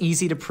slanderous,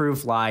 easy to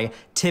prove lie,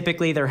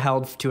 typically they're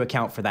held to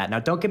account for that. Now,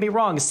 don't get me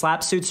wrong,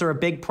 slap suits are a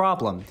big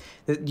problem.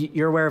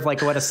 You're aware of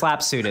like what a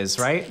slap suit is,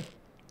 right?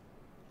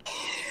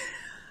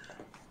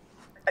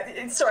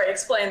 Sorry,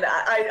 explain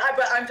that.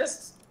 But I'm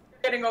just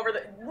getting over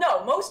the.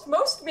 No,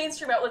 most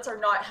mainstream outlets are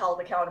not held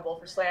accountable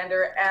for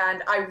slander,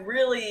 and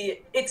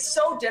it's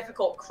so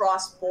difficult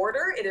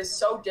cross-border. It is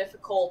so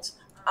difficult.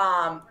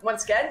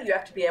 Once again, you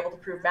have to be able to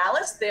prove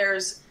malice.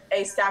 There's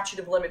a statute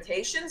of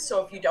limitations,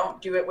 so if you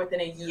don't do it within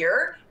a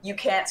year, you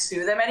can't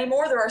sue them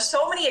anymore. There are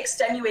so many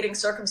extenuating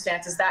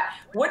circumstances that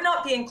would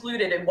not be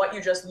included in what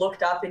you just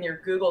looked up in your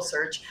Google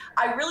search.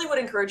 I really would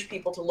encourage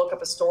people to look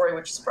up a story,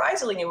 which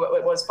surprisingly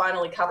was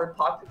finally covered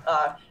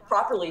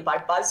properly by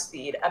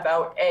BuzzFeed,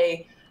 about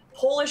a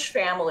Polish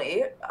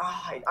family.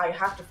 I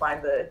have to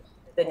find the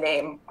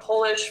name.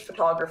 Polish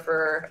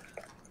photographer,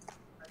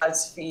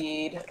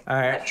 BuzzFeed,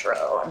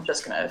 Metro. I'm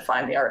just gonna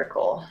find the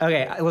article.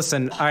 Okay,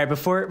 listen. All right,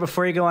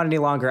 before you go on any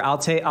longer, I'll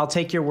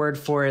take your word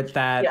for it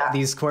that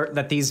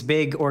these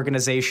big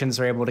organizations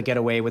are able to get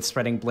away with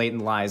spreading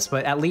blatant lies.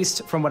 But at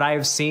least from what I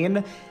have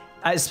seen,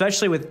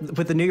 especially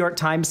with the New York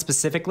Times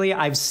specifically,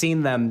 I've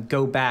seen them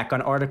go back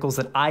on articles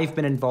that I've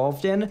been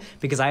involved in,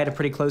 because I had a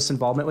pretty close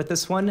involvement with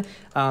this one,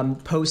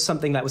 post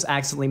something that was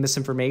accidentally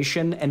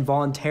misinformation and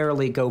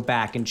voluntarily go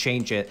back and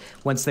change it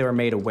once they were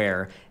made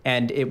aware.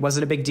 And it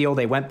wasn't a big deal.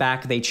 They went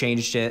back, they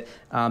changed it.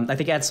 I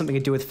think it had something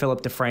to do with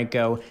Philip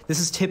DeFranco.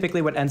 This is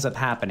typically what ends up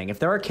happening. If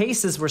there are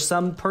cases where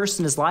some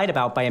person is lied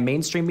about by a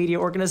mainstream media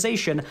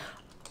organization,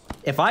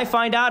 if I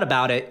find out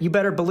about it, you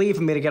better believe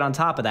me to get on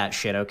top of that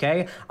shit,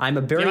 okay? You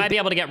might be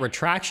able to get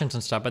retractions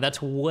and stuff, but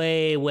that's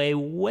way, way,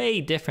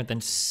 way different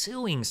than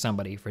suing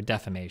somebody for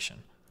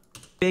defamation.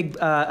 Big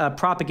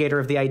propagator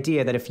of the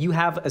idea that if you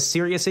have a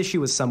serious issue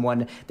with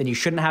someone, then you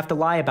shouldn't have to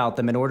lie about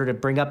them in order to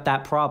bring up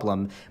that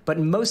problem. But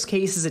in most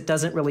cases, it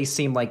doesn't really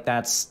seem like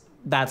that's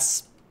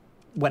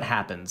what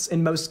happens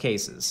in most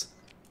cases.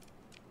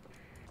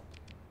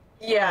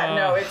 Yeah,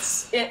 no,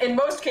 it's in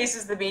most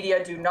cases the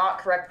media do not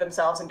correct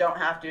themselves and don't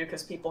have to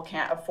because people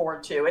can't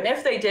afford to. And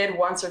if they did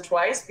once or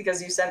twice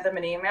because you sent them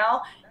an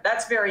email,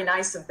 that's very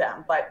nice of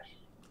them. But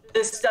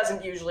this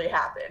doesn't usually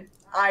happen.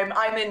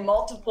 I'm in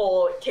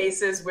multiple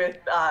cases with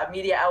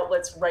media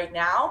outlets right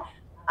now.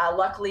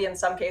 Luckily, in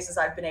some cases,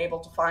 I've been able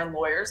to find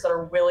lawyers that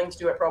are willing to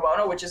do it pro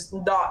bono, which is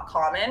not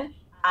common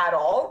at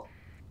all.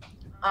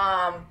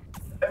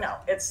 But no,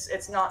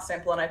 it's not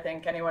simple, and I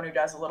think anyone who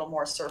does a little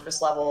more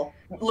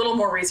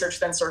research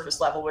than surface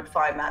level would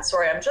find that.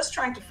 Sorry, I'm just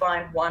trying to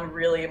find one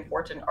really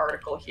important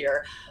article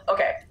here.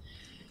 Okay,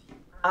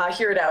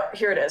 here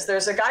it is.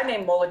 There's a guy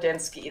named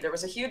Molodinsky. There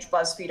was a huge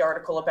BuzzFeed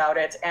article about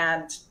it,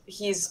 and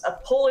he's a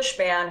Polish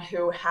man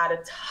who had a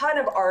ton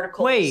of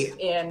articles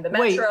in the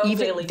Metro,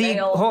 Daily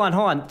Mail. Hold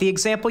on. The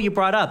example you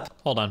brought up.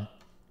 Hold on.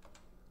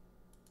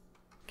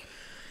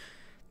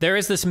 There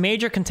is this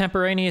major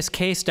contemporaneous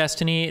case,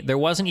 Destiny. There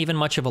wasn't even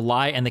much of a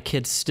lie, and the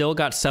kids still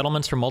got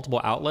settlements from multiple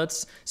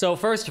outlets. So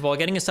first of all,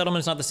 getting a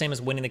settlement is not the same as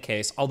winning the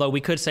case, although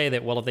we could say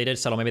that, well, if they did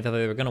settle, maybe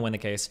they were going to win the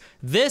case.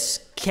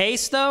 This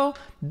case, though,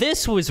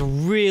 this was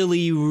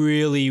really,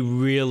 really,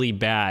 really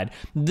bad.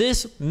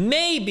 This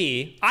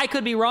maybe, I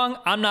could be wrong,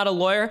 I'm not a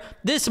lawyer,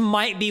 this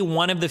might be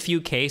one of the few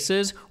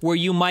cases where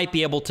you might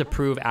be able to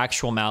prove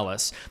actual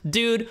malice.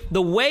 Dude,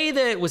 the way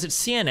that, was it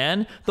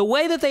CNN? The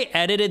way that they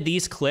edited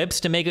these clips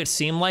to make it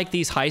seem like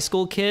these high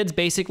school kids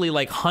basically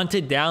like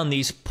hunted down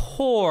these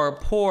poor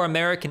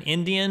American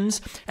Indians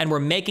and were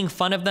making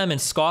fun of them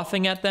and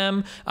scoffing at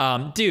them.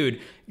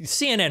 Dude,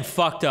 CNN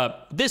fucked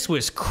up. This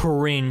was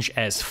cringe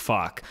as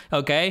fuck,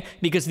 okay?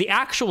 Because the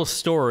actual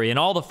story and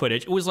all the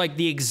footage was like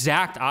the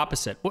exact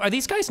opposite. Are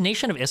these guys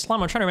Nation of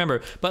Islam? I'm trying to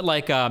remember. But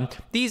like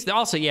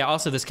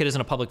also this kid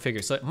isn't a public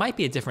figure, so it might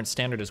be a different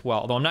standard as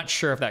well. Although I'm not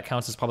sure if that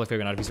counts as public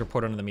figure or not if he's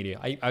reported on the media.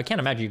 I can't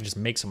imagine you can just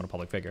make someone a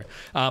public figure.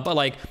 But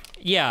like,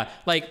 yeah,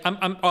 like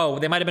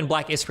they might have been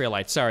black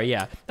Israelites. Sorry,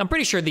 yeah. I'm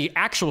pretty sure the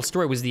actual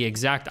story was the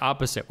exact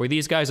opposite, where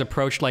these guys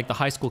approached like the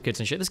high school kids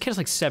and shit. This kid is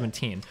like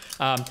 17.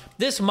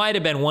 This might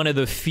have been one of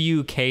the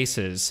few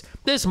cases.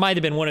 This might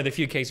have been one of the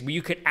few cases where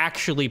you could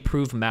actually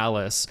prove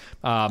malice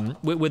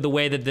with the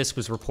way that this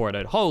was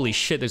reported. Holy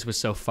shit, this was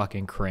so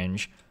fucking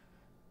cringe.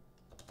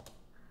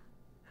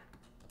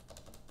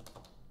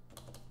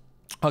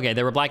 Okay,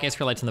 there were black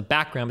Israelites in the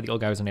background, but the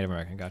old guy was a Native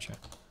American. Gotcha.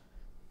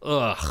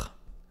 Ugh.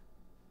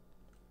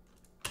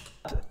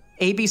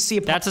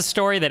 ABC. That's a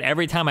story that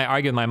every time I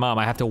argue with my mom,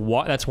 I have to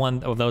walk. That's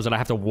one of those that I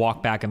have to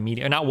walk back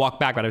immediately. Or not walk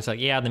back, but I was like,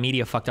 yeah, the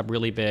media fucked up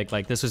really big.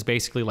 Like, this was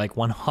basically like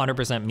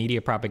 100%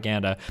 media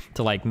propaganda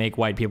to like make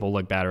white people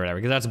look bad or whatever.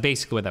 Because that's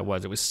basically what that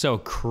was. It was so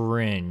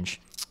cringe.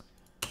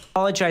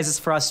 Apologizes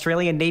for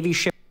Australian Navy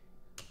ship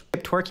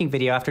twerking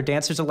video after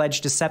dancers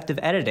allege deceptive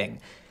editing.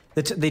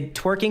 The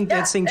twerking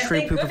dancing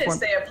troupe who performed.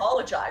 They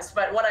apologized,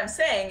 but what I'm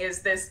saying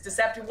is this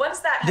deceptive. Once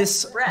that has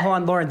spread, hold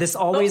on, Lauren. This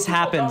always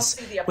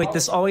happens. Wait,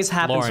 this always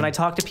happens Lauren, when I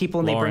talk to people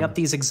and they bring up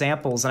these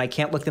examples and I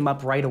can't look them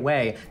up right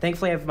away.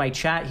 Thankfully, I have my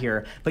chat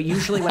here. But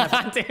usually when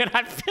dude,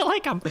 I feel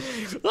like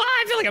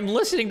I'm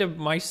listening to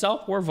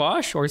myself or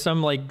Vosh or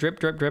some like drip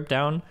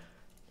down,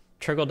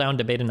 trickle down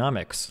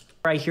debateonomics.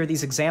 I hear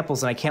these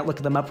examples and I can't look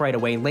them up right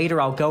away.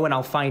 Later, I'll go and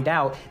I'll find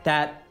out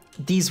that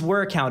these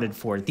were accounted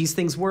for. These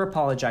things were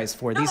apologized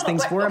for. These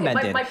things were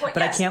amended. My point, but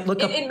yes, I can't look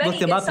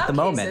them up at the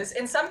moment.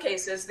 In some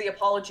cases, the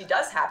apology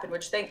does happen,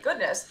 which thank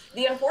goodness.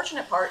 The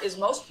unfortunate part is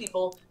most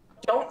people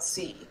don't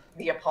see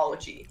the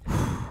apology.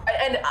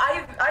 And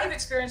I've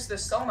experienced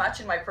this so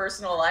much in my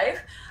personal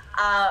life.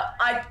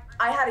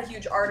 I had a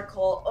huge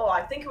article. Oh,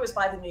 I think it was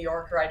by the New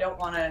Yorker. I don't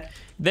want to.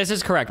 This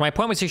is correct. My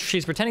point was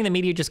she's pretending the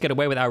media just get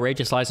away with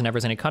outrageous lies and never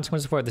has any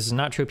consequences for it. This is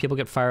not true. People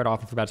get fired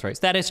off for bad stories.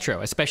 That is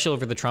true, especially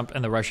over the Trump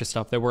and the Russia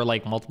stuff. There were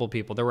like multiple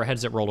people. There were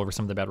heads that rolled over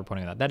some of the bad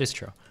reporting of that. That is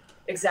true.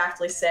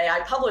 Exactly.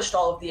 I published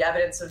all of the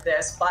evidence of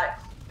this, but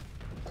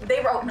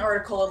they wrote an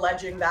article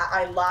alleging that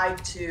I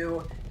lied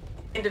to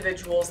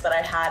individuals that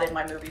I had in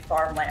my movie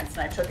Farmlands,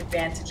 and I took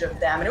advantage of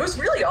them, and it was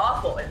really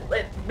awful.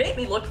 It made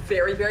me look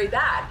very, very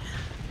bad.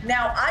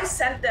 Now, I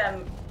sent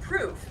them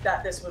proof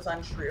that this was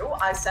untrue.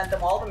 I sent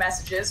them all the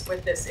messages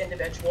with this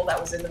individual that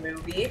was in the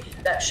movie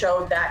that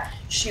showed that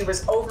she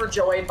was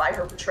overjoyed by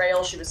her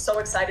portrayal. She was so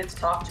excited to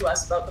talk to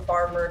us about the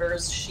farm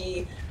murders.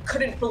 She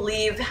couldn't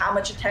believe how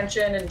much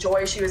attention and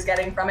joy she was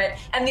getting from it.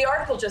 And the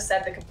article just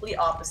said the complete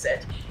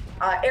opposite.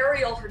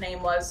 Ariel, her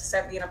name was,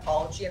 sent me an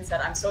apology and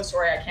said, "I'm so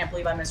sorry, I can't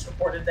believe I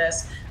misreported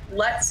this.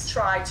 Let's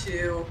try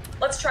to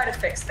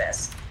fix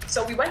this."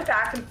 So we went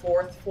back and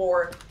forth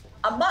for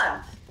a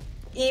month,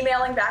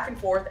 emailing back and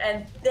forth,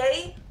 and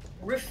they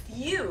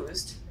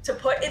refused to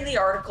put in the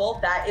article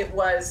that it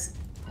was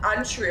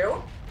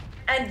untrue.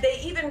 And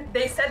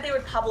they said they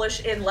would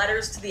publish in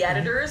letters to the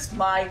editors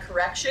my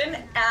correction,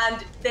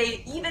 and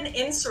they even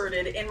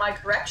inserted in my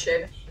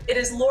correction, "It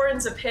is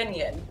Lauren's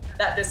opinion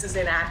that this is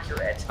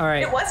inaccurate." All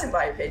right. It wasn't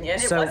my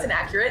opinion. It wasn't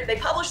accurate. They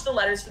published the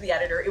letters for the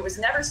editor. It was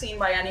never seen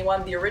by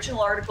anyone. The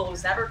original article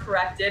was never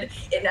corrected.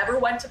 It never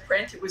went to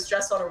print. It was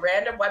just on a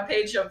random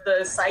webpage of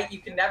the site you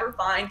can never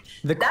find.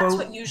 That's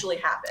what usually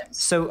happens.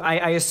 So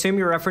I assume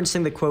you're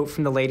referencing the quote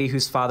from the lady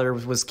whose father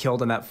was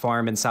killed on that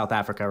farm in South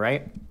Africa,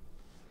 right?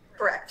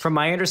 Correct. From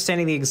my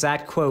understanding, the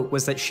exact quote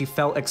was that she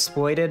felt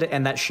exploited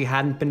and that she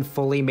hadn't been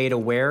fully made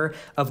aware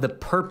of the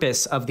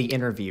purpose of the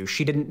interview.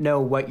 She didn't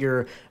know what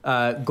your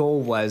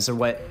goal was or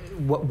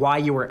why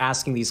you were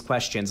asking these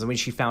questions. And when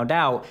she found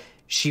out,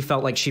 she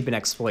felt like she'd been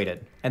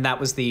exploited. And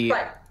that was the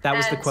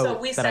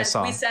quote that I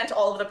saw. We sent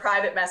all of the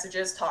private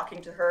messages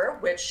talking to her,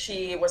 which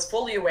she was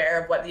fully aware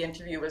of what the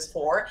interview was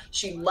for.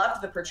 She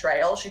loved the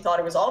portrayal. She thought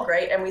it was all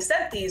great. And we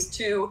sent these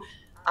to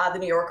the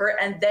New Yorker,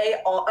 and they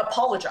all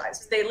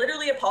apologized. They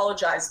literally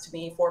apologized to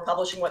me for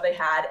publishing what they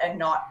had and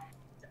not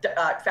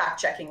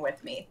fact-checking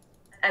with me,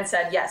 and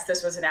said, yes,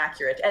 this was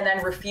inaccurate, and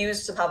then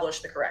refused to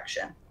publish the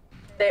correction.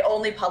 They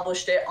only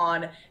published it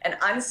on an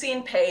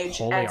unseen page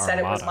said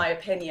it was my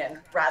opinion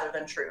rather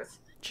than truth.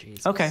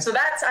 Jesus. Okay. So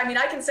that's, I mean,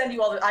 I can send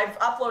you all I've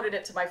uploaded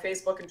it to my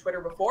Facebook and Twitter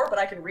before, but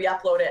I can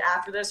re-upload it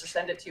after this or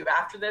send it to you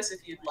after this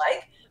if you'd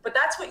like. But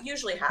that's what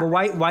usually happens.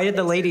 Well, why did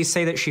the lady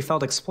say that she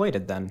felt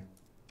exploited then?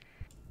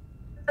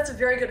 That's a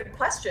very good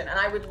question, and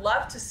I would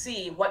love to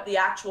see what the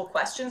actual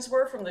questions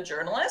were from the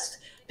journalist,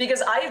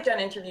 because I have done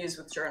interviews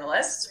with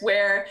journalists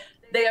where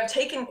they have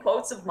taken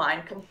quotes of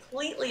mine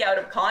completely out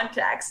of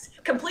context,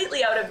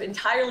 completely out of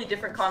entirely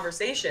different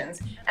conversations,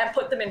 and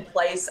put them in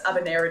place of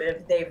a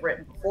narrative they've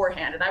written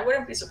beforehand, and I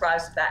wouldn't be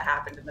surprised if that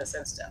happened in this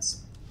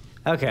instance.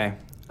 Okay.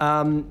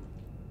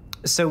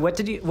 So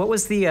what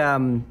was the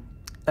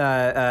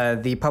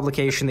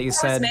publication that you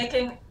said?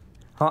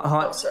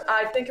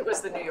 I think it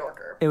was the New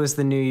Yorker. It was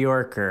the New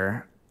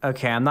Yorker.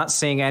 Okay, I'm not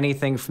seeing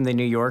anything from the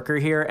New Yorker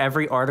here.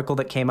 Every article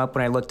that came up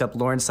when I looked up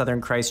Lauren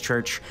Southern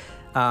Christchurch.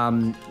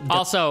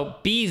 Also,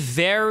 be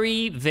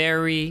very,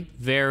 very,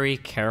 very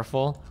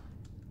careful.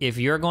 If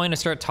you're going to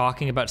start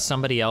talking about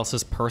somebody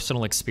else's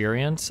personal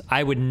experience,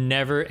 I would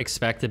never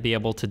expect to be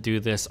able to do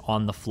this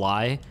on the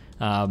fly,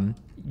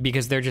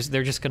 because they're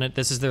just gonna.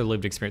 This is their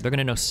lived experience. They're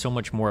gonna know so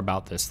much more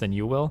about this than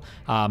you will.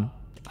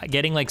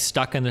 Getting like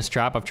stuck in this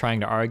trap of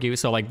trying to argue.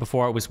 So like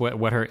before it was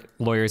what her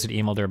lawyers had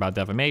emailed her about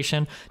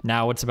defamation.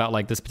 Now it's about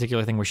like this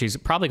particular thing where she's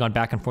probably gone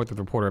back and forth with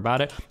the reporter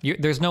about it.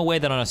 There's no way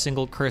that on a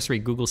single cursory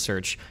Google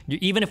search,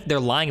 even if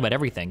they're lying about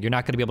everything, you're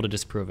not going to be able to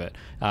disprove it.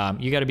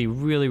 You got to be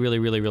really, really,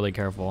 really, really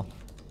careful.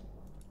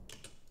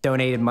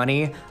 Donated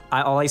money.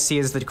 All I see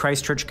is the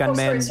Christchurch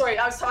gunman. Oh, sorry.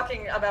 I was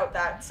talking about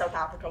that South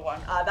Africa one.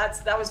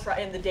 That was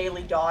in the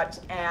Daily Dot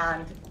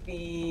and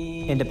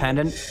the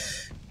Independent.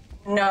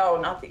 No,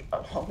 not the.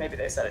 Oh, maybe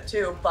they said it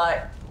too,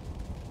 but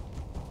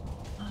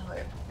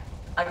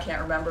I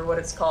can't remember what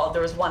it's called.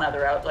 There was one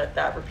other outlet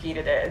that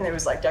repeated it, and it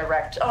was like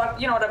direct. Oh,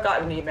 you know what? I've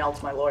got an email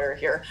to my lawyer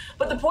here.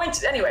 But the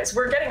point, anyways,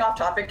 we're getting off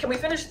topic. Can we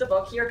finish the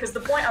book here? Because the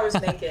point I was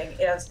making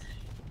is.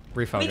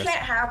 Refocus. We can't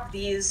have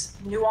these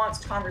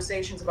nuanced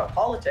conversations about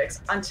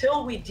politics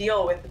until we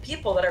deal with the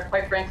people that are,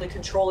 quite frankly,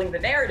 controlling the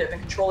narrative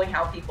and controlling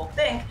how people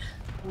think,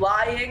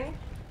 lying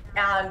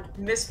and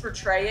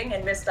misportraying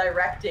and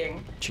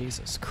misdirecting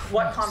Jesus Christ.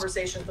 What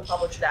conversations the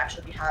public should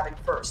actually be having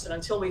first. And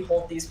until we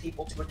hold these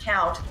people to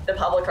account, the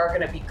public are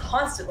going to be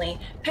constantly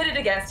pitted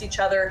against each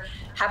other,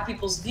 have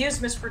people's views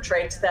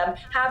misportrayed to them,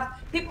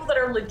 have people that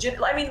are legit.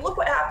 I mean, look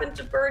what happened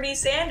to Bernie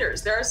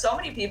Sanders. There are so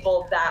many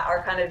people that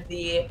are kind of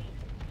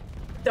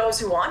those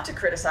who want to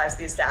criticize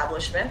the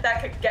establishment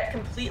that could get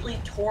completely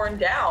torn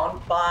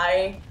down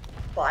by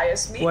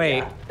biased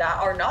media that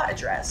are not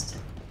addressed.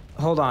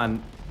 Hold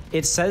on.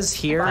 It says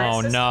here.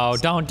 Oh no,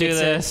 don't do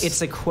this.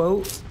 It's a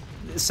quote.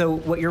 So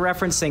what you're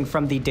referencing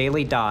from the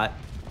Daily Dot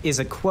is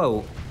a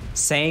quote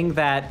saying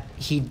that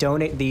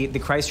the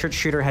Christchurch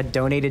shooter had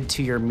donated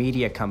to your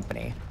media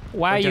company.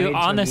 Why are you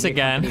on this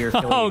again?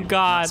 Oh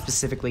God. Not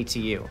specifically to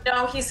you.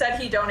 No, he said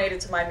he donated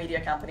to my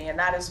media company, and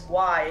that is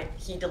why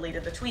he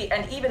deleted the tweet.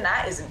 And even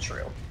that isn't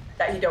true,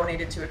 that he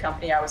donated to a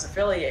company I was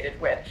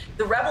affiliated with.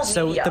 The Rebel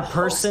Media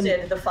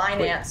hosted the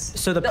finance.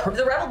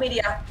 The Rebel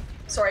Media,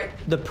 sorry.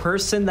 The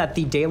person that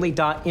the Daily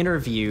Dot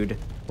interviewed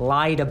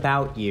lied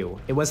about you.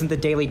 It wasn't the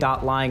Daily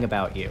Dot lying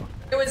about you.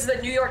 It was the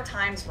New York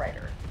Times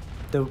writer.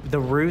 The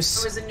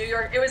Roos? It was the New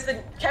York, it was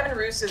the Kevin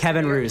Roos.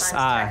 Kevin the New York Roos,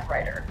 Times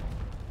writer.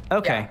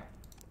 Okay. Yeah.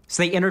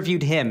 So they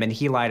interviewed him and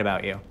he lied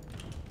about you.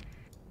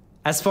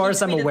 As far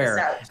as I'm aware.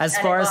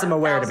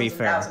 To be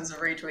fair. Thousands of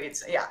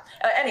retweets. Yeah.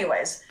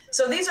 Anyways,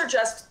 so these are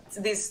just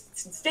these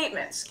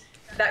statements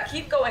that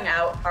keep going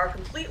out, are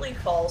completely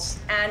false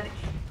and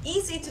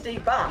easy to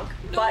debunk.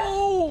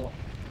 But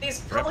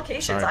these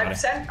publications, I've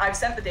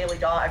sent the Daily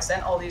Dot, I've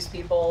sent all these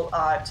people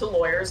to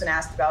lawyers and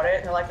asked about it,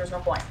 and they're like, "There's no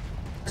point.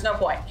 There's no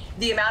point.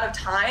 The amount of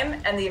time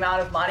and the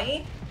amount of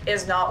money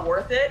is not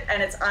worth it,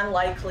 and it's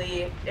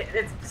unlikely.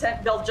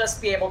 They'll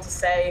just be able to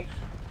say,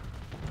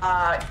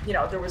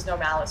 there was no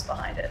malice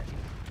behind it,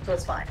 so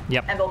it's fine.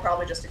 Yep. And they'll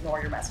probably just ignore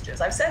your messages.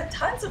 I've sent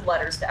tons of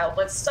letters to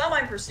outlets. Some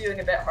I'm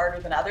pursuing a bit harder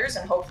than others,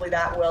 and hopefully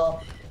that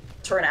will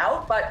turn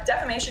out. But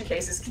defamation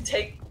cases can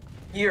take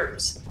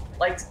years,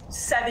 like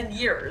 7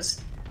 years.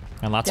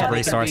 And lots of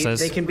resources.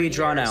 They can be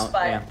drawn out.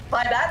 But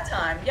by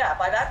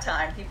that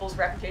time, people's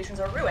reputations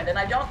are ruined. And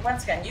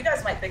once again, you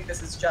guys might think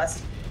this is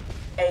just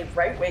a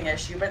right-wing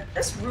issue, but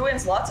this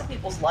ruins lots of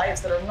people's lives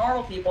that are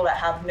normal people that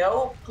have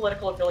no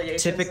political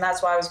affiliations, and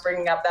that's why I was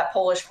bringing up that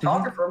Polish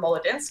photographer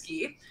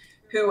Molodinsky,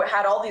 who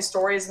had all these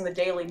stories in the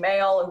Daily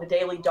Mail and the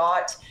Daily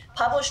Dot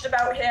published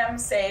about him,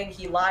 saying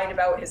he lied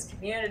about his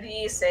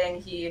community,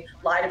 saying he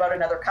lied about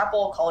another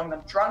couple, calling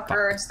them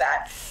drunkards,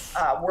 that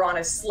were on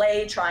his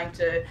sleigh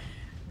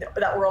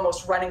that were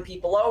almost running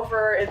people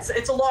over. It's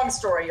a long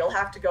story. You'll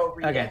have to go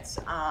read it.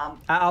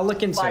 I'll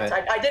look into it.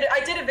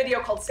 I did a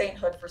video called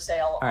Sainthood for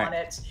Sale on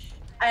it.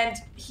 And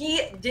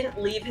he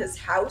didn't leave his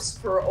house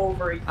for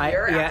over a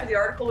year after the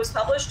article was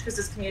published because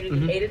his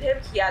community hated him.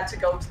 He had to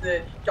go to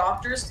the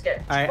doctors to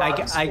get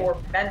drugs for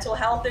mental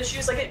health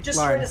issues. Like, it just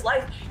ruined his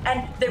life.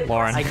 And the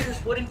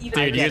prosecutors wouldn't even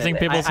Dude, using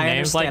people's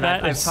names like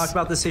that I've talked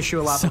about this issue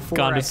a lot before.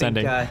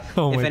 Condescending. I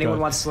think, if anyone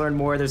wants to learn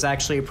more, there's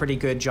actually a pretty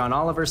good John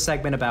Oliver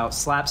segment about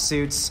slap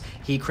suits.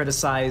 He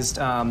criticized,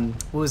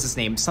 what was his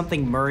name?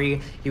 Something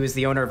Murray. He was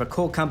the owner of a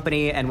coal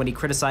company, and when he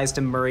criticized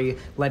him, Murray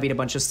levied a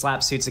bunch of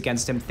slap suits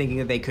against him, thinking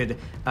that they could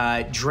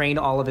drain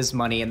all of his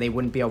money and they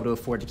wouldn't be able to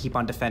afford to keep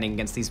on defending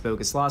against these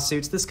bogus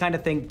lawsuits. This kind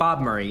of thing, Bob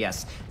Murray,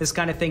 yes, this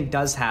kind of thing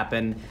does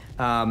happen,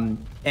 and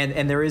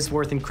there is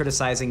worth in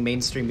criticizing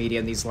mainstream media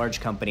and these large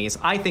companies.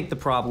 I think the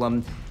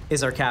problem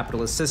is our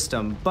capitalist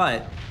system,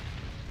 but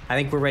I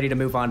think we're ready to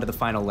move on to the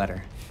final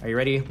letter. Are you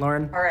ready,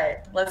 Lauren? All right,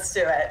 let's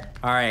do it.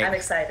 All right. I'm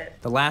excited.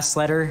 The last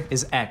letter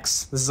is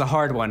X. This is a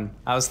hard one.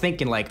 I was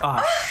thinking like,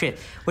 oh shit,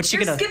 what's she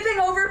gonna... You're skipping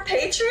over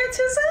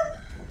patriotism?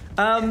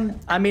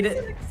 I mean,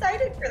 I'm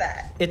excited for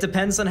that. It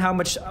depends on how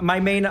much.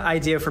 My main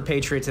idea for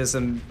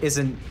patriotism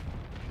isn't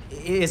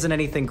isn't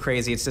anything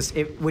crazy. It's just,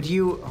 would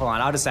you, hold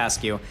on, I'll just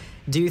ask you,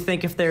 do you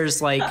think if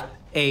there's like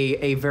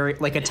a very,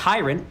 like a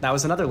tyrant, that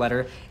was another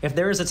letter, if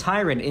there is a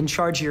tyrant in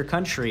charge of your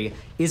country,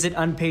 is it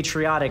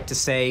unpatriotic to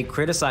say,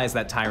 criticize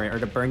that tyrant, or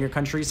to burn your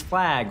country's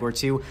flag, or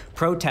to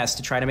protest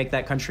to try to make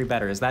that country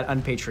better? Is that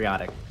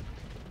unpatriotic?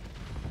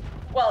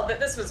 Well,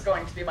 this was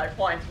going to be my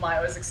point, why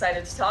I was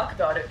excited to talk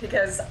about it,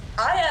 because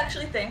I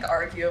actually think,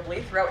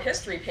 arguably, throughout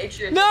history,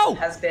 patriotism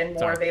has been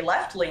more of a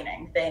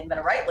left-leaning thing than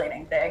a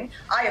right-leaning thing.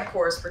 I, of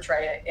course,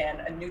 portray it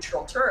in a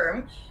neutral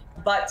term,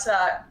 but,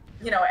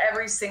 you know,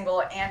 every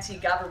single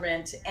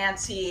anti-government,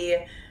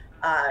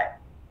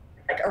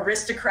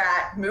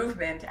 aristocrat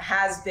movement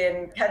has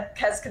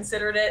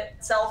considered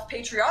itself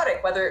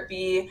patriotic, whether it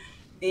be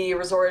the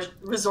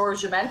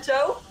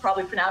Risorgimento,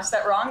 probably pronounced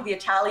that wrong, the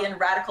Italian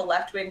radical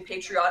left-wing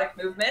patriotic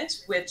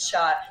movement, which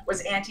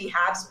was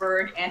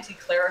anti-Habsburg,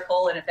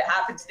 anti-clerical, and if it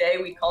happened today,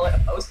 we call it a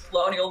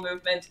post-colonial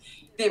movement.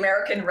 The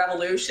American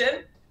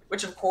Revolution,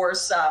 which of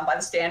course, by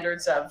the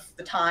standards of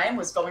the time,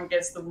 was going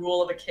against the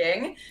rule of a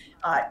king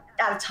at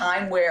a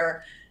time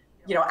where,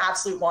 you know,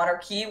 absolute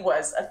monarchy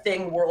was a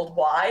thing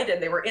worldwide,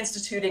 and they were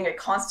instituting a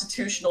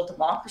constitutional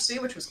democracy,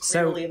 which was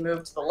clearly a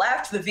move to the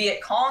left. The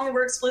Viet Cong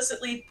were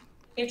explicitly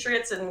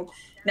patriots and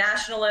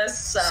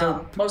nationalists,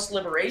 most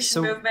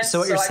liberation movements. So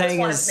what you're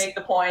saying I just wanted to make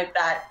the point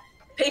that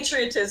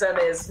patriotism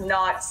is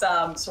not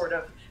some sort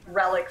of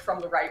relic from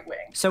the right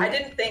wing. So I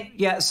didn't think.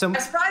 Yeah. So I'm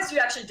surprised you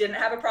actually didn't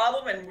have a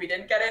problem, and we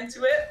didn't get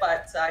into it.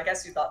 But I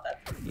guess you thought that.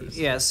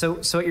 Yeah. So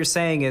what you're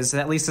saying is,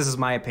 at least this is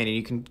my opinion.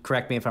 You can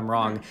correct me if I'm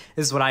wrong.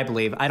 This is what I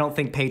believe. I don't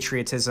think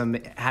patriotism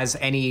has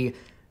any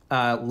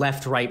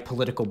left-right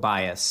political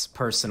bias.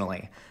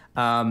 Personally,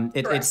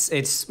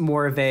 it's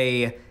more of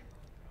a.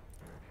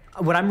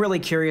 What I'm really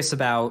curious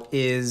about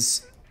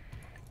is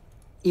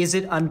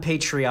it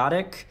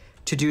unpatriotic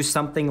to do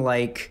something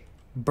like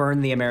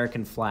burn the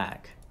American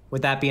flag?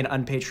 Would that be an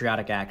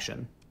unpatriotic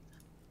action?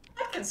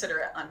 I'd consider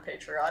it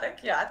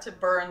unpatriotic, yeah, to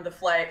burn the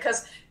flag.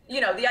 Because, you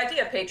know, the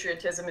idea of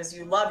patriotism is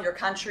you love your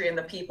country and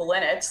the people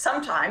in it,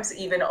 sometimes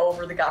even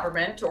over the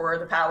government or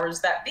the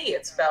powers that be.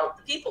 It's about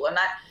the people. And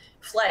that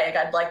flag,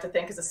 I'd like to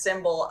think, is a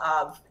symbol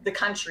of the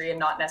country and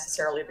not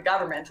necessarily the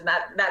government. And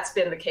that's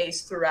been the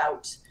case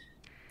throughout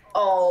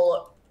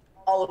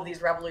all of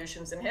these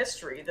revolutions in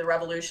history. The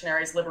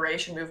revolutionaries,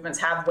 liberation movements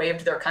have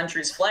waved their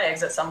country's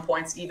flags at some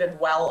points, even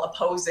while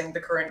opposing the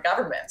current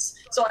governments.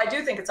 So I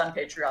do think it's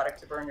unpatriotic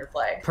to burn your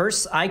flag.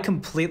 I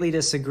completely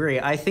disagree.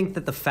 I think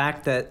that the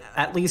fact that,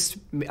 at least,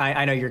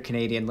 I know you're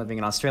Canadian living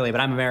in Australia,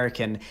 but I'm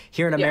American.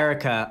 Here in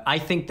America, I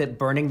think that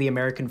burning the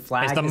American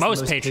flag is the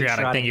most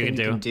patriotic thing you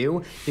can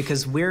do,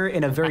 because we're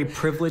in a very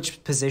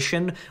privileged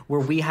position where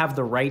we have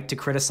the right to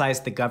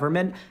criticize the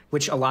government,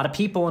 which a lot of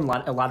people in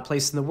a lot of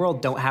places in the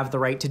world don't have the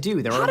right to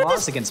do. There are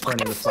laws against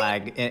burning the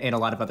flag in a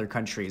lot of other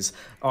countries.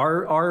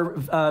 Our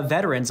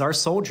veterans, our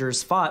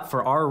soldiers fought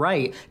for our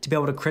right to be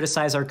able to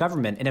criticize our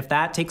government. And if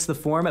that takes the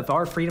form of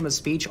our freedom of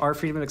speech, our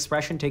freedom of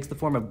expression takes the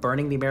form of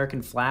burning the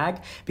American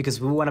flag,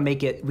 because we want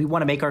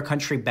to make our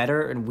country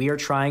better, and we are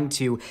trying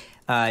to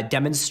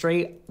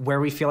demonstrate where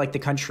we feel like the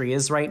country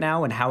is right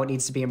now and how it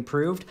needs to be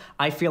improved,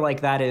 I feel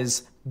like that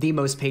is the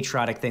most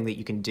patriotic thing that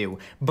you can do.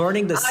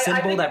 Burning the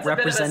symbol that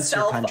represents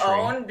your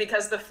country.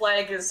 Because the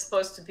flag is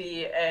supposed to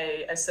be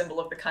a symbol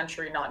of the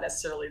country, not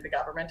necessarily the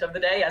government of the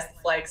day, as the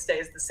flag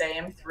stays the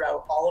same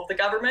throughout all of the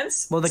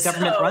governments. Well, the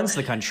government runs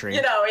the country.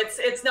 You know,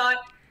 it's not.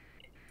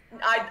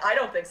 I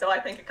don't think so. I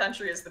think a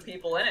country is the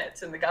people in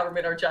it, and the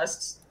government are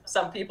just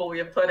some people we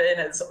have put in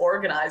as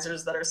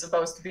organizers that are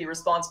supposed to be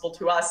responsible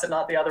to us and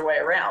not the other way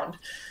around.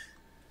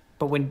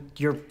 But when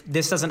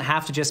this doesn't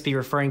have to just be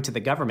referring to the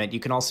government. You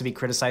can also be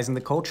criticizing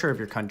the culture of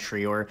your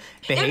country or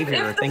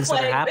behavior or things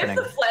that are happening.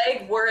 If the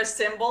flag were a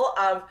symbol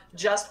of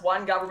just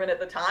one government at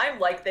the time,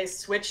 like they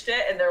switched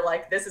it and they're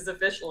like, this is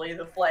officially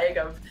the flag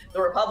of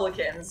the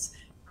Republicans,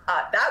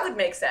 that would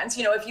make sense.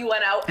 You know, if you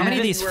went out how many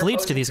of these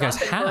fleets do these guys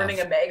have? Burning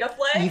a mega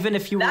flag, even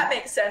if you that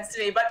makes sense to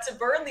me. But to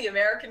burn the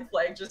American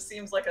flag just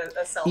seems like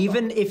a cell phone.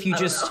 Even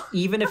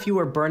if you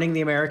were burning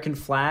the American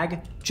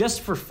flag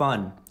just for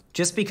fun,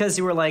 just because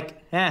you were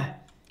like,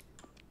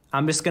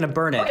 I'm just gonna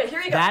burn it. Okay,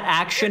 here you go. That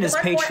action is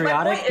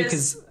patriotic point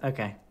because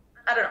okay.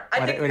 I don't know.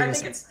 I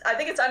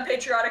think it's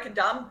unpatriotic and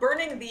dumb.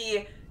 Burning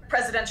the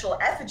presidential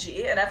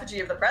effigy, an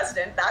effigy of the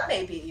president, that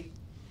may be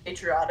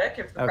patriotic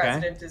if the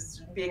president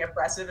is being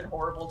oppressive and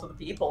horrible to the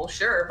people,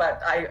 sure, but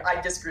I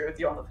disagree with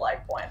you on the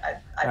flag point. I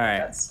think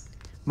that's...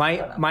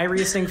 My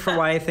reasoning for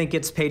why I think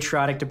it's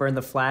patriotic to burn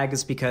the flag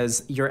is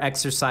because you're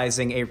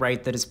exercising a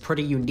right that is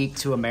pretty unique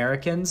to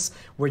Americans,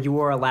 where you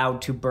are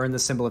allowed to burn the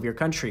symbol of your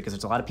country, because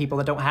there's a lot of people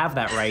that don't have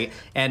that right.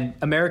 And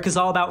America's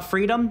all about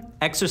freedom,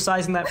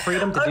 exercising that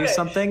freedom to do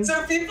something.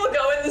 So if people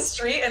go in the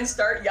street and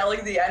start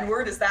yelling the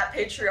N-word, is that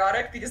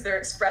patriotic because they're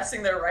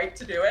expressing their right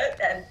to do it?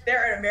 And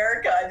they're in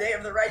America and they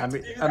have the right to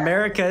do that.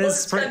 America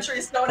is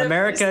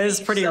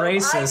pretty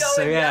racist,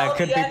 so yeah, it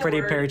could be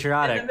pretty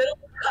patriotic. In the middle of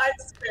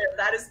Times Square,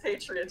 that is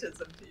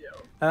patriotism to you.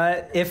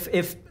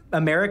 If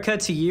America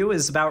to you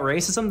is about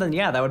racism, then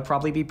yeah, that would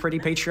probably be pretty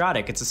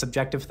patriotic. It's a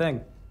subjective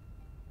thing.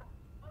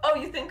 oh,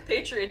 you think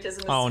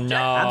patriotism is Oh, subjective?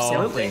 no.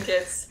 Absolutely. You don't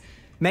think it's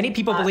Many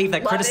people believe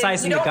that loving?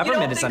 criticizing You the don't- you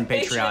government don't is think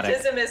unpatriotic.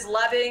 Patriotism is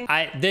loving.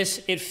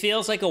 It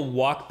feels like a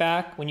walk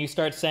back when you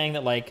start saying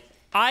that, like,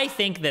 I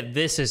think that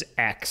this is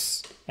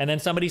X. And then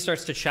somebody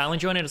starts to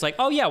challenge you on it. It's like,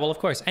 oh, yeah, well, of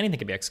course, anything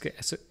can be X.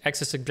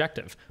 X is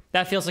subjective.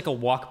 That feels like a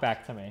walk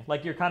back to me.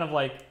 Like, you're kind of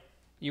like,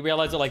 you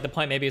realize that, like, the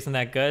point maybe isn't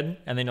that good.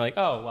 And then you're like,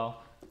 oh,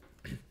 well,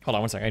 hold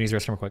on one second. I need to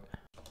use the restroom real quick.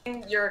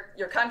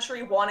 Your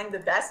country, wanting the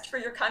best for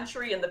your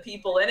country and the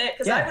people in it,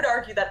 because Yeah. I would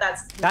argue that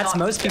that's not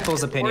most people's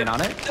subjective. opinion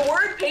on it. The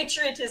word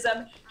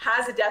patriotism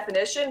has a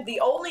definition. The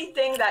only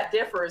thing that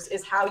differs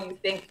is how you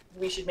think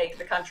we should make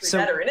the country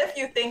better. And if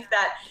you think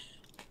that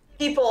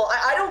people,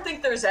 I don't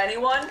think there's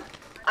anyone,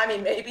 I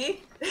mean,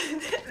 maybe,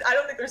 I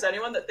don't think there's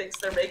anyone that thinks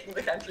they're making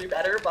the country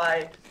better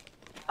by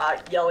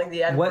yelling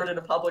the N-word in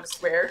a public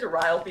square to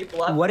rile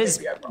people up. What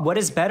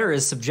is better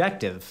is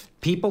subjective.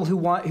 People who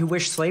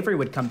wish slavery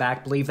would come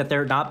back believe that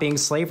there not being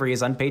slavery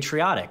is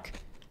unpatriotic.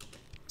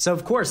 So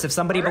of course, if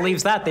somebody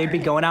believes that, they'd be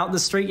going out in the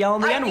street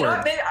yelling the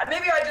N-word.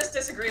 Maybe I just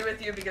disagree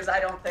with you because I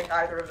don't think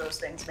either of those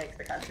things make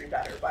the country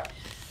better. But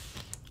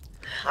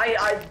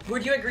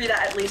would you agree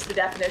that at least the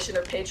definition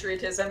of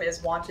patriotism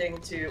is wanting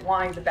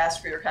the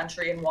best for your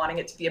country and wanting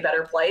it to be a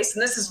better place?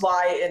 And this is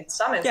why, in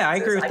some instances, I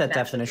agree with that can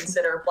actually definition.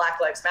 consider Black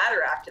Lives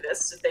Matter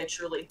activists, if they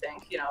truly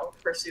think,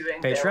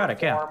 pursuing Patriotic,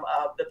 their reform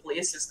of the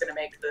police is going to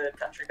make the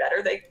country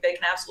better, they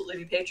can absolutely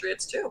be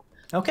patriots too.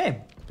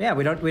 Okay, yeah,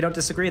 we don't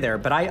disagree there.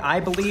 But I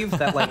believe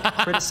that, like,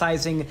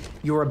 criticizing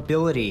your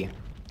ability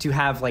to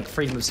have, like,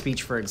 freedom of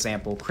speech, for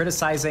example,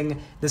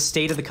 criticizing the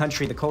state of the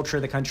country, the culture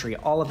of the country,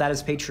 all of that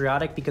is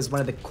patriotic because one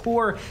of the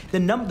core,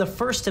 the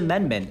First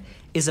Amendment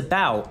is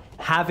about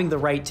having the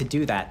right to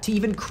do that, to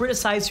even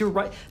criticize your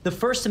right. The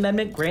First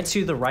Amendment grants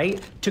you the right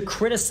to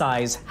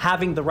criticize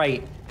having the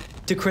right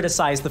to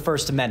criticize the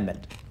First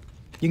Amendment.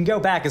 You can go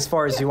back as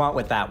far as you want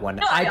with that one.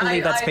 No, I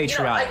believe that's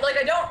patriotic.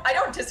 I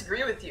don't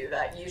disagree with you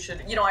that you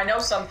should, I know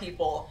some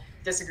people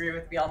disagree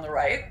with me on the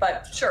right,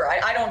 but sure,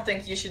 I don't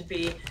think you should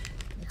be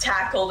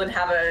tackled and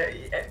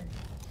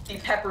be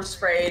pepper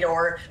sprayed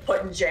or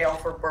put in jail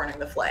for burning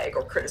the flag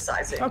or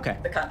criticizing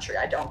the country.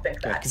 I don't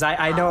think that. Because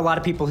I know a lot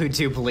of people who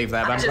do believe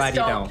that, but I'm glad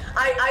you don't.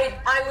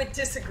 I would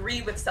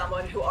disagree with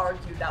someone who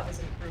argued that was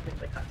improving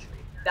the country.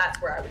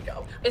 That's where I would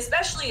go.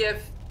 Especially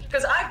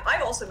because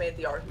I've also made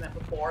the argument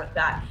before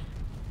that,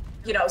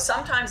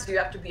 sometimes you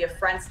have to be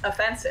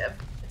offensive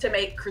to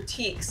make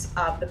critiques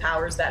of the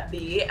powers that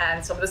be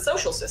and some of the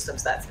social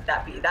systems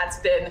that be. That's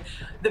been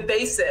the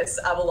basis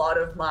of a lot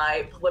of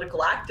my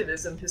political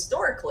activism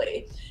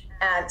historically.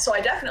 And so I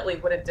definitely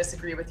wouldn't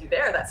disagree with you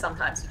there that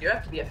sometimes you do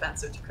have to be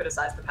offensive to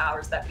criticize the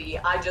powers that be.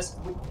 I just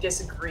would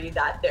disagree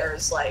that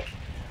there's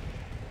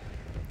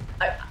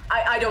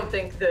I don't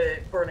think the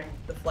burning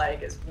the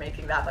flag is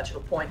making that much of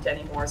a point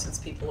anymore since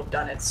people have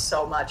done it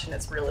so much and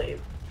it's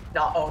really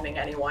not owning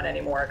anyone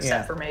anymore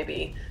except for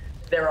maybe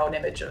their own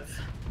image of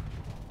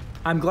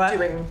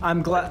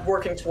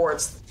working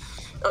towards.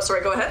 Oh,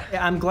 sorry, go ahead.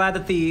 I'm glad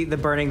that the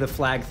burning the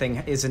flag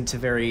thing isn't a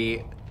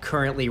very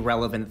currently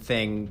relevant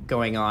thing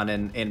going on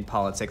in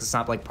politics. It's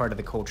not like part of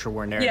the culture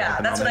war narrative. Yeah, at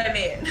the that's moment.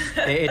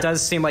 what I mean. It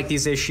does seem like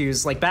these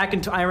issues, like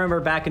I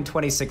remember back in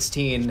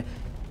 2016,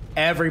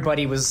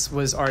 everybody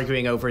was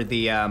arguing over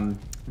the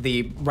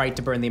right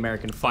to burn the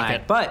American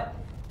flag. But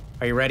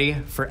are you ready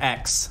for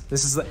X?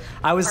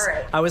 I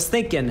was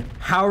thinking,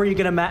 how are you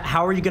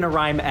gonna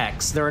rhyme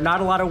X? There are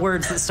not a lot of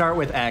words that start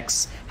with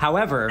X.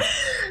 However,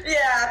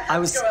 I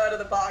was go out of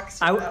the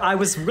box. I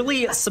was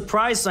really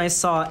surprised when I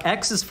saw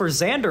X is for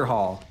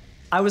Xanderhal.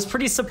 I was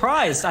pretty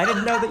surprised. I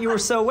didn't know that you were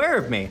so aware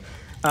of me.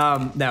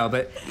 No,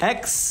 but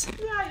X.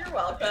 Yeah, you're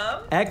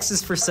welcome. X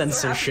is for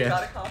censorship. So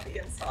happy you got a copy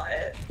and saw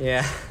it.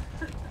 Yeah.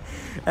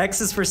 X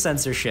is for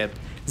censorship.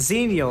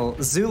 Xenial,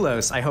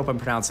 Zulos, I hope I'm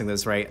pronouncing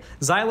this right,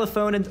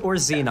 xylophone, or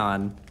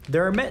xenon.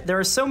 There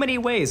are so many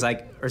ways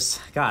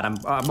God,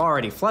 I'm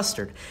already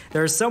flustered.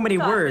 There are so many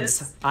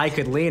words I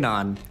could lean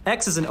on.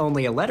 X isn't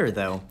only a letter,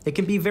 though. It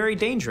can be very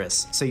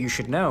dangerous, so you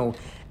should know.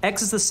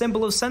 X is the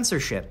symbol of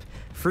censorship.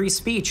 Free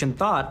speech and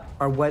thought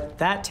are what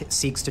that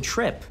seeks to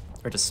trip.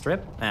 Or to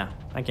strip?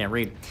 I can't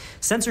read.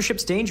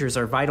 Censorship's dangers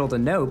are vital to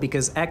know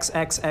because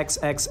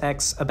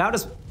XXXXX about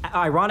as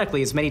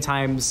ironically as many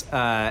times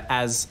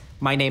as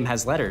my name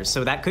has letters.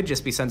 So that could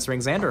just be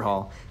censoring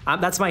Xanderhal.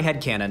 That's my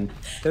headcanon.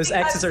 Those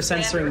X's are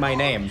censoring my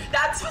name.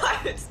 That's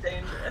why it's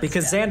dangerous.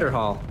 Because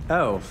Xanderhal.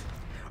 Oh.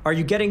 Are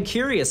you getting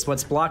curious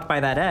what's blocked by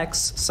that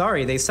X?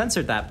 Sorry, they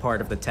censored that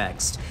part of the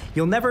text.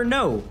 You'll never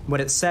know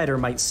what it said or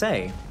might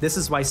say. This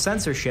is why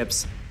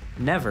censorship's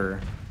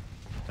never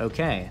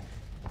okay.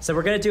 So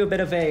we're gonna do a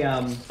bit of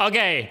a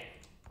Okay,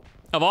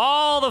 of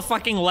all the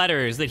fucking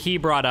letters that he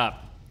brought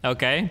up,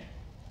 okay,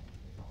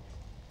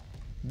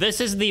 this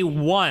is the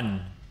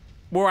one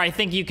where I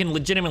think you can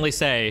legitimately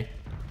say,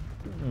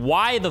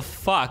 why the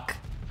fuck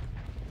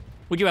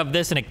would you have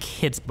this in a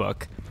kid's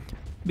book?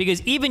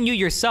 Because even you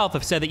yourself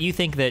have said that you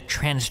think that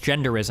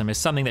transgenderism is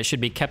something that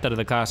should be kept out of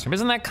the classroom.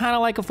 Isn't that kind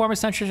of like a form of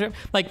censorship?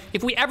 Like,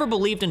 if we ever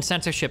believed in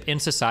censorship in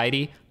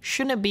society,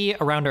 shouldn't it be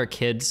around our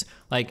kids?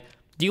 Like,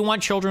 Do you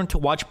want children to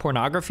watch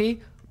pornography?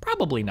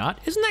 Probably not.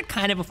 Isn't that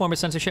kind of a form of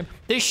censorship?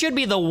 This should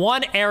be the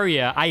one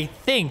area, I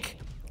think,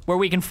 where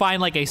we can find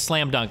like a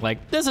slam dunk.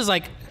 Like, this is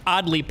like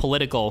oddly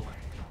political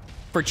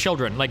for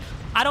children. Like,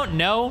 I don't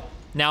know.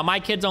 Now, my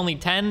kid's only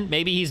 10.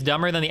 Maybe he's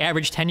dumber than the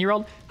average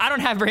 10-year-old. I don't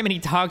have very many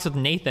talks with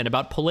Nathan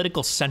about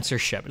political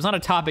censorship. It's not a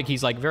topic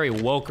he's like very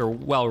woke or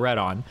well-read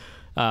on.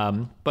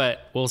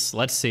 But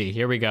let's see.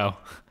 Here we go.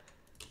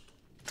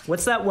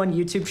 What's that one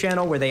YouTube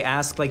channel where they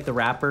ask like the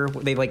rapper,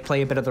 they like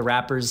play a bit of the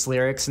rapper's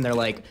lyrics and they're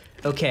like,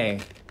 okay,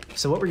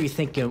 so what were you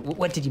thinking?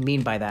 What did you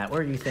mean by that? What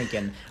were you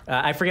thinking?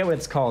 I forget what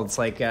it's called. It's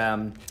like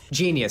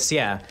Genius,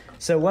 yeah.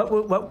 So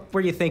what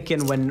were you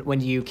thinking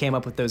when you came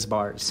up with those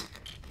bars?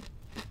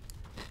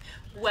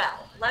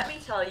 Well, let me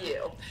tell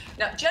you.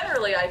 Now,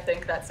 generally, I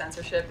think that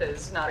censorship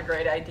is not a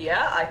great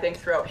idea. I think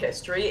throughout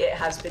history, it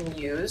has been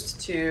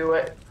used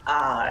to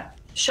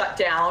shut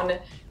down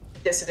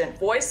dissident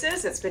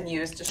voices. It's been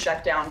used to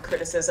shut down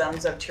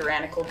criticisms of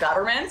tyrannical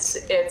governments.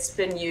 It's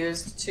been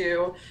used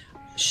to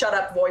shut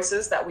up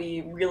voices that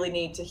we really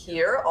need to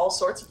hear, all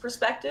sorts of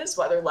perspectives,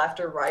 whether left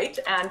or right.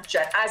 And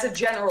as a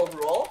general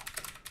rule,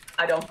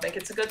 I don't think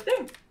it's a good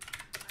thing.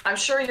 I'm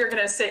sure you're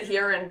going to sit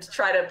here and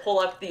try to pull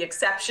up the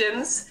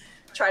exceptions,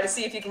 try to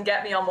see if you can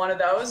get me on one of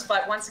those.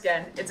 But once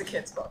again, it's a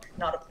kid's book,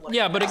 not a political.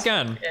 Yeah, but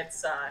again,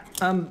 it's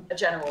a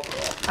general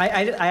rule.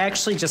 I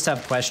actually just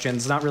have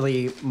questions, not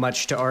really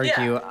much to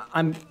argue.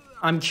 Yeah.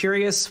 I'm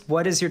curious,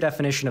 what is your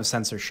definition of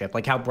censorship?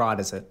 Like, how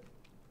broad is it?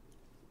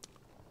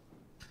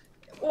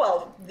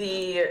 Well,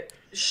 the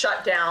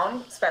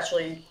shutdown,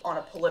 especially on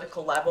a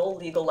political level,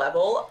 legal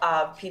level,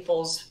 of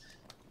people's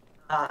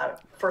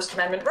First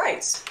Amendment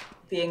rights,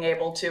 being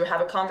able to have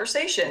a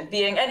conversation,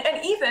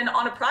 and even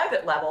on a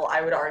private level,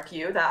 I would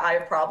argue that I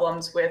have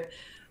problems with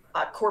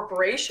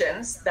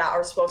corporations that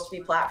are supposed to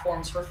be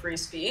platforms for free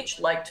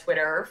speech, like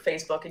Twitter,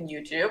 Facebook, and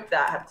YouTube,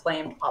 that have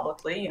claimed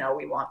publicly,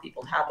 we want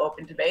people to have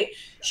open debate,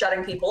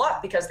 shutting people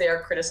up because they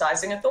are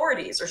criticizing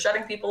authorities, or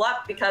shutting people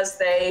up because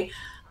they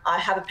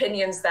have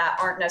opinions that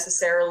aren't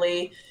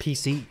necessarily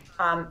PC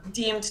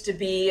deemed to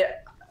be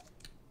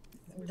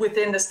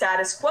within the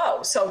status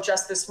quo. So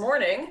just this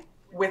morning,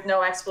 with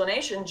no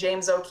explanation,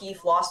 James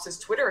O'Keefe lost his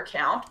Twitter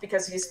account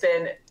because he's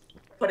been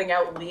putting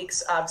out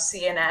leaks of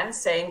CNN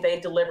saying they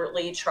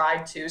deliberately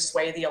tried to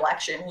sway the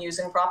election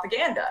using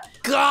propaganda.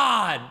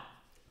 God,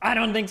 I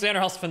don't think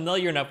Xanderhal's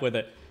familiar enough with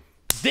it.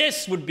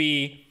 This would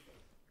be,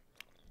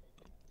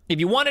 if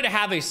you wanted to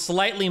have a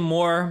slightly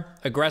more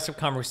aggressive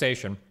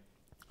conversation,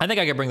 I think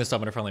I could bring this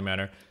up in a friendly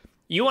manner.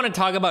 You want to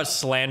talk about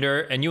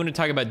slander and you want to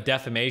talk about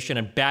defamation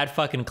and bad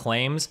fucking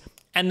claims,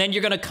 and then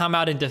you're going to come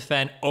out and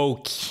defend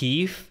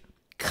O'Keefe?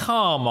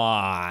 Come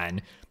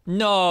on.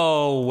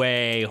 No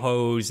way,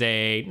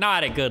 Jose.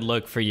 Not a good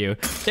look for you.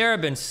 There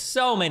have been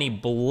so many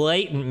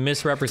blatant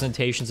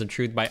misrepresentations of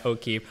truth by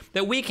O'Keefe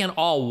that we can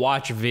all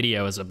watch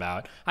videos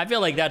about. I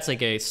feel like that's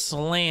like a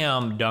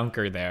slam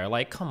dunker there.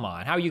 Like, come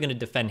on. How are you going to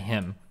defend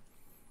him?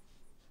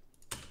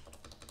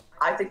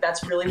 I think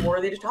that's really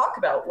worthy to talk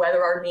about,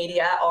 whether our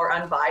media are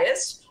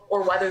unbiased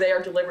or whether they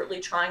are deliberately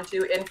trying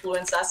to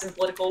influence us in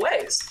political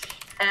ways.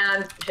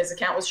 And his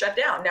account was shut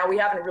down. Now, we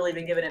haven't really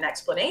been given an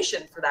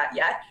explanation for that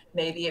yet.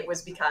 Maybe it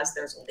was because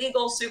there's a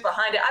legal suit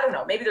behind it. I don't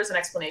know. Maybe there's an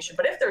explanation.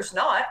 But if there's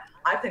not,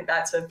 I think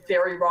that's a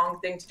very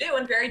wrong thing to do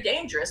and very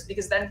dangerous,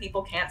 because then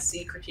people can't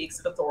see critiques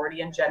of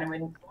authority and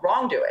genuine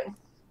wrongdoing.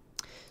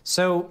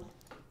 So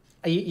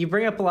you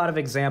bring up a lot of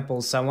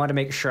examples, so I want to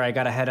make sure I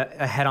got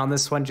ahead on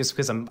this one, just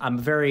because I'm a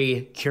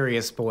very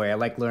curious boy. I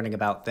like learning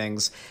about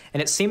things.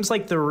 And it seems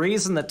like the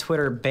reason that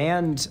Twitter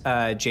banned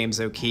James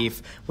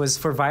O'Keefe was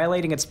for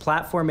violating its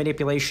platform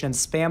manipulation and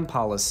spam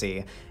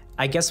policy.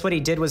 I guess what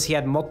he did was he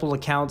had multiple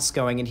accounts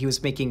going, and he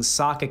was making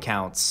sock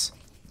accounts.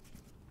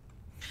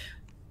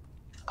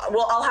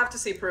 Well, I'll have to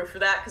see proof for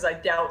that, because I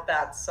doubt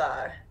that's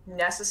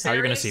necessary. How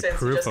are you going to see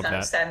proof he just of kind that?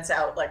 Of sends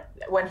out, like,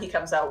 when he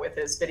comes out with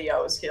his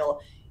videos,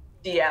 he'll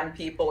DM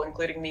people,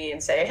 including me,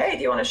 and say, hey,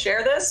 do you want to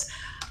share this?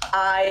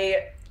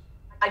 I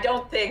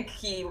don't think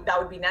that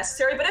would be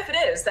necessary, but if it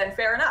is, then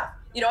fair enough.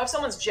 If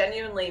someone's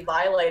genuinely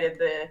violated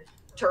the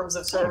terms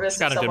of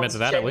service, and someone's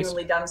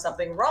genuinely done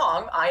something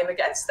wrong, I am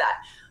against that.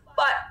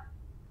 But,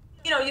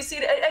 you see,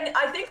 and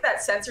I think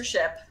that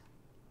censorship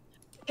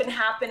can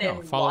happen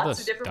in lots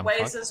of different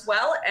ways as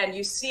well, and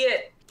you see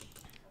it.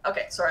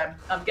 Okay, sorry,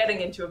 I'm getting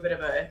into a bit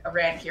of a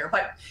rant here,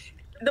 but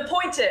the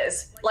point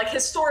is, like,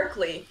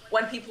 historically,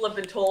 when people have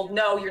been told,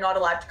 no, you're not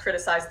allowed to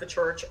criticize the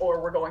church,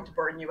 or we're going to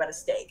burn you at a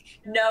stake.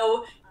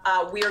 No,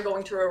 we are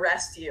going to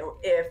arrest you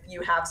if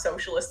you have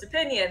socialist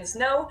opinions.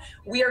 No,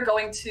 we are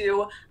going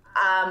to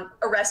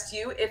arrest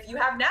you if you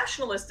have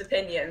nationalist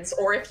opinions,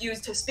 or if you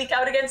speak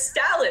out against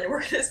Stalin,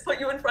 we're going to put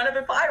you in front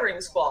of a firing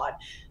squad.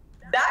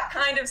 That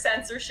kind of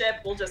censorship,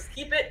 we'll just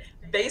keep it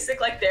basic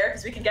like there,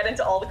 because we can get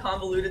into all the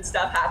convoluted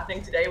stuff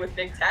happening today with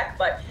big tech,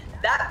 but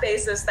that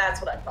basis, that's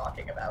what I'm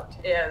talking about,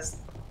 is,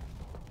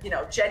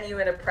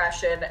 genuine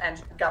oppression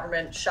and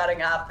government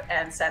shutting up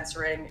and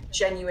censoring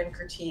genuine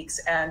critiques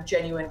and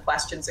genuine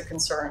questions and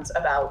concerns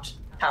about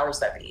powers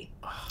that be.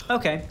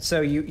 Okay, so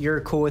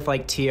you're cool with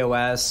like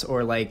TOS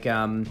or like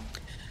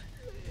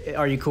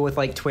are you cool with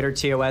like Twitter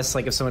TOS?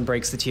 Like if someone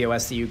breaks the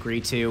TOS that you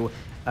agree to,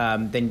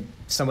 then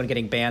someone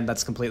getting banned,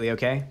 that's completely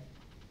okay?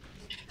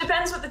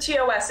 Depends what the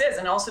TOS is,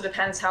 and also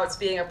depends how it's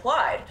being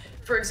applied.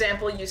 For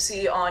example, you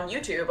see on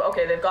YouTube,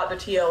 okay, they've got the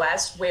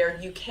TOS where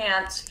you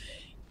can't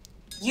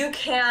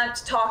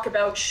talk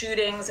about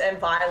shootings and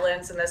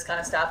violence and this kind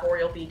of stuff, or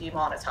you'll be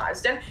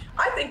demonetized. And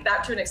I think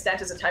that to an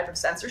extent is a type of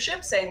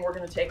censorship, saying we're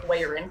going to take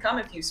away your income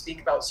if you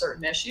speak about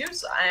certain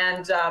issues.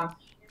 And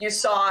you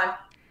saw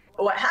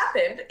what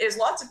happened is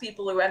lots of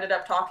people who ended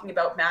up talking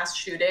about mass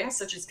shootings,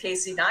 such as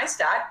Casey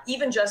Neistat,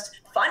 even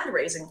just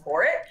fundraising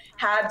for it,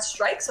 had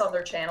strikes on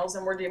their channels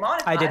and were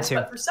demonetized. I did too.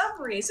 But for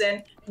some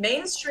reason,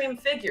 mainstream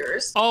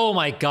figures... Oh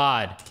my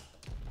God.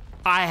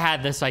 I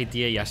had this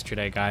idea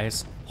yesterday,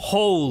 guys.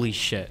 Holy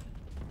shit.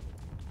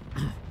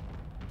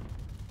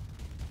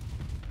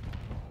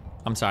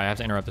 I'm sorry, I have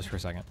to interrupt this for a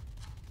second.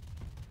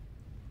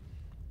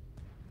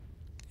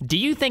 Do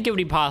you think it would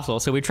be possible?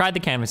 So we tried the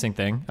canvassing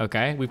thing,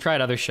 okay? We've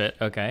tried other shit,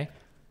 okay?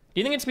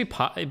 Do you think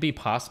it'd be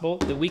possible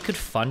that we could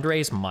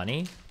fundraise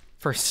money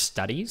for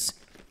studies?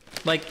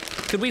 Like,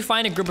 could we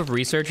find a group of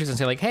researchers and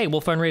say like, hey, we'll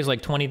fundraise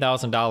like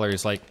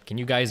 $20,000. Like, can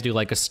you guys do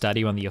like a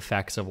study on the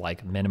effects of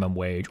like minimum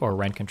wage or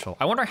rent control?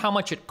 I wonder how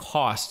much it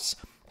costs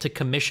to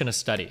commission a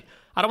study.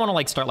 I don't want to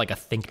like start like a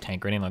think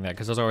tank or anything like that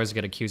because those always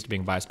get accused of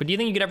being biased. But do you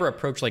think you could ever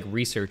approach like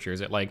researchers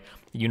at like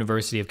the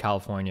University of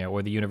California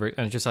or the university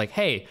and it's just like,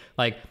 hey,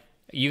 like,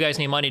 you guys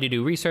need money to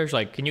do research?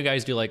 Like, can you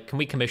guys do like, can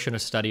we commission a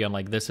study on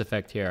like this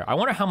effect here? I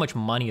wonder how much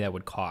money that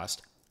would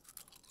cost.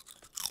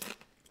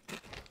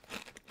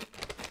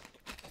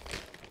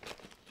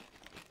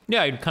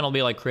 Yeah, it'd kind of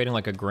be like creating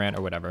like a grant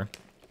or whatever.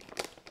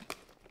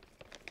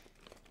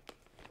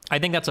 I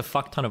think that's a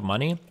fuck ton of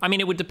money. I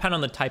mean, it would depend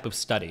on the type of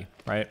study,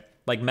 right?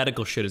 Like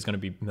medical shit is going to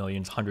be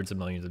millions, hundreds of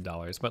millions of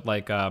dollars. But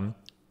like, well,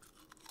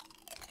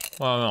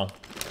 I don't know.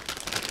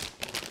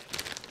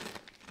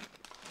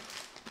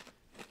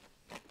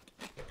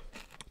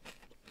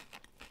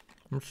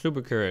 I'm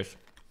super curious.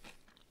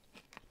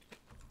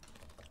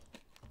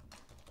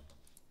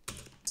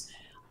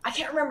 I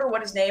can't remember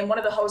what his name, one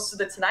of the hosts of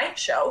The Tonight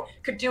Show,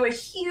 could do a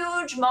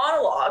huge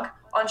monologue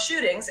on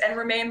shootings and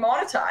remain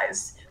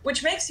monetized,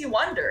 which makes you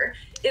wonder,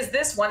 is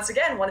this once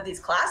again one of these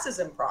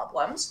classism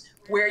problems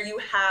where you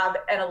have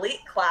an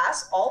elite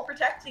class all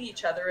protecting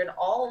each other and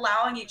all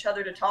allowing each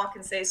other to talk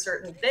and say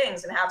certain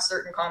things and have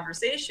certain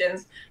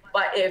conversations,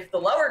 but if the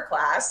lower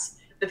class,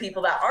 the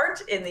people that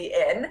aren't in the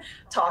inn,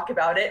 talk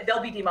about it,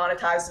 they'll be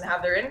demonetized and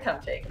have their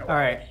income taken away. All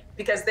right.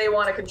 Because they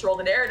want to control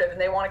the narrative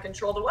and they want to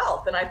control the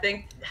wealth. And I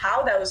think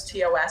how those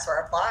TOS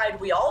are applied,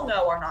 we all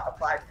know are not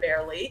applied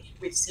fairly.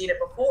 We've seen it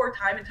before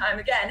time and time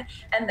again,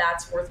 and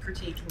that's worth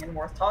critiquing and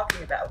worth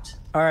talking about.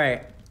 All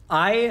right.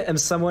 I am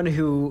someone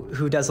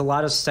who does a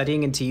lot of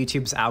studying into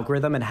YouTube's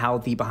algorithm and how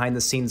the behind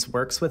the scenes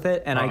works with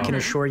it. And I can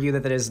assure you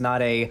that is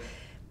not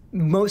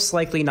most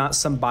likely not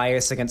some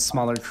bias against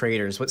smaller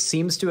creators. What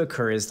seems to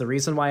occur is the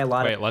reason why a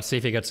lot of... Wait, let's see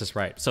if he gets this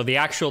right. So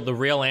the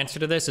real answer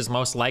to this is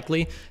most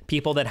likely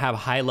people that have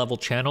high-level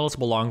channels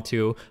belong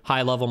to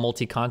high-level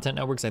multi-content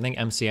networks. I think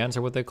MCNs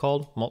are what they're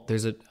called.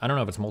 I don't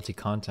know if it's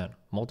multi-content.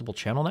 Multiple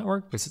channel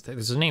network?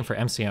 There's a name for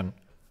MCN.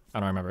 I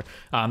don't remember.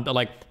 But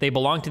like they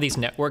belong to these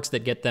networks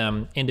that get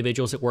them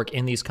individuals that work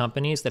in these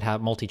companies that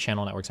have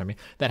multi-channel networks,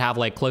 that have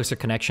like closer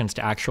connections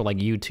to actual like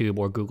YouTube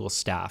or Google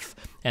staff.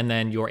 And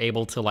then you're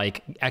able to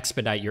like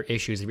expedite your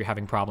issues if you're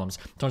having problems.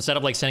 So instead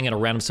of like sending in a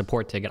random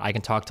support ticket, I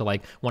can talk to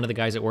like one of the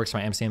guys that works for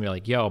my MCN and be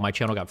like, yo, my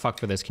channel got fucked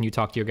for this. Can you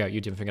talk to your guy at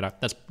YouTube and figure it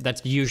out?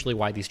 That's usually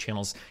why these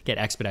channels get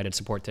expedited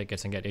support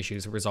tickets and get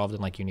issues resolved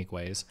in like unique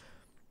ways.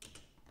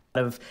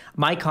 Of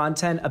my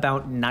content,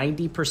 about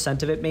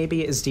 90% of it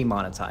maybe is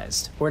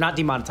demonetized, or not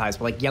demonetized,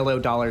 but like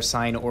yellow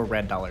 $sign or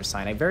red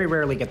 $sign. I very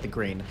rarely get the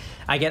green.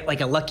 I get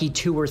like a lucky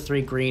 2 or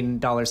 3 green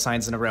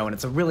 $signs in a row, and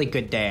it's a really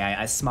good day.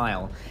 I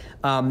smile.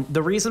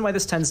 The reason why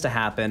this tends to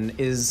happen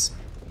is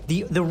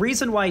the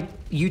reason why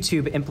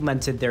YouTube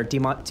implemented their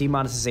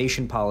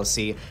demonetization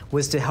policy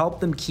was to help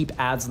them keep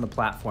ads on the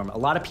platform. A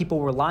lot of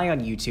people rely on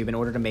YouTube in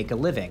order to make a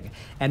living,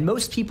 and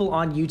most people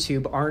on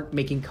YouTube aren't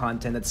making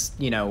content that's,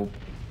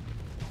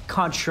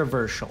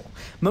 controversial.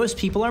 Most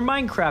people are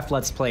Minecraft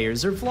Let's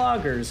Players or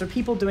vloggers or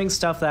people doing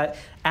stuff that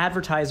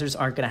advertisers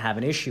aren't going to have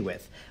an issue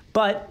with.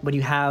 But when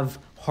you have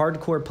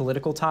hardcore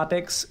political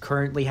topics,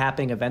 currently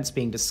happening events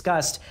being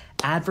discussed,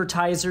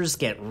 advertisers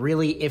get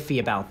really iffy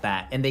about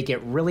that, and they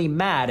get really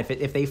mad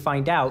if they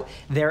find out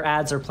their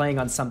ads are playing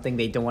on something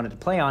they don't want it to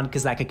play on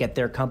because that could get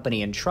their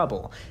company in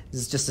trouble.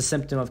 This is just a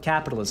symptom of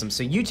capitalism.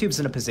 So YouTube's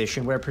in a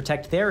position where to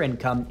protect their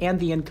income and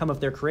the income of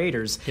their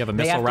creators, you have a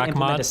they missile have to rack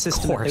implement mod? a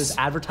system that those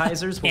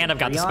advertisers will and I've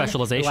got the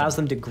specialization. allows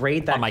them to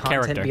grade that on my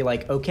content character. and be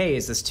like, okay,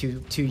 is this too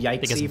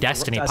yikesy because for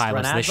Destiny us to run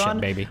pilots ads this shit, on?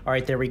 baby. All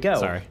right, there we go.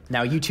 Sorry.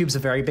 Now YouTube's a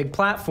very big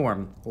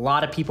platform. A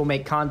lot of people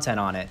make content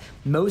on it.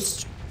 In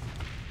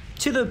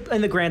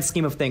the grand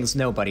scheme of things,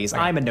 nobodies.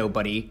 Right. I'm a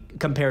nobody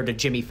compared to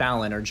Jimmy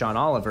Fallon or John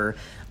Oliver.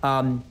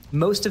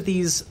 Most of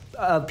these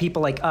of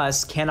people like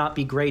us cannot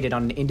be graded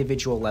on an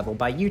individual level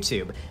by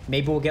YouTube.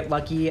 Maybe we'll get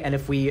lucky, and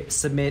if we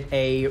submit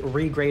a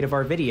regrade of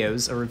our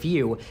videos, a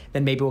review,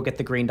 then maybe we'll get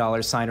the green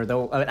dollar sign, or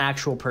an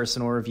actual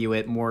person will review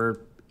it more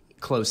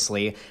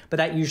closely, but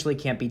that usually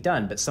can't be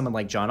done. But someone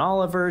like John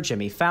Oliver,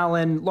 Jimmy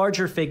Fallon,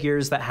 larger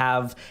figures that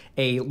have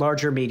a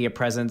larger media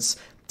presence,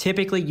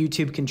 typically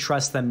YouTube can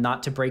trust them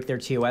not to break their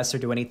TOS or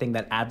do anything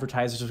that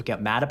advertisers would get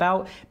mad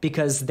about,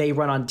 because they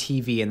run on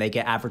TV and they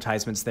get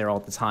advertisements there all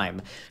the time.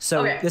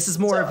 So this is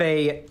more of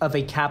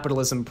a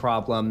capitalism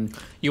problem.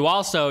 You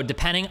also,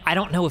 depending, I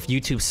don't know if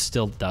YouTube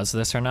still does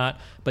this or not,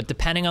 but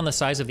depending on the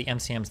size of the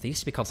MCMs, they used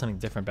to be called something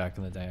different back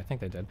in the day. I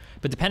think they did.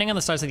 But depending on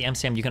the size of the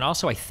MCM, you can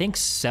also, I think,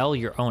 sell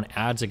your own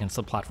ads against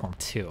the platform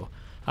too.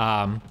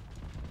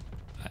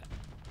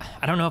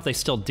 I don't know if they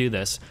still do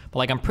this, but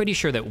like I'm pretty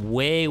sure that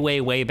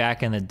way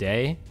back in the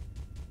day,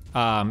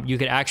 you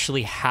could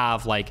actually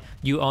have like,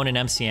 you own an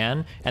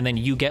MCN and then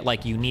you get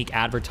like unique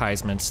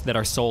advertisements that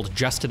are sold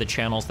just to the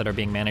channels that are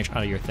being managed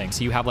out of your thing.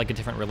 So you have like a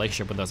different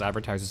relationship with those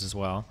advertisers as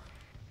well.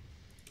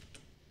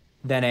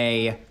 Then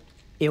a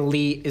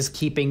elite is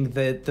keeping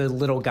the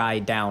little guy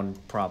down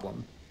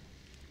problem.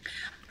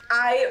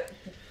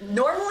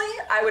 Normally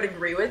I would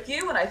agree with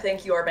you, and I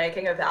think you are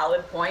making a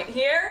valid point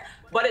here,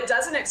 but it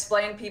doesn't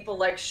explain people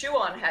like Shoe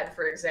on Head,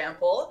 for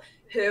example,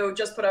 who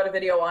just put out a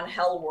video on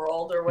Hell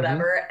World or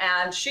whatever,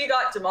 and she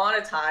got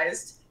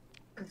demonetized,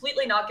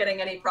 completely not getting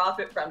any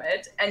profit from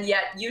it, and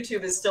yet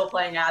YouTube is still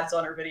playing ads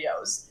on her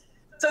videos.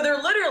 So they're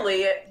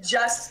literally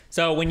just...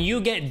 So when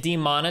you get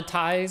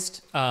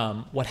demonetized,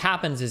 what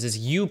happens is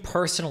you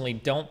personally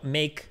don't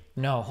make...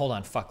 No, hold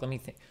on, fuck, let me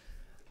think.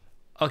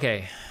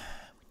 Okay,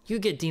 you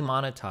get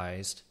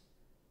demonetized.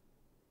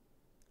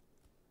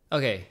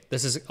 Okay,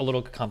 this is a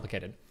little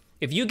complicated.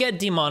 If you get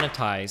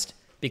demonetized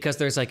because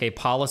there's like a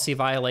policy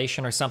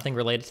violation or something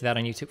related to that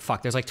on YouTube,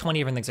 fuck, there's like 20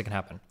 different things that can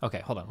happen. Okay,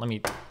 hold on, let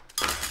me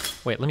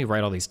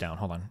write all these down,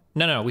 hold on.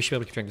 No, we should be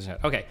able to check this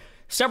out. Okay,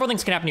 several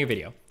things can happen to your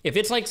video. If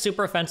it's like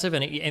super offensive,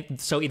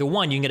 so either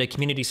one, you can get a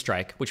community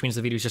strike, which means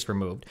the video is just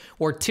removed,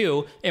 or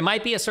two, it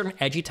might be a certain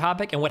edgy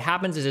topic, and what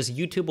happens is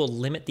YouTube will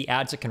limit the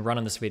ads that can run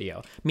on this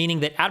video, meaning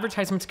that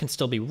advertisements can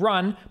still be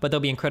run, but they'll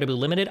be incredibly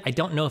limited. I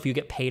don't know if you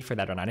get paid for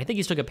that or not. I think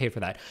you still get paid for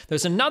that.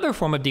 There's another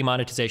form of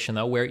demonetization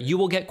though, where you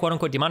will get quote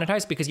unquote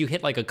demonetized because you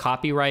hit like a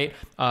copyright,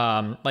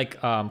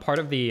 part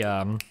of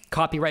the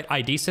copyright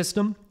ID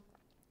system.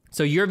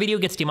 So your video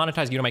gets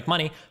demonetized, you don't make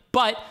money,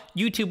 but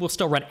YouTube will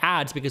still run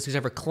ads because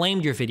whoever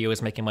claimed your video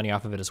is making money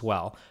off of it as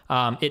well.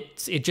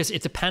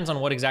 It depends on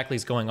what exactly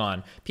is going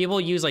on.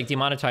 People use like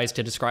demonetized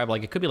to describe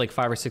like, it could be like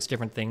 5 or 6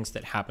 different things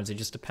that happens. It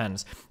just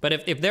depends.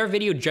 But if their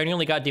video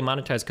genuinely got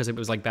demonetized because it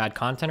was like bad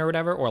content or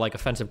whatever, or like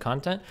offensive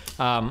content,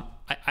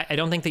 I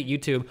don't think that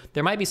YouTube,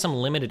 there might be some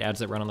limited ads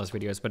that run on those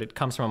videos, but it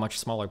comes from a much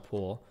smaller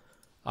pool.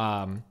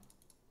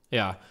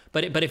 Yeah,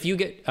 but if you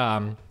get,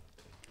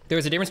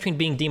 there's a difference between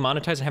being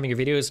demonetized and having your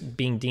videos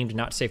being deemed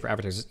not safe for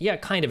advertisers. Yeah,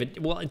 kind of.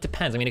 Well, it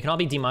depends. I mean, it can all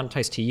be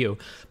demonetized to you.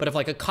 But if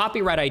like a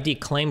copyright ID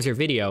claims your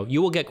video,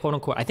 you will get quote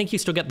unquote, I think you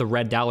still get the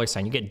red dollar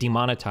sign. You get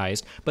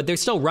demonetized, but they're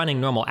still running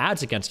normal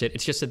ads against it.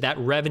 It's just that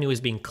revenue is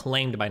being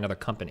claimed by another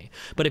company.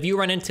 But if you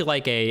run into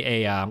like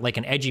like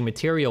an edgy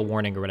material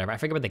warning or whatever, I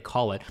forget what they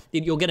call it,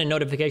 you'll get a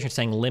notification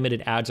saying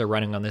limited ads are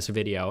running on this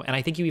video. And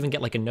I think you even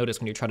get like a notice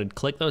when you try to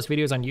click those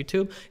videos on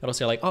YouTube. It'll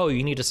say like, oh,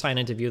 you need to sign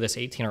in to view this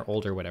 18 or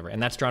older or whatever.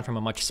 And that's drawn from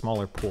a much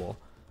smaller pool.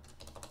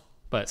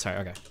 But sorry,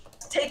 okay.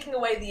 Taking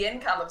away the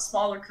income of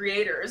smaller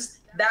creators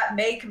that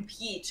may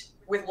compete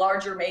with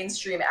larger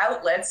mainstream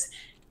outlets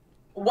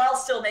while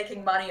still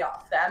making money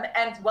off them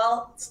and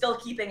while still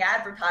keeping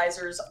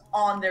advertisers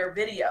on their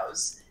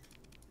videos.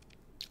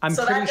 I'm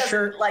pretty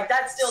sure like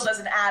that still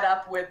doesn't add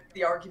up with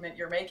the argument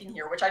you're making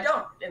here, which I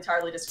don't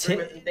entirely disagree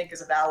with and think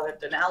is a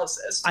valid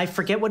analysis. I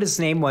forget what his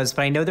name was,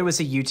 but I know there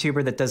was a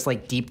YouTuber that does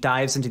like deep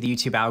dives into the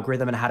YouTube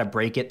algorithm and how to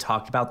break it,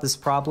 talked about this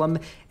problem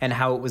and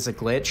how it was a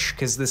glitch,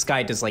 because this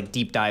guy does like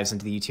deep dives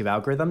into the YouTube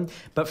algorithm.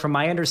 But from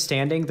my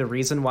understanding, the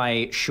reason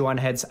why Shoe on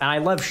Head's, and I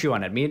love Shoe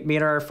on Head, me and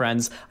her are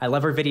friends. I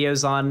love her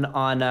videos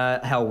on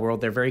Hell World.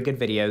 They're very good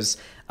videos.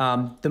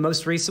 The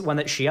most recent one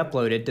that she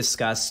uploaded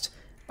discussed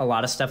a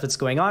lot of stuff that's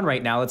going on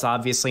right now that's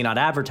obviously not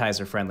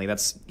advertiser friendly.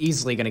 That's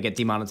easily going to get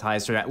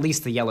demonetized, or at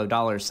least the yellow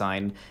dollar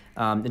sign.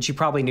 And she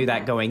probably knew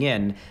that going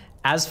in.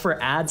 As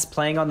for ads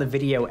playing on the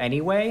video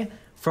anyway,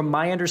 from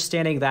my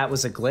understanding, that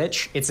was a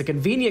glitch. It's a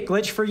convenient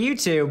glitch for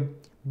YouTube,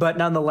 but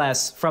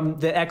nonetheless, from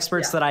the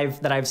experts that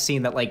I've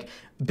seen that like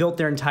built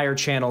their entire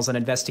channels on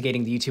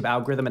investigating the YouTube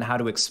algorithm and how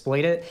to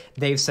exploit it,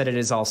 they've said it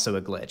is also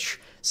a glitch.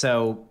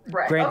 So,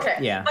 right, okay.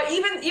 Yeah. But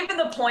even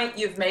the point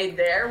you've made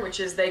there, which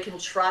is they can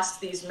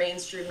trust these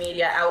mainstream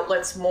media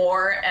outlets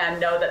more and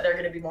know that they're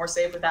going to be more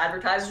safe with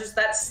advertisers,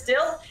 that's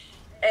still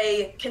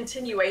a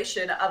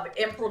continuation of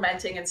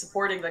implementing and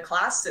supporting the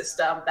class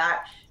system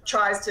that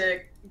tries to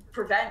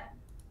prevent,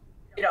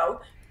 you know,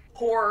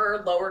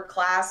 poorer, lower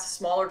class,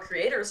 smaller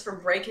creators from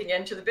breaking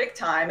into the big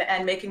time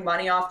and making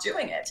money off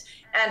doing it.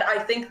 And I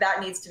think that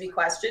needs to be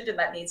questioned and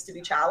that needs to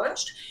be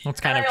challenged. That's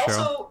kind of true.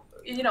 Also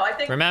you know, I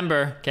think...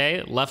 Remember,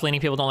 okay,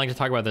 left-leaning people don't like to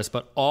talk about this,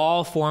 but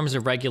all forms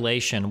of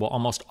regulation will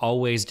almost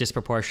always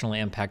disproportionately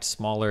impact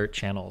smaller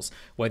channels.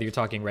 Whether you're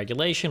talking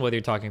regulation, whether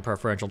you're talking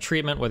preferential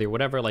treatment, whether you're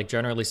whatever, like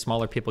generally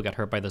smaller people get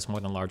hurt by this more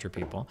than larger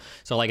people.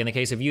 So like in the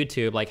case of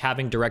YouTube, like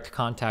having direct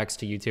contacts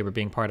to YouTube or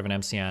being part of an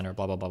MCN or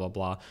blah, blah, blah, blah,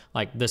 blah,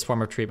 like this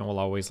form of treatment will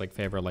always like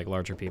favor like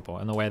larger people.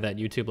 And the way that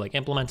YouTube like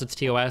implements its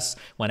TOS,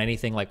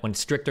 when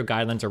stricter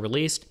guidelines are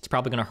released, it's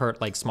probably gonna hurt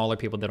like smaller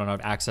people that don't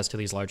have access to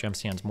these large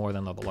MCNs more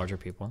than the larger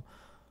people.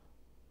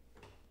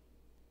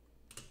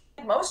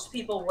 Most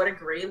people would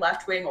agree,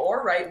 left-wing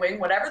or right-wing,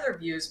 whatever their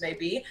views may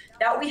be,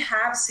 that we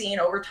have seen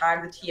over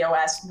time the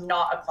TOS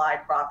not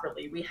applied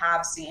properly. We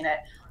have seen it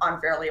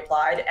unfairly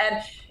applied.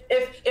 And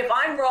if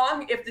I'm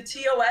wrong, if the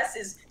TOS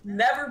is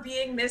never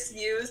being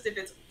misused, if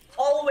it's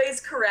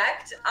always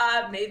correct,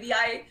 maybe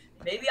I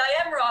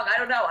am wrong. I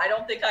don't know. I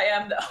don't think I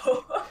am,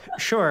 though.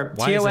 Sure.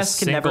 TOS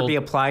can never be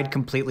applied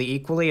completely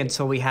equally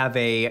until we have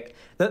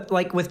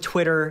like with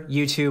Twitter,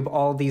 YouTube,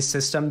 all these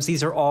systems,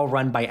 these are all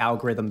run by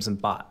algorithms and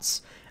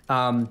bots.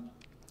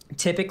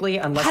 Typically,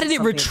 unless how did it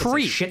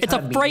retreat? It's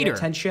a freighter.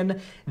 Attention,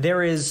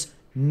 there is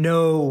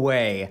no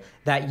way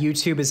that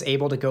YouTube is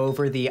able to go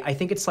over I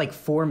think it's like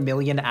 4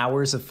 million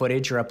hours of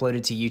footage are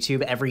uploaded to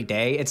YouTube every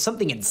day. It's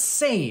something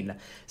insane.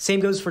 Same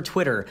goes for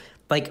Twitter.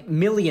 Like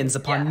millions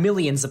upon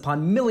millions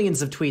upon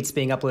millions of tweets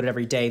being uploaded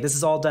every day. This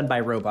is all done by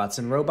robots,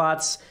 and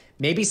robots,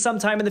 maybe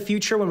sometime in the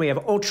future when we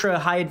have ultra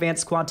high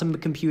advanced quantum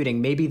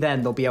computing, maybe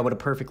then they'll be able to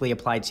perfectly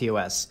apply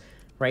TOS.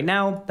 Right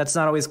now, that's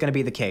not always going to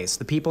be the case.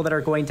 The people that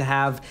are going to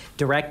have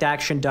direct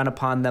action done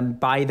upon them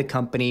by the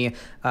company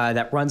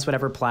that runs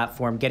whatever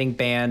platform, getting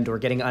banned or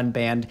getting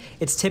unbanned,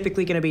 it's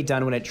typically going to be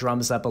done when it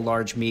drums up a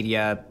large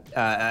media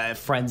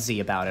frenzy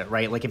about it,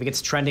 right? Like if it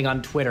gets trending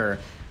on Twitter,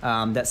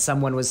 that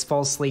someone was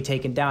falsely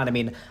taken down. I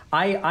mean,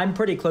 I'm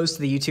pretty close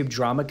to the YouTube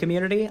drama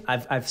community.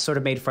 I've sort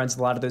of made friends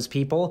with a lot of those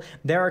people.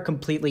 There are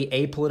completely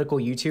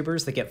apolitical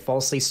YouTubers that get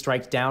falsely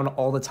striked down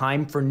all the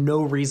time for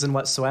no reason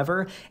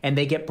whatsoever, and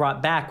they get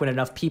brought back when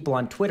enough people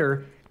on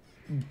Twitter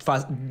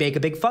make a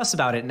big fuss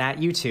about it and at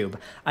YouTube.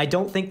 I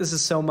don't think this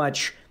is so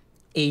much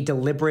a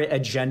deliberate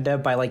agenda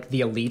by like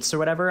the elites or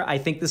whatever. I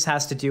think this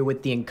has to do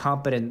with the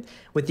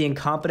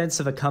incompetence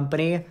of a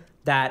company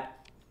that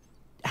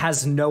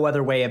has no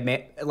other way of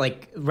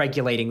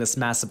regulating this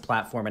massive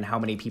platform and how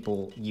many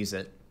people use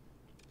it.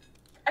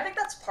 I think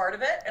that's part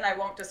of it, and I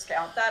won't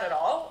discount that at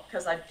all,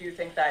 because I do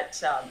think that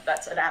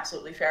that's an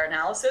absolutely fair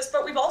analysis.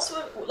 But we've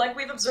also,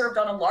 we've observed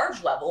on a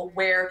large level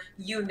where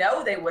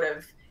they would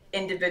have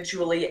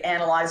individually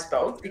analyzed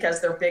both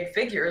because they're big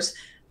figures.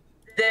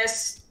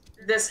 This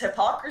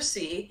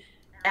hypocrisy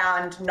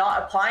and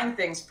not applying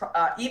things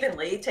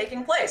evenly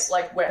taking place,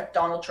 like with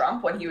Donald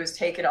Trump when he was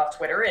taken off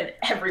Twitter and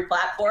every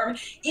platform.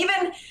 He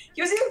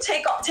was even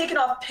taken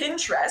off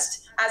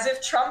Pinterest, as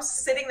if Trump's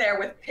sitting there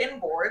with pin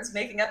boards,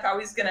 making up how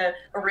he's going to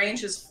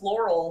arrange his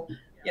floral,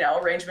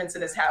 arrangements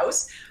in his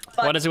house.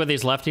 But what is it with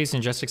these lefties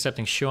and just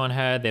accepting shoe on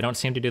head? They don't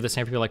seem to do the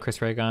same for people like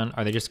Chris Reagan.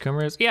 Are they just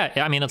coomers? Yeah,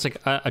 I mean, it's like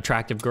an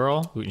attractive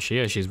girl. She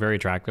is. She's very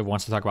attractive.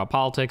 Wants to talk about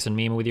politics and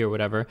meme with you or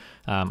whatever.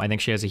 I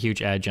think she has a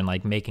huge edge in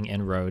like making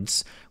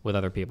inroads with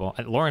other people.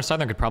 Lauren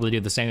Southern could probably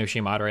do the same if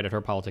she moderated her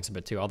politics a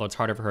bit too. Although it's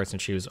harder for her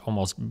since she was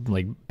almost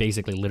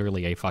basically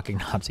literally a fucking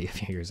Nazi a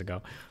few years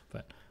ago.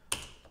 But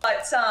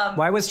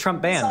why was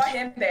Trump banned? I saw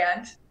him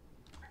banned.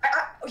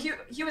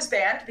 He was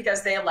banned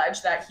because they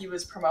alleged that he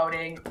was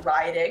promoting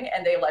rioting,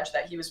 and they alleged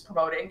that he was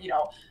promoting,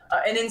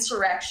 an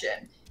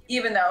insurrection.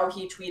 Even though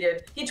he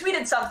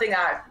tweeted something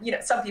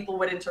that some people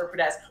would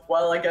interpret as,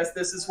 well, I guess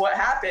this is what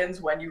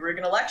happens when you rig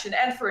an election,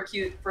 and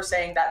for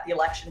saying that the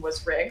election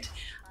was rigged.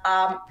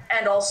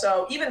 And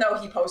also, even though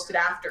he posted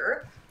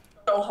after,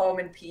 go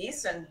home in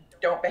peace and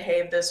don't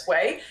behave this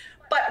way,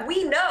 but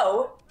we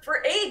know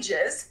for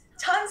ages.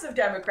 Tons of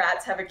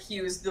Democrats have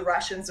accused the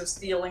Russians of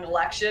stealing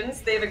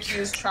elections. They've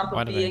accused Trump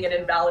of being an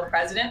invalid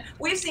president.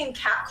 We've seen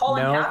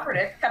Colin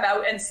Kaepernick come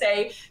out and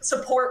say,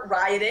 support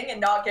rioting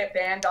and not get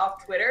banned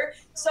off Twitter.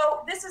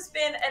 So this has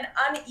been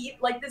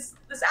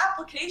this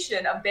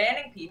application of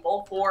banning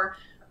people for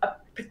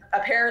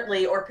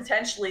apparently or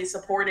potentially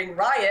supporting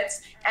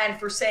riots and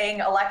for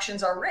saying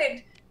elections are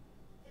rigged.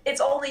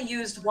 It's only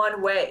used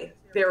one way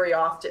very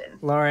often.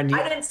 Lauren,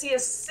 I didn't see a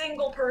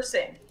single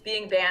person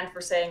being banned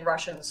for saying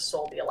Russians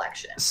stole the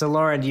election. So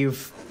Lauren,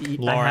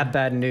 I have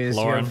bad news.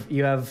 Lauren,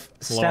 you have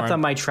stepped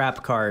on my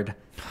trap card.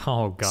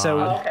 Oh God.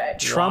 So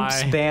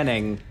Trump's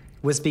banning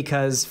was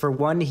because, for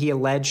one, he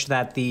alleged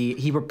that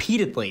he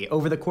repeatedly,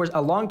 over the course,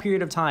 a long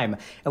period of time,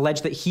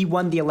 alleged that he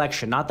won the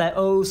election. Not that,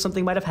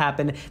 something might have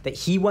happened, that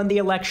he won the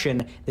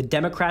election, the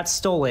Democrats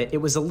stole it, it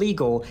was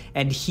illegal,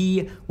 and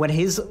when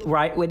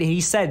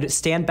he said,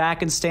 stand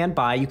back and stand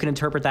by, you can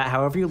interpret that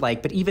however you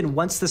like, but even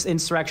once this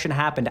insurrection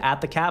happened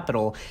at the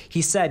Capitol,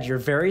 he said, you're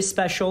very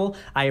special,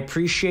 I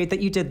appreciate that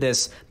you did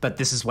this, but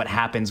this is what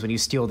happens when you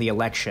steal the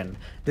election.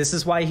 This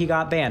is why he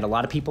got banned. A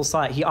lot of people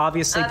saw it. He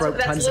obviously broke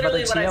tons of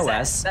other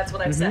TOS. That's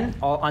what I said.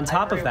 On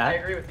top of that, I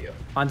agree with you.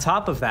 On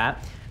top of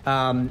that,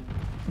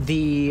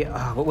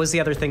 what was the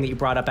other thing that you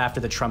brought up after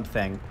the Trump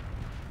thing?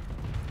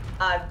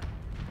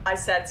 I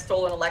said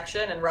stolen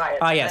election and riots.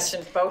 Yes. I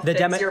mentioned both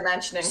things you're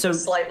mentioning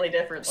slightly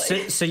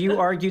differently. So you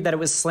argued that it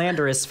was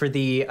slanderous for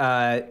the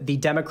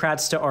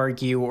Democrats to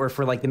argue, or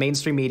for like the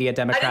mainstream media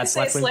Democrats,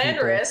 I didn't say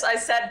slanderous. People, I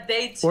said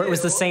they too. Or it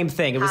was the same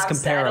thing. It was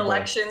comparable. Said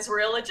elections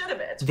were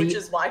illegitimate, which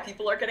is why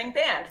people are getting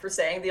banned for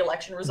saying the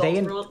election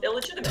results were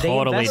illegitimate.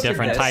 Totally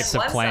different types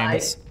of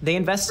claims. They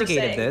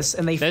investigated this,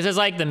 and This is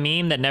like the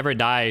meme that never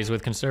dies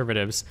with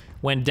conservatives.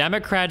 When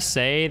Democrats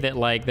say that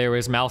like there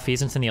was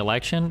malfeasance in the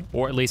election,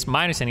 or at least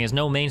my understanding is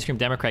no mainstream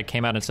Democrat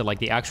came out and said like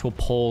the actual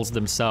polls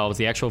themselves,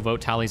 the actual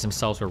vote tallies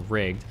themselves were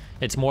rigged.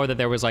 It's more that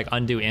there was like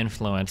undue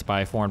influence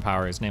by foreign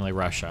powers, namely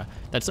Russia.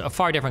 That's a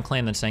far different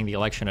claim than saying the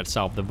election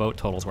itself, the vote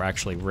totals were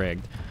actually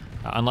rigged.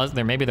 Unless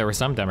maybe there were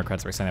some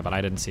Democrats that were saying that, but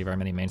I didn't see very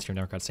many mainstream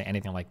Democrats say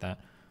anything like that.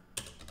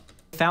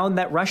 Found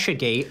that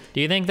Russiagate.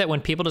 Do you think that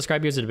when people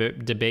describe you as a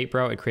debate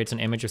bro, it creates an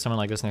image of someone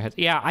like this in their heads?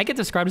 Yeah, I get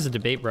described as a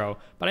debate bro,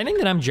 but I think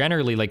that I'm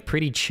generally like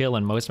pretty chill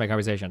in most of my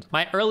conversations.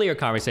 My earlier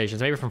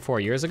conversations, maybe from 4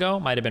 years ago,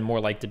 might have been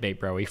more like debate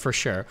bro-y for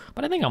sure,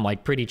 but I think I'm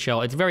like pretty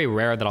chill. It's very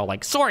rare that I'll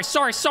like source,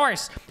 or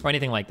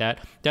anything like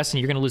that.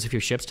 Destiny, you're gonna lose a few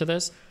ships to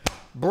this.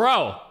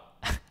 Bro,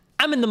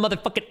 I'm in the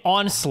motherfucking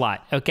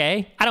onslaught,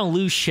 okay? I don't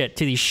lose shit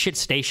to these shit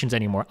stations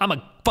anymore. I'm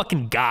a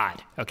fucking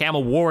god, okay? I'm a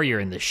warrior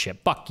in this shit.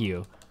 Fuck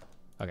you.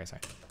 Okay,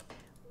 sorry.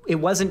 It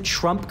wasn't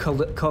Trump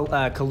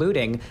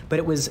colluding, but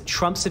it was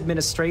Trump's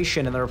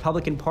administration and the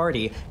Republican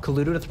Party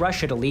colluded with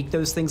Russia to leak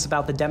those things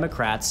about the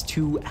Democrats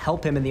to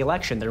help him in the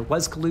election. There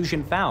was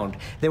collusion found.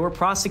 There were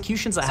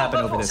prosecutions that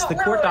happened over this. The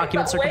court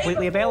documents are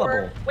completely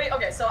available.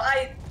 Okay, so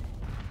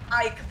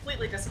I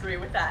completely disagree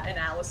with that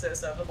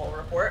analysis of the Mueller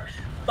report.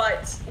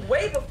 But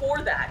way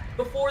before that,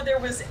 before there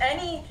was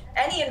any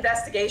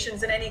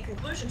investigations and any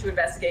conclusion to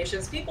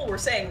investigations, people were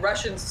saying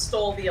Russians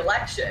stole the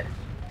election,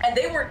 and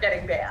they weren't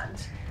getting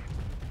banned.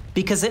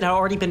 Because it had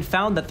already been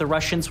found that the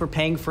Russians were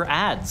paying for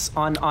ads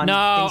on no, things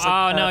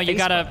like, no, Facebook, you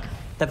gotta.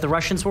 That the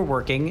Russians were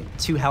working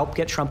to help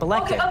get Trump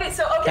elected. Okay,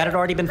 that had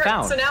already been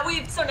found. So now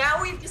we've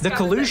discovered the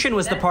collusion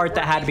was the part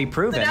that had to be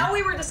proven. So now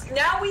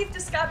we've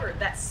discovered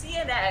that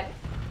CNN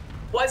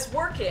was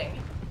working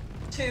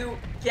to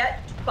get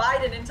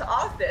Biden into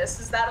office.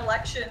 Is that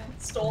election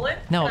stolen?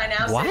 No. Can I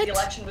now what? say the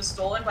election was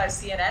stolen by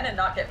CNN and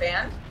not get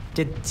banned?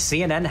 Did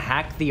CNN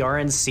hack the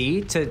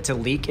RNC to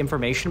leak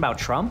information about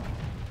Trump?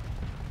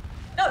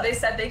 No, they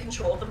said they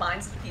controlled the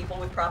minds of the people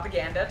with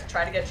propaganda to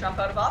try to get Trump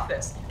out of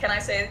office. Can I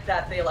say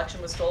that the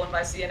election was stolen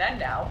by CNN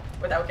now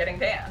without getting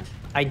banned?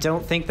 I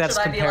don't think that's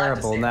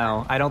comparable,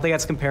 no. I don't think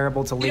that's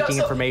comparable to leaking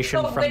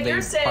information from the party.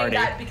 You're saying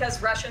that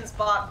because Russians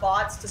bought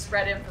bots to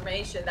spread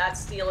information, that's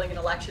stealing an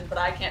election, but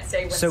I can't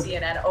say when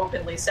CNN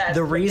openly says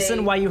the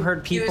reason why you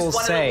heard people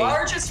say one of the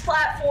largest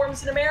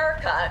platforms in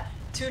America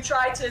to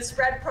try to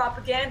spread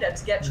propaganda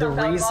to get Trump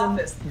out of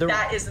office.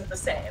 That isn't the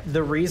same.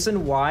 The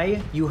reason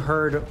why you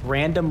heard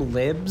random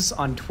libs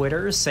on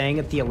Twitter saying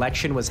that the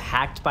election was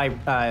hacked by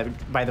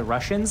the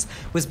Russians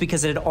was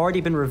because it had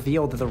already been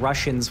revealed that the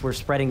Russians were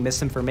spreading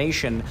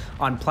misinformation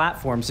on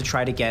platforms to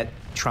try to get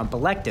Trump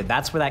elected.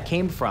 That's where that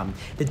came from.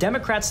 The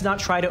Democrats did not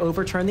try to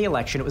overturn the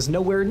election. It was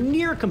nowhere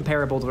near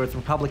comparable to what the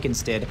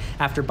Republicans did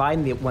after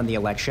Biden won the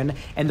election.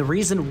 And the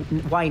reason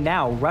why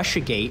now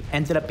Russiagate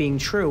ended up being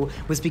true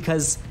was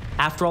because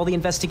after all the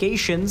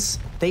investigations,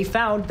 they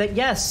found that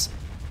yes,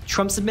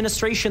 Trump's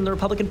administration, the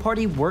Republican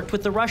Party, worked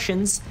with the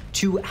Russians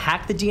to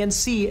hack the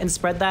DNC and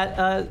spread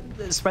that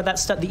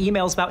stuff, the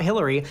emails about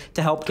Hillary,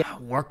 to help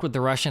get work with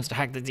the Russians to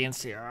hack the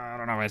DNC. I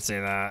don't know if I'd say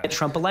that. Get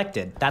Trump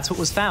elected. That's what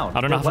was found.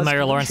 I don't know how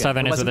familiar Lawrence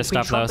Southern is with this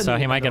stuff though, so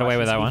he might get away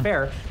with that one.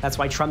 Fair. That's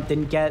why Trump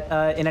didn't get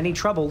in any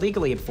trouble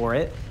legally for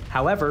it.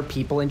 However,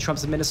 people in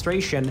Trump's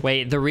administration...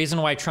 Wait, the reason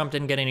why Trump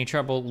didn't get any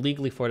trouble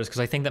legally for it is because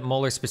I think that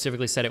Mueller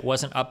specifically said it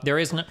wasn't up. There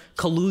isn't...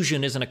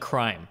 Collusion isn't a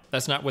crime.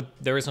 That's not what...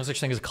 There is no such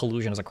thing as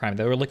collusion as a crime.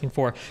 They were looking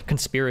for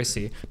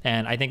conspiracy.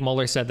 And I think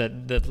Mueller said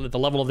that the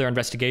level of their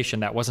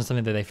investigation, that wasn't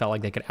something that they felt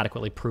like they could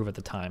adequately prove at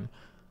the time.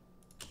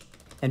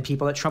 And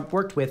people that Trump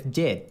worked with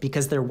did,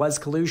 because there was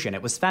collusion.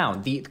 It was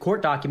found. The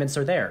court documents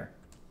are there.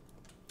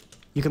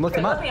 You can look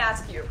them up. Let me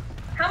ask you.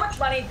 How much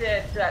money do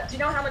you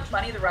know how much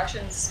money the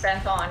Russians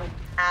spent on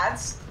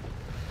ads?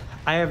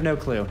 I have no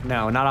clue.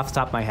 No, not off the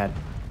top of my head.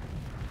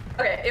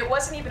 Okay, it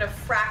wasn't even a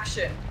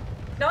fraction,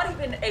 not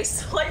even a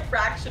slight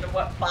fraction of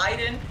what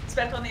Biden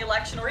spent on the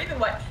election, or even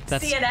what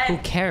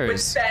CNN would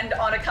spend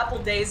on a couple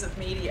days of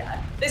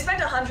media. They spent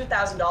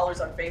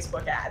 $100,000 on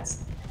Facebook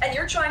ads. And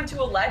you're trying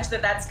to allege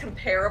that that's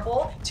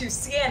comparable to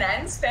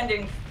CNN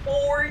spending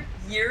 4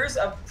 years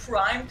of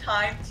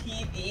primetime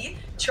TV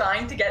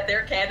trying to get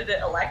their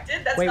candidate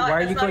elected? That's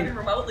not even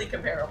remotely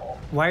comparable.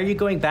 Why are you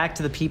going back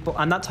to the people?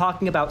 I'm not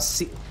talking about...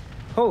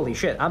 Holy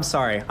shit, I'm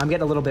sorry. I'm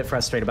getting a little bit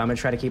frustrated, but I'm going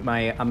to try to keep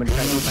my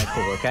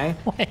cool, okay?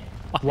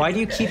 Why do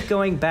you keep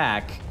going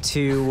back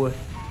to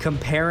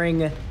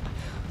comparing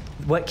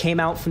what came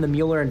out from the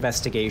Mueller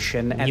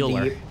investigation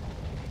and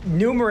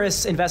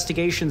numerous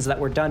investigations that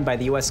were done by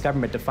the U.S.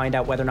 government to find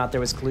out whether or not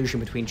there was collusion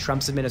between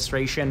Trump's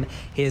administration,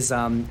 his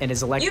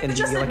election. You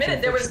just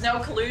admitted there was no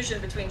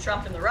collusion between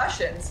Trump and the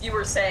Russians. You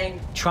were saying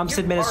Trump's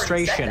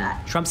administration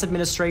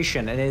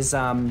and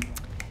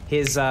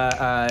his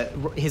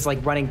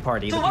like running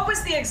party. So what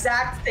was the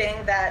exact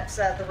thing that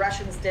the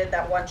Russians did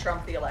that won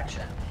Trump the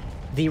election?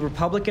 The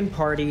Republican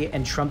Party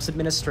and Trump's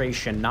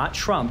administration, not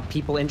Trump,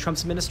 people in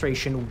Trump's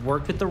administration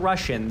worked with the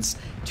Russians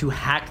to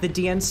hack the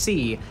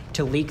DNC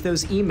to leak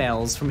those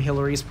emails from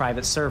Hillary's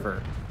private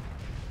server.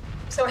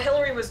 So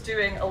Hillary was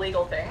doing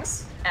illegal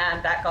things,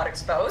 and that got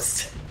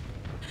exposed.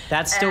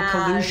 That's still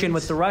collusion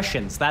with the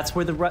Russians. That's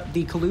where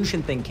the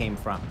collusion thing came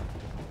from.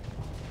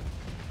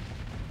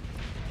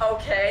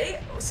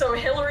 Okay, so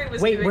Hillary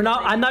was. Wait,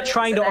 I'm not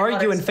trying to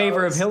argue in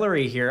favor of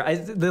Hillary here.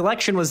 The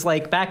election was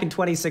like back in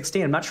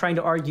 2016. I'm not trying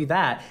to argue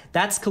that.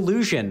 That's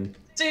collusion.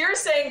 So you're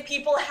saying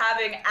people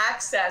having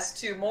access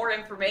to more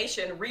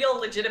information, real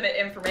legitimate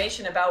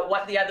information about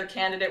what the other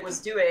candidate was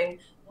doing,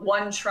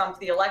 won Trump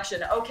the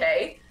election.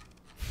 Okay.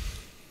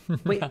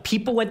 Wait,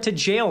 people went to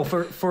jail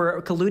for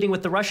colluding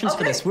with the Russians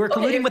for this. We were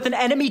colluding with an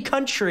enemy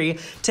country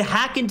to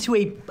hack into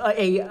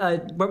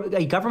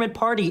a government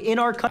party in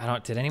our country.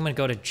 Did anyone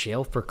go to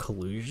jail for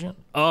collusion?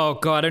 Oh,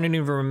 God, I don't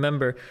even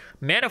remember.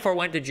 Manafort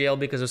went to jail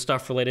because of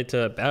stuff related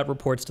to bad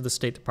reports to the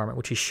State Department,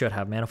 which he should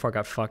have. Manafort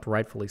got fucked,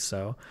 rightfully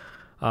so.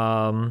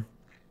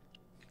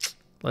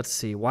 Let's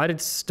see. Why did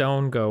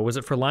Stone go? Was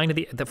it for lying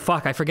to the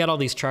fuck, I forget all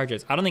these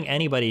charges. I don't think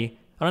anybody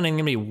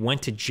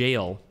went to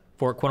jail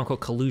for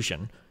quote-unquote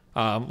collusion.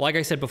 Like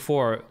I said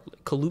before,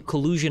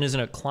 collusion isn't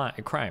a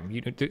crime.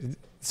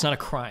 It's not a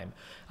crime.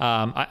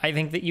 I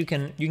think that you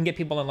can get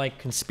people in like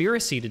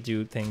conspiracy to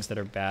do things that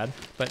are bad,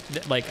 but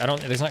like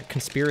there's not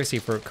conspiracy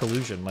for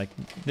collusion. Like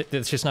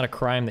it's just not a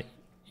crime.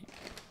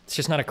 It's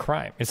just not a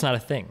crime. It's not a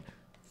thing.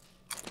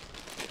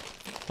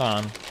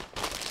 I'd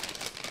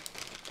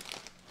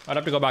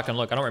have to go back and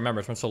look. I don't remember.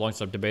 It's been so long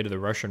since I've debated the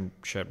Russian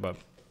shit, but.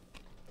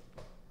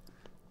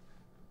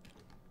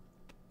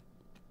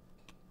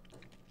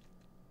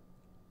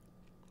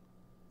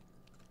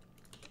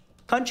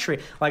 Country,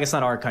 like it's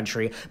not our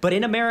country, but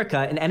in America,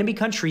 an enemy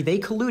country, they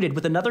colluded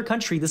with another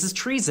country, this is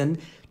treason,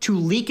 to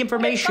leak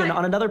information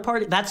on another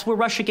party. That's where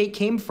Russiagate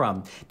came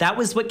from. That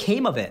was what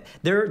came of it.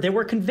 There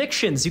were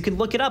convictions. You can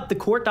look it up. The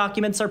court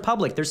documents are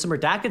public. There's some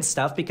redacted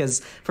stuff because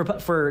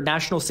for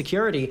national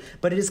security,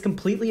 but it is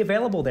completely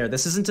available there.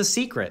 This isn't a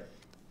secret.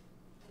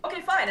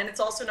 Okay, fine, and it's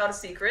also not a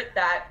secret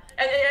that,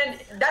 and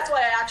that's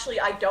why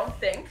I don't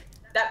think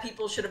that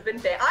people should have been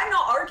banned. I'm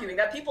not arguing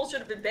that people should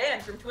have been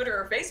banned from Twitter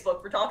or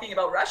Facebook for talking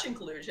about Russian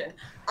collusion.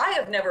 I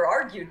have never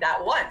argued that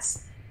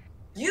once.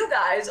 You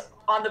guys,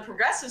 on the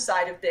progressive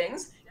side of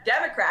things,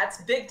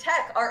 Democrats, big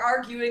tech, are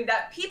arguing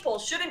that people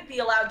shouldn't be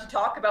allowed to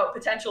talk about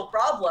potential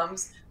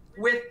problems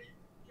with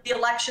the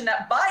election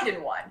that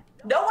Biden won.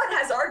 No one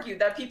has argued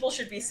that people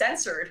should be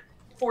censored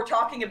for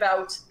talking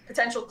about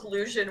potential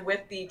collusion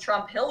with the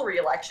Trump-Hillary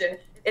election.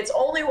 It's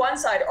only one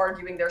side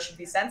arguing there should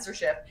be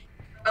censorship.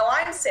 Well,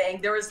 I'm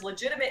saying there is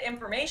legitimate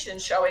information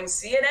showing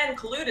CNN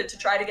colluded to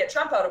try to get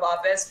Trump out of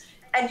office,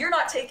 and you're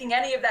not taking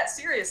any of that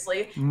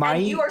seriously,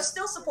 and you are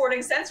still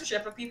supporting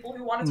censorship of people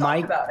who want to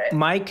talk about it.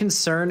 My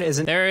concern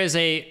isn't...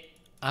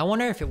 I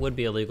wonder if it would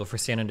be illegal for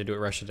CNN to do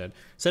what Russia did.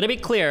 So to be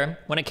clear,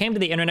 when it came to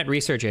the Internet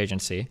Research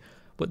Agency,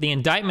 what the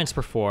indictments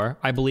were for,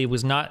 I believe,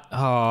 was not... Oh,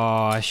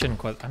 I shouldn't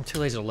quote. I'm too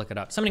lazy to look it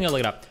up. Somebody go look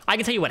it up. I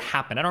can tell you what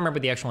happened. I don't remember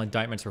what the actual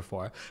indictments were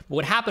for. But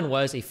what happened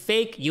was a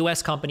fake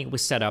U.S. company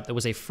was set up. There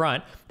was a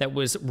front that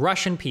was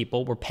Russian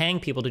people were paying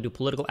people to do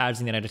political ads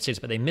in the United States,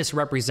 but they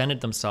misrepresented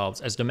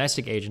themselves as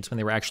domestic agents when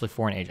they were actually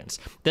foreign agents.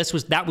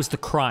 That was the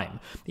crime.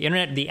 The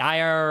Internet, the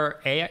IRA,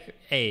 I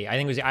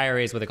think it was the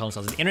IRA is what they call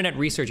themselves, the Internet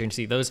Research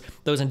Agency. Those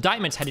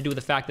indictments had to do with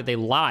the fact that they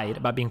lied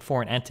about being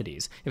foreign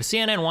entities. If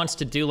CNN wants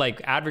to do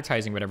like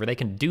advertising or whatever, they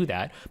can do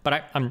that.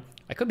 But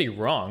I could be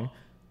wrong,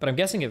 but I'm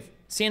guessing if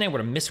CNN were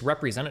to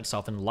misrepresent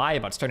itself and lie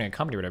about starting a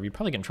company or whatever, you'd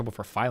probably get in trouble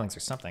for filings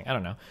or something. I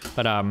don't know.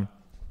 But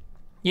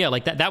yeah,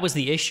 like that was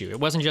the issue. It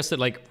wasn't just that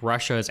like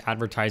Russia is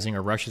advertising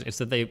or it's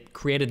that they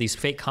created these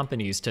fake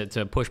companies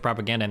to push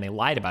propaganda and they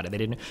lied about it. They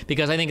didn't,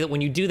 because I think that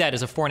when you do that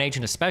as a foreign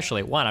agent,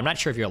 especially, one, I'm not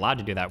sure if you're allowed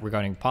to do that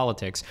regarding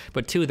politics,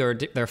 but two, there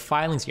are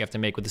filings you have to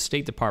make with the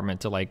State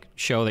Department to like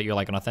show that you're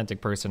like an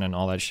authentic person and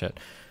all that shit.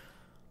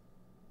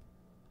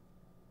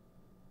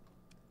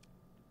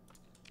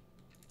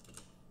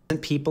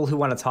 People who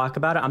want to talk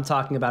about it, I'm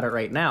talking about it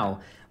right now.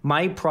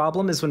 My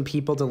problem is when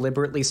people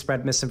deliberately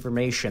spread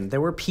misinformation. There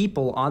were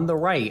people on the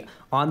right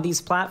on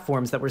these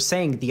platforms that were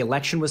saying the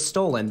election was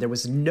stolen. There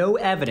was no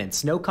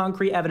evidence, no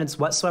concrete evidence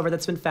whatsoever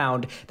that's been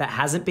found that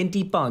hasn't been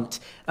debunked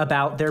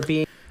about there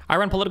being... I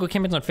run political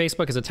campaigns on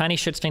Facebook as a tiny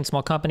shit-stained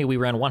small company. We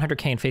ran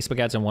 100K in Facebook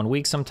ads in 1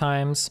 week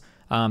sometimes.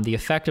 The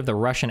effect of the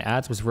Russian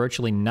ads was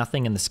virtually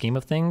nothing in the scheme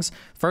of things.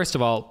 First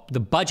of all, the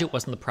budget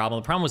wasn't the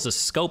problem. The problem was the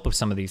scope of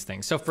some of these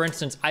things. So for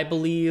instance, I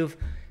believe...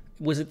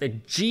 was it the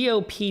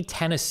GOP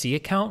Tennessee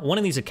account? One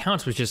of these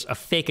accounts was just a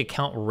fake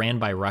account ran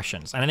by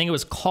Russians. And I think it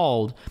was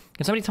called,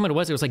 can somebody tell me what it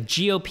was? It was like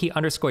GOP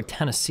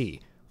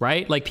 _Tennessee.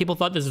 right? Like, people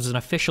thought this was an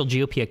official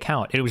GOP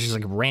account. It was just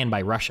like ran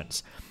by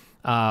Russians.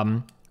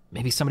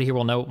 Maybe somebody here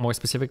will know more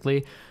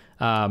specifically.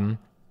 But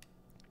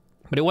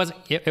it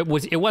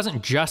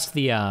wasn't just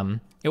the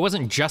it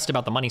wasn't just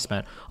about the money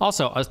spent.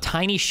 Also, a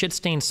tiny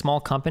shit-stained small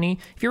company,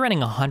 if you're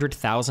running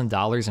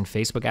 $100,000 in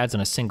Facebook ads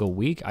in a single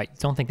week, I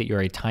don't think that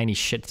you're a tiny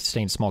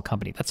shit-stained small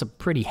company. That's a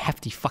pretty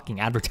hefty fucking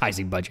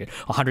advertising budget.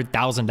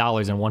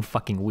 $100,000 in one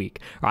fucking week.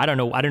 Or I don't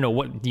know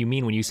what you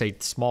mean when you say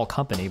small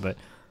company, but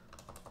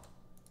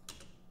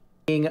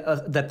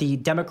that the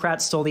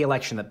Democrats stole the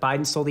election, that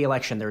Biden stole the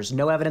election. There's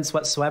no evidence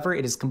whatsoever.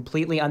 It is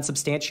completely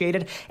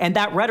unsubstantiated. And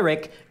that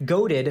rhetoric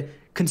goaded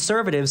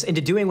conservatives into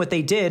doing what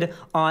they did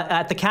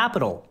at the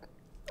Capitol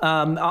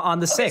on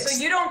the 6th.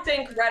 So you don't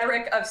think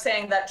rhetoric of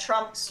saying that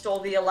Trump stole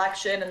the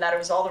election and that it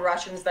was all the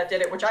Russians that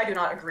did it, which I do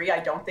not agree. I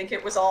don't think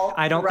it was all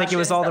I don't think it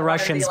was all the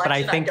Russians, but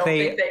I think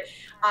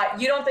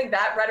you don't think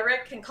that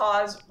rhetoric can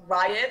cause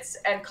riots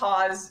and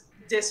cause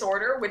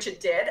disorder, which it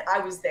did. I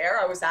was there.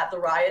 I was at the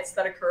riots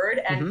that occurred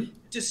and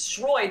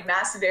destroyed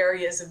massive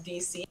areas of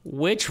DC.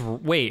 Wait,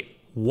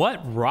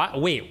 what?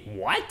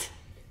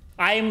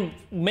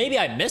 Maybe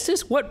I missed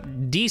this.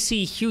 What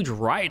DC huge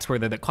riots were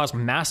there that caused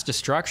mass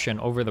destruction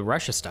over the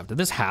Russia stuff? Did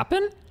this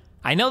happen?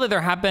 I know that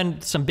there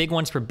happened some big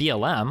ones for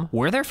BLM.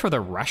 Were there for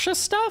the Russia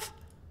stuff?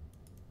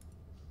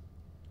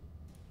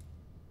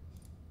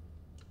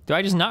 Do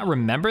I just not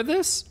remember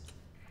this?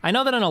 I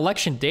know that on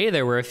election day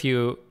there were a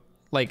few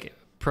like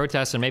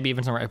protests and maybe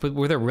even some, but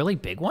were there really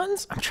big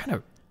ones? I'm trying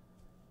to.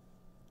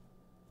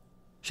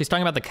 She's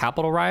talking about the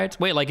Capitol riots?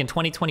 Wait, like in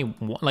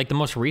 2021, like the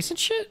most recent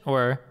shit?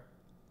 Or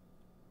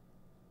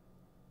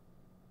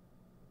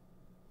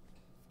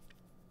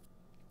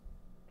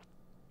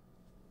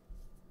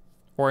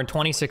in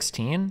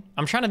 2016?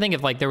 I'm trying to think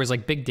if like there was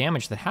like big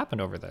damage that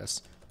happened over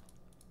this.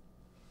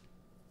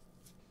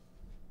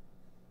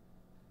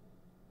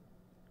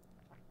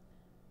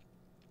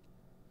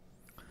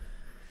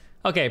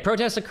 Okay,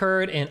 protests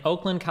occurred in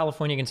Oakland,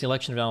 California against the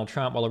election of Donald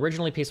Trump. While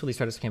originally peaceful, these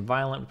protests became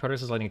violent, with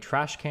protesters lighting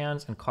trash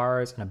cans and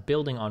cars and a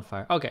building on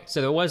fire. Okay,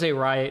 so there was a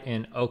riot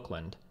in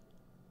Oakland.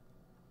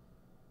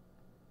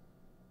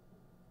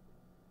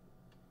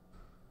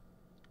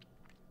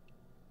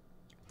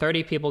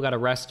 "30 people got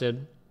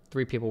arrested,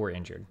 3 people were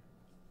injured."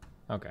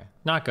 Okay,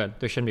 not good.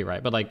 There shouldn't be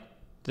right, but like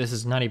this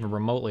is not even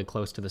remotely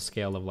close to the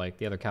scale of like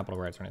the other Capitol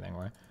riots or anything,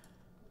 right?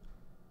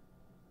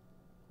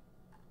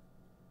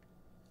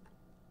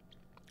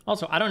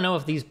 Also, I don't know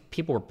if these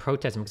people were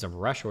protesting because of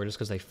Russia or just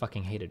because they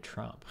fucking hated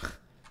Trump.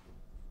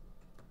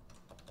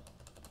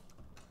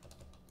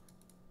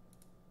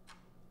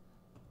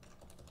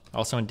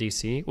 Also in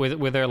DC?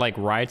 Were there like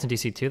riots in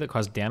DC too that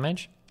caused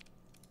damage?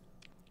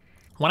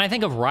 When I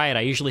think of riot,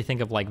 I usually think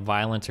of like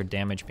violence or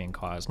damage being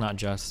caused, not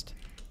just...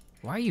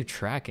 Why are you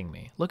tracking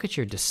me? Look at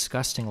your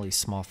disgustingly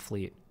small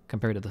fleet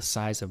compared to the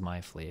size of my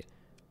fleet.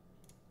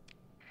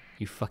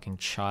 You fucking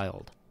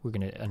child. We're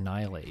gonna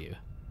annihilate you.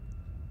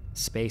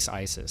 Space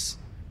ISIS.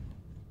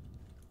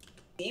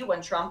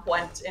 When Trump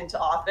went into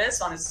office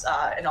on his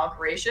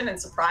inauguration, and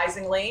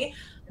surprisingly,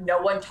 no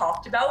one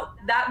talked about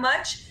that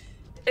much.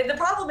 And the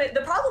problem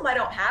I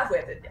don't have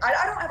with it, I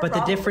don't have a problem. But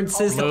the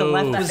difference is that the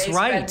left was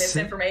right.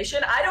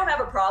 Misinformation. I don't have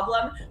a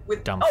problem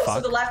with. Dumb fuck. fuck.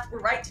 So the left were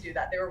right to do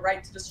that. They were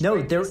right to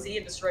destroy DC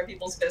and destroy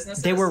people's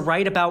businesses. They were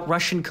right about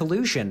Russian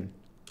collusion.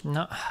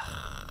 No.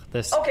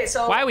 This. Okay,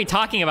 so why are we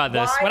talking about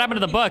this? What happened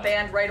to the book?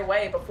 Banned right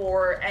away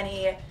before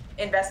any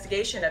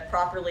investigation had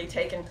properly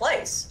taken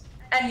place.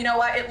 And you know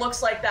what? It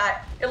looks like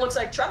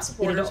Trump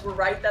supporters were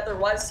right that there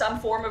was some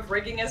form of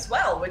rigging as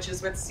well, which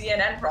is with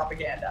CNN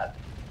propaganda.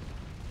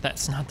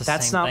 That's not the same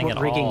thing at all. That's not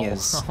what rigging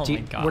is. Oh my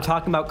God. We're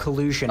talking about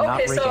collusion, not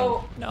rigging.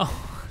 So, no.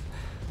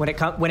 When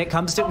it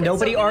comes to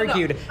nobody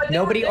argued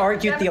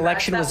the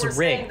election was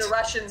rigged. The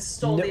Russians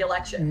stole the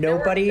election.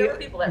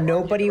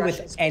 Nobody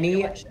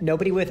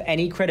with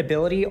any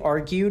credibility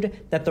argued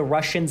that the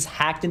Russians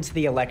hacked into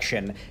the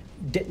election,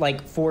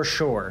 like for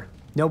sure.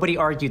 Nobody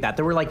argued that.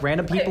 There were like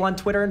random people on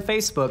Twitter and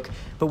Facebook,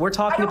 but we're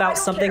talking about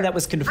something that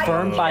was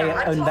confirmed by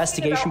an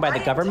investigation by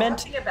the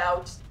government.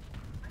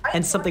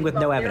 And something with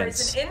no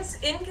evidence. There is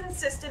an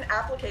inconsistent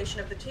application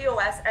of the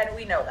TOS, and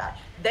we know that.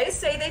 They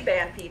say they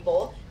ban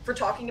people for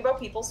talking about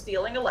people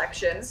stealing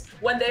elections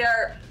when they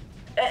are,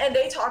 and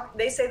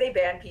they say they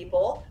ban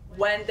people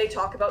when they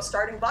talk about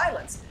starting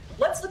violence.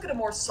 Let's look at a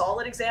more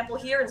solid example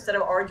here instead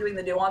of arguing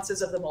the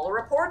nuances of the Mueller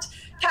report.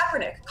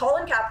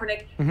 Colin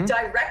Kaepernick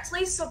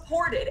directly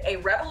supported a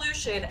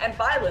revolution and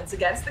violence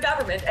against the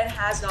government and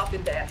has not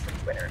been banned from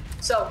Twitter.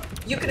 So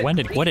you can what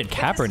did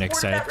Kaepernick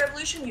say? That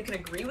revolution, you can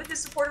agree with his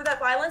support of that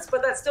violence,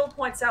 but that still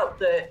points out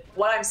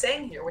what I'm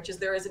saying here, which is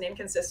there is an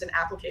inconsistent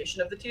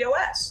application of the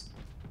TOS.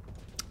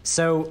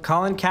 So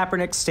Colin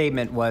Kaepernick's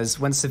statement was,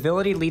 "When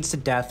civility leads to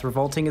death,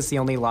 revolting is the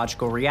only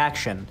logical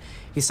reaction."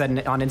 He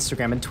said on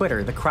Instagram and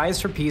Twitter, "The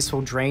cries for peace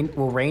will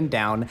rain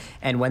down,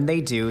 and when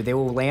they do, they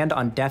will land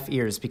on deaf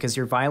ears because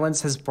your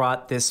violence has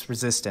brought this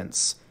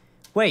resistance."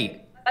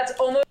 Wait. That's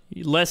almost...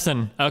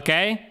 Listen,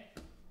 okay?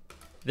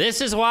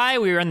 This is why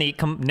we were in the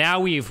now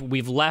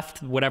we've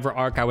left whatever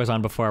arc I was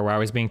on before where I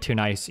was being too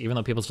nice, even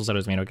though people still said it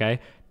was mean,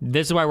 okay?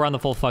 This is why we're on the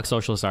full fuck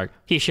socialist arc.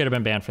 He should have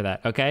been banned for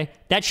that, okay?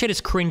 That shit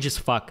is cringe as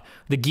fuck.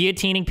 The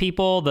guillotining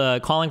people, the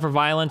calling for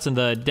violence, and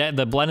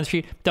the blood in the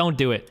street, don't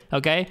do it,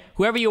 okay?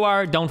 Whoever you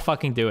are, don't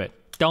fucking do it.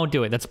 Don't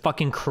do it. That's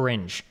fucking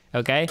cringe,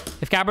 okay?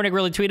 If Kaepernick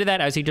really tweeted that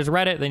as he just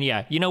read it, then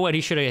yeah, you know what?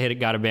 He should have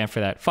got a ban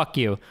for that. Fuck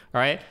you, all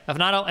right? If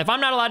I'm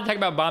not allowed to talk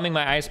about bombing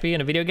my ISP in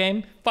a video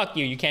game, fuck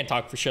you. You can't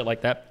talk for shit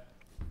like that.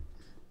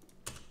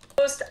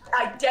 Almost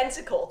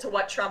identical to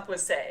what Trump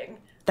was saying.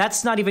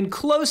 That's not even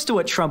close to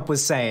what Trump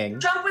was saying.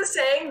 Trump was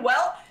saying,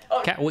 well...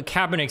 What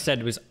Kaepernick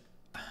said was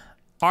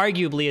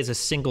arguably as a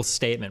single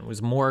statement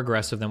was more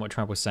aggressive than what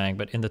Trump was saying,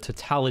 but in the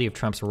totality of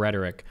Trump's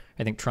rhetoric,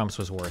 I think Trump's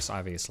was worse,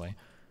 obviously.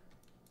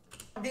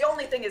 The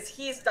only thing is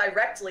he's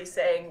directly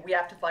saying we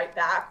have to fight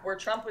back, where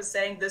Trump was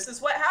saying this is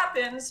what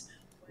happens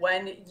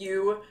when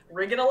you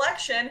rig an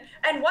election.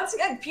 And once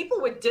again,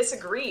 people would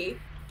disagree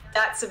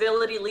that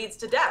civility leads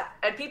to death.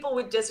 And people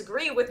would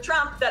disagree with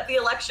Trump that the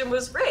election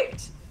was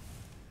rigged.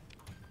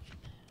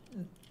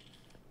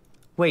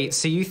 Wait,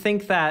 so you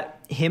think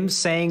that him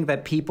saying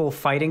that people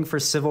fighting for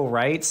civil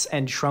rights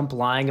and Trump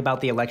lying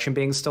about the election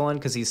being stolen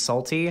because he's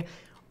salty,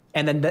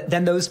 and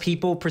then those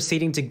people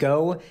proceeding to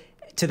go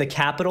to the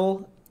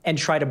Capitol and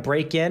try to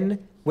break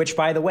in, which,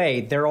 by the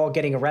way, they're all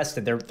getting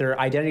arrested. Their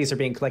identities are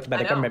being collected by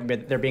the government,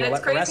 but they're being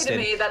arrested. It's crazy to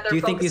me that they're Do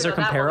you think these are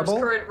comparable?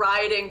 There's current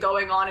rioting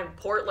going on in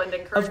Portland.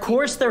 And of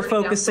course they're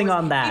focusing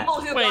on that.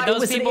 Wait, it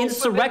was an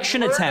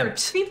insurrection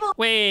attempt.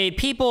 Wait,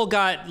 people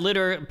got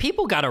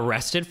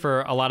arrested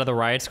for a lot of the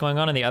riots going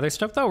on and the other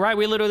stuff, though, right?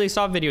 We literally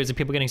saw videos of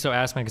people getting so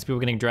ass mad because people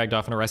getting dragged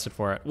off and arrested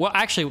for it. Well,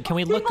 actually, can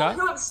we look up?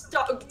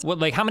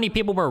 Like, how many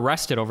people were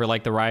arrested over,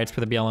 like, the riots for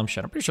the BLM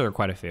shit? I'm pretty sure there are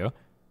quite a few.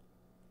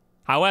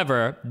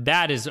 However,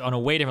 that is on a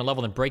way different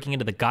level than breaking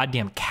into the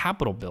goddamn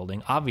Capitol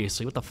building,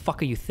 obviously. What the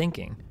fuck are you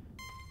thinking?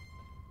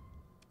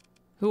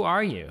 Who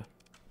are you?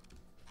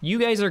 You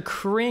guys are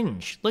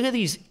cringe. Look at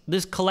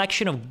this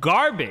collection of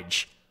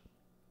garbage.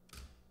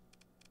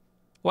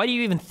 Why do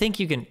you even think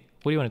you can...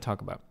 What do you want to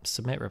talk about?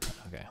 Submit, repent.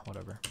 Okay,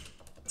 whatever.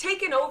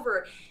 Taken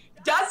over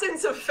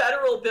dozens of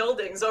federal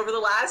buildings over the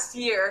last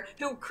year,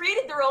 who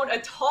created their own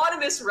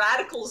autonomous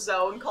radical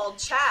zone called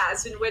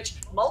Chaz, in which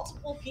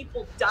multiple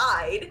people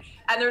died,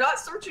 and they're not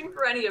searching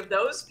for any of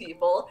those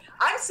people.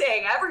 I'm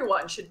saying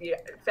everyone should be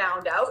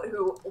found out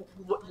who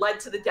led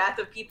to the death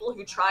of people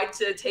who tried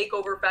to take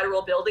over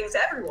federal buildings.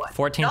 Everyone.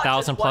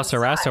 14,000 plus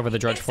arrests over the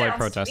George Floyd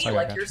protests. It sounds to me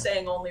like you're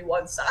saying only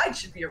one side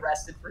should be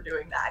arrested for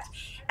doing that.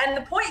 And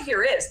the point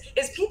here is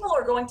people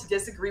are going to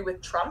disagree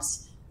with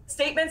Trump's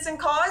statements and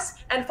cause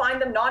and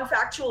find them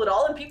non-factual at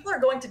all, and people are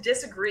going to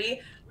disagree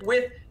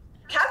with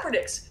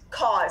Kaepernick's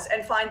cause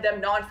and find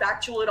them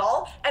non-factual at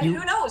all. And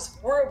who knows?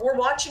 We're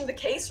watching the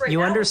case right now.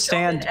 You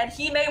understand, and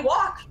he may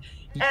walk.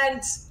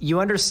 And you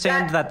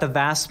understand that the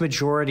vast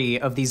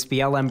majority of these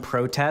BLM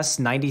protests,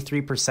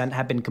 93%,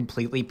 have been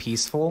completely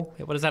peaceful.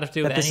 What does that have to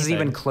do with this anything?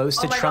 Is even close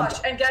to Trump.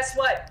 Gosh. And guess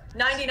what?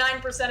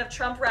 99% of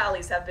Trump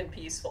rallies have been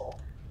peaceful.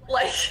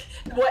 Like,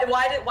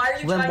 why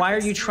are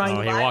you trying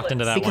to he walked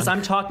into that because one.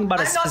 I'm talking about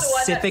a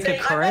specific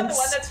occurrence. I'm not the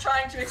one that's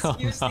trying to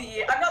excuse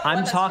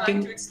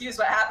trying to excuse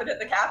what happened at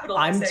the Capitol.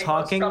 Most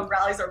Trump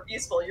rallies are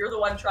peaceful. You're the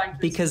one trying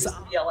to excuse the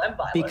BLM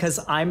violence. Because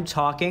I'm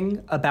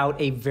talking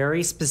about a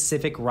very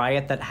specific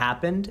riot that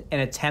happened, an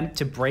attempt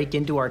to break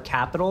into our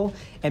Capitol,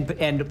 and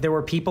there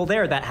were people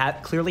there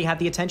that clearly had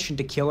the intention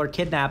to kill or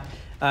kidnap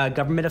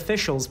government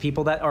officials,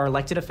 people that are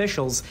elected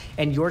officials,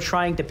 and you're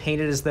trying to paint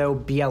it as though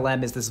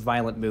BLM is this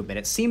violent movement.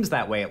 It seems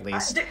that way, at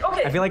least.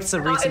 Okay, I feel like it's a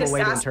reasonable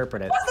way to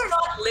interpret it. Was there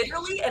not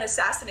literally an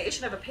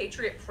assassination of a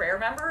Patriot Prayer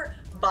member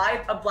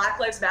by a Black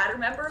Lives Matter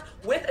member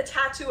with a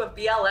tattoo of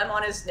BLM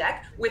on his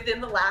neck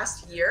within the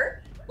last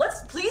year?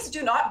 Please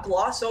do not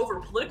gloss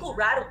over political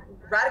radicalism.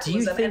 Do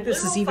you think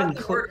this is even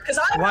clear?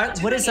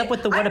 What is up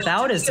with the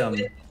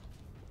whataboutism?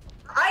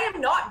 I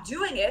am not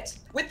doing it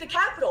with the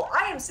Capitol.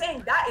 I am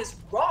saying that is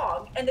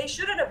wrong, and they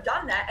shouldn't have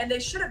done that, and they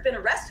should have been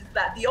arrested for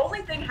that. The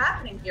only thing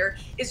happening here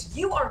is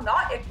you are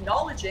not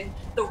acknowledging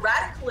the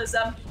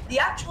radicalism, the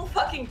actual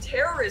fucking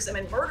terrorism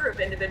and murder of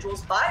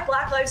individuals by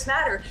Black Lives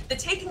Matter, the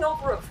taking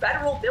over of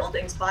federal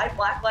buildings by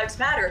Black Lives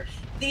Matter,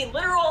 the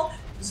literal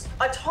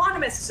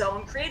autonomous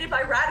zone created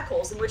by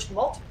radicals in which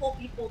multiple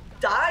people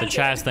died. The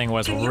Chaz thing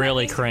was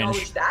really cringe.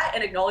 Acknowledge that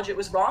and acknowledge it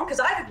was wrong, because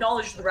I've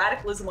acknowledged the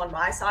radicalism on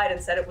my side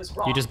and said it was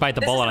wrong. You just bite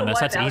the bullet on this.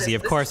 That's easy.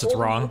 Of course it's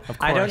wrong. Of course.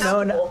 I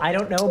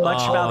don't know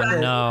much about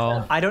the.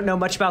 No. I don't know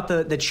much about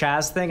the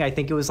Chaz thing. I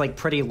think it was like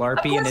pretty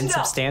larpy and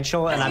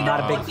insubstantial, and I'm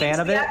not a big fan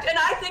of it.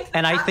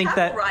 And I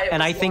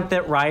think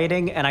that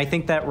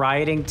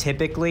rioting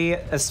typically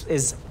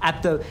is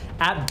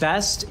at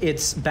best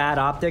it's bad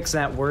optics,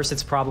 and at worst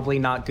it's probably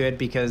not good,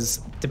 because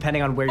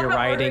depending on where you're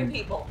rioting.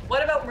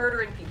 What about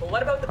murdering people?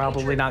 What about the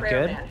probably not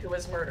good man who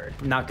was murdered?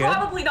 Not good.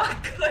 Probably not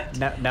good.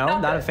 No,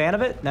 not a fan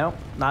of it. No,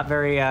 not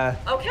very.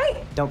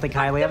 Okay. Don't think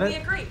highly of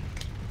it.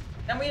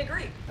 Then we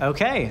agree.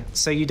 Okay,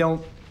 so you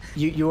don't.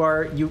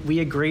 We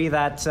agree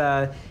that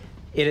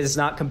it is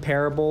not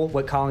comparable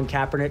what Colin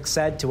Kaepernick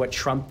said to what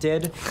Trump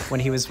did when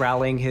he was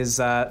rallying his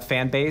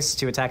fan base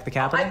to attack the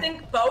Capitol? I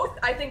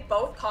think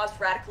both caused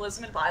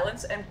radicalism and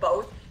violence, and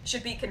both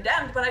should be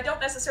condemned, but I don't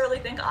necessarily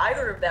think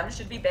either of them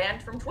should be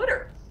banned from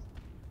Twitter.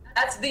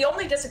 That's the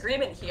only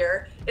disagreement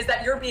here, is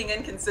that you're being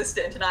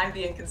inconsistent and I'm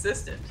being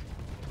consistent.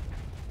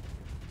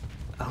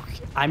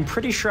 Okay. I'm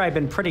pretty sure I've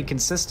been pretty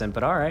consistent,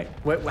 but all right.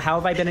 How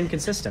have I been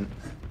inconsistent?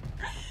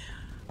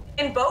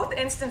 In both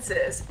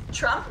instances,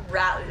 Trump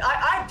rallied.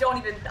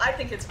 I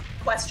think it's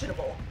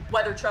questionable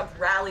whether Trump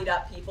rallied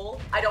up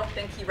people. I don't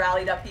think he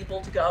rallied up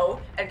people to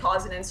go and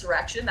cause an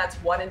insurrection. That's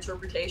one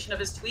interpretation of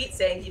his tweet,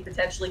 saying he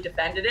potentially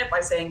defended it by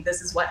saying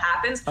this is what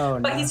happens. Oh,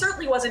 but no. he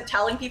certainly wasn't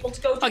telling people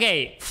to go.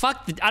 Okay,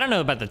 I don't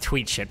know about the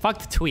tweet shit. Fuck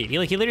the tweet. He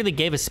literally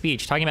gave a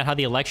speech talking about how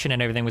the election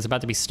and everything was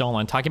about to be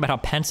stolen, talking about how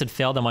Pence had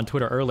failed him on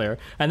Twitter earlier,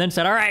 and then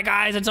said, all right,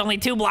 guys, it's only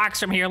 2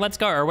 blocks from here. Let's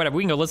go, or whatever.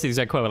 We can go listen to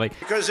the exact quote. Like,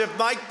 because if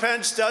Mike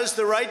Pence does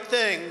the right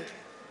thing,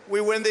 we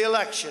win the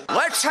election.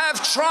 Let's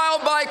have trial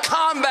by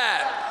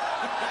combat.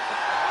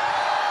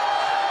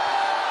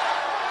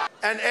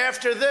 And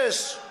after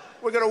this,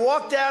 we're going to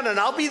walk down, and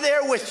I'll be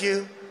there with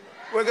you.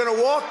 We're going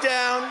to walk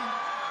down.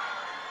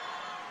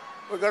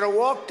 We're going to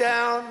walk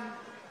down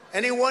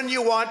anyone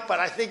you want, but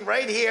I think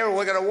right here,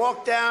 we're going to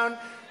walk down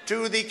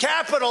to the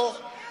Capitol.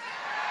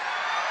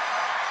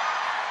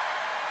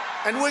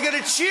 And we're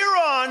going to cheer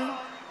on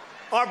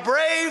our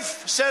brave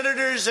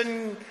senators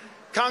and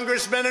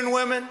congressmen and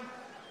women.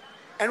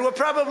 And we're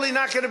probably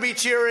not going to be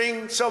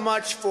cheering so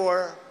much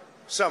for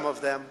some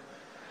of them.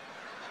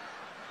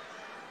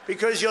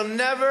 Because you'll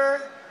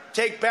never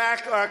take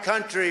back our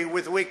country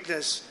with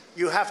weakness.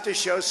 You have to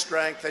show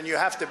strength, and you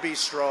have to be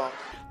strong.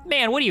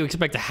 man, what do you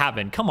expect to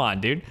happen? Come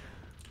on, dude.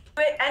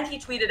 And he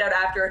tweeted out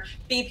after,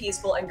 be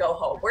peaceful and go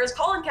home. Whereas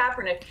Colin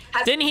Kaepernick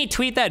has... Didn't he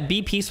tweet that,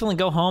 be peaceful and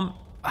go home?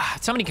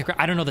 Somebody could,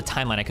 I don't know the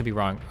timeline. I could be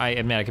wrong. I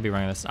admit I could be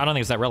wrong on this. I don't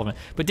think it's that relevant.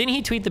 But didn't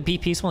he tweet the be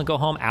peaceful and go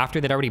home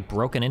after they'd already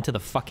broken into the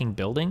fucking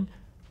building?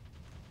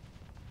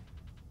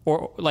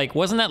 Or, like,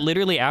 wasn't that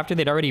literally after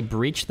they'd already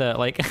breached the,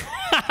 like...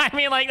 I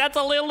mean, like, that's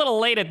a little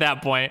late at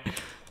that point.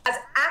 Has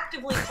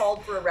actively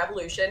called for a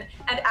revolution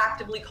and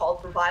actively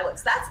called for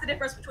violence. That's the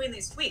difference between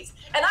these tweets.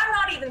 And I'm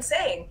not even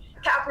saying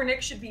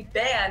Kaepernick should be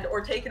banned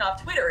or taken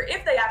off Twitter.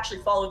 If they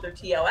actually followed their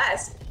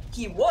TOS,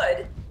 he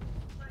would.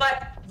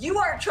 But you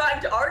are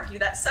trying to argue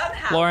that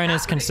somehow Lauren Kaepernick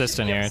is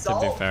consistent here, to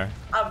be fair.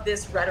 Of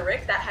this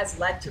rhetoric that has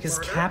led to because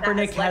murder, Kaepernick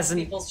that has led hasn't.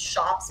 to people's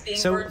shops being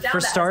So burned down,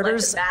 for that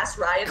starters, has led to mass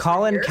riots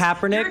Colin for years.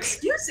 Kaepernick. You're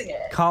excusing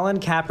it. Colin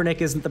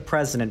Kaepernick isn't the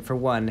president, for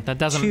one. That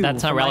doesn't. Two,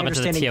 That's not from my relevant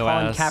to the understanding,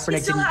 TOS. Colin Kaepernick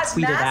He still didn't has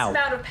tweet it mass out.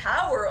 amount of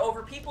power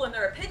over people and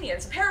their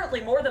opinions,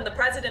 apparently more than the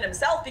president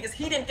himself, because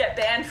he didn't get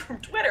banned from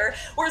Twitter,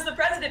 whereas the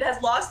president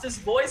has lost his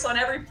voice on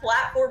every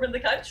platform in the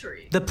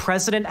country. The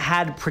president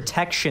had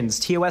protections,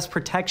 TOS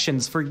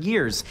protections, for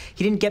years.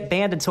 He didn't get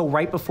banned until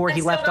right before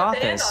he left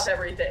office. Off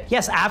everything.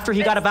 Yes, after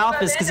he got out of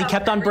office, because he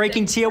kept on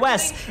breaking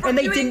TOS, and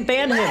they didn't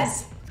ban him.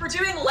 For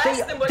doing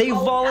less than what They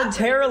Colin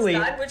voluntarily,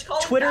 Kaepernick has done, which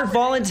Colin Twitter Kaepernick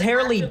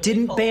voluntarily has actively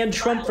didn't called ban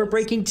Trump for violence.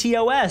 breaking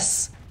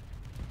TOS.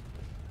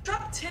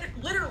 Trump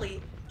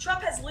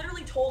has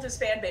literally told his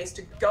fan base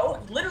to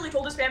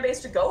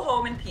go,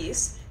 home in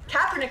peace.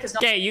 Kaepernick has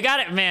not. Okay, you got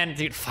it, man.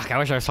 Dude, fuck, I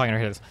wish I was talking to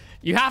this.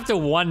 You have to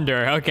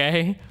wonder,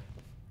 okay?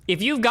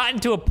 If you've gotten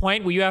to a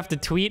point where you have to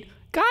tweet,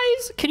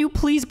 guys, can you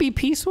please be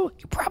peaceful?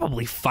 You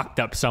probably fucked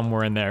up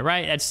somewhere in there,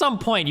 right? At some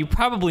point, you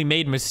probably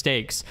made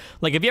mistakes.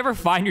 Like, if you ever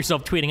find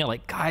yourself tweeting out,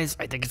 like, guys,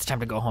 I think it's time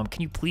to go home.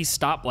 Can you please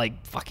stop,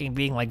 like, fucking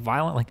being, like,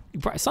 violent?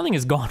 Like, something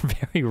has gone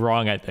very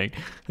wrong, I think,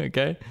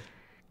 okay?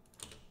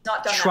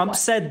 Not done Trump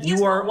said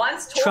you are.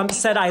 Trump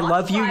said, "I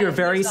love you. You're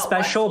very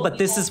special, but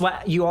this is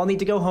what you all need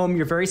to go home.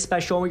 You're very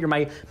special. You're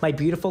my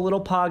beautiful little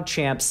pog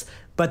champs.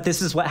 But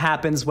this is what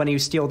happens when you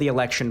steal the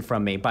election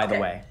from me." By the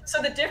way. So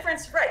the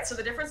difference, right? So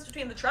the difference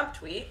between the Trump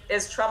tweet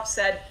is Trump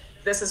said,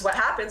 "This is what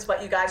happens,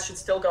 but you guys should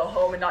still go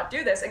home and not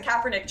do this," and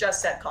Kaepernick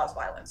just said, "Cause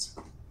violence."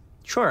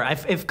 Sure.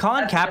 If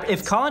Colin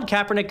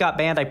Kaepernick got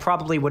banned, I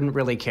probably wouldn't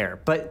really care.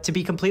 But to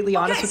be completely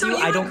honest with you,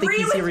 I don't think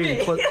he's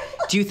even close.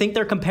 Do you think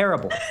they're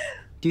comparable?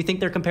 Do you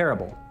think they're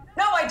comparable?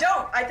 No, I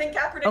don't. I think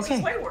Kaepernick's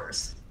is way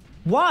worse.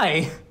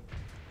 Why?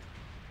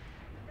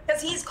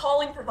 Because he's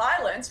calling for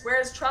violence,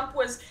 whereas Trump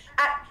was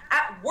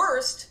at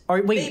worst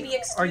maybe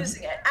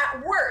excusing it.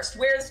 At worst,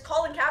 whereas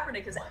Colin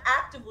Kaepernick is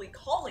actively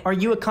calling. Are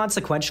you a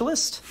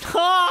consequentialist?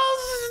 What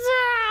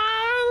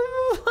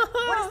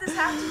does this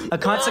have to do? A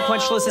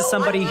consequentialist is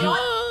somebody who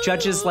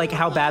judges like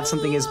how bad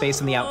something is based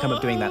on the outcome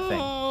of doing that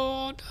thing.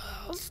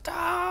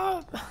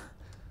 Stop.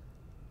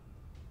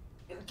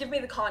 Give me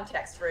the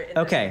context for it.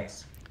 Okay.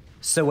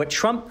 So what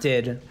Trump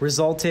did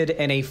resulted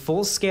in a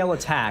full-scale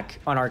attack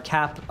on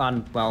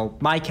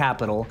my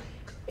Capitol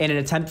in an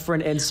attempt for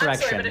an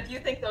insurrection. I'm sorry, but if you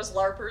think those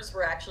LARPers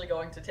were actually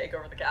going to take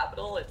over the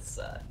Capitol, it's...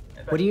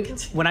 What do you?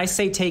 When I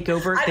say take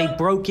over, they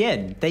broke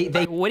in. They.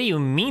 What do you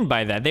mean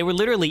by that? They were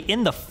literally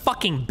in the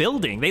fucking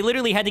building. They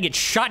literally had to get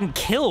shot and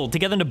killed to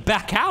get them to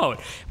back out.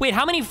 Wait,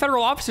 how many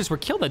federal officers were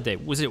killed that day?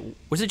 Was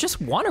it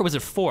just 1 or was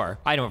it 4?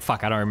 I don't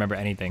remember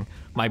anything.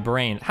 My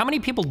brain. How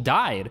many people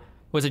died?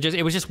 Was it just?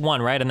 It was just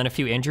 1, right? And then a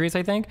few injuries,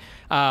 I think.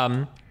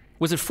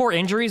 Was it 4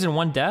 injuries and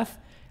 1 death?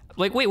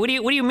 Like, wait, what do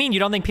you mean you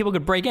don't think people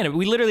could break in?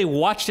 We literally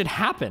watched it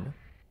happen.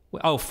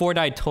 Oh, 4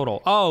 died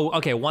total. Oh,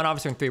 okay, 1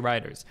 officer and 3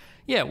 rioters.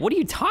 Yeah, what are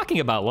you talking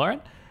about,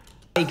 Lauren?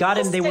 They got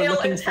in, they were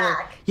looking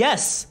for...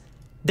 Yes,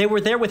 they were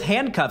there with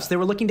handcuffs. They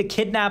were looking to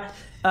kidnap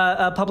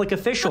public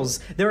officials.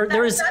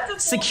 There is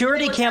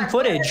security cam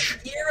footage.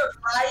 A year of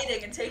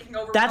rioting and taking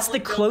over. That's the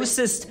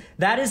closest.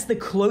 That is the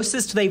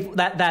closest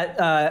that's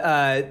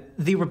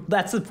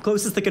the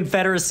closest the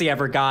Confederacy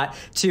ever got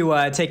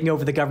to taking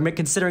over the government,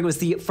 considering it was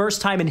the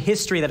first time in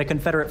history that a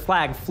Confederate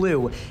flag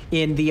flew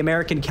in the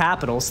American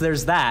Capitol. So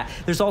there's that.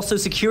 There's also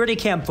security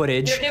cam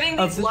footage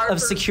of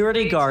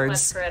security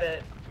guards.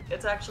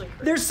 It's actually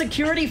crazy. There's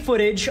security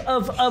footage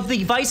of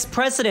the vice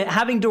president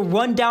having to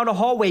run down a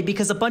hallway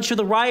because a bunch of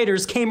the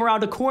rioters came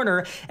around a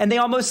corner and they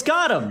almost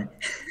got him.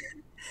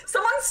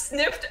 Someone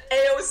sniffed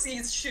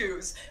AOC's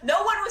shoes.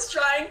 No one was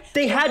trying.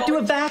 They had to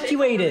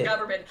evacuate it.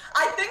 Government.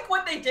 I think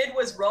what they did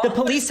was wrong. The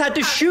police had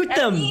to shoot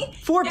them.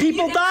 4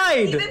 people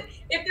died.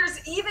 If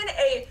there's even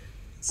a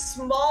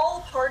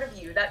small part of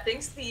you that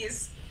thinks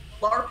these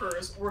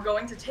LARPers were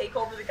going to take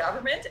over the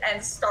government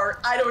and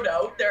start, I don't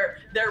know, their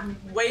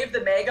wave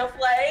the MAGA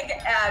flag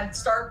and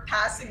start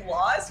passing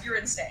laws, you're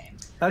insane.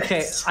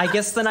 Okay, I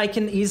guess then I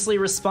can easily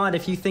respond.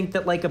 If you think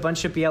that like a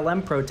bunch of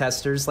BLM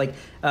protesters, like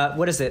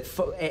what is it,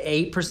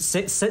 8%,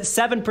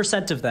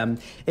 7% of them,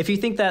 if you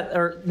think that,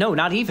 or no,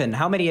 not even,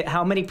 how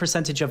many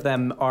percentage of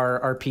them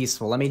are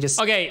peaceful? Let me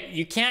just. Okay,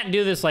 you can't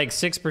do this like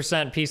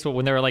 6% peaceful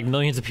when there are like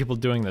millions of people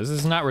doing this. This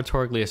is not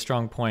rhetorically a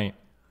strong point.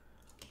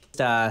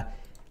 Let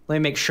me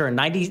make sure,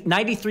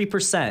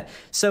 93%.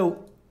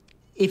 So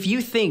if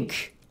you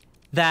think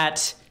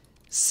that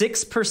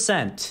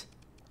 6%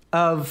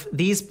 of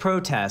these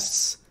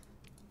protests,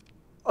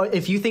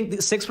 if you think that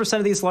 6%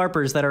 of these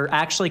LARPers that are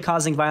actually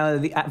causing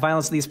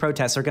violence in these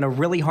protests are going to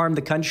really harm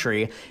the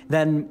country,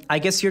 then I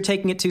guess you're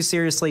taking it too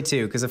seriously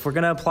too, because if we're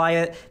going to apply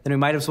it, then we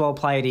might as well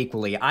apply it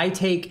equally. I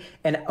take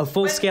a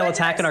full-scale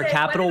attack on our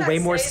Capitol way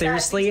more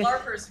seriously. These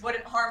LARPers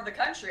wouldn't harm the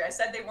country. I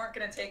said they weren't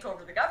going to take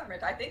over the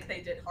government. I think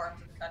they did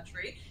harm to the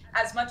country,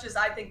 as much as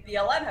I think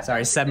BLM have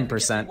done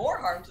 7% more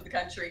harm to the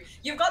country.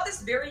 You've got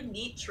this very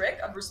neat trick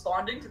of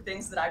responding to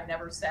things that I've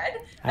never said.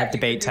 I have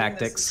debate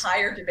tactics. This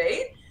entire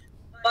debate.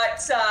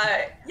 But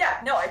yeah,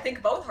 no, I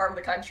think both harm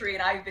the country,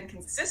 and I've been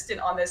consistent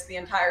on this the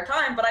entire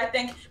time. But I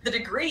think the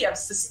degree of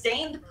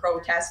sustained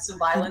protests and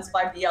violence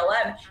by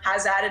BLM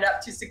has added up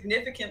to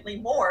significantly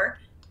more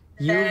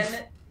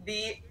than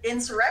the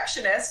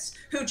insurrectionists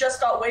who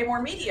just got way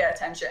more media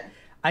attention.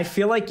 I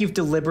feel like you've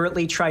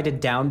deliberately tried to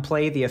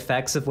downplay the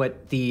effects of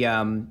what the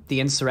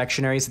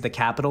insurrectionaries at the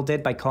Capitol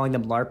did by calling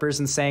them LARPers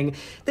and saying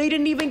they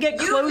didn't even get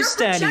close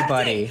to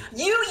anybody.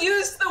 You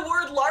used the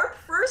word LARP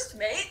first,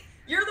 mate.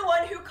 You're the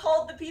one who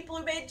called the people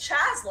who made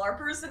Chaz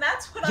LARPers, and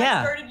that's when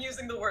I started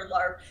using the word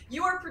LARP.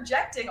 You are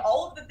projecting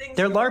all of the things.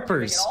 They're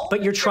LARPers,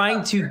 but you're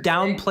trying to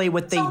downplay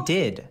what they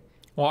did.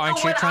 Well,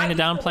 aren't you trying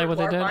to downplay what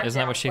they did? Isn't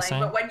that what she's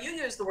saying? But when you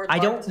use the word LARP, I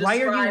don't.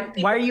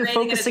 Why are you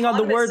focusing on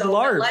the word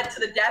LARP? Led to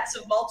the deaths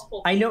of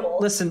multiple people. I know.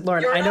 Listen,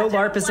 Lauren. I know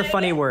LARP is a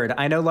funny word.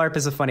 I know LARP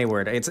is a funny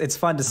word. It's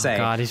fun to say.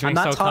 God, he's being I'm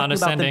not so talking about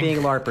them condescending.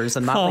 being LARPers.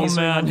 I'm not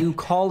basing on you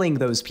calling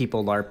those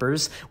people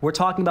LARPers. We're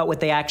talking about what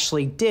they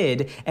actually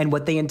did and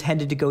what they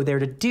intended to go there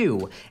to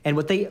do, and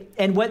what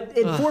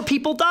 4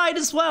 people died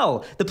as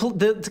well.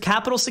 The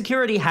Capitol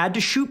security had to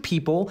shoot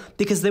people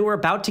because they were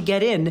about to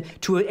get in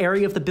to an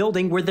area of the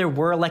building where there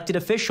were elected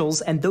officials,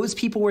 and those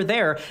people were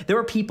there. There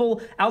were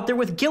people out there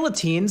with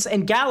guillotines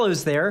and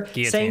gallows there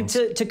saying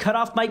to cut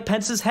off Mike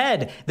Pence's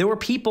head. There were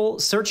people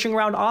searching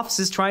around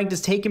offices trying to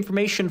take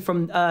information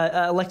from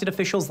elected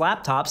officials'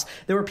 laptops.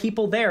 There were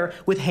people there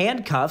with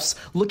handcuffs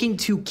looking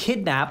to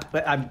kidnap.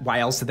 Why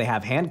else did they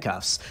have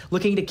handcuffs?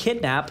 Looking to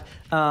kidnap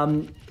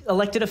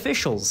elected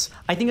officials.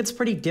 I think it's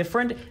pretty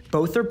different.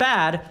 Both are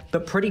bad,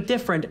 but pretty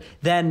different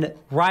than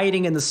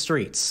rioting in the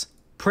streets.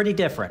 Pretty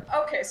different.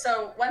 Okay,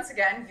 so once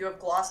again, you have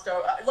glossed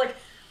over.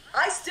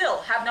 I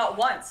still have not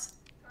once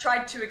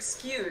tried to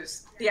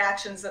excuse the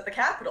actions at the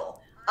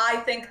Capitol. I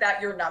think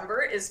that your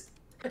number is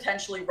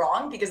potentially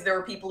wrong because there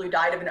were people who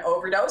died of an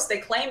overdose. They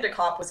claimed a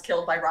cop was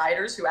killed by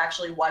rioters who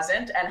actually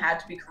wasn't and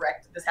had to be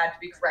corrected. This had to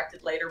be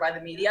corrected later by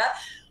the media.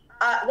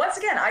 Once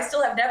again, I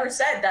still have never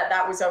said that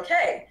that was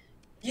okay.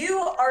 You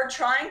are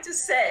trying to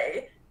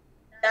say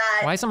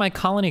that why isn't my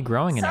colony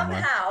growing anymore?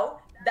 Somehow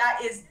that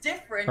is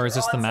different, or is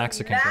this the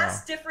Mexican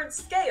mass different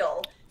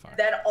scale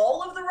then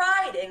all of the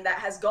rioting that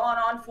has gone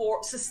on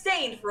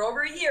sustained for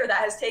over a year, that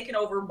has taken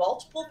over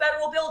multiple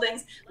federal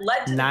buildings,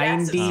 led to the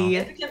deaths of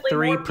significantly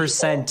more people.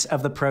 93%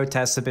 of the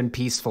protests have been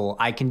peaceful.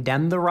 I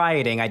condemn the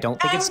rioting. I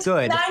don't think it's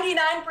good.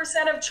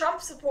 99% of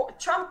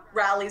Trump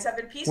rallies have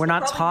been peaceful. We're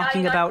not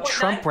talking about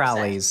Trump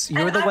rallies.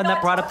 You're the one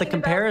that brought up the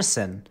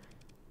comparison.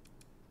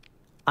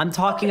 I'm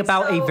talking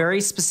about a very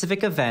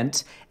specific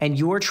event, and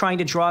you're trying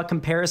to draw a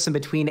comparison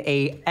between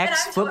a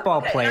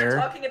ex-football player.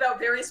 I'm talking about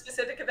very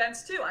specific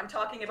events too. I'm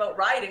talking about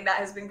rioting that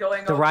has been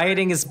going on. The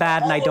rioting is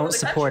bad, and I don't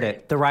support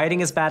it. The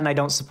rioting is bad, and I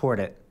don't support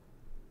it.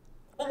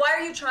 Well, why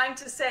are you trying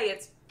to say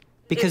it's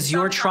because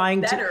you're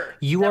trying to?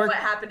 You are. What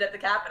happened at the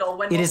Capitol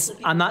when it is.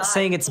 I'm not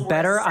saying it's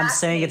better. I'm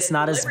saying it's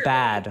not as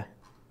bad.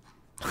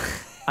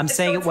 I'm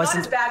saying it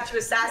wasn't. It's not as bad to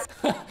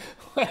assassinate.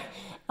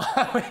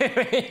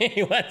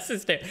 Wait, what's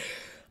this thing?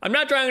 I'm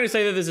not trying to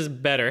say that this is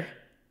better.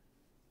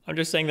 I'm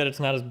just saying that it's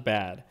not as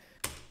bad.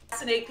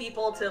 Assassinate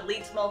people, to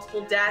lead to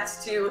multiple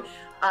deaths, to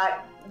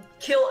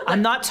kill. Like,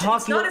 I'm not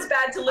talking. It's not as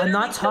bad to literally I'm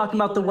not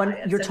talking about the one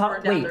you're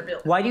talking.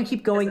 Wait, why do you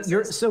keep going?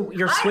 You're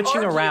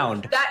switching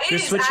around. You're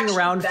switching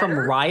around from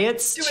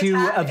riots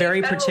to a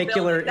very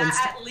particular.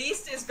 That at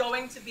least is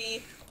going to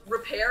be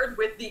repaired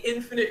with the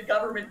infinite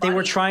government. They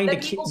were trying to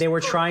kill people.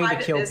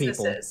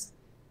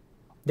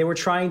 They were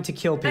trying to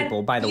kill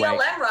people, by the way.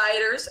 BLM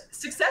rioters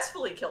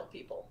successfully killed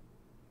people.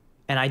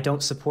 And I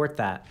don't support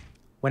that.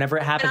 Whenever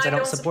it happens, I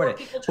don't support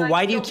it. But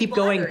why do you keep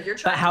going?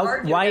 But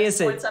how? Why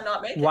is it?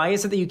 Why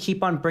is it that you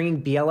keep on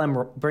bringing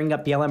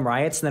up BLM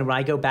riots, and then when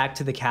I go back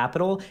to the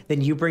Capitol,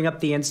 then you bring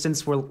up the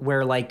instance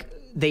where like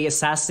they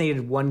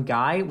assassinated one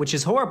guy, which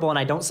is horrible, and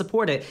I don't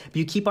support it. But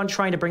you keep on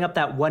trying to bring up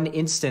that one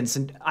instance,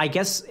 and I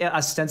guess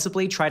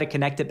ostensibly try to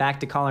connect it back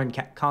to Colin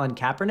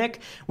Kaepernick,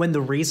 when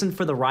the reason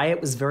for the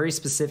riot was very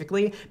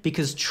specifically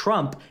because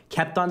Trump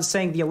kept on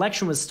saying the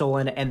election was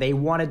stolen, and they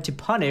wanted to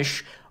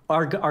punish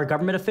our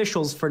government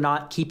officials for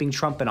not keeping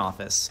Trump in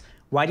office.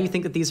 Why do you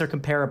think that these are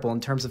comparable in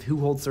terms of who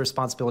holds the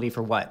responsibility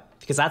for what?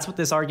 Because that's what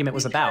this argument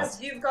was about.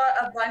 Because you've got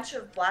a bunch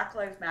of Black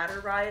Lives Matter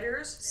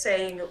rioters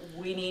saying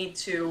we need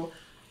to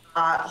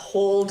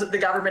hold the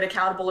government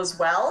accountable as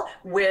well,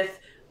 with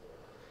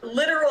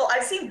literal.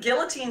 I've seen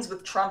guillotines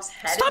with Trump's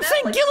head. Stop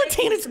saying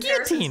guillotine. It's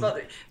guillotine.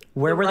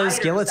 Where were those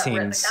guillotines?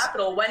 In the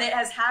Capitol, when it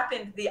has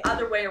happened the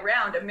other way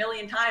around a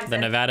million times. The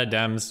Nevada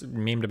Dems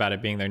memed about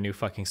it being their new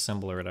fucking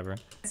symbol or whatever.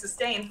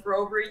 Sustained for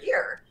over a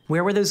year.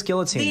 Where were those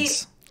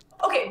guillotines?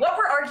 Okay, what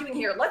we're arguing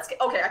here.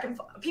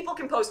 People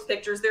can post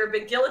pictures. There have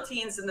been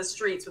guillotines in the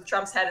streets with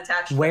Trump's head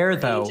attached. Where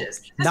though?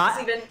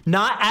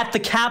 Not at the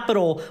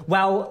Capitol.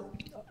 While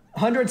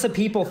hundreds of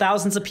people,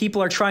 thousands of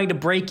people are trying to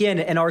break in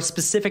and are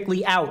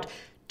specifically out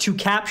to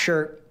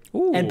capture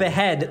and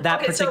behead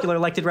that particular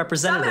elected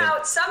representative.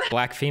 Somehow,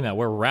 Black female.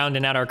 We're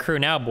rounding out our crew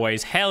now,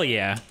 boys. Hell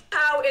yeah.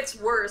 How it's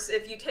worse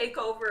if you take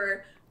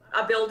over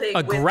a building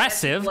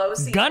aggressive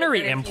with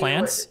gunnery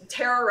implants,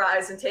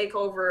 terrorize and take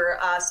over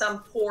some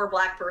poor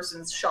Black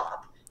person's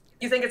shop.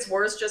 You think it's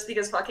worse just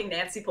because fucking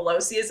Nancy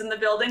Pelosi is in the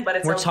building, but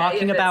it's We're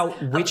talking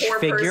about which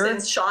figure.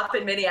 Shop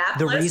in Minneapolis.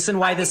 The reason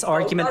why this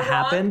argument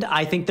happened,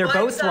 I think they're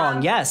both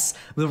wrong. Yes,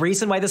 the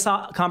reason why this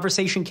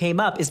conversation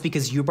came up is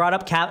because you brought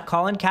up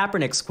Colin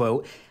Kaepernick's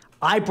quote.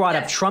 I brought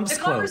up Trump's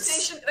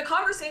quotes. The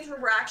conversation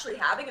we're actually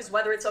having is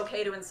whether it's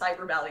okay to incite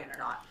rebellion or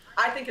not.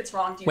 I think it's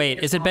wrong. Wait,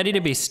 is it better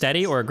to be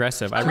steady or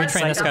aggressive? I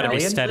retrained this guy to be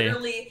steady.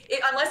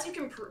 Unless you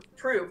can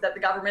prove that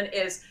the government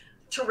is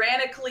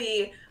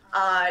tyrannically,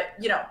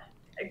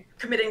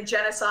 committing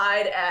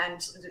genocide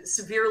and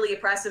severely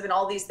oppressive and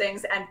all these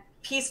things, and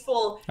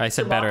peaceful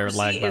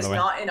democracy is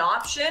not an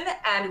option,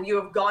 and you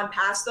have gone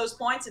past those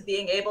points of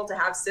being able to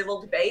have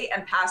civil debate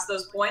and past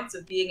those points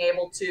of being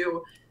able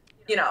to,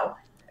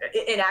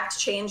 enact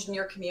change in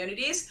your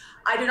communities.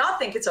 I do not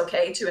think it's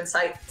okay to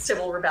incite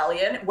civil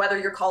rebellion, whether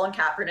you're Colin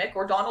Kaepernick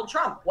or Donald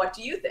Trump. What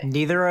do you think?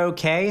 Neither are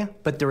okay,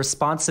 but the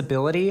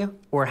responsibility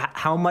or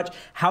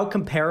how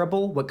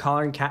comparable what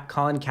Colin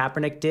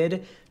Kaepernick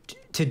did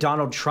to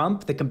Donald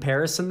Trump, the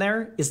comparison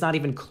there is not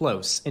even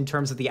close in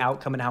terms of the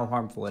outcome and how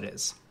harmful it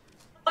is.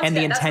 And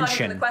the intention. That's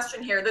not even the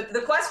question here.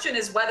 The question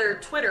is whether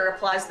Twitter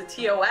applies the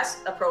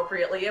TOS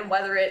appropriately and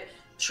whether it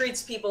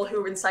treats people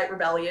who incite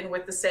rebellion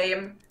with the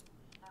same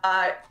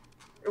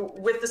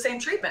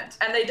treatment,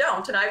 and they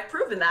don't, and I've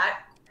proven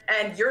that.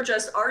 And you're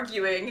just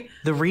arguing.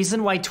 The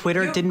reason why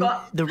Twitter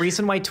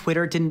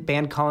didn't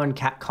ban Colin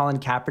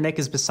Kaepernick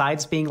is,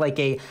 besides being like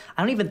I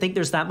don't even think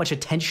there's that much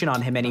attention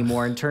on him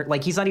anymore.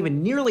 Like, he's not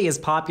even nearly as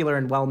popular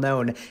and well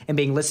known and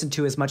being listened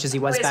to as much as he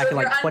was back in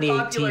like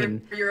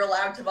 2018. You're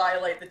allowed to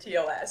violate the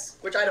TOS,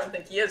 which I don't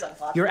think he is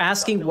unpopular. You're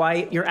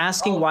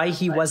asking why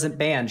he wasn't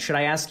banned. Should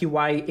I ask you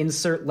why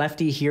insert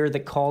lefty here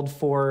that called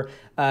for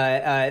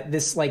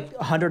this like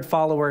 100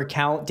 follower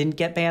account didn't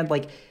get banned?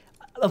 Like,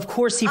 of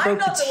course he broke. I'm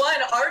not the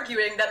one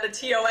arguing that the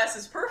TOS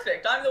is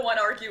perfect. I'm the one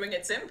arguing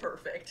it's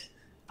imperfect.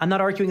 I'm not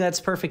arguing that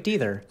it's perfect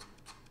either.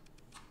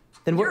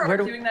 Then You're where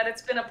do? arguing that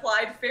it's been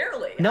applied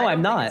fairly. No, I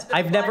I'm don't think not. it's been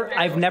I've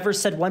applied never fairly.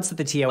 said once that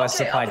the TOS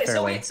applied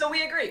fairly. So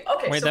we agree.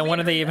 Okay. Wait, so then we what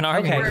are they agree. even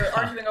arguing? We're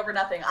arguing over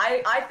nothing.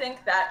 I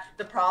think that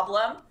the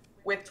problem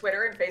with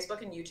Twitter and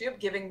Facebook and YouTube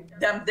giving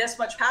them this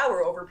much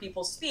power over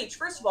people's speech.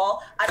 First of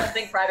all, I don't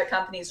think private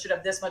companies should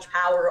have this much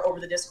power over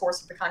the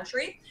discourse of the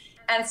country.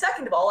 And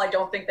second of all, I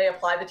don't think they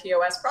apply the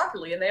TOS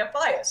properly and they have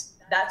bias.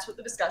 That's what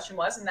the discussion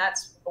was, and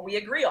that's we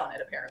agree on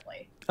it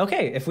apparently.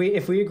 Okay, if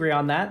we agree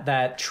on that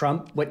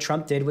what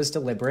Trump did was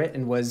deliberate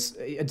and was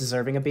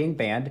deserving of being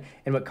banned,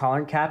 and what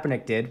Colin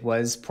Kaepernick did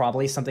was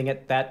probably something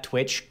that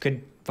Twitch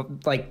could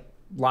like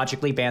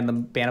logically ban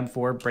him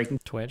for breaking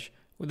Twitch.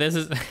 This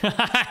is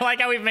I like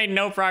how we've made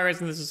no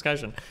progress in this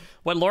discussion.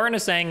 What Lauren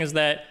is saying is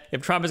that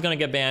if Trump is going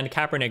to get banned,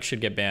 Kaepernick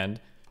should get banned.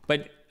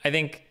 But I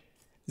think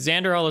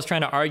Xanderhal is trying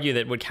to argue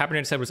that what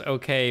Kaepernick said was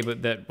okay,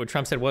 but that what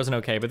Trump said wasn't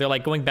okay. But they're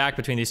like going back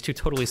between these two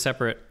totally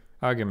separate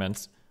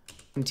arguments.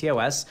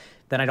 TOS,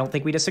 then I don't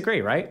think we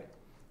disagree, right?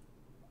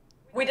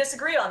 We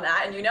disagree on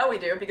that, and you know we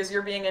do because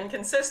you're being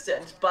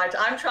inconsistent. But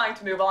I'm trying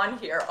to move on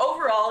here.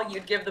 Overall,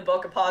 you'd give the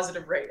book a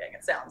positive rating,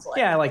 it sounds like.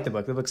 Yeah, I like the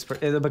book. The book's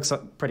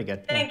pretty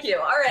good. Thank you.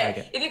 All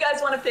right. If you guys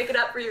want to pick it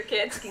up for your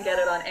kids, you can get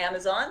it on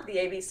Amazon, The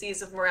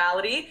ABCs of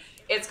Morality.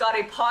 It's got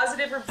a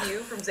positive review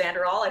from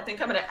Xanderhal. I think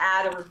I'm going to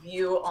add a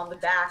review on the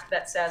back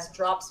that says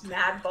drops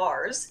mad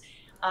bars.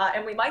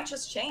 And we might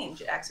just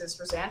change X's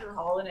for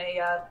Xanderhal in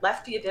a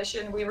lefty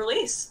edition we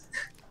release.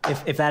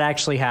 If that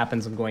actually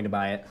happens, I'm going to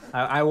buy it.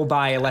 I will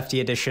buy a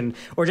lefty edition,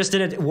 or just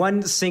in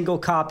one single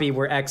copy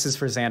where X is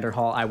for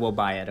Xanderhal. I will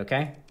buy it.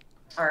 Okay.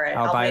 All right.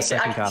 I'll buy a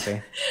second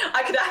copy.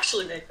 I could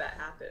actually make that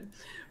happen,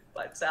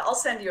 but I'll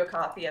send you a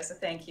copy as a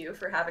thank you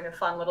for having a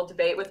fun little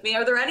debate with me.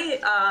 Are there any?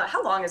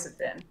 How long has it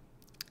been?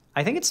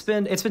 I think it's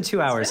been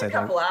 2 hours. It's been a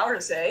couple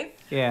hours, eh?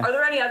 Yeah. Are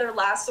there any other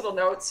last little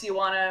notes you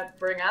want to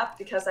bring up?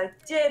 Because I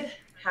did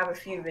have a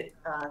few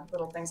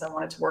little things I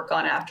wanted to work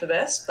on after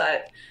this,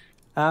 but.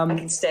 I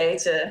can stay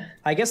to.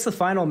 I guess the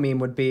final meme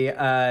would be,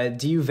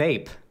 do you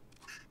vape?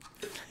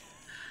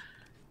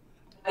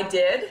 I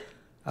did.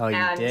 Oh, you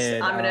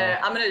did. I'm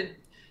gonna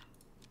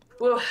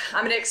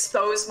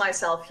expose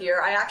myself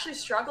here. I actually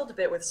struggled a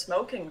bit with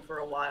smoking for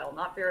a while.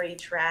 Not very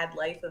trad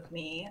life of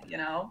me, you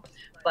know.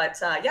 But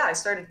yeah, I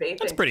started vaping.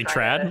 That's pretty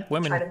trad.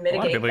 Women, try to a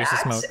lot of people used to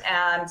smoke.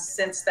 And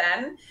since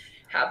then,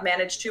 have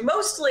managed to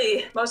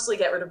mostly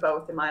get rid of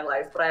both in my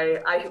life. But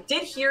I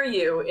did hear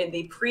you in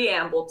the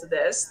preamble to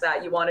this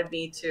that you wanted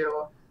me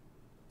to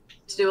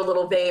do a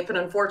little vape, and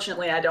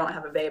unfortunately I don't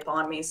have a vape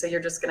on me, so you're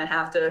just gonna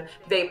have to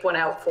vape one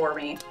out for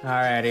me.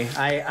 Alrighty,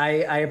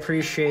 I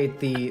appreciate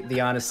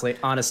the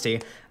honesty.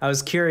 I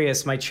was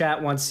curious. My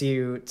chat wants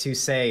you to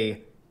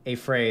say a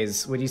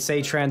phrase. Would you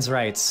say trans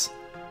rights?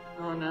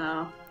 Oh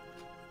no.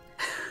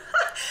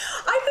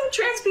 I think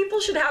trans people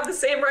should have the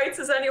same rights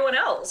as anyone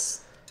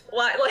else.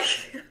 Why,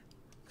 like?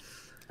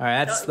 All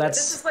right, that's.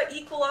 This is what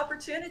equal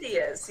opportunity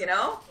is, you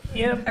know?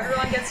 Yep.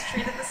 Everyone gets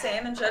treated the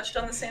same and judged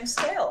on the same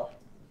scale.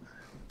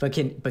 But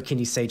can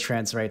you say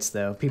trans rights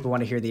though? People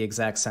want to hear the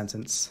exact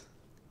sentence.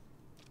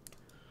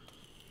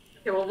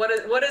 Okay, well,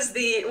 what does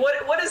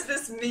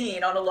this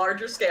mean on a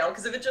larger scale?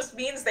 Because if it just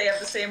means they have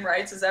the same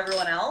rights as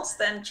everyone else,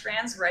 then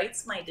trans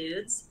rights, my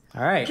dudes.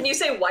 All right. Can you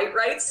say white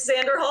rights,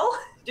 Xanderhal?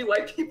 Do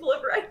white people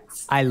have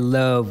rights? I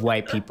love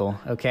white people,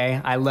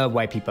 okay? I love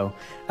white people.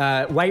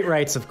 White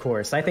rights, of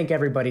course. I think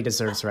everybody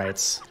deserves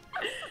rights.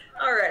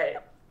 All right.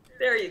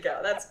 There you go.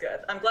 That's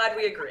good. I'm glad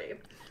we agree.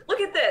 Look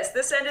at this.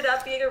 This ended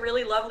up being a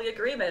really lovely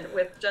agreement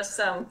with just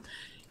some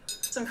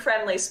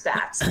friendly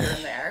spats here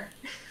and there.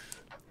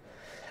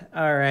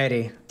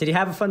 Alrighty. Did you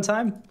have a fun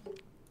time?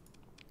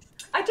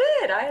 I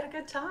did. I had a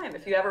good time.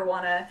 If you ever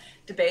want to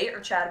debate or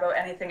chat about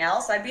anything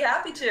else, I'd be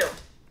happy to.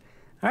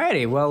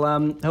 Alrighty, well,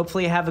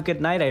 hopefully you have a good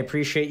night. I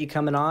appreciate you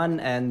coming on,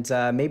 and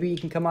maybe you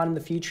can come on in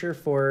the future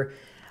for,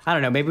 I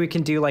don't know, maybe we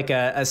can do like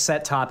a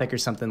set topic or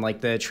something,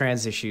 like the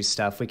trans issues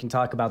stuff. We can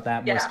talk about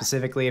that more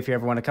specifically if you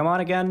ever want to come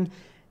on again.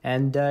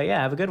 And yeah,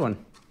 have a good one.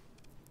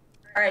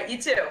 All right, you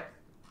too.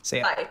 See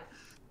ya. Bye.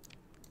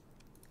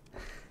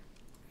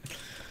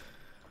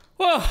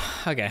 Whoa,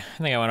 okay, I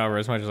think I went over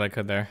as much as I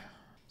could there.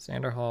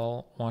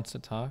 Xanderhal wants to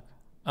talk.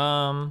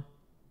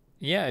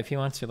 Yeah, if he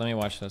wants to, let me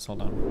watch this,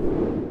 hold on.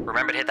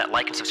 Remember to hit that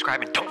like and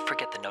subscribe, and don't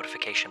forget the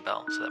notification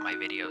bell so that my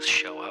videos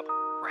show up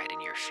right in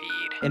your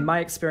feed. In my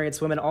experience,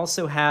 women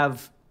also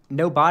have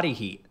no body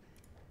heat.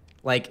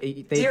 Like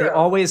they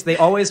always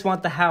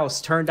want the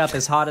house turned up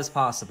as hot as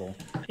possible.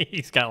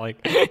 He's got like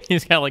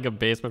a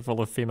basement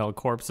full of female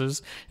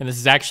corpses, and this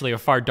is actually a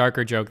far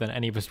darker joke than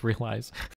any of us realize.